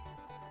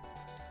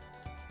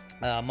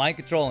 Mind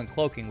control and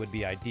cloaking would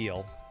be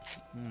ideal.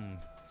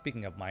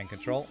 Speaking of mind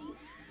control.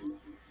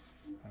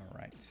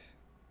 Alright.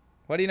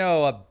 What do you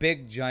know? A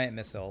big giant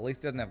missile. At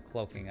least it doesn't have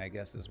cloaking, I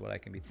guess, is what I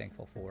can be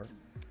thankful for.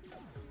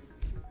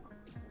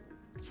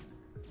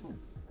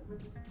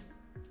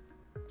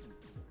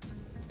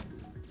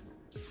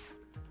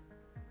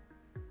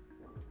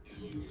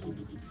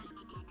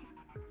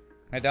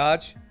 Can I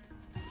dodge?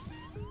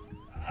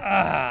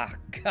 Ah,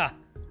 god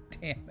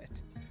damn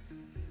it.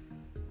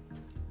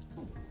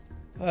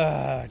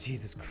 Ah,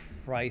 Jesus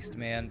Christ,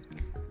 man.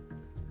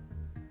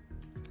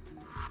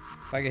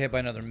 If I get hit by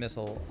another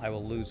missile, I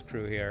will lose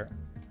crew here.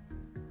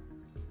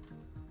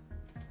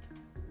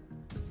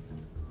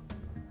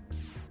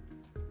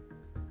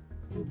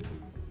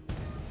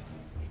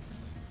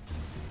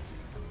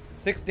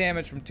 Six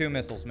damage from 2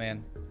 missiles,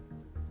 man.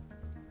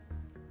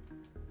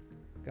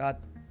 God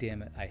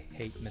damn it, I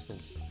hate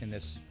missiles in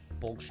this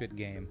bullshit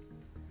game.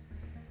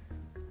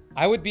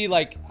 I would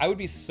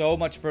be so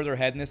much further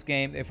ahead in this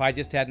game if I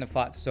just hadn't have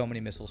fought so many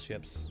missile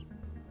ships.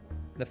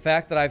 The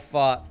fact that I've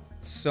fought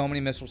so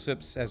many missile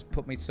ships has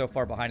put me so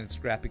far behind in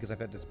scrap because I've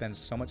had to spend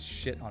so much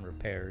shit on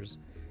repairs.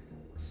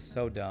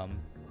 So dumb.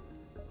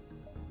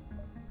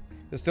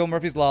 Is still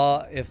Murphy's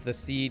Law if the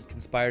seed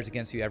conspires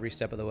against you every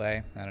step of the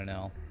way? I don't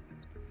know.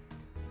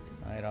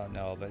 I don't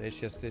know, but it's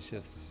just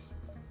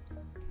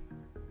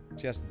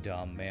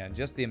dumb, man.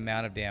 Just the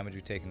amount of damage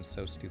we've taken is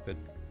so stupid.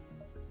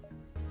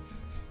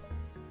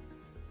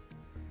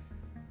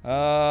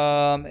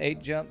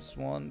 8 jumps.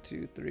 1,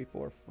 2, 3,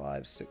 4,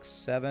 5, 6,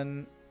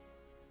 7.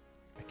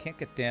 I can't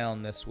get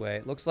down this way.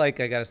 It looks like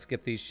I gotta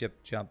skip these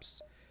ship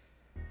jumps.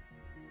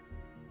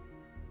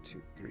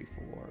 2, 3,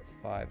 4,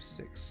 5,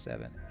 6,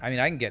 7. I mean,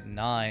 I can get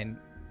 9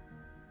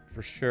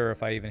 for sure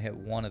if I even hit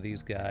one of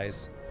these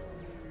guys.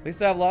 At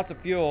least I have lots of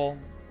fuel.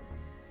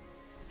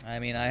 I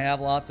mean, I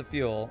have lots of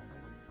fuel.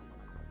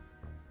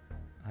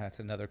 That's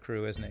another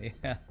crew, isn't it?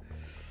 Yeah.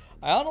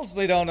 I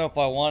honestly don't know if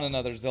I want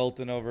another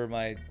Zoltan over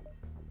my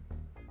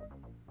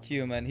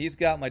human. He's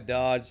got my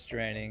dodge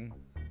training.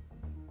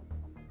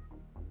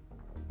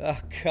 Oh,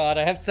 God.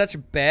 I have such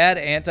bad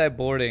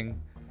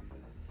anti-boarding.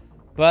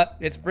 But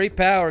it's free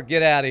power.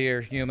 Get out of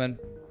here, human.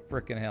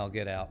 Frickin' hell,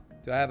 get out.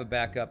 Do I have a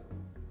backup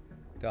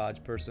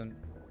dodge person?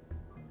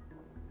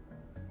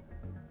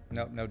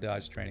 Nope, no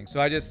dodge training.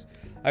 So I just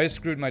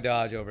screwed my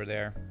dodge over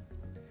there.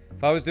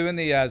 If I was doing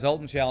the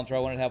Zoltan challenge where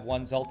I wanted to have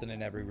one Zoltan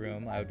in every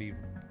room, I would be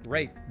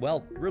great.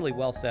 Well, really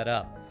well set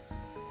up.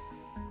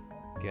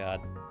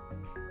 God.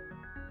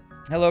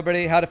 Hello,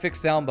 everybody. How to fix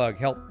sound bug?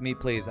 Help me,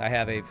 please. I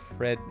have a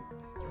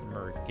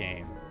Fredmer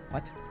game.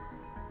 What?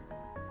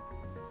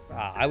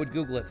 I would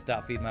Google it.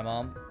 Stop feed my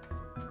mom.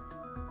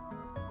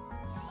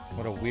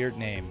 What a weird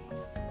name.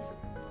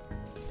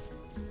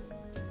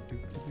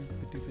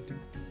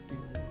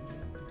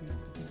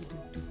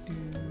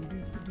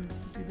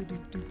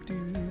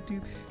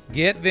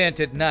 Get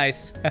vented,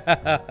 nice.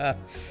 I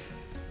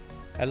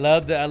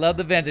love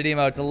the vented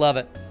emotes. I love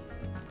it.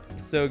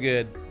 So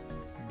good.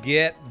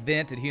 Get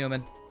vented,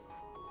 human.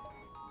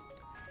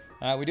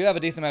 We do have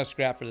a decent amount of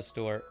scrap for the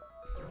store.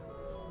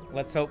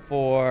 Let's hope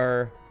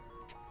for.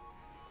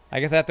 I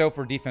guess I have to hope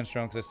for defense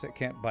drone because I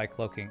can't buy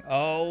cloaking.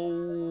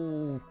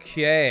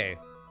 Okay.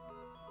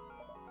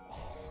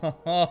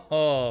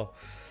 Oh,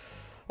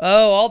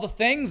 all the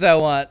things I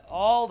want.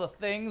 All the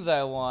things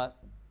I want.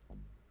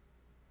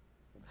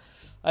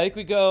 I think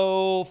we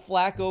go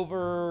flak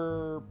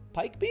over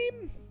pike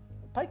beam.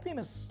 Pike beam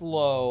is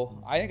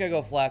slow. I think I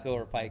go flak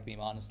over pike beam,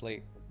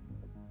 honestly.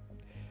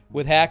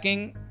 With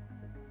hacking,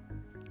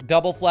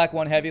 double flak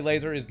 1 heavy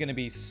laser is going to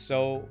be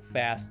so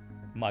fast,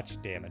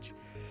 much damage.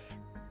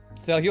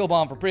 Sell heal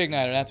bomb for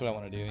pre-igniter. That's what I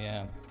want to do,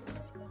 yeah.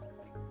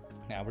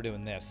 Now we're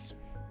doing this.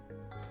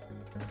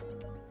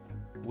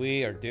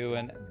 We are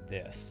doing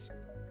this.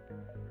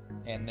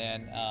 And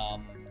then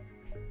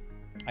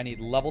I need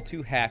level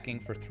 2 hacking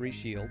for 3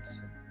 shields.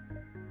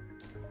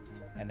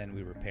 And then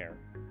we repair.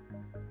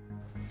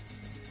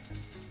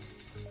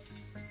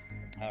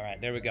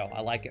 Alright, there we go. I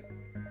like it.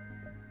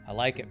 I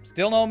like it.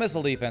 Still no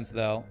missile defense,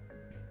 though.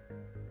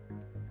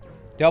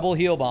 Double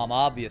heal bomb,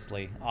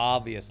 obviously.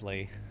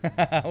 Obviously.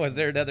 Was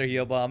there another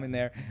heal bomb in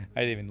there?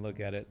 I didn't even look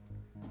at it.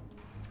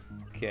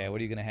 Okay, what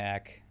are you going to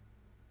hack?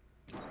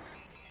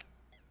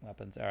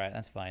 Weapons. Alright,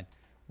 that's fine.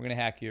 We're going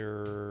to hack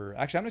your...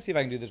 Actually, I'm going to see if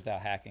I can do this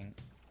without hacking.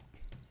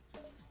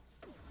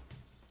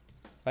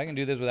 If I can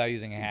do this without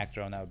using a hack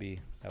drone, that would be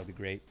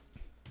great.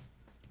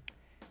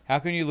 How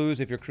can you lose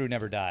if your crew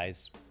never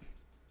dies?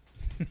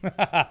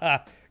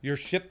 Your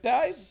ship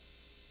dies?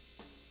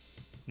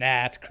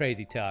 Nah, it's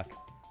crazy talk.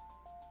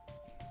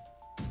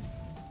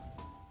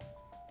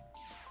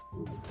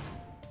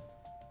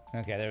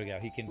 Okay, there we go.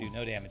 He can do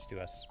no damage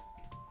to us.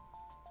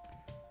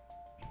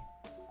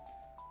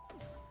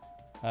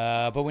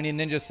 But we need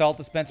Ninja Salt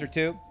Dispenser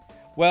too.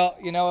 Well,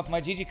 you know, if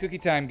my GG Cookie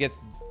Time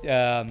gets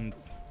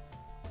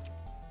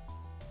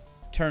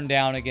turned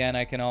down again,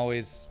 I can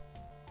always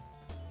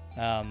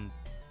just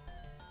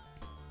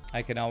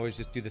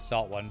do the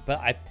salt one.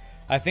 But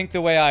I think the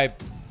way I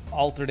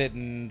altered it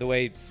and the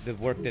way the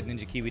work that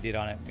Ninja Kiwi did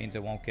on it means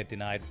it won't get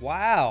denied.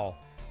 Wow,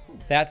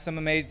 that's some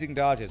amazing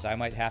dodges. I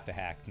might have to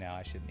hack. No,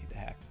 I shouldn't need to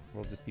hack.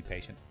 We'll just be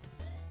patient.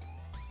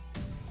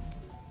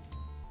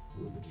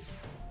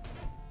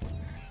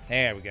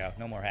 There we go.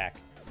 No more hack.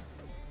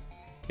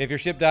 If your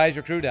ship dies,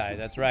 your crew dies.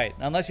 That's right.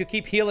 Unless you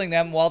keep healing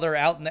them while they're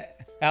out in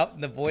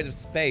the void of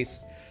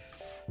space.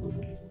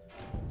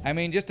 I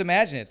mean, just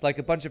imagine it. It's like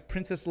a bunch of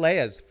Princess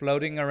Leia's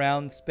floating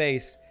around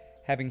space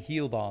having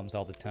heal bombs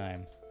all the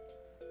time.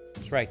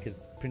 That's right,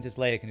 because Princess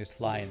Leia can just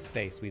fly in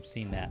space. We've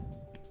seen that.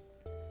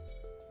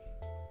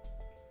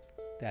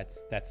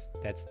 That's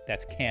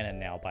canon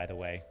now, by the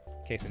way,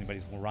 in case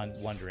anybody's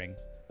wondering.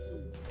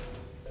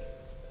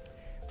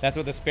 That's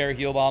what the spare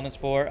heal bomb is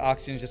for.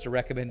 Oxygen is just a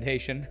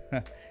recommendation.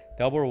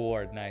 Double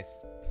reward,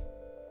 nice.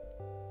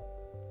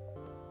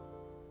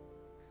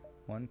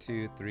 1,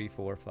 2, 3,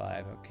 4,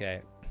 5.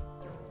 Okay.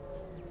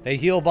 They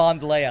heal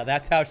bombed Leia.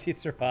 That's how she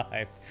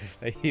survived.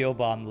 They heal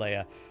bombed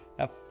Leia.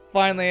 I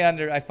finally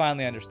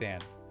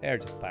understand. They're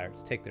just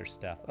pirates. Take their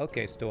stuff.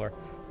 Okay, store.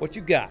 What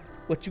you got?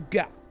 What you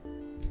got?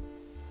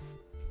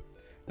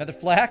 Another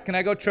flak? Can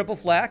I go triple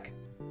flak?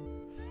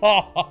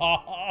 Oh,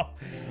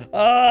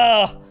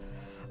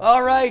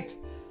 all right.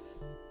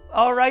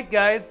 All right,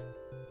 guys.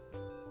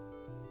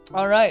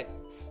 All right.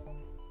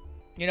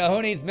 You know,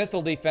 who needs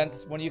missile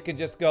defense when you can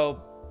just go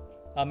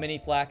a mini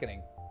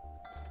flackening?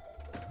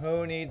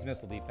 Who needs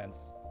missile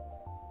defense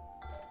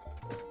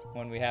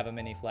when we have a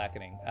mini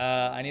flackening?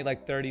 I need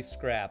like 30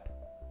 scrap.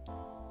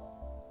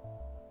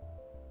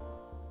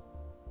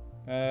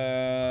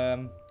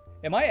 Am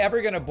I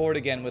ever going to board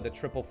again with a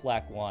triple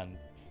flak 1?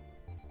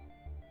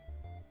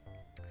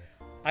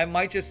 I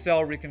might just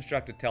sell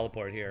reconstructed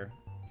teleport here.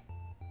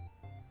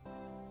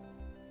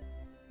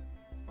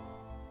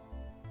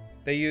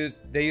 They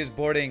used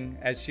boarding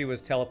as she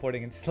was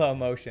teleporting in slow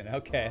motion.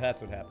 Okay,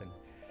 that's what happened.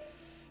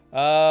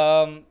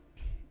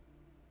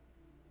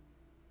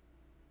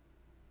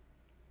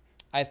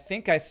 I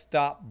think I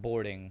stopped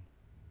boarding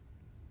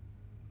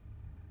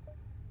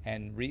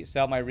and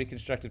sell my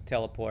reconstructive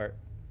teleport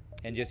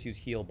and just use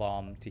heal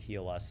bomb to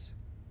heal us.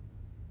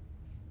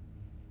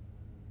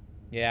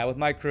 Yeah, with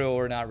my crew,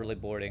 we're not really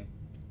boarding.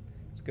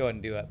 Let's go ahead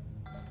and do it.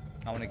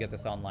 I want to get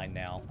this online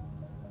now.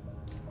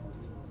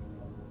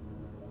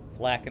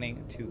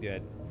 Flackening, too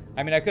good.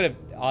 I mean, I could have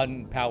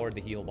unpowered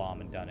the heal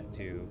bomb and done it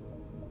too,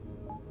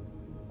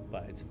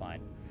 but it's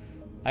fine.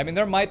 I mean,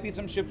 there might be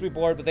some ships we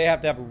board, but they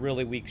have to have a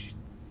really weak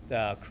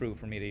crew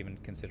for me to even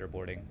consider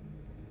boarding.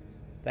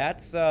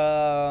 That's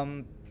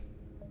not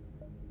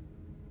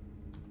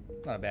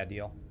a bad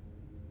deal.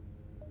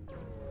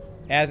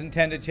 As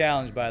intended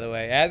challenge, by the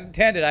way. As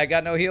intended, I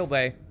got no heal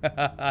bay.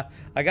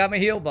 I got my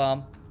heal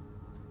bomb.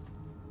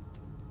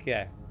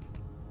 Okay.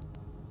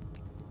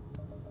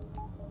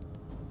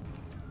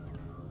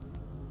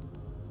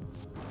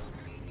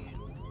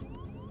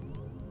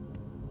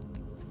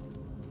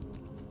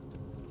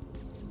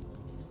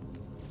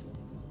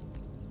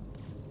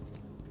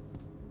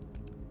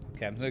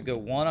 Okay, I'm gonna go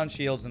 1 on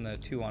shields and then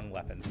 2 on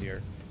weapons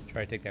here.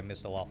 Try to take that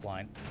missile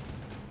offline.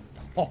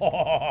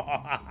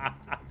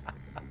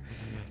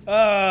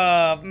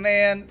 Oh,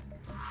 man.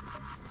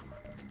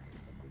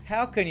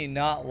 How can you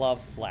not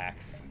love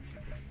flax?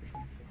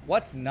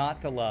 What's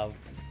not to love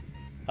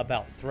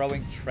about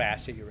throwing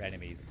trash at your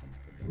enemies?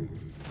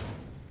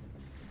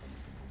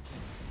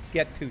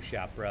 Get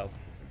 2-shot, bro.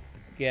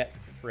 Get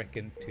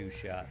frickin'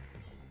 2-shot.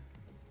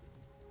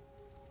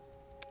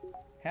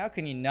 How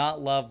can you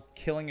not love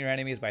killing your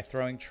enemies by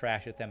throwing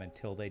trash at them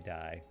until they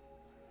die?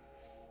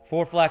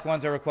 4 flak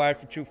 1s are required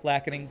for true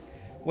flackening.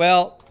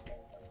 Well,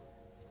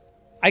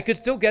 I could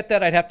still get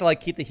that. I'd have to,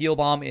 like, keep the heal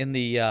bomb in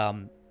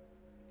the,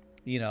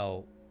 you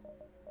know,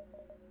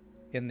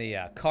 in the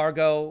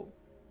cargo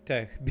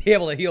to be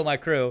able to heal my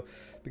crew.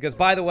 Because,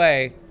 by the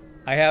way,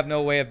 I have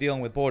no way of dealing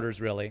with borders,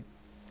 really.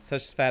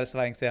 Such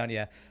satisfying sound,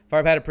 yeah.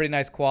 Farb had a pretty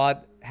nice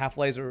quad. Half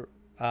laser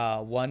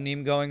 1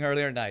 meme going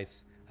earlier.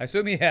 Nice. I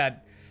assume he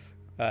had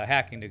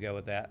hacking to go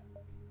with that.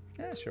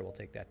 Yeah, sure, we'll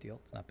take that deal.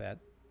 It's not bad.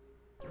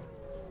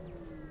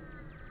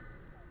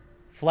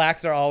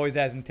 Flaks are always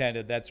as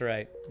intended. That's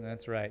right.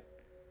 That's right.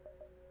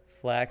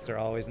 Flaks are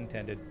always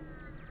intended.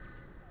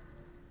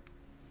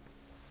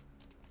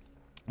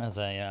 As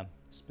I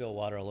spill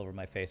water all over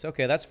my face.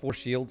 Okay, that's 4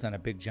 shields and a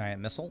big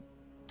giant missile.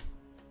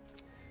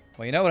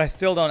 Well, you know what I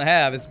still don't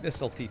have is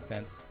missile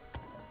defense.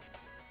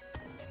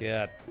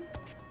 Yeah.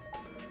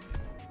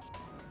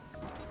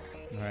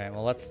 All right.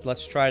 Well,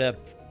 let's try to.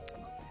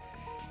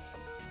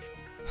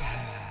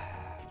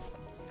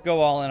 Let's go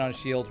all in on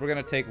shields. We're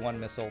gonna take 1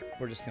 missile.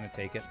 We're just gonna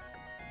take it.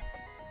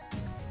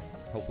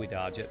 Hope we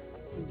dodge it.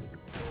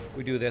 If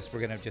we do this, we're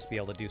gonna just be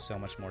able to do so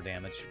much more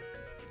damage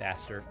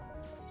faster.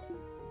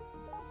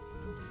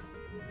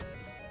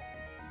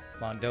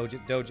 Come on, doge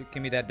it, doge it.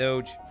 Give me that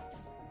doge.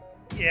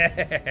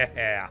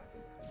 Yeah!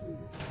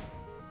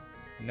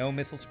 No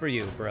missiles for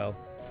you, bro.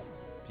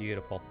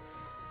 Beautiful.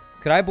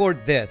 Could I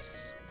board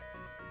this?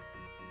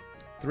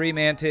 3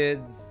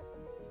 mantids.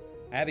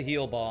 I have a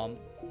heal bomb.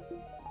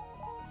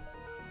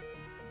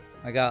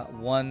 I got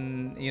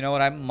 1. You know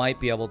what? I might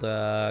be able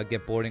to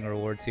get boarding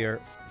rewards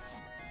here.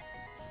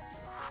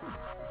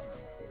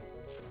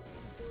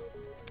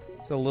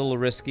 It's a little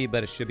risky,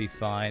 but it should be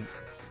fine.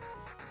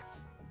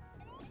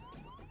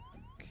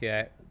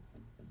 Okay.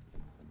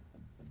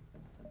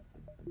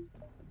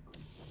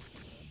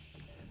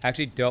 I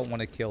actually don't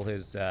want to kill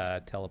his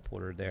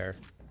teleporter there.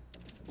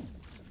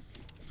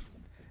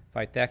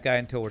 Fight that guy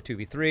until we're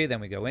 2v3, then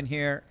we go in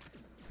here.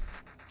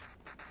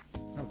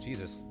 Oh,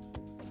 Jesus.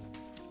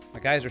 My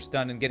guys are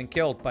stunned and getting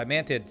killed by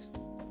mantids.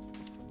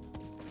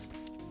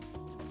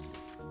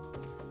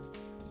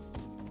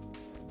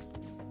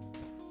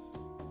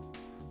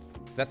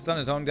 Does that stun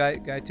his own guy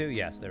too?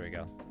 Yes, there we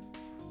go.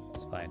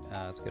 It's fine.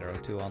 Let's get our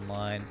O2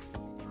 online.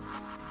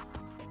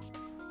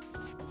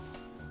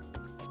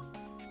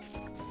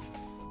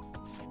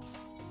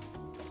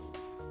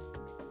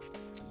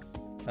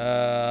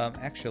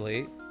 Actually,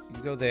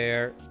 you go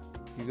there.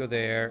 You go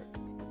there.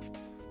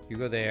 You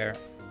go there.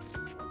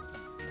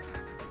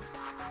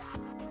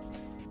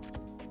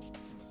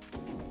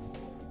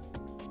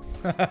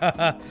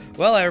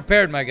 Well, I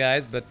repaired my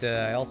guys, but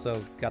I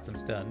also got them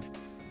stunned.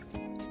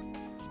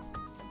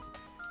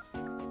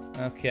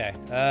 Okay.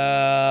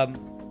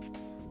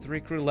 3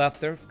 crew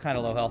left. They're kind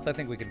of low health. I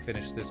think we can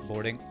finish this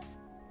boarding.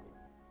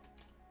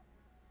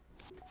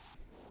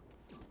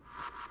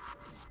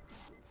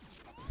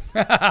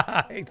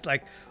 He's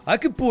like, I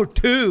could board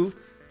 2.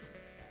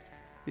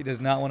 He does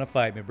not want to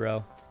fight me,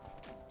 bro.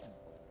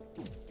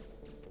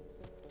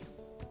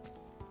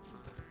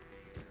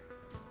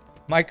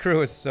 My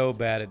crew is so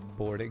bad at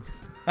boarding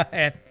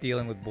and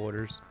dealing with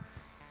boarders.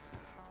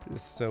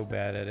 Just so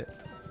bad at it.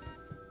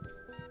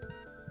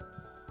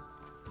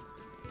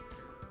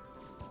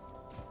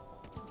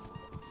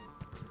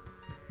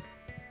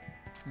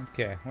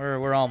 Okay,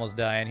 we're almost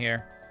dying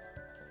here.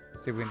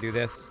 See if we can do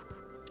this.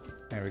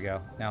 There we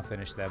go. Now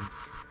finish them.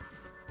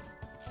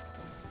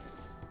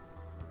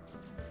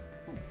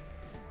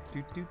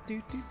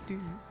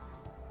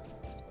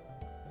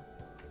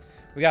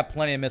 We got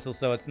plenty of missiles,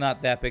 so it's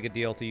not that big a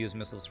deal to use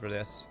missiles for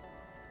this.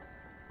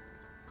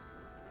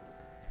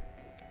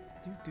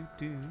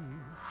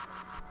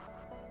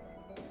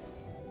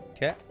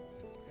 Okay.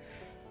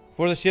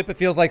 For the ship, it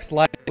feels like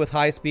sliding with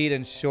high speed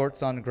and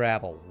shorts on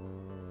gravel.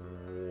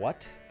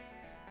 What?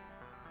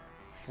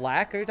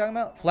 Flak, are you talking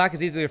about? Flak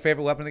is easily your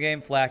favorite weapon in the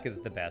game. Flak is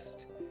the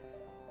best.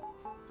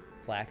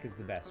 Flak is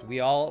the best. We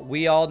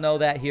all know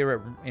that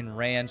here in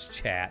Rand's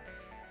chat.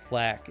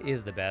 Flak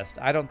is the best.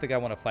 I don't think I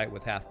want to fight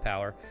with half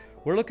power.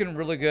 We're looking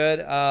really good.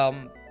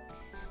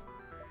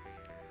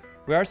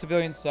 We are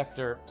civilian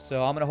sector,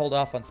 so I'm going to hold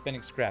off on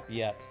spending scrap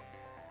yet.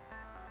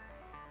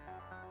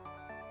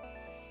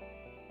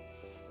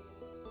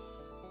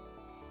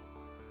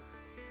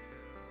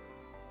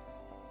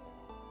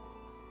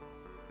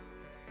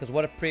 Because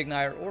what if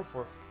pre-igniter or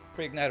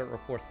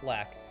fourth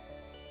flak?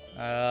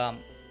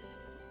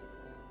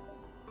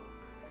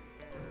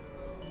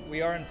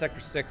 We are in sector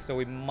 6, so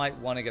we might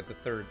want to get the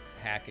 3rd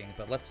hacking,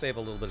 but let's save a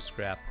little bit of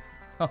scrap.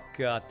 Oh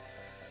god.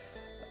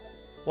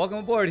 Welcome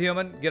aboard,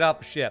 human. Get off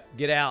the ship.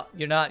 Get out.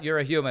 You're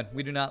a human.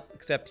 We do not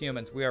accept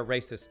humans. We are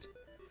racist.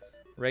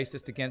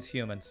 Racist against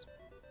humans.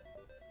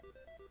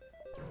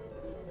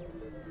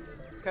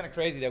 It's kind of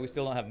crazy that we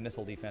still don't have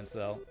missile defense,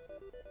 though.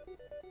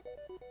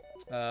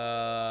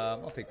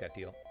 I'll take that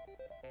deal.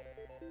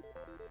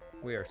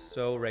 We are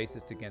so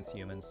racist against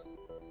humans.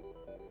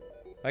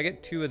 If I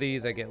get 2 of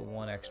these, I get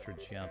 1 extra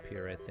jump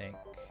here, I think.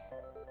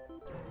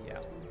 Yeah.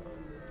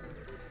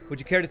 Would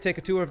you care to take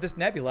a tour of this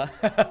nebula?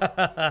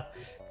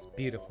 It's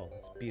beautiful.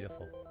 It's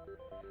beautiful.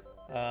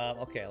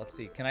 Okay, let's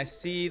see. Can I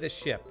see the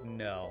ship?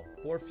 No.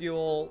 Bore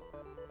fuel.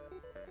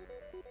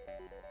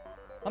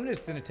 I'm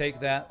just going to take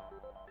that.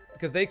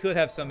 Because they could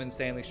have some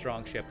insanely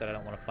strong ship that I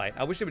don't want to fight.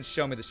 I wish it would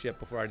show me the ship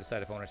before I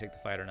decide if I want to take the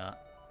fight or not.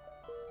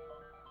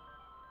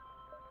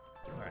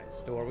 Alright,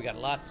 store. We got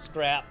lots of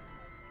scrap.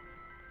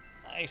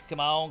 Nice, come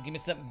on. Give me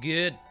something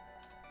good.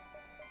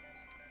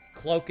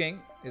 Cloaking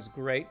is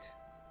great.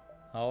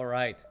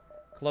 Alright.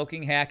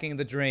 Cloaking, hacking,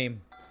 the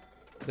dream.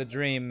 The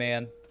dream,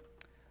 man.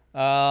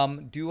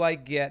 Do I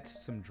get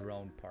some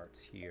drone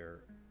parts here?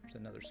 There's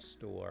another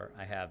store.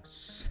 I have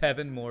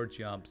 7 more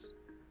jumps.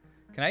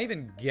 Can I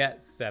even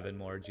get 7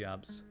 more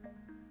jumps?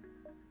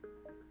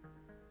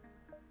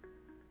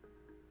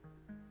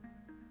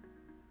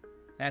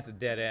 That's a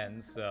dead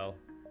end, so.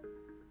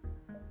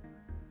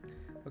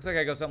 Looks like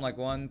I go something like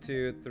 1,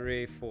 2,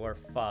 3, 4,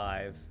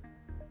 5,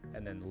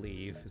 and then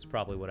leave is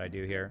probably what I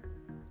do here.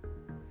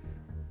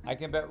 I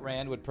can bet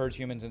Rand would purge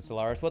humans in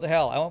Solaris. What the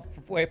hell? I won't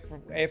wait for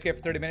AFK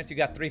for 30 minutes. You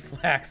got 3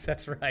 flags.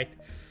 That's right.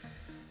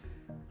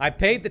 I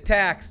paid the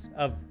tax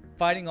of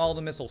fighting all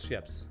the missile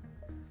ships.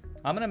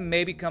 I'm going to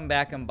maybe come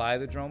back and buy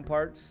the drone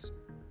parts.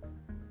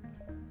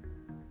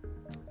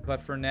 But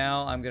for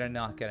now, I'm going to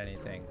not get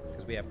anything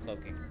because we have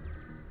cloaking.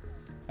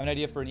 I have an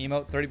idea for an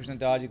emote. 30%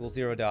 dodge equals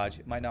 0 dodge.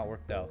 It might not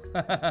work, though.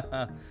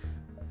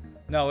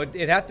 No,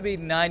 it'd have to be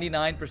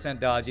 99%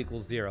 dodge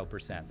equals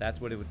 0%. That's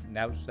what it would.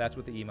 That's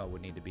what the emote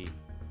would need to be.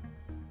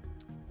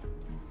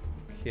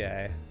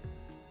 Okay.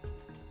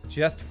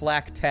 Just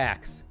flak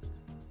tax.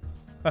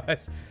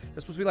 That's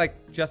supposed to be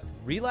like just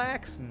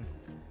relax, and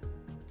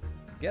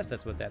I guess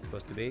that's what that's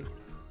supposed to be.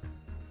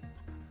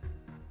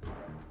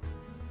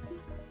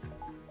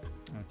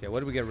 Okay,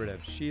 what do we get rid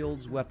of?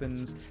 Shields,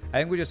 weapons. I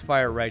think we just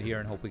fire right here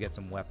and hope we get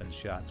some weapons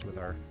shots with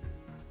our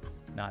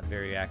not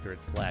very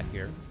accurate flak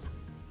here.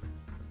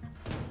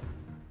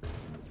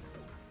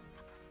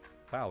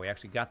 Wow, we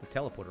actually got the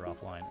teleporter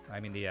offline. I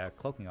mean, the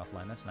cloaking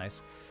offline. That's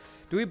nice.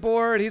 Do we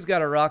board? He's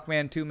got a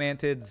Rockman, 2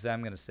 mantids.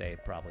 I'm going to say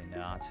probably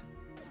not.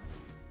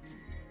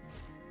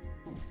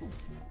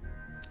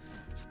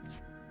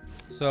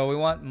 So we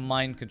want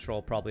mind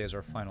control probably as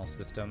our final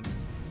system.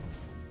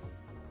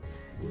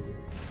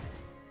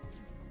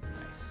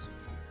 Nice.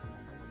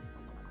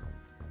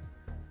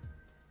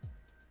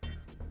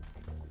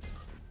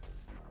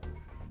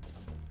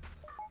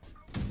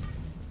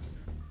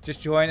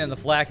 Just join and the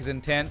flak is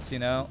intense, you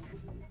know.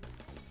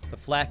 The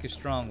flak is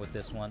strong with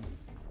this one.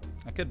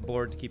 I could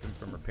board to keep him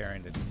from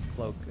repairing the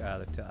cloak,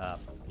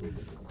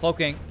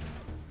 cloaking.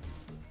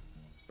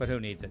 But who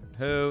needs it?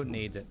 Who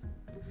needs it?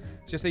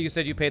 Just that you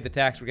said you paid the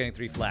tax for getting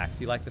 3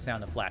 flaks. You like the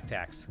sound of flak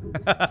tax.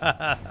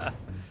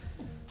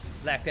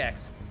 Flak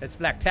tax. It's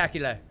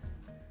flactacular.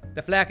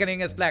 The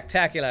flackening is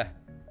flactacular.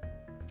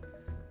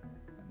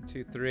 1,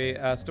 2, 3.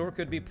 Store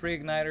could be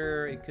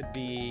pre-igniter. It could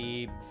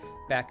be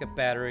backup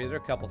battery. There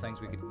are a couple things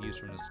we could use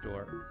from the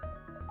store.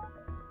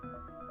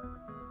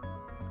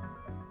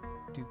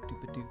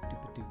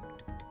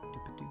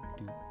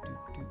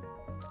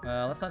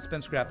 Let's not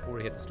spend scrap before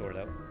we hit the store,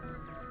 though.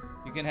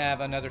 You can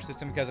have another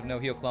system because of no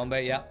heal clone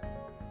bay. Yeah.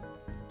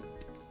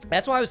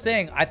 That's why I was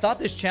saying I thought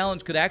this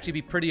challenge could actually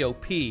be pretty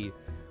OP.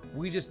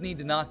 We just need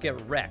to not get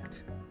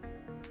wrecked.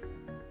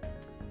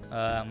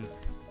 And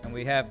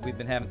we've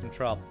been having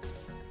some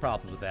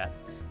problems with that.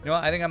 You know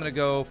what? I think I'm gonna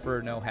go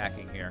for no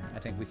hacking here. I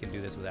think we can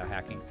do this without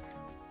hacking.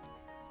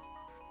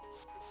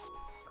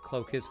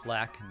 Cloak his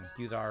flak and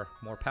use our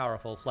more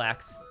powerful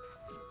flaks.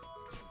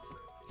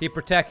 He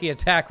protect, he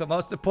attack, but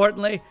most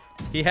importantly,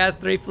 he has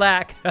 3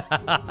 flak.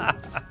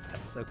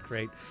 That's so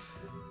great.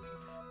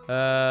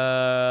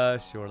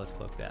 Sure, let's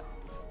cloak that.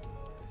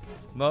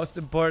 Most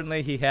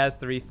importantly, he has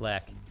 3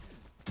 flak.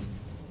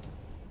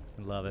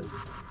 Love it.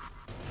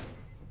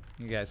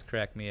 You guys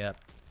crack me up.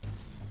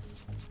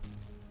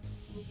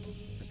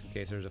 Just in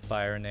case there's a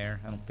fire in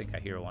there. I don't think I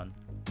hear one.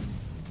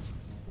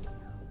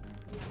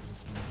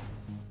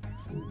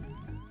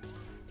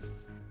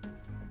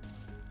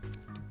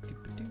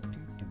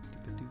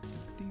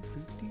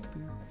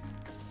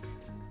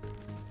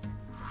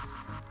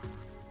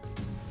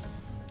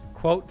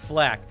 Quote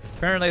flak.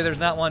 Apparently there's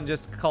not one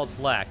just called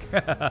flak.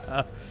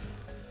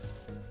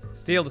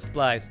 Steal the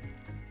supplies.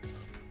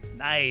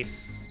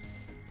 Nice.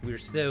 We're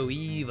so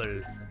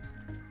evil.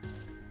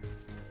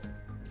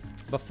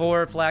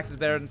 Before flax is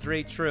better than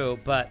 3, true,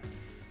 but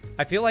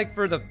I feel like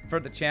for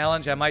the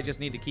challenge I might just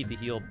need to keep the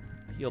heal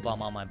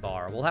bomb on my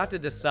bar. We'll have to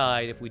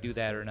decide if we do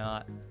that or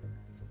not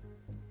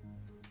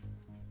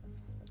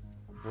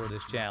for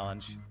this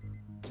challenge,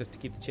 just to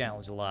keep the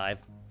challenge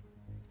alive.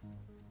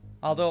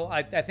 Although,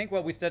 I think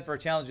what we said for our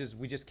challenge is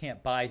we just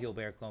can't buy heal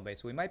bear clone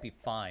base, so we might be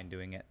fine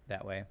doing it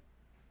that way.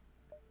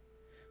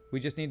 We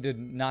just need to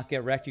not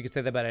get wrecked. You could say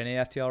that about any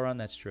FTL run.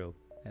 That's true.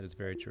 That is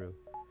very true.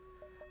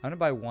 I'm going to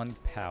buy 1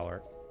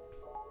 power.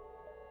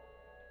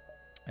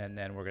 And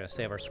then we're going to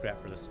save our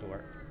scrap for the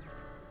store.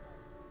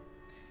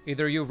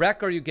 Either you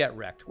wreck or you get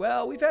wrecked.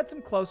 Well, we've had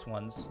some close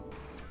ones.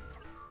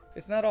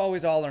 It's not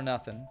always all or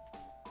nothing.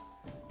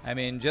 I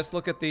mean, just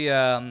look at the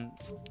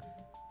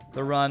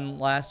run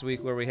last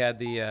week where we had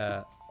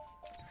the,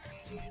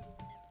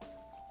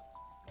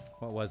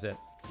 what was it?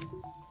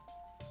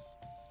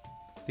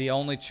 The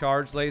only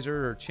charge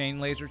laser or chain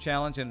laser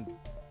challenge, and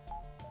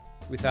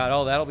we thought,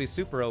 oh, that'll be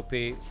super OP.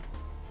 The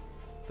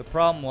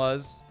problem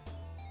was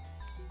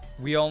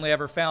we only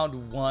ever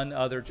found 1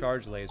 other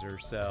charge laser,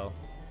 so,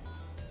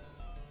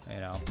 you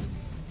know.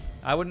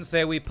 I wouldn't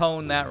say we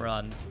pwned that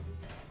run.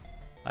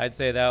 I'd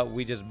say that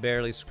we just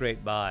barely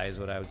scraped by is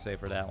what I would say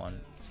for that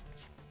one.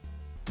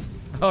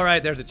 All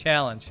right, there's a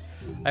challenge.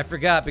 I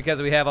forgot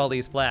because we have all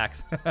these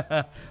flaks.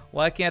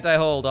 Why can't I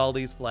hold all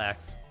these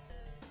flaks?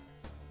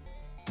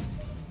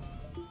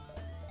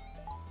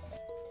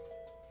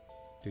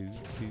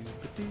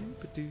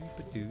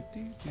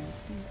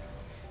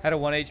 Had a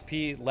 1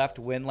 HP left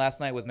win last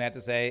night with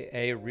Mantis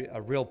A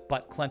real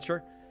butt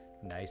clencher.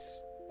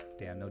 Nice.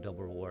 Damn, no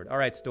double reward. All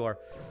right, store.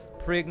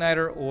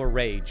 Pre-igniter or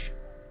rage.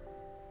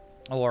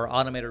 Or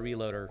automated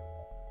reloader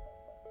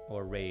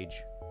or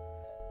rage.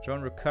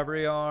 Drone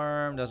recovery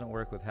arm doesn't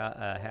work with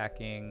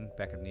hacking.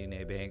 Backup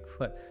DNA bank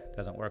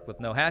doesn't work with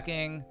no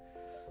hacking.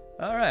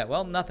 All right,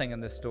 well, nothing in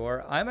this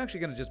store. I'm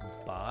actually going to just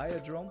buy a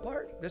drone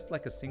part, just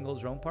like a single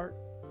drone part,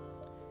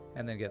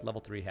 and then get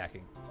level 3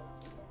 hacking.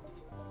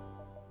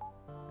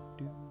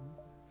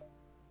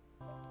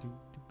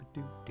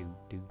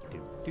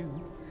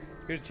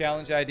 Here's a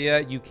challenge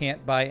idea. You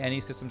can't buy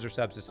any systems or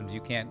subsystems. You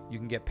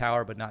can get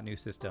power, but not new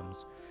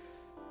systems.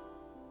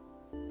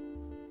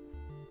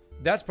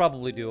 That's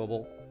probably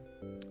doable.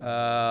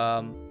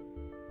 Oh,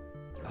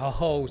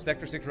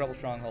 Sector 6 Rebel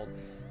Stronghold.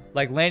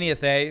 Like,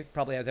 Lanius A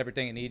probably has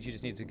everything it needs. You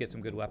just need to get some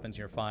good weapons.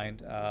 You're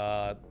fine.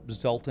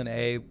 Zoltan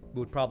A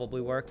would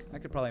probably work. I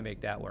could probably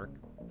make that work.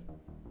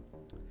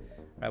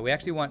 All right, we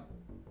actually want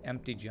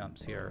empty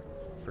jumps here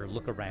for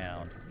look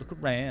around. Look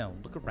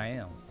around. Look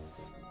around.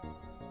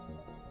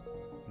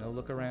 No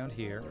look around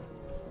here.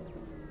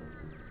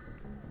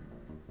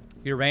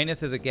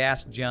 Uranus is a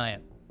gas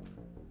giant.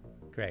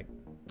 Great.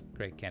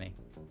 Great, Kenny.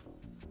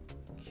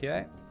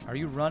 Okay. Are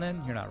you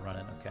running? You're not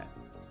running. Okay.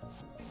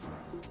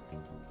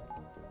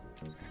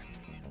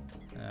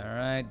 All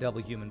right.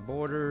 Double human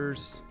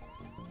borders.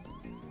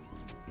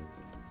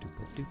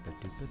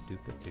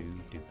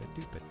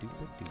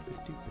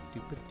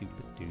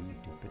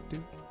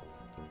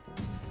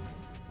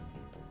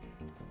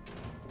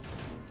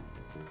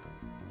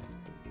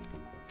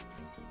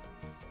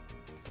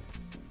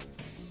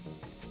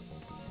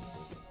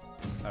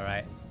 All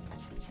right.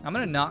 I'm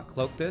going to not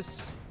cloak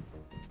this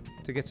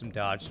to get some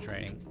dodge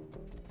training.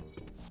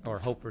 Or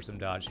hope for some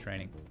dodge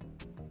training.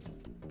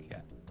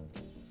 Okay.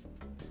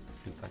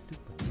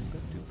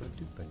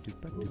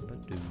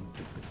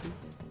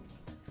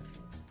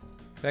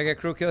 Did I get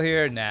crew kill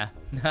here? Nah.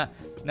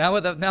 Not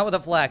with a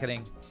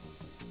flackening.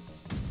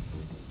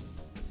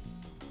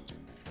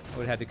 I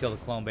would have had to kill the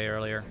clone bay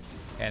earlier.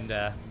 And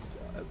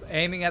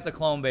aiming at the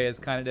clone bay is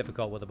kind of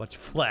difficult with a bunch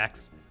of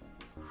flax.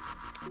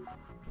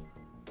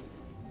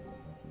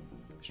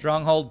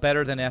 Stronghold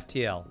better than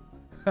FTL.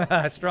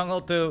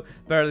 Stronghold 2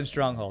 better than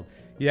Stronghold.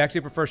 You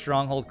actually prefer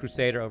Stronghold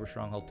Crusader over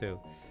Stronghold 2.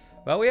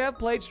 Well, we have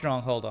played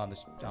Stronghold on the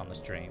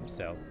stream,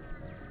 so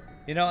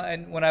you know.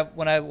 And when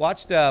I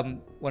watched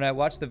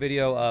the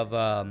video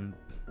of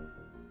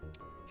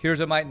Heroes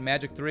of Might and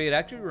Magic 3, it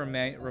actually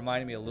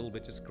reminded me a little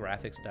bit just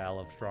graphic style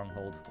of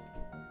Stronghold.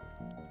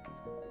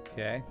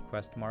 Okay,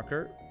 quest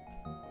marker.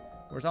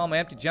 Where's all my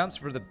empty jumps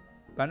for the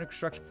under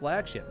construction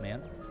flagship,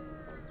 man?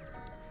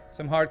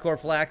 Some hardcore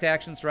flak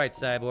actions, right,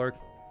 Cyborg?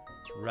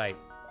 That's right.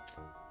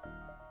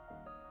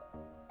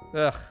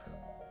 Ugh,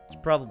 it's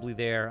probably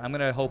there. I'm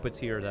gonna hope it's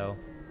here though.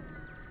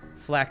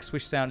 Flak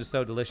swish sound is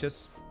so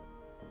delicious.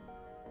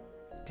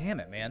 Damn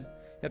it, man.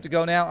 You have to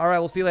go now. All right,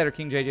 we'll see you later,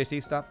 King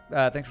JJC.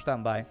 Thanks for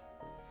stopping by.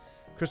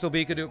 Crystal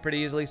B could do it pretty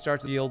easily.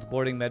 Starts with yield,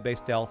 boarding,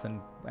 med-based stealth,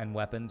 and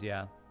weapons.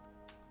 Yeah.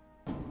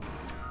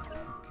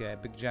 Okay,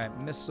 big giant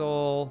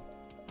missile.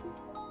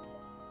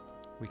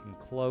 We can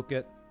cloak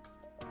it.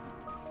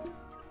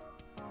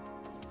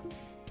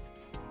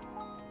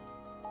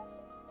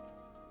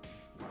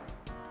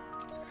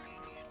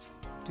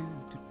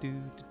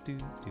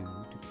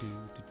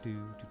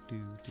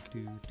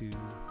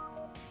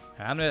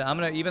 I'm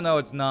gonna even though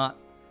it's not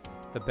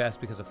the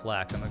best because of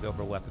flax, I'm gonna go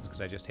for weapons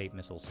because I just hate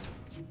missiles.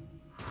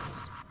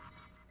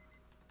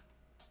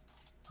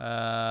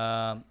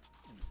 Okay,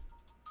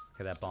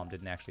 that bomb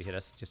didn't actually hit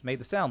us. Just made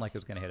the sound like it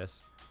was gonna hit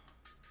us.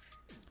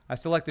 I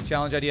still like the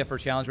challenge idea for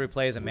challenge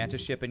replay as a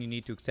mantis ship, and you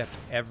need to accept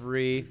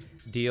every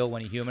deal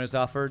when a human is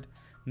offered.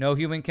 No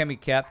human can be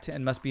kept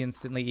and must be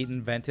instantly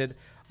eaten, vented.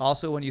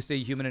 Also, when you see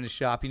a human in a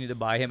shop, you need to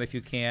buy him if you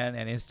can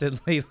and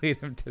instantly lead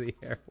him to the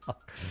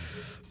airlock.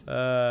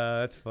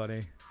 That's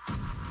funny.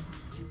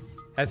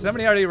 Has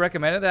somebody already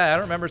recommended that? I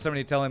don't remember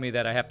somebody telling me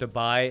that I have to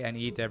buy and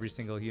eat every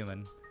single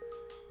human.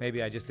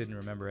 Maybe I just didn't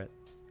remember it.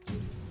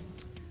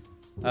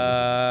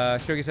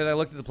 Shogi says, I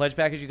looked at the pledge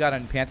package you got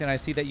on Pantheon. I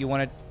see that you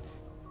wanted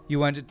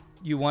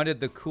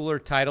the cooler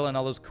title and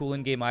all those cool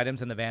in-game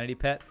items and the vanity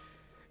pet.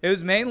 It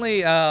was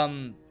mainly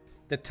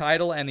the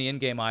title and the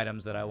in-game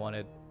items that I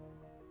wanted.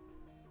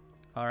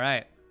 All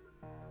right.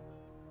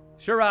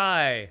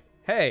 Shirai.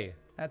 Hey,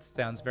 that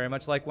sounds very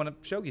much like one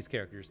of Shogi's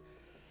characters.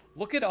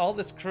 Look at all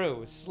this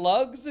crew.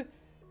 Slugs,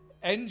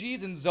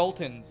 NGs, and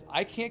Zoltans.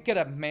 I can't get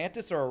a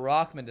Mantis or a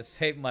Rockman to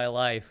save my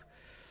life.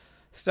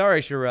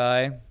 Sorry,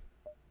 Shirai.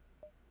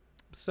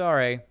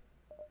 Sorry.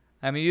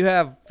 I mean, you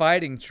have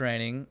fighting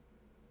training,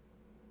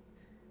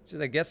 which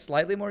is, I guess,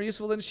 slightly more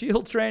useful than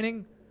shield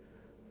training.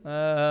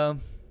 Okay,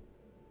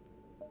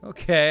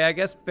 I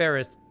guess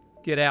Ferris,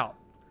 get out.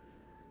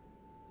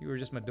 You were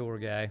just my door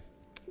guy.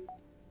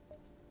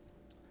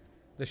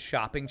 The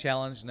shopping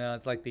challenge? No,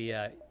 it's like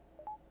the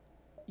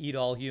eat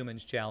all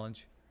humans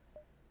challenge.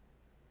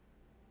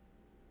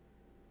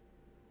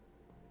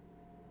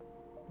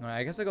 All right,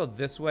 I guess I go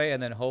this way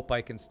and then hope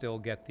I can still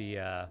get the...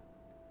 Oh,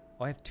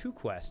 I have 2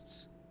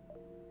 quests.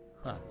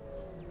 Huh.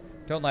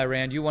 Don't lie,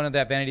 Rand. You wanted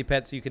that vanity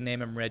pet so you can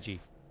name him Reggie.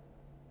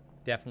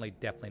 Definitely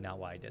not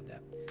why I did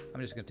that.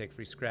 I'm just going to take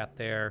free scrap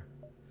there.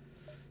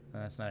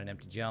 That's not an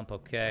empty jump.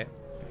 Okay.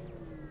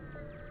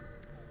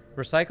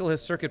 Recycle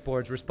his circuit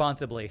boards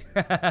responsibly.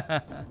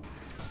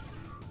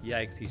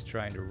 Yikes, he's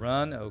trying to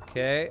run.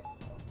 Okay.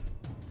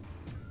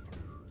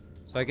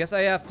 So I guess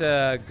I have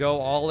to go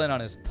all in on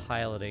his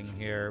piloting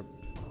here.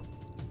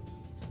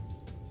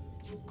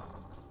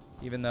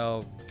 Even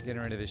though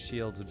getting rid of his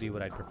shields would be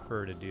what I'd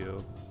prefer to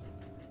do.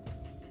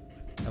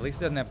 At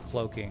least it doesn't have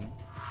cloaking.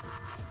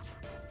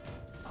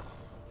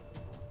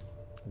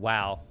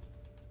 Wow.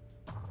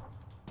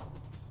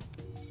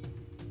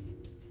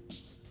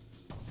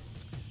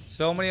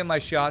 So many of my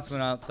shots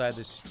went outside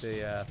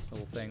the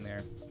little thing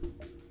there.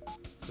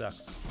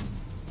 Sucks.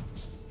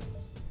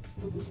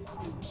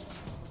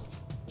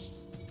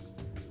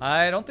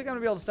 I don't think I'm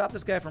gonna be able to stop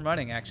this guy from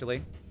running,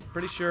 actually.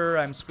 Pretty sure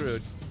I'm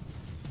screwed.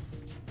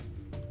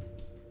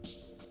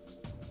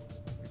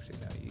 Actually,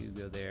 no, you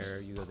go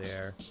there, you go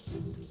there.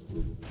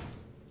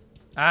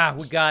 Ah,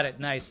 we got it.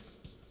 Nice.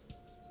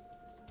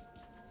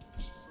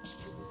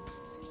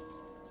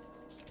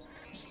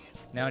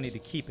 Now I need to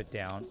keep it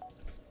down.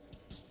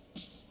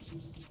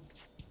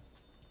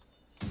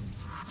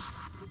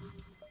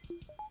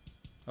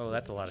 Oh,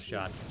 that's a lot of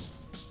shots.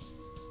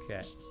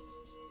 Okay.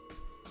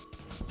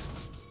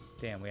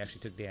 Damn, we actually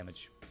took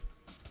damage.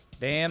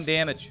 Damn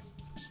damage.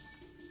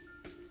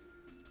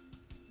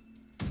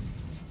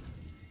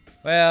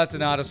 Well, it's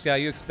an auto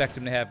scout. You expect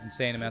him to have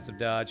insane amounts of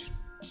dodge.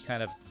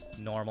 Kind of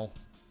normal.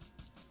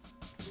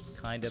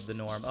 Kind of the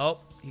norm. Oh,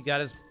 he got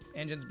his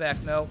engines back.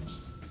 No.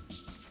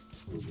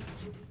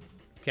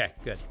 Okay,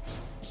 good.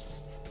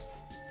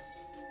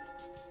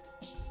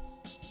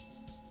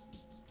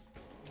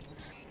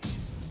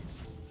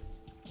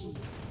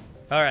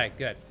 All right,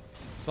 good.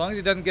 As long as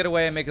he doesn't get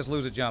away and make us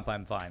lose a jump,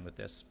 I'm fine with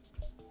this.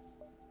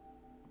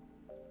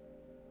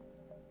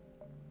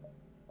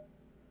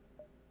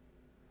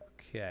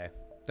 Okay.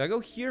 Do I go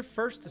here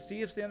first to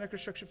see if it's the under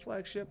construction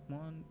flagship?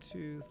 1,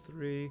 2,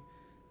 3.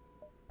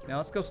 Now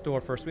let's go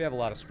store first. We have a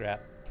lot of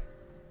scrap.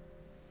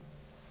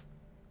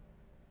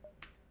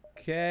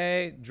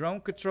 Okay.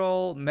 Drone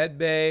control, med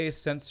bay,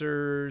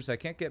 sensors. I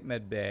can't get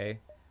med bay.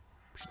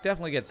 We should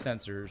definitely get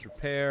sensors.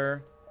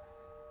 Repair.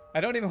 I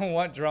don't even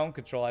want drone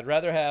control. I'd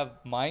rather have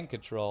mine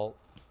control.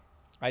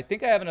 I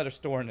think I have another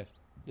store in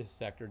this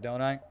sector,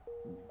 don't I?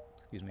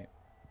 Excuse me.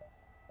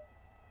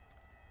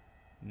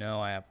 No,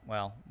 I have...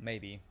 Well,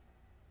 maybe.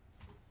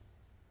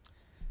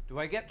 Do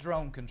I get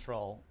drone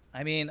control?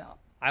 I mean,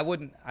 I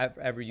wouldn't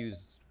ever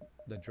use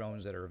the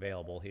drones that are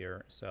available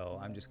here, so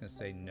I'm just going to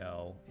say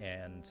no.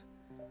 And...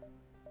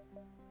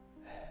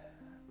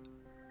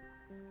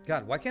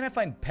 God, why can't I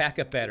find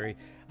backup battery?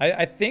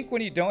 I think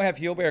when you don't have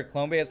heal bay or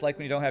clone bay, it's like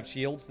when you don't have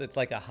shields. It's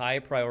like a high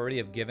priority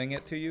of giving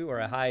it to you, or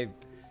a high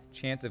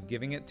chance of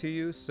giving it to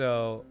you.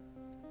 So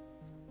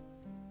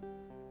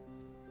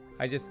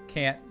I just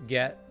can't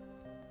get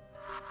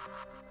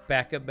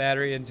backup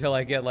battery until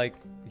I get like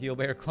heal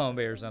bay or clone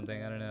bay or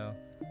something. I don't know.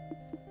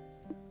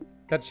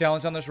 That's a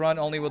challenge on this run,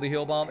 only with the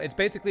heal bomb. It's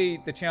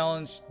basically the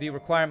challenge. The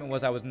requirement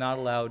was I was not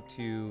allowed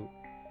to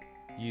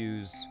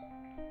use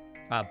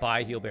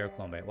buy heal bay or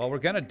clone bay. Well, we're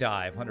gonna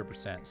dive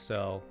 100%.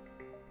 So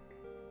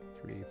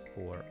 3,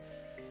 4,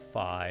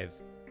 5,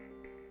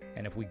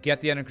 and if we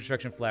get the under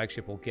construction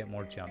flagship, we'll get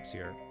more jumps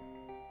here.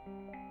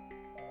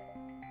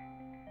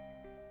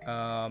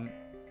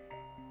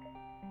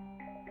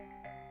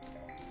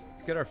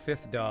 Let's get our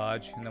 5th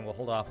dodge, and then we'll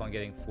hold off on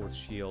getting 4th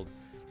shield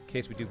in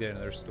case we do get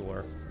another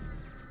store.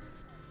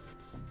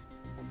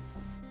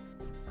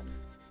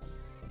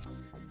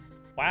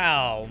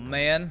 Wow,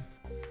 man.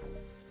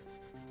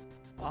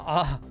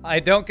 I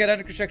don't get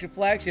under construction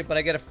flagship, but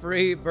I get a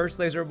free burst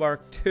laser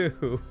Mark II.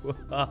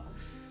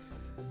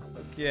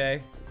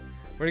 Okay.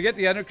 We're gonna get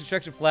the under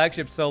construction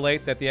flagship so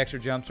late that the extra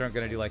jumps aren't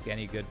gonna do like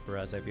any good for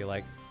us, I feel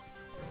like.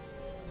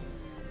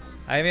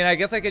 I mean, I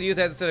guess I could use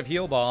that instead of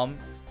heal bomb.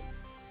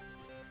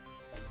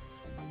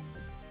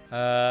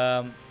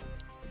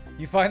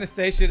 You find the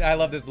station. I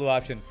love this blue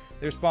option.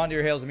 They respond to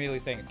your hails immediately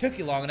saying, "It took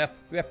you long enough.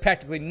 We have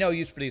practically no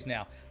use for these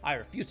now. I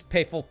refuse to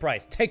pay full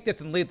price. Take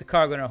this and leave the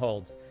cargo in our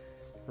holds.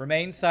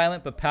 Remain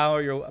silent, but power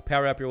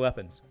up your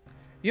weapons."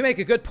 You make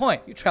a good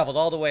point. You traveled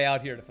all the way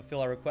out here to fulfill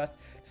our request,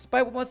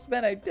 despite what must have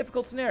been a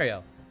difficult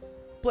scenario.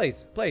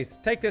 Please,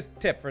 take this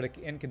tip for the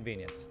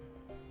inconvenience.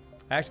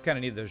 I actually kind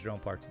of need those drone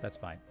parts, but that's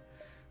fine.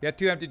 We got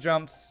 2 empty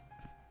jumps.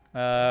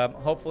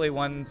 Hopefully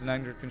one's an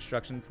under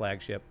construction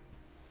flagship.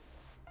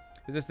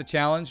 Is this the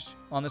challenge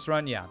on this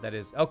run? Yeah, that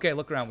is. Okay,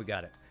 look around. We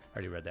got it. I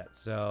already read that.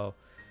 So,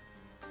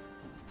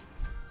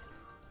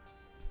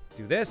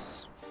 do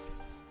this.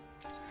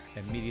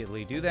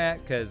 Immediately do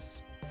that,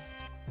 because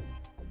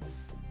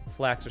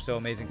flaks are so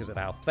amazing because of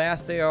how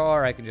fast they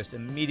are. I can just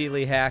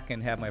immediately hack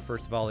and have my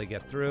first volley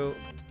get through.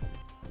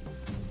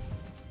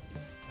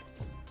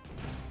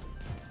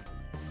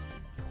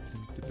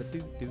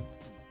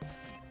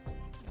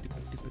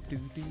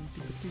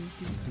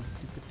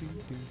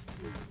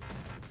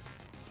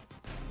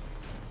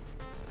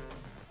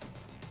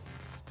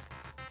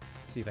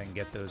 Let's see if I can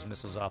get those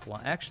missiles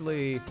offline.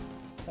 Actually,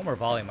 one more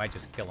volley might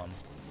just kill him.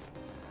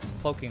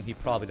 Cloaking, he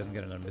probably doesn't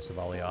get another missile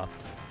volley off.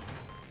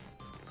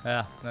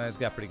 Ah, no, he's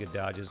got pretty good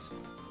dodges.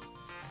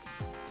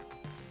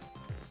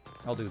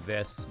 I'll do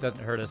this.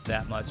 Doesn't hurt us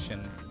that much,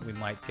 and we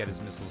might get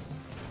his missiles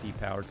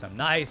depowered some.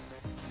 Nice!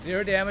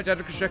 0 damage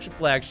under construction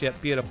flagship.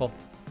 Beautiful.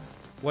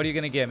 What are you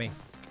going to give me?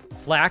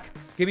 Flak?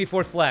 Give me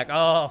 4th flak.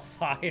 Oh,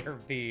 fire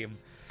beam.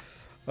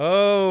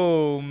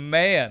 Oh,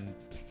 man.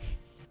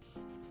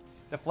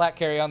 The flak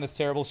carry on this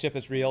terrible ship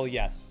is real?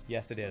 Yes.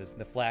 Yes, it is.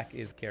 The flak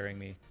is carrying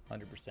me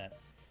 100%.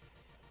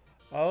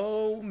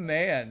 Oh,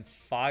 man.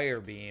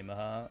 Fire beam,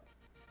 huh?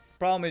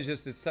 Problem is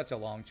just it's such a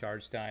long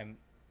charge time.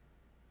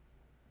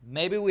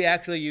 Maybe we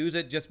actually use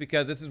it just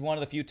because this is one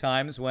of the few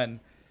times when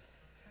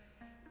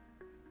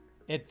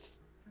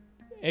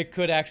it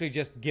could actually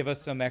just give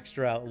us some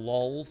extra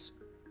lulls.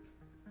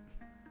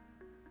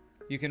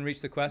 You can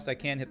reach the quest. I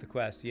can hit the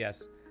quest,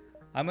 yes.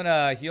 I'm going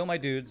to heal my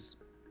dudes.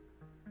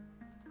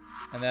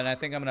 And then I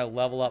think I'm going to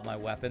level up my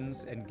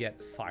weapons and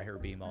get Fire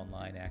Beam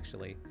online,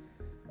 actually.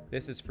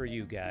 This is for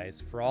you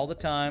guys. For all the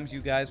times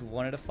you guys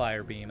wanted a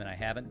Fire Beam and I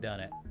haven't done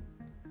it.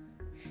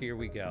 Here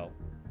we go.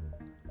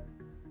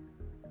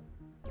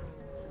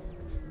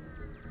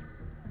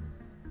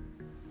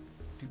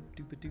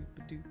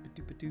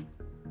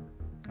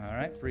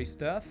 Alright, free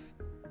stuff.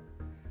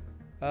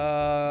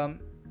 I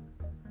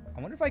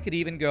wonder if I could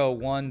even go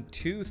 1,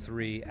 2,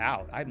 3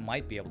 out. I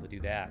might be able to do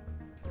that.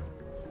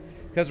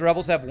 Because the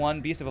Rebels have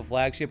 1 beast of a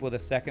flagship with a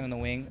 2nd in the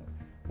wing,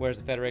 whereas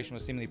the Federation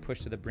was seemingly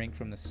pushed to the brink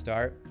from the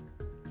start.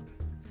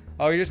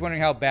 Oh, you're just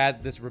wondering how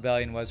bad this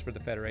rebellion was for the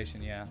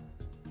Federation, yeah.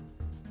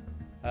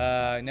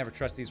 Never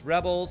trust these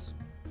rebels.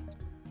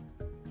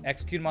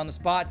 Execute them on the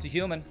spot. It's a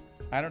human.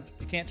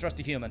 You can't trust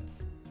a human.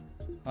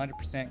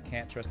 100%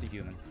 can't trust a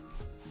human.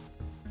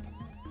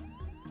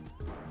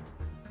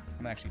 I'm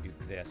gonna actually do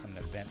this. I'm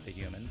gonna vent the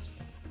humans.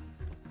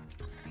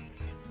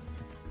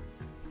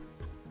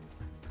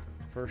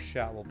 First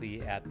shot will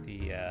be at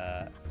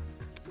the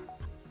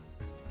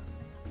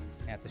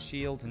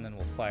shields, and then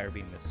we'll fire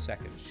beam the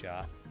second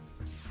shot.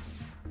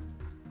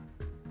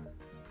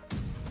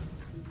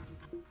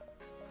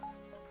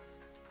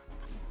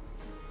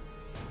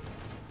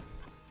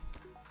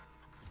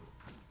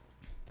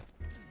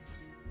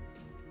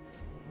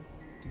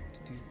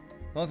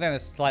 The only thing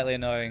that's slightly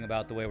annoying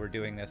about the way we're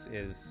doing this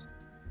is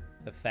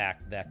the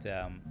fact that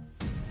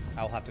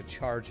I'll have to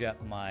charge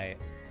up my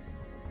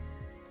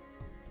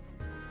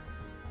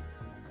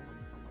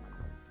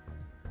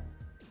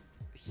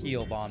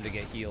heal bomb to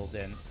get heals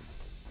in.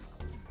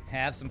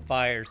 Have some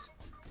fires.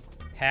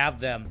 Have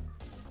them.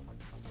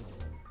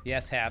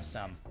 Yes, have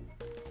some.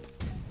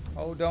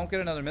 Oh, don't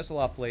get another missile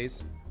off,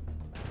 please.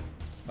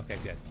 Okay,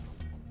 good.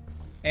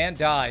 And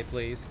die,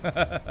 please.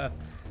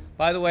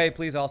 By the way,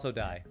 please also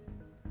die.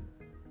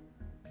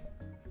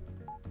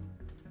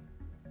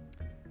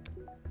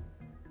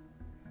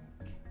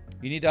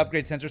 You need to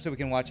upgrade sensors so we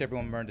can watch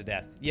everyone burn to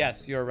death.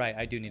 Yes, you're right.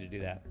 I do need to do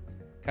that.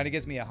 Kind of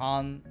gives me a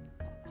Hans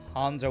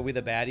Are We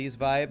the Baddies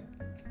vibe.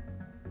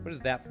 What is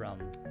that from?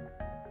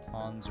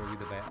 Hans Are We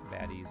the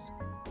Baddies.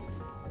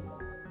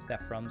 Is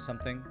that from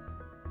something?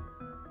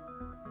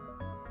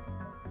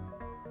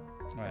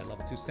 Alright,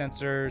 level 2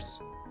 sensors.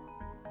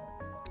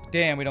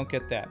 Damn, we don't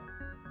get that.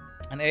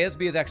 And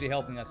ASB is actually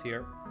helping us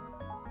here.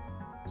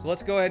 So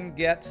let's go ahead and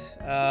get...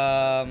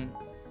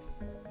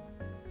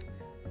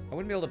 I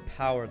wouldn't be able to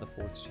power the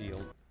 4th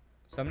shield.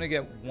 So I'm going to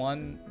get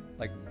one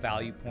like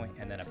value point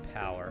and then a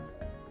power.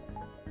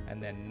 And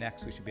then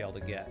next we should be able to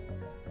get...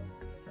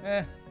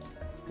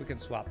 we can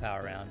swap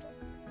power around.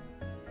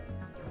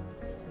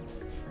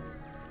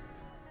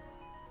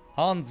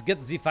 Hans,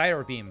 get the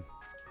fire beam.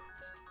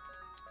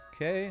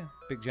 Okay,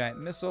 big giant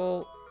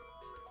missile.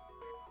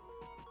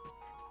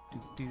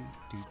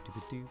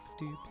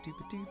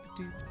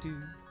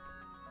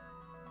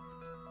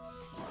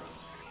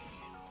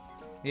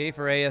 Yay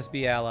for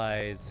ASB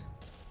allies.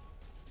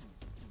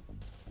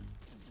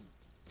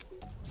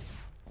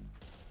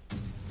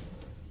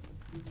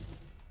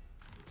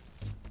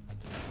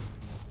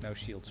 No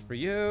shields for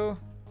you.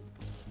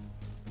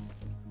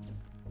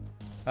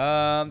 Do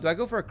I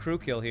go for a crew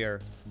kill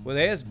here? With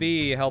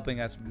ASB helping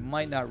us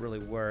might not really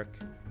work.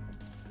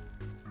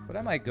 But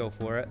I might go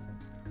for it.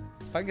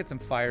 If I can get some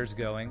fires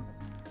going.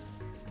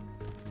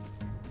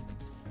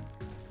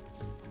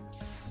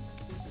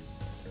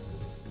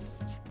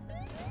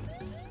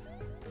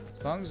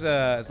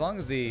 As long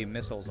as the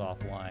missile's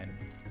offline,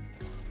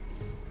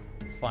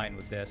 fine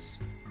with this.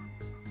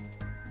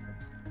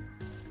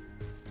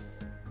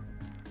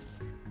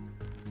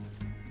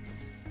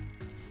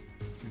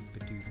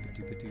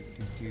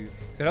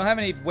 So I don't have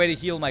any way to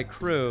heal my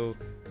crew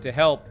to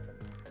help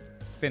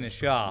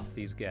finish off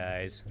these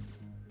guys.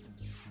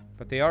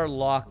 But they are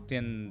locked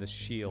in the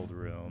shield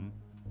room.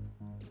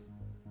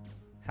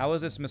 How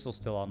is this missile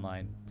still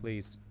online?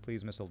 Please,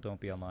 please, missile, don't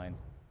be online.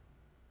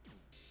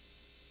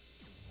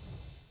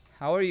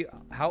 How are you?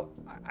 How?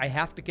 I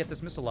have to get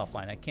this missile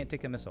offline. I can't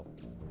take a missile.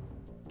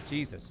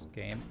 Jesus,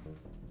 game.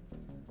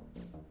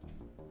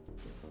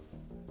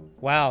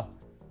 Wow.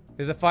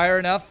 Is the fire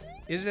enough?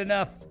 Is it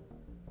enough?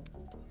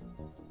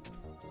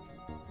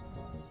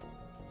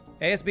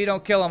 ASB,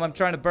 don't kill him. I'm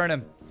trying to burn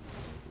him.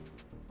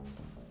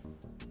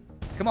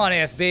 Come on,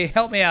 ASB.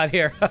 Help me out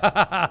here.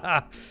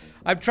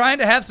 I'm trying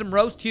to have some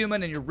roast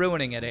human, and you're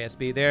ruining it,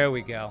 ASB. There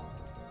we go.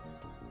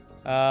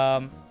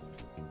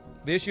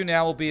 The issue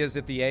now will be is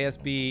if the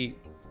ASB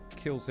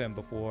kills him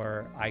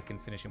before I can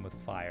finish him with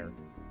fire.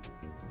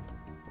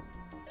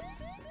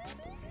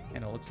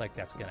 And it looks like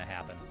that's going to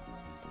happen.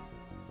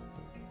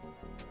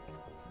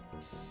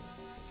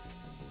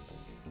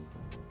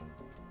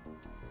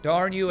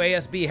 Darn you,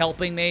 ASB,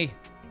 helping me.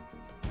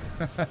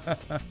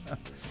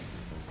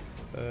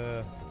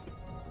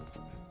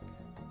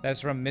 That's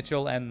from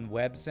Mitchell and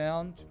Webb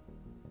Sound.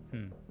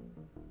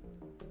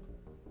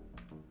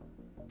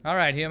 All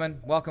right, human.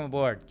 Welcome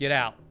aboard. Get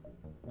out.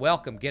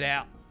 Welcome. Get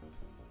out.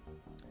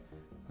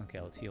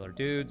 Okay, let's heal our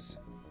dudes.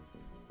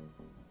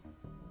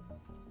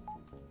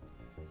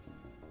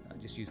 I'll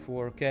just use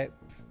 4, okay.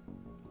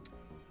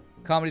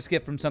 Comedy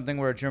skip from something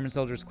where a German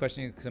soldier is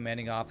questioning a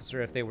commanding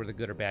officer if they were the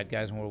good or bad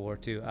guys in World War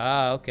II.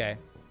 Ah, okay.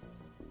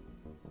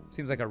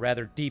 Seems like a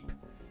rather deep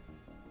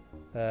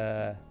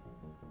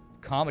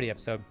comedy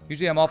episode.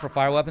 Usually I'm all for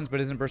fire weapons,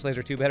 but isn't Burst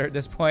Laser 2 better at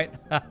this point?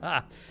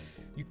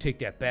 You take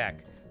that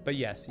back. But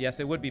yes,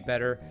 it would be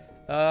better.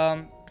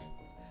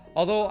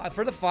 Although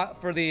for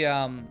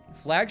the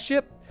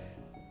flagship,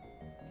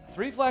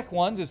 3 flak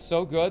 1s is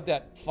so good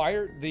that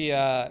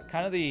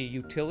kind of the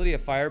utility of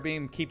fire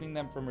beam, keeping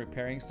them from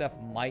repairing stuff,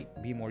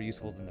 might be more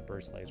useful than the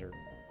burst laser.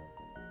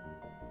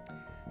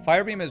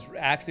 Fire Beam is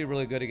actually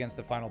really good against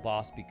the final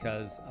boss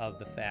because of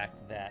the fact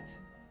that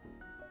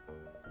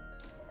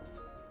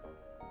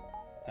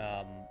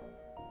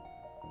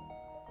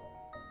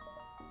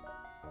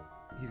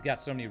he's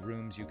got so many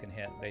rooms you can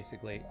hit,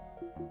 basically.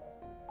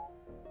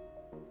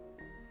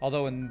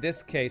 Although in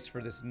this case,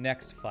 for this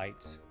next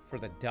fight, for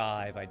the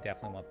dive, I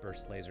definitely want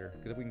Burst Laser.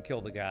 Because if we can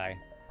kill the guy,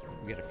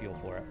 we get a feel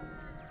for it.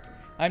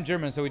 I'm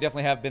German, so we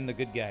definitely have been the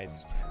good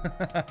guys.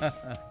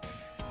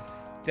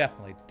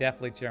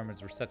 Definitely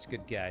Germans were such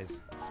good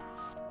guys.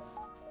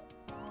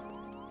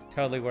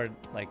 Totally were,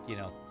 like, you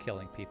know,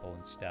 killing people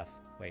and stuff.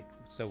 Wait,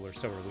 so were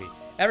we.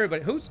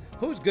 Everybody, who's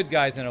good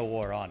guys in a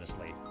war,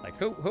 honestly? Like,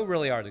 who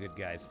really are the good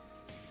guys?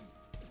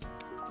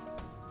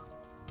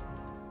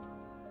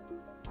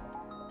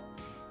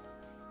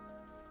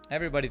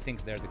 Everybody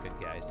thinks they're the good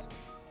guys.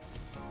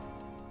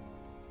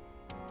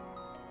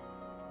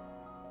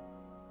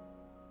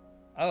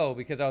 Oh,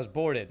 because I was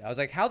boarded. I was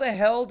like, how the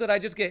hell did I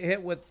just get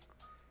hit with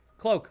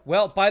cloak?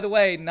 Well, by the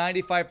way,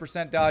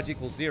 95% dodge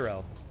equals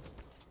 0.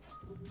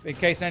 In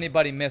case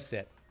anybody missed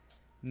it.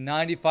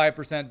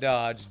 95%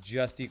 dodge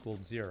just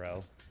equaled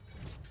 0.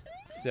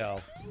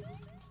 So,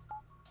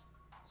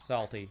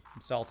 salty.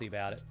 I'm salty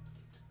about it.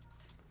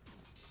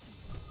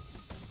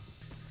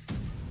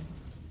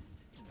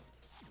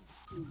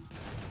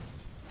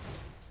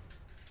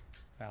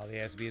 Wow, the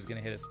SB is going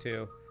to hit us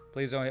too.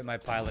 Please don't hit my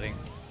piloting.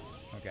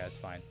 Okay, that's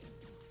fine.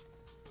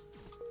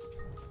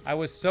 I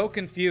was so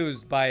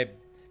confused by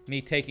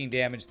me taking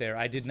damage there.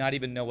 I did not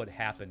even know what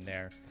happened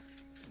there.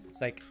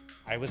 It's like,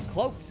 I was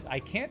cloaked. I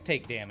can't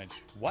take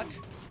damage. What?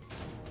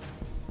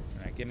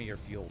 Alright, give me your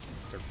fuel,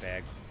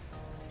 dirtbag.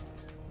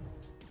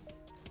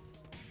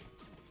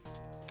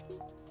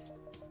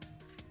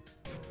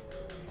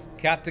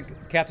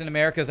 Captain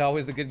America is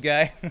always the good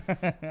guy.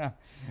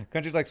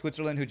 Countries like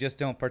Switzerland who just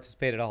don't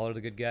participate at all are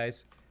the good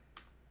guys.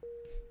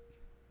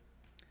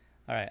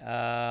 Alright,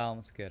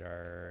 let's get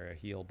our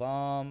heal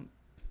bomb.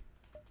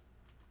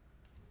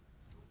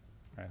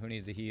 Alright, who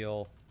needs a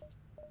heal?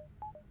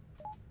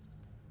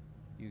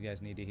 You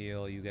guys need to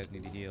heal, you guys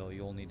need to heal,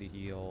 you'll need to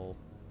heal.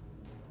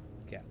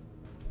 Okay.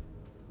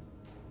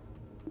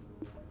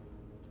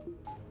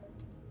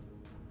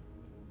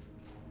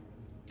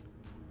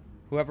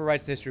 Whoever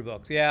writes the history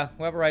books. Yeah,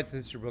 whoever writes the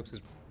history books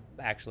is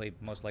actually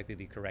most likely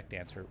the correct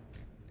answer.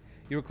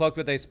 You were cloaked,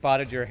 but they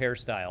spotted your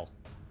hairstyle.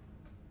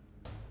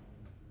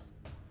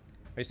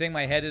 Are you saying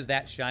my head is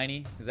that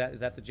shiny? Is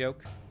that the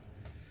joke?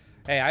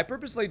 Hey, I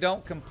purposely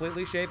don't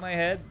completely shave my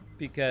head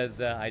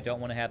because I don't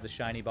want to have the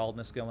shiny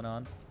baldness going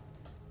on.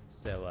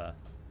 So,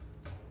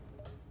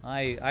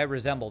 I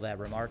resemble that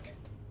remark.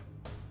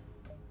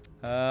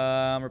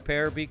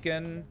 Repair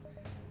beacon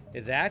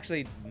is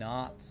actually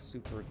not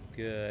super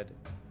good.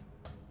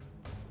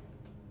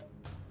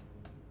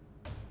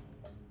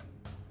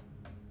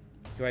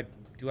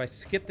 Do I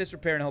skip this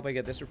repair and hope I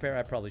get this repair?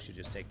 I probably should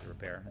just take the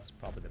repair. That's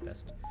probably the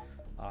best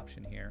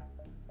option here.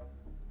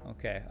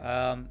 Okay.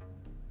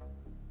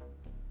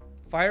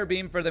 Fire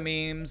beam for the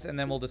memes, and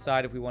then we'll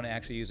decide if we want to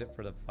actually use it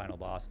for the final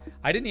boss.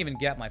 I didn't even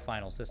get my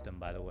final system,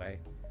 by the way.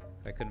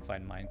 I couldn't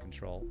find mind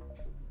control.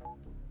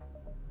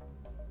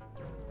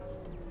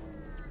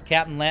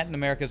 Captain Latin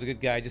America is a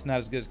good guy, just not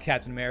as good as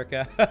Captain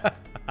America.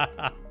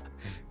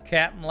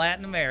 Captain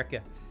Latin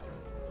America.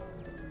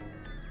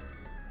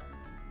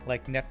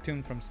 Like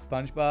Neptune from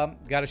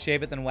SpongeBob. Gotta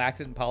shave it, then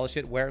wax it and polish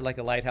it. Wear it like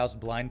a lighthouse,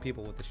 blind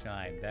people with the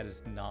shine. That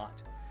is not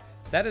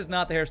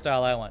the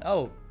hairstyle I want.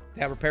 Oh,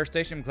 that repair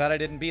station, I'm glad I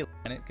didn't be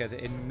in it because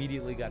it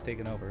immediately got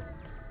taken over.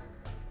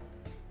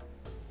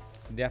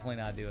 Definitely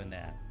not doing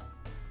that.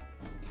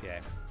 Okay.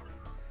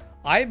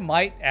 I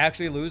might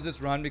actually lose this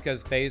run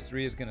because phase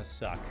 3 is gonna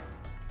suck.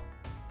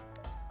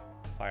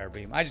 Fire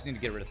beam. I just need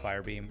to get rid of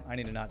fire beam. I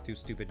need to not do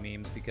stupid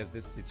memes because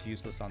it's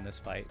useless on this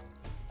fight.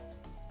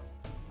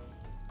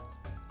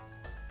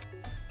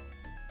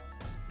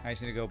 I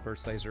just need to go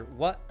burst laser.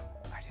 What?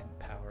 I didn't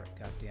power it.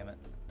 God damn it.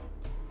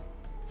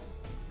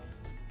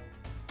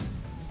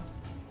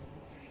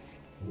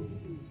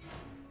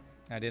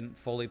 I didn't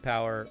fully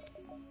power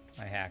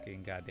my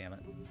hacking. God damn it.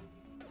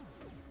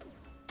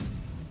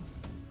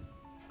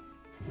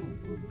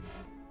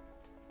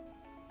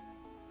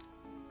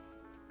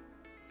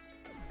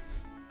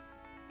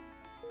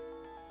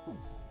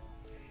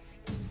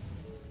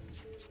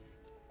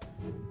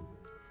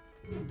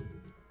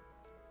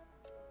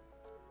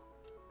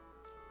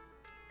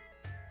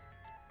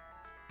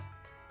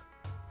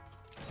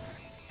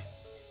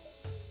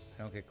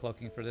 I don't get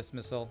cloaking for this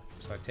missile,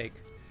 so I take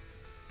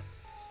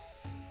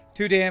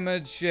 2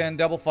 damage and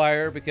double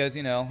fire because,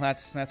 you know,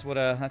 that's what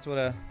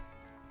a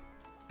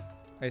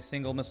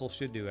single missile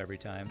should do every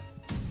time.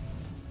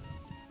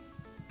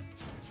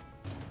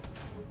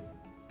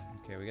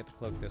 Okay, we get to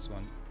cloak this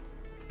one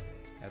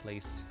at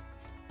least,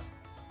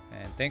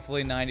 and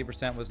thankfully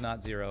 90% was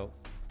not 0.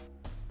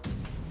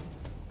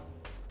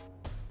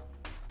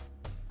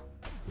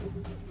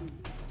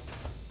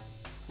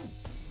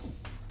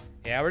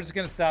 Yeah, we're just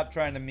gonna stop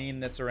trying to meme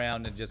this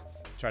around and just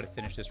try to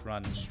finish this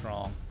run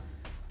strong.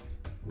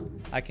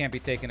 I can't be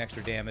taking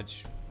extra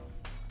damage.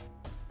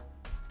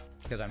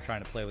 because I'm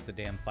trying to play with the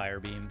damn fire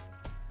beam.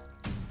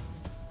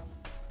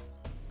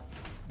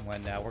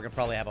 When we're going to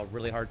probably have a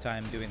really hard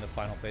time doing the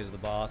final phase of the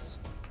boss.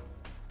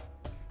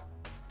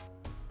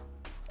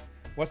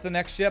 What's the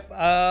next ship?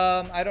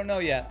 I don't know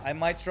yet. I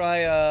might try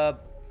a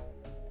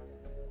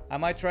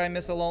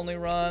missile only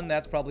run.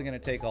 That's probably going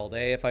to take all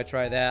day if I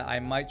try that. I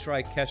might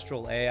try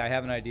Kestrel A. I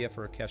have an idea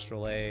for a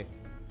Kestrel A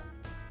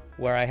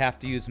where I have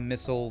to use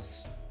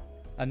missiles,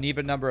 an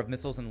even number of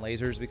missiles and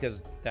lasers,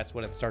 because that's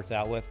what it starts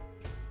out with.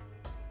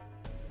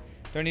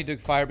 Do I need to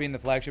fire beam the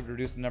flagship to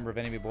reduce the number of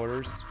enemy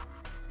boarders?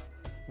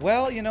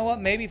 Well, you know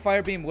what? Maybe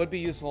fire beam would be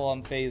useful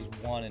on phase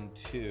 1 and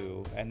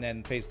 2, and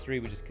then phase 3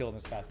 we just kill them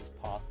as fast as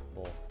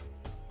possible.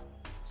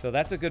 So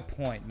that's a good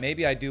point.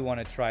 Maybe I do want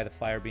to try the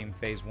fire beam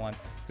phase 1.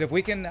 Because if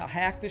we can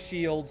hack the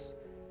shields,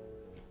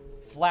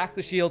 flak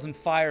the shields, and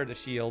fire the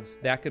shields,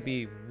 that could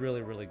be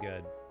really, really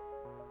good.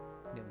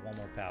 Get one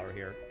more power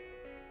here.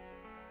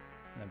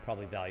 And then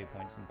probably value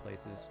points in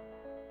places.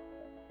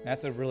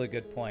 That's a really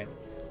good point.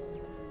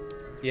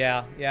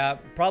 Yeah.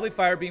 Probably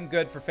fire beam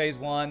good for phase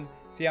 1.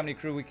 See how many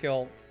crew we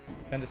kill.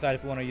 Then decide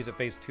if we want to use it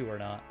phase 2 or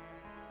not.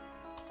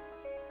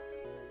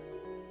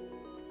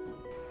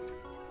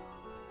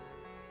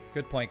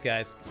 Good point,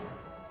 guys.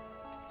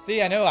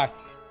 See, I knew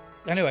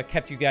I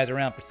kept you guys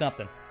around for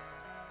something.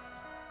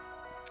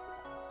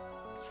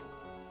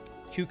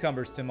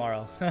 Cucumbers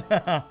tomorrow.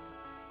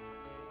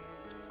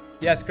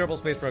 Yes, Kerbal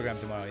Space Program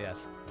tomorrow,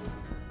 yes.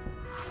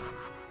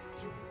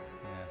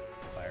 Yeah,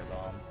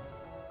 firebomb.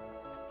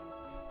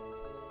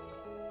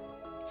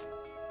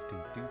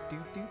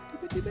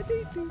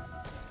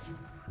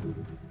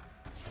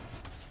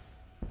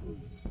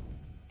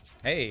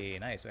 Hey,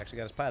 nice. We actually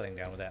got us piloting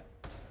down with that.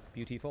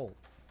 Beautiful.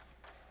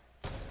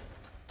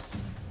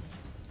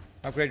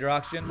 Upgrade your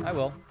oxygen? I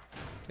will.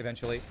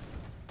 Eventually.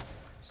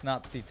 It's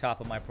not the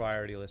top of my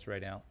priority list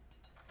right now.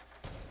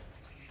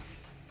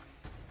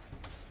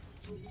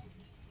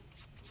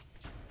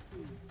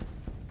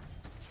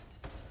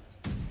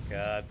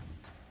 God.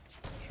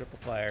 Triple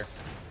fire.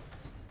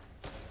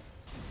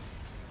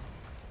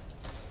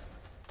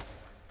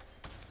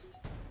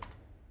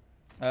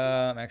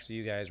 Actually,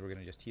 you guys, we're going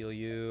to just heal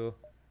you.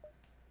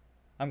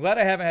 I'm glad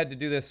I haven't had to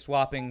do this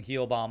swapping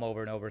heal bomb over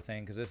and over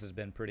thing, because this has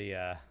been pretty,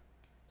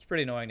 it's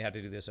pretty annoying to have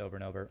to do this over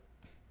and over.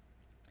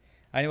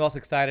 Anyone else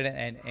excited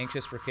and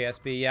anxious for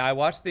KSP? Yeah, I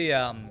watched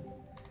the,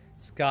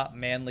 Scott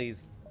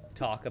Manley's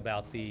talk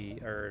about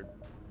the, or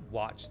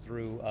watch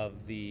through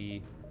of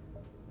the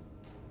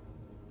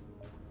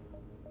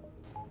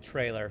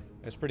trailer.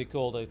 It was pretty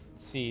cool to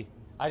see.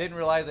 I didn't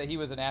realize that he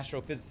was an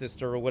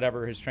astrophysicist or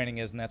whatever his training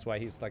is, and that's why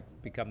he's like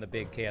become the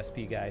big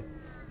KSP guy.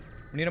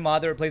 We need a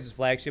mod that replaces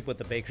flagship with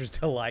the Baker's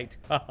Delight.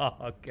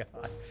 Oh,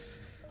 God.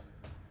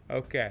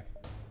 Okay.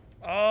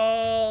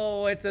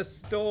 Oh, it's a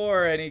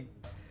store. And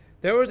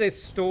there was a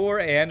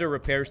store and a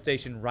repair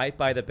station right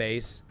by the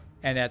base.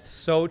 And that's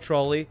so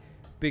trolly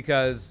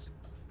because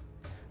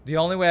the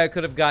only way I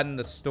could have gotten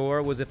the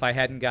store was if I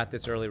hadn't got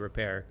this early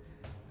repair.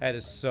 That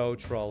is so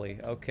trolly.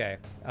 Okay.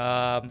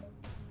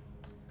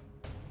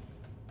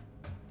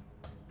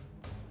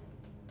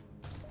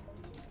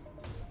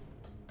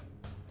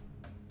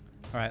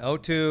 All right,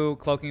 O2,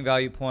 cloaking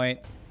value point,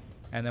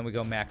 and then we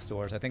go max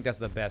doors. I think that's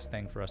the best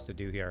thing for us to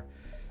do here.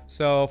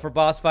 So for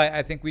boss fight,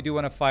 I think we do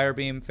want to fire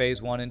beam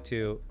phase 1 and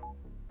 2,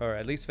 or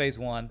at least phase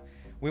 1.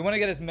 We want to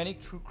get as many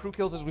crew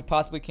kills as we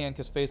possibly can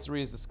because phase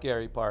 3 is the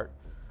scary part.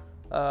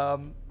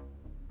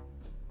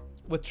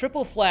 With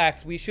triple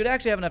flax, we should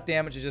actually have enough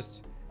damage to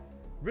just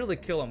really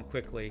kill them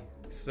quickly.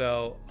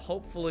 So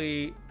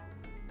hopefully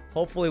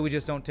we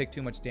just don't take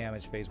too much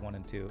damage phase 1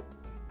 and 2.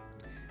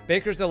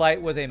 Baker's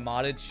Delight was a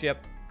modded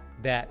ship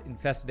that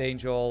Infested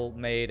Angel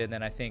made, and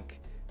then I think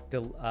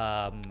the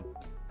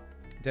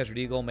Desert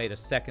Eagle made a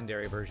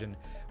secondary version,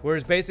 where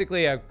it's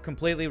basically a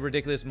completely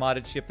ridiculous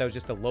modded ship that was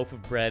just a loaf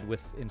of bread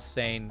with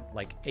insane,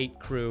 like 8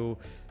 crew,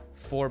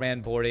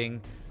 4-man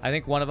boarding. I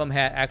think one of them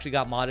had actually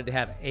got modded to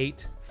have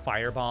 8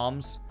 fire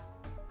bombs,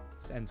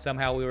 and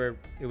somehow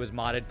it was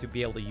modded to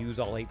be able to use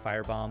all 8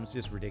 fire bombs.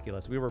 Just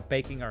ridiculous. We were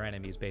baking our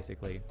enemies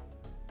basically.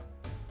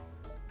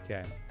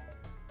 Okay.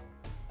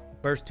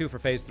 Burst 2 for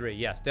phase 3.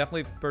 Yes,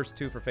 definitely burst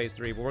 2 for phase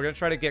 3. But we're going to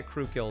try to get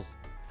crew kills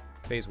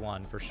phase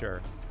 1 for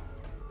sure.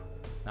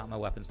 Not my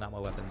weapons, not my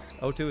weapons.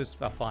 O2 is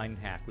a fine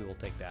hack. We will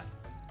take that.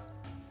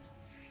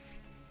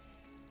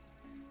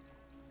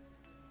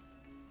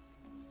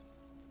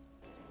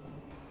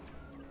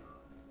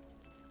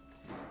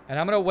 And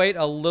I'm going to wait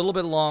a little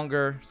bit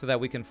longer so that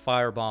we can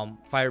fire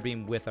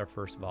beam with our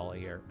first volley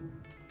here.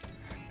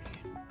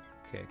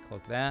 Okay,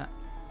 cloak that.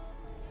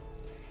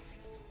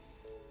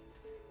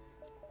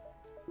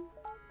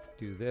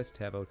 Do this,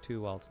 tab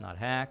O2 while it's not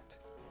hacked.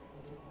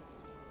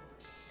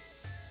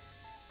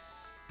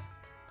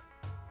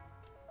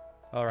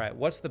 All right,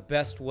 what's the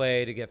best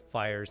way to get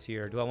fires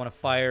here? Do I want to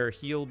fire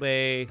heal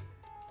bay?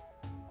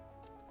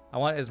 I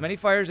want as many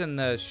fires in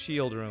the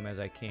shield room as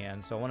I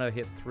can, so I want to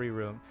hit 3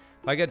 room.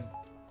 If I get,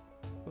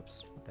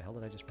 whoops, what the hell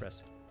did I just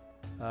press?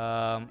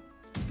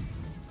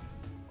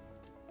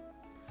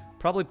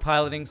 Probably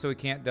piloting so we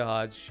can't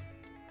dodge.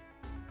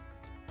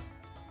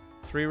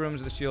 3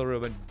 rooms of the shield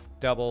room and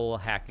double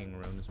hacking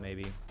rooms,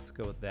 maybe. Let's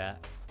go with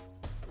that.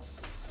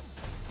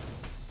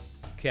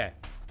 Okay,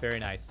 very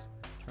nice.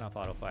 Turn off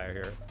auto fire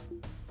here.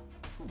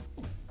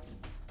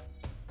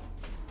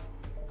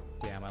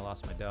 Damn, I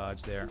lost my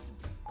dodge there.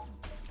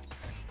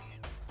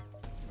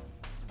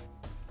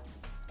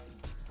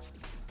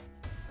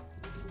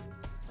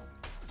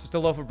 Just a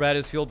loaf of bread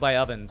is fueled by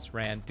ovens,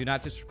 Rand. Do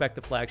not disrespect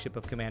the flagship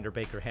of Commander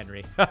Baker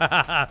Henry.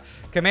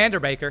 Commander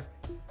Baker.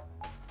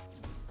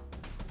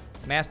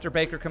 Master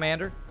Baker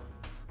Commander.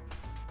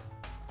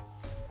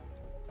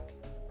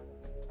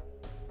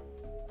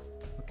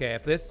 Okay,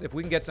 if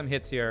we can get some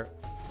hits here,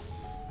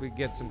 we can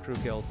get some crew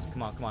kills.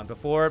 Come on, come on.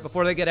 Before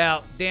they get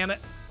out. Damn it.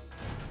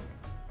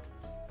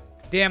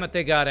 Damn it,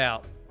 they got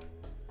out.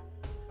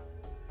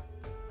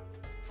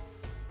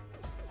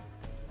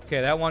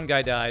 Okay, that one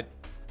guy died.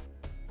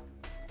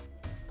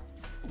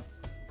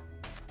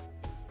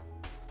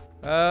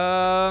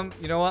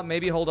 You know what?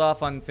 Maybe hold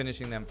off on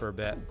finishing them for a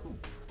bit.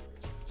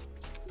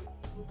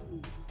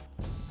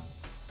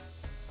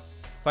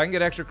 If I can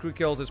get extra crew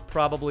kills, it's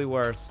probably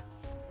worth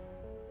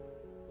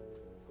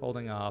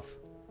holding off.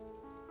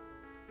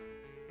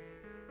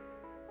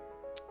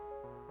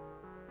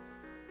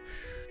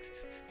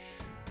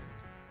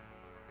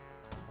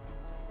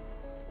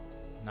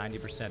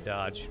 90%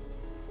 dodge.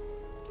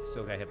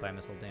 Still got hit by a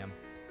missile, damn.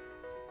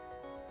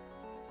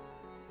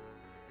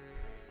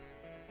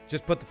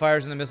 Just put the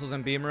fires in the missiles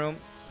and beam room.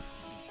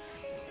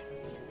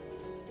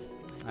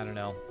 I don't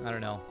know. I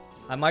don't know.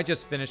 I might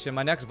just finish him.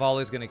 My next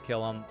volley is going to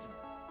kill him.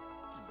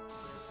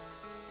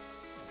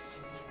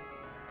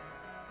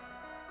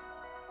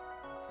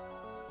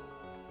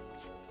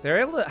 They're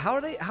able to...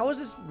 How is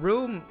this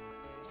room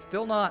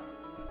still not...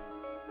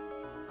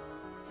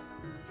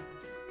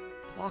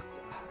 blocked?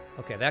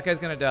 Okay, that guy's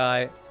going to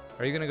die.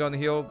 Are you going to go in the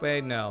heal bay?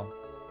 No.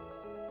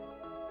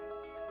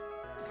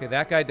 Okay,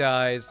 that guy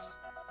dies.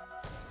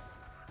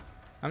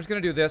 I'm just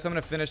going to do this. I'm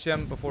going to finish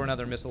him before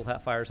another missile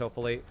fires,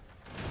 hopefully.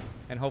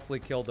 And hopefully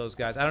kill those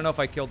guys. I don't know if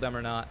I killed them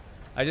or not.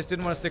 I just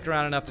didn't want to stick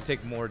around enough to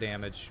take more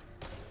damage.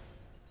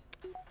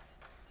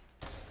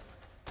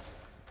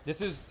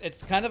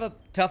 It's kind of a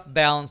tough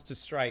balance to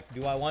strike.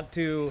 Do I want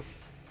to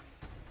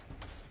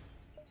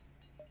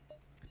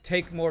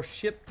take more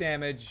ship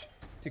damage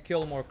to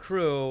kill more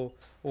crew,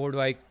 or do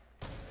I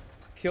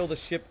kill the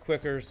ship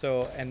quicker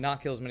and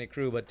not kill as many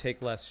crew but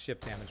take less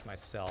ship damage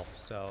myself?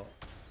 So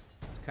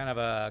it's kind of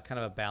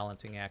a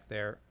balancing act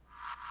there.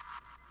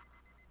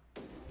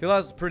 I feel that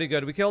was pretty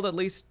good. We killed at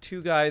least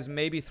 2 guys,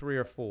 maybe 3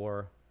 or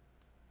 4.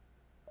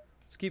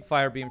 Let's keep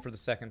fire beam for the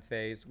second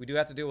phase. We do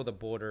have to deal with a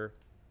border.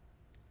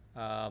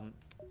 So I'm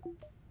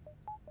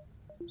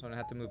gonna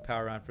have to move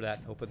power around for that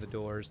and open the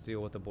doors, deal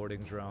with the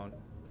boarding drone.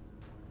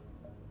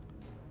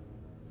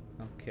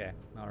 Okay,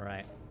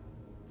 alright.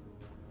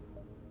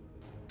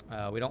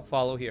 We don't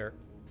follow here.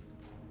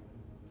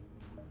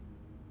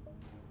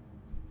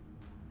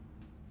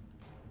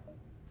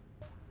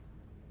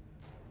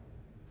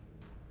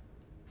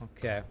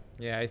 Okay,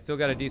 yeah, I still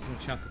got a decent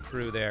chunk of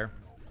crew there.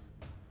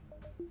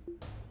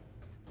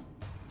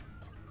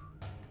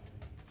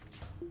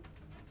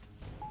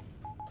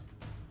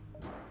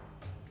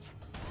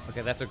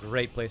 Okay, that's a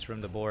great place for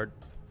him to board.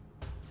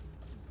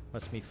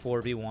 Lets me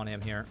 4v1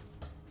 him here.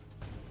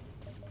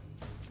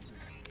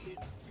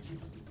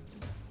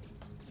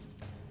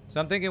 So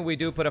I'm thinking we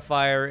do put a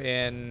fire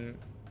in...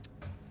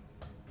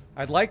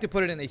 I'd like to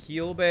put it in the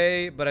heal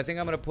bay, but I think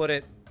I'm going to put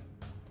it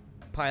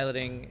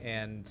piloting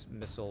and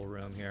missile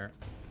room here.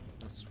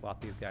 Let's swap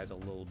these guys a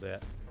little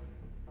bit.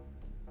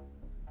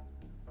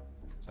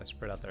 So I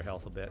spread out their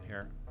health a bit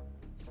here.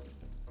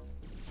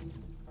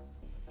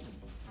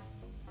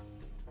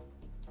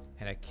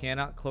 And I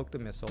cannot cloak the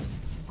missile.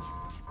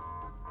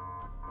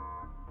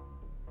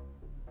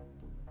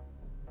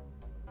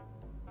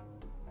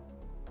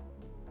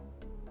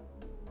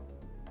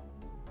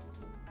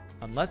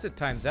 Unless it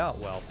times out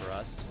well for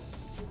us.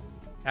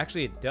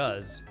 Actually, it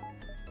does.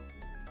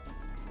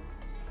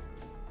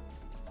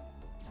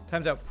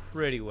 Times out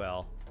pretty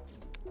well.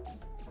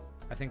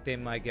 I think they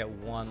might get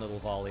one little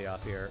volley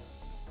off here.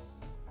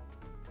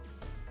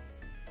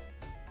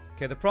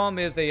 Okay, the problem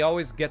is they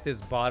always get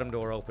this bottom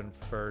door open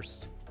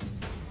first.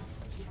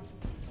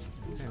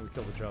 And we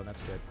killed the drone,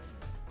 that's good.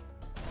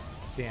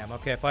 Damn,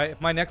 okay,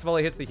 if my next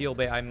volley hits the heal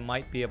bay, I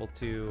might be able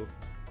to...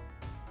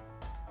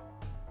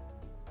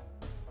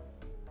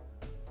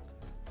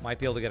 Might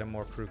be able to get him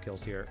more crew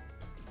kills here.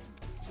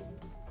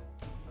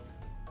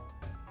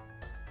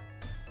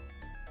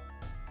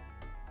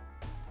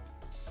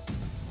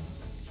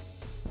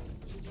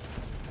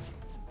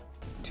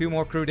 Two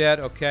more crew dead,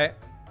 okay.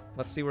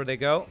 Let's see where they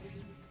go.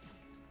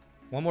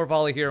 One more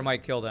volley here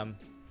might kill them.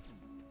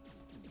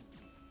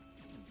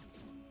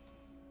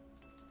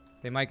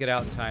 They might get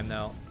out in time,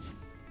 though.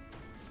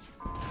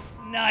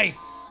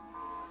 Nice!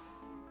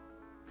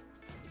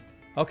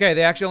 Okay,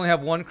 they actually only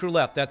have 1 crew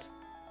left. That's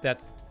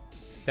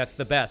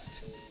the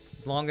best.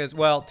 As long as,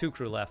 well, 2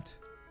 crew left.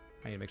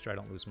 I need to make sure I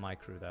don't lose my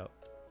crew, though.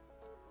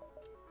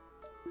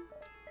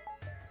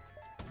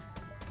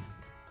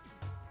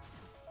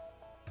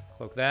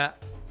 Cloak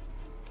that.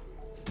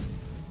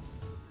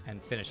 And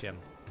finish him.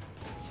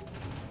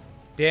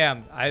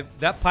 Damn,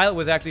 that pilot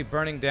was actually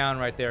burning down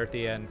right there at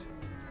the end.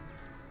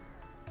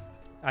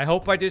 I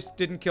hope I just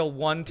didn't kill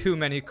one too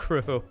many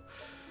crew.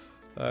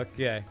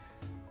 Okay.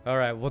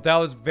 Alright, well that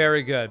was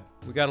very good.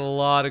 We got a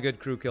lot of good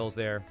crew kills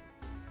there.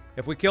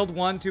 If we killed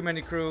one too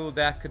many crew,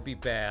 that could be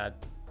bad.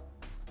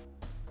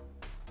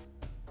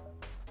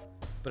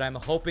 But I'm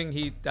hoping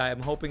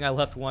I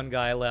left one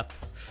guy left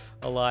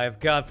alive.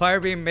 God,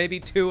 Firebeam may be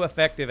too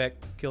effective at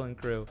killing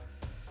crew.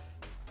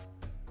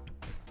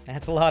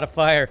 That's a lot of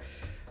fire.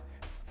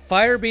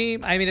 Firebeam,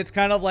 I mean, it's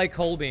kind of like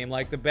Coldbeam.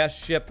 Like, the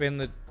best ship in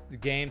the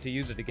game to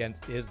use it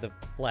against is the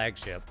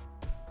flagship.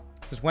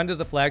 Since when does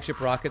the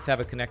flagship rockets have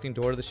a connecting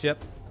door to the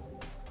ship?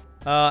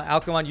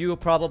 Alcamon, you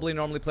probably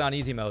normally play on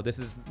easy mode. This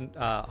is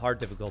hard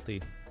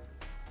difficulty.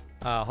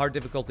 Hard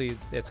difficulty,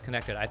 it's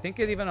connected. I think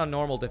even on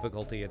normal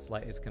difficulty,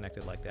 it's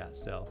connected like that.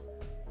 So,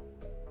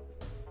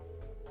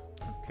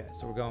 okay,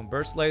 so we're going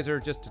burst laser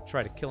just to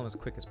try to kill him as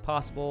quick as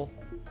possible.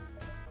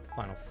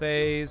 Final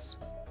phase.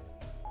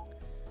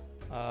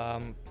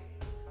 I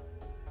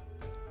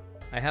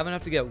have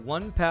enough to get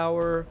 1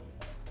 power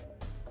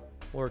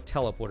or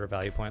teleporter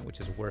value point, which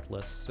is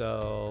worthless.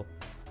 So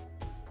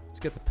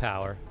let's get the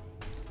power.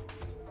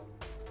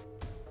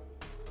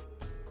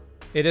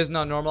 It is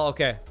not normal.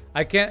 Okay.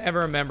 I can't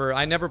ever remember.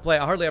 I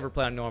hardly ever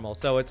play on normal.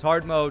 So it's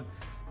hard mode.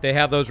 They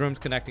have those rooms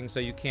connecting,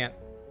 so you can't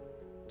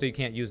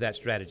use that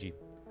strategy.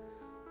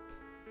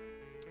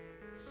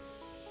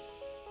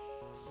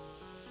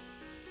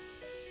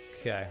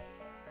 Okay.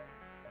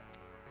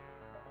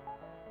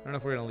 I don't know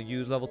if we're gonna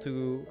use level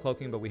 2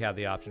 cloaking, but we have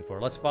the option for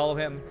it. Let's follow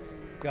him.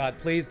 God,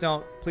 please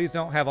don't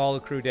have all the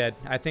crew dead.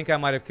 I think I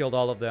might have killed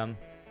all of them.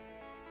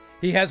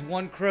 He has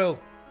 1 crew.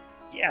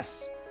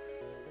 Yes.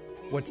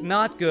 What's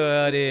not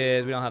good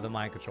is we don't have the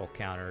mind control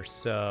counter,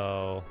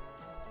 so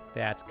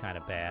that's kind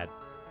of bad.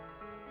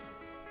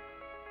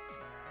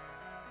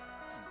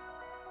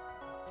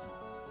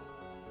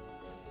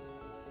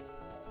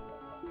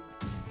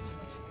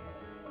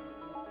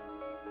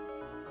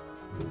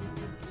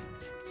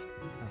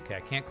 Okay,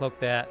 I can't cloak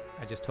that.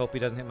 I just hope he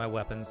doesn't hit my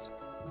weapons.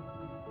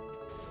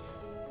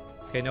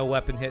 Okay, no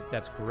weapon hit.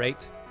 That's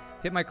great.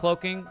 Hit my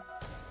cloaking.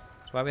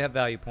 That's why we have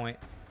value point.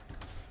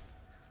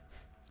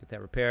 Get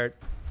that repaired.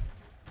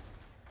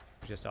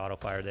 Just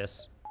auto-fire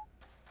this.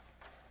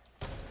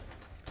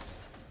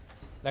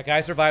 That guy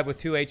survived with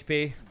 2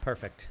 HP.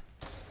 Perfect.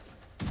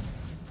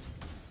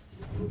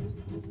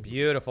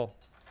 Beautiful.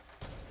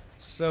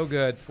 So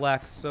good.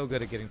 Flax, so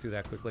good at getting through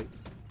that quickly.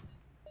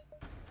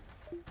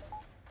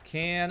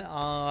 Can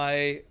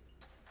I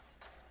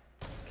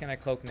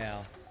cloak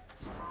now?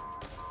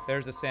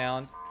 There's a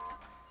sound.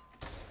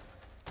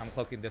 I'm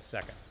cloaking this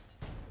second.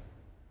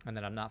 And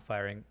then I'm not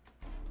firing.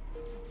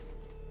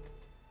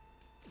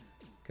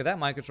 Could that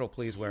mind control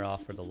please wear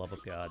off for the love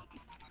of God?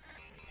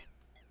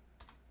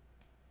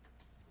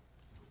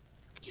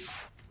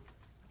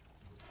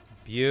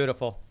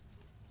 Beautiful.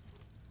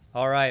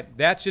 Alright,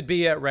 that should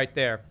be it right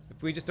there.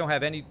 If we just don't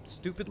have any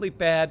stupidly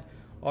bad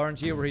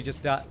RNG where he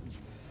just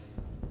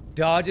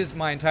dodges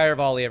my entire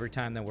volley every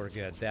time, then we're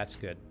good. That's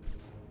good.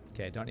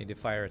 Okay, don't need to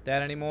fire at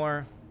that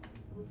anymore.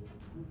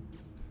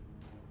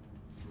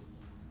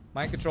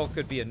 Mind control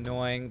could be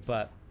annoying,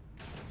 but...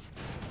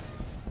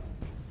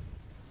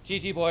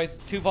 GG, boys.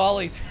 2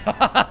 volleys.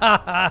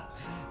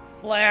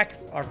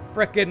 Flax are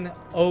frickin'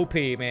 OP,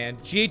 man.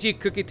 GG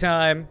cookie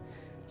time.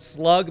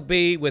 Slug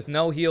B with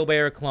no heal bay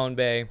or clone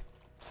bay.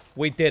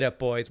 We did it,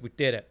 boys. We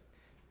did it.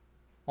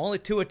 Only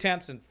 2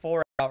 attempts in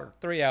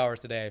 3 hours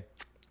today.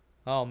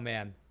 Oh,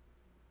 man.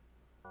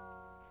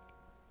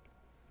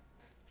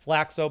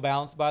 Flax so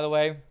balanced, by the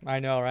way. I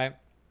know, right?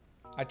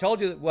 I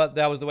told you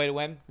that was the way to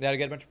win. You gotta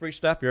get a bunch of free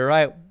stuff. You're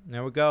right.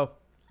 There we go.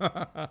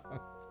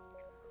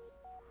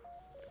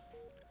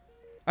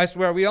 I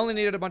swear, we only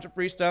needed a bunch of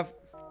free stuff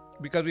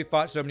because we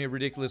fought so many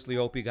ridiculously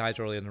OP guys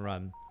early in the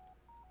run.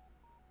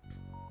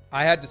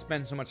 I had to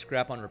spend so much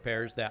scrap on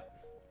repairs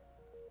that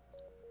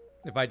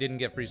if I didn't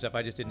get free stuff,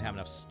 I just didn't have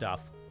enough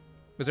stuff.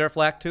 Was there a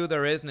Flak 2?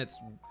 There is, and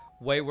it's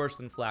way worse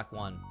than Flak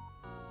 1.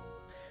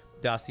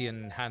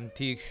 Dacian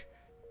Hantik,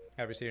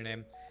 however you say your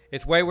name.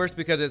 It's way worse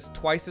because it's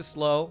twice as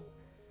slow.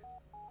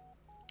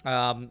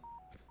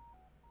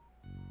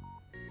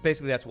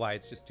 Basically, that's why.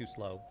 It's just too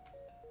slow.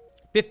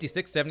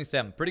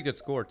 56.77. Pretty good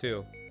score,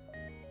 too.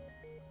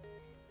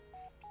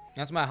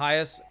 That's my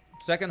highest,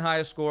 second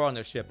highest score on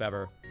this ship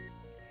ever.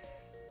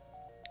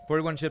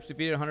 41 ships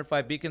defeated,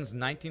 105 beacons,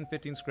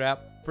 1915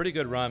 scrap. Pretty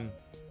good run.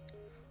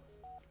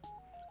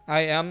 I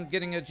am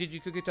getting a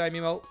GG Cookie Time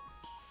emote.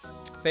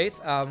 Faith,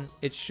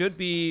 it should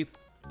be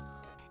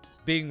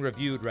being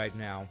reviewed right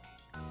now.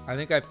 I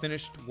think I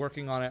finished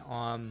working on it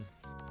on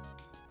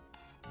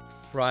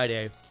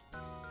Friday.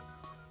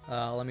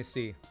 Let me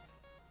see.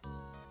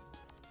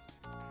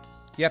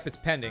 Yep, it's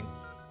pending.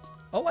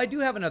 Oh, I do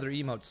have another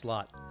emote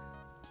slot.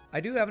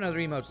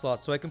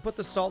 So I can put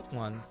the salt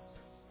one.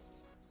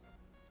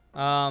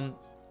 I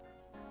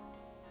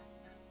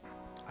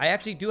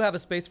actually do have a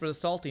space for the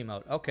salt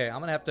emote. Okay, I'm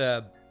gonna have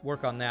to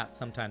work on that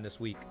sometime this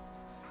week.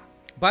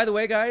 By the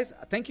way, guys,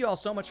 thank you all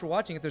so much for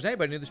watching. If there's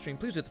anybody new to the stream,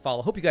 please hit the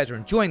follow. Hope you guys are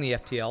enjoying the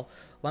FTL.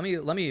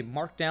 Let me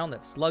mark down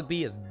that Slug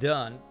B is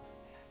done.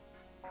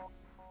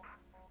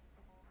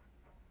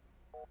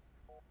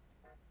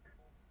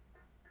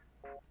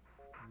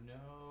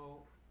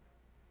 No.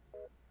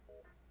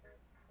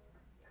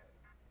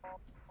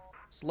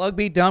 Slug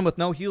B done with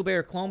no Heal Bay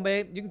or Clone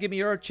Bay. You can give me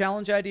your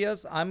challenge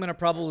ideas. I'm going to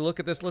probably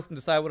look at this list and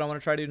decide what I want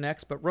to try to do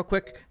next. But real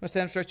quick, I'm going to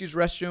stand up, stretch, use the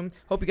restroom.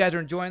 Hope you guys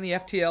are enjoying the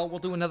FTL. We'll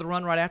do another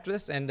run right after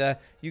this. And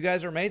you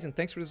guys are amazing.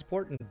 Thanks for the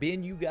support and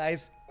being you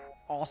guys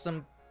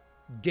awesome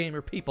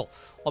gamer people.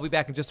 I'll be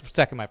back in just a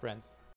second, my friends.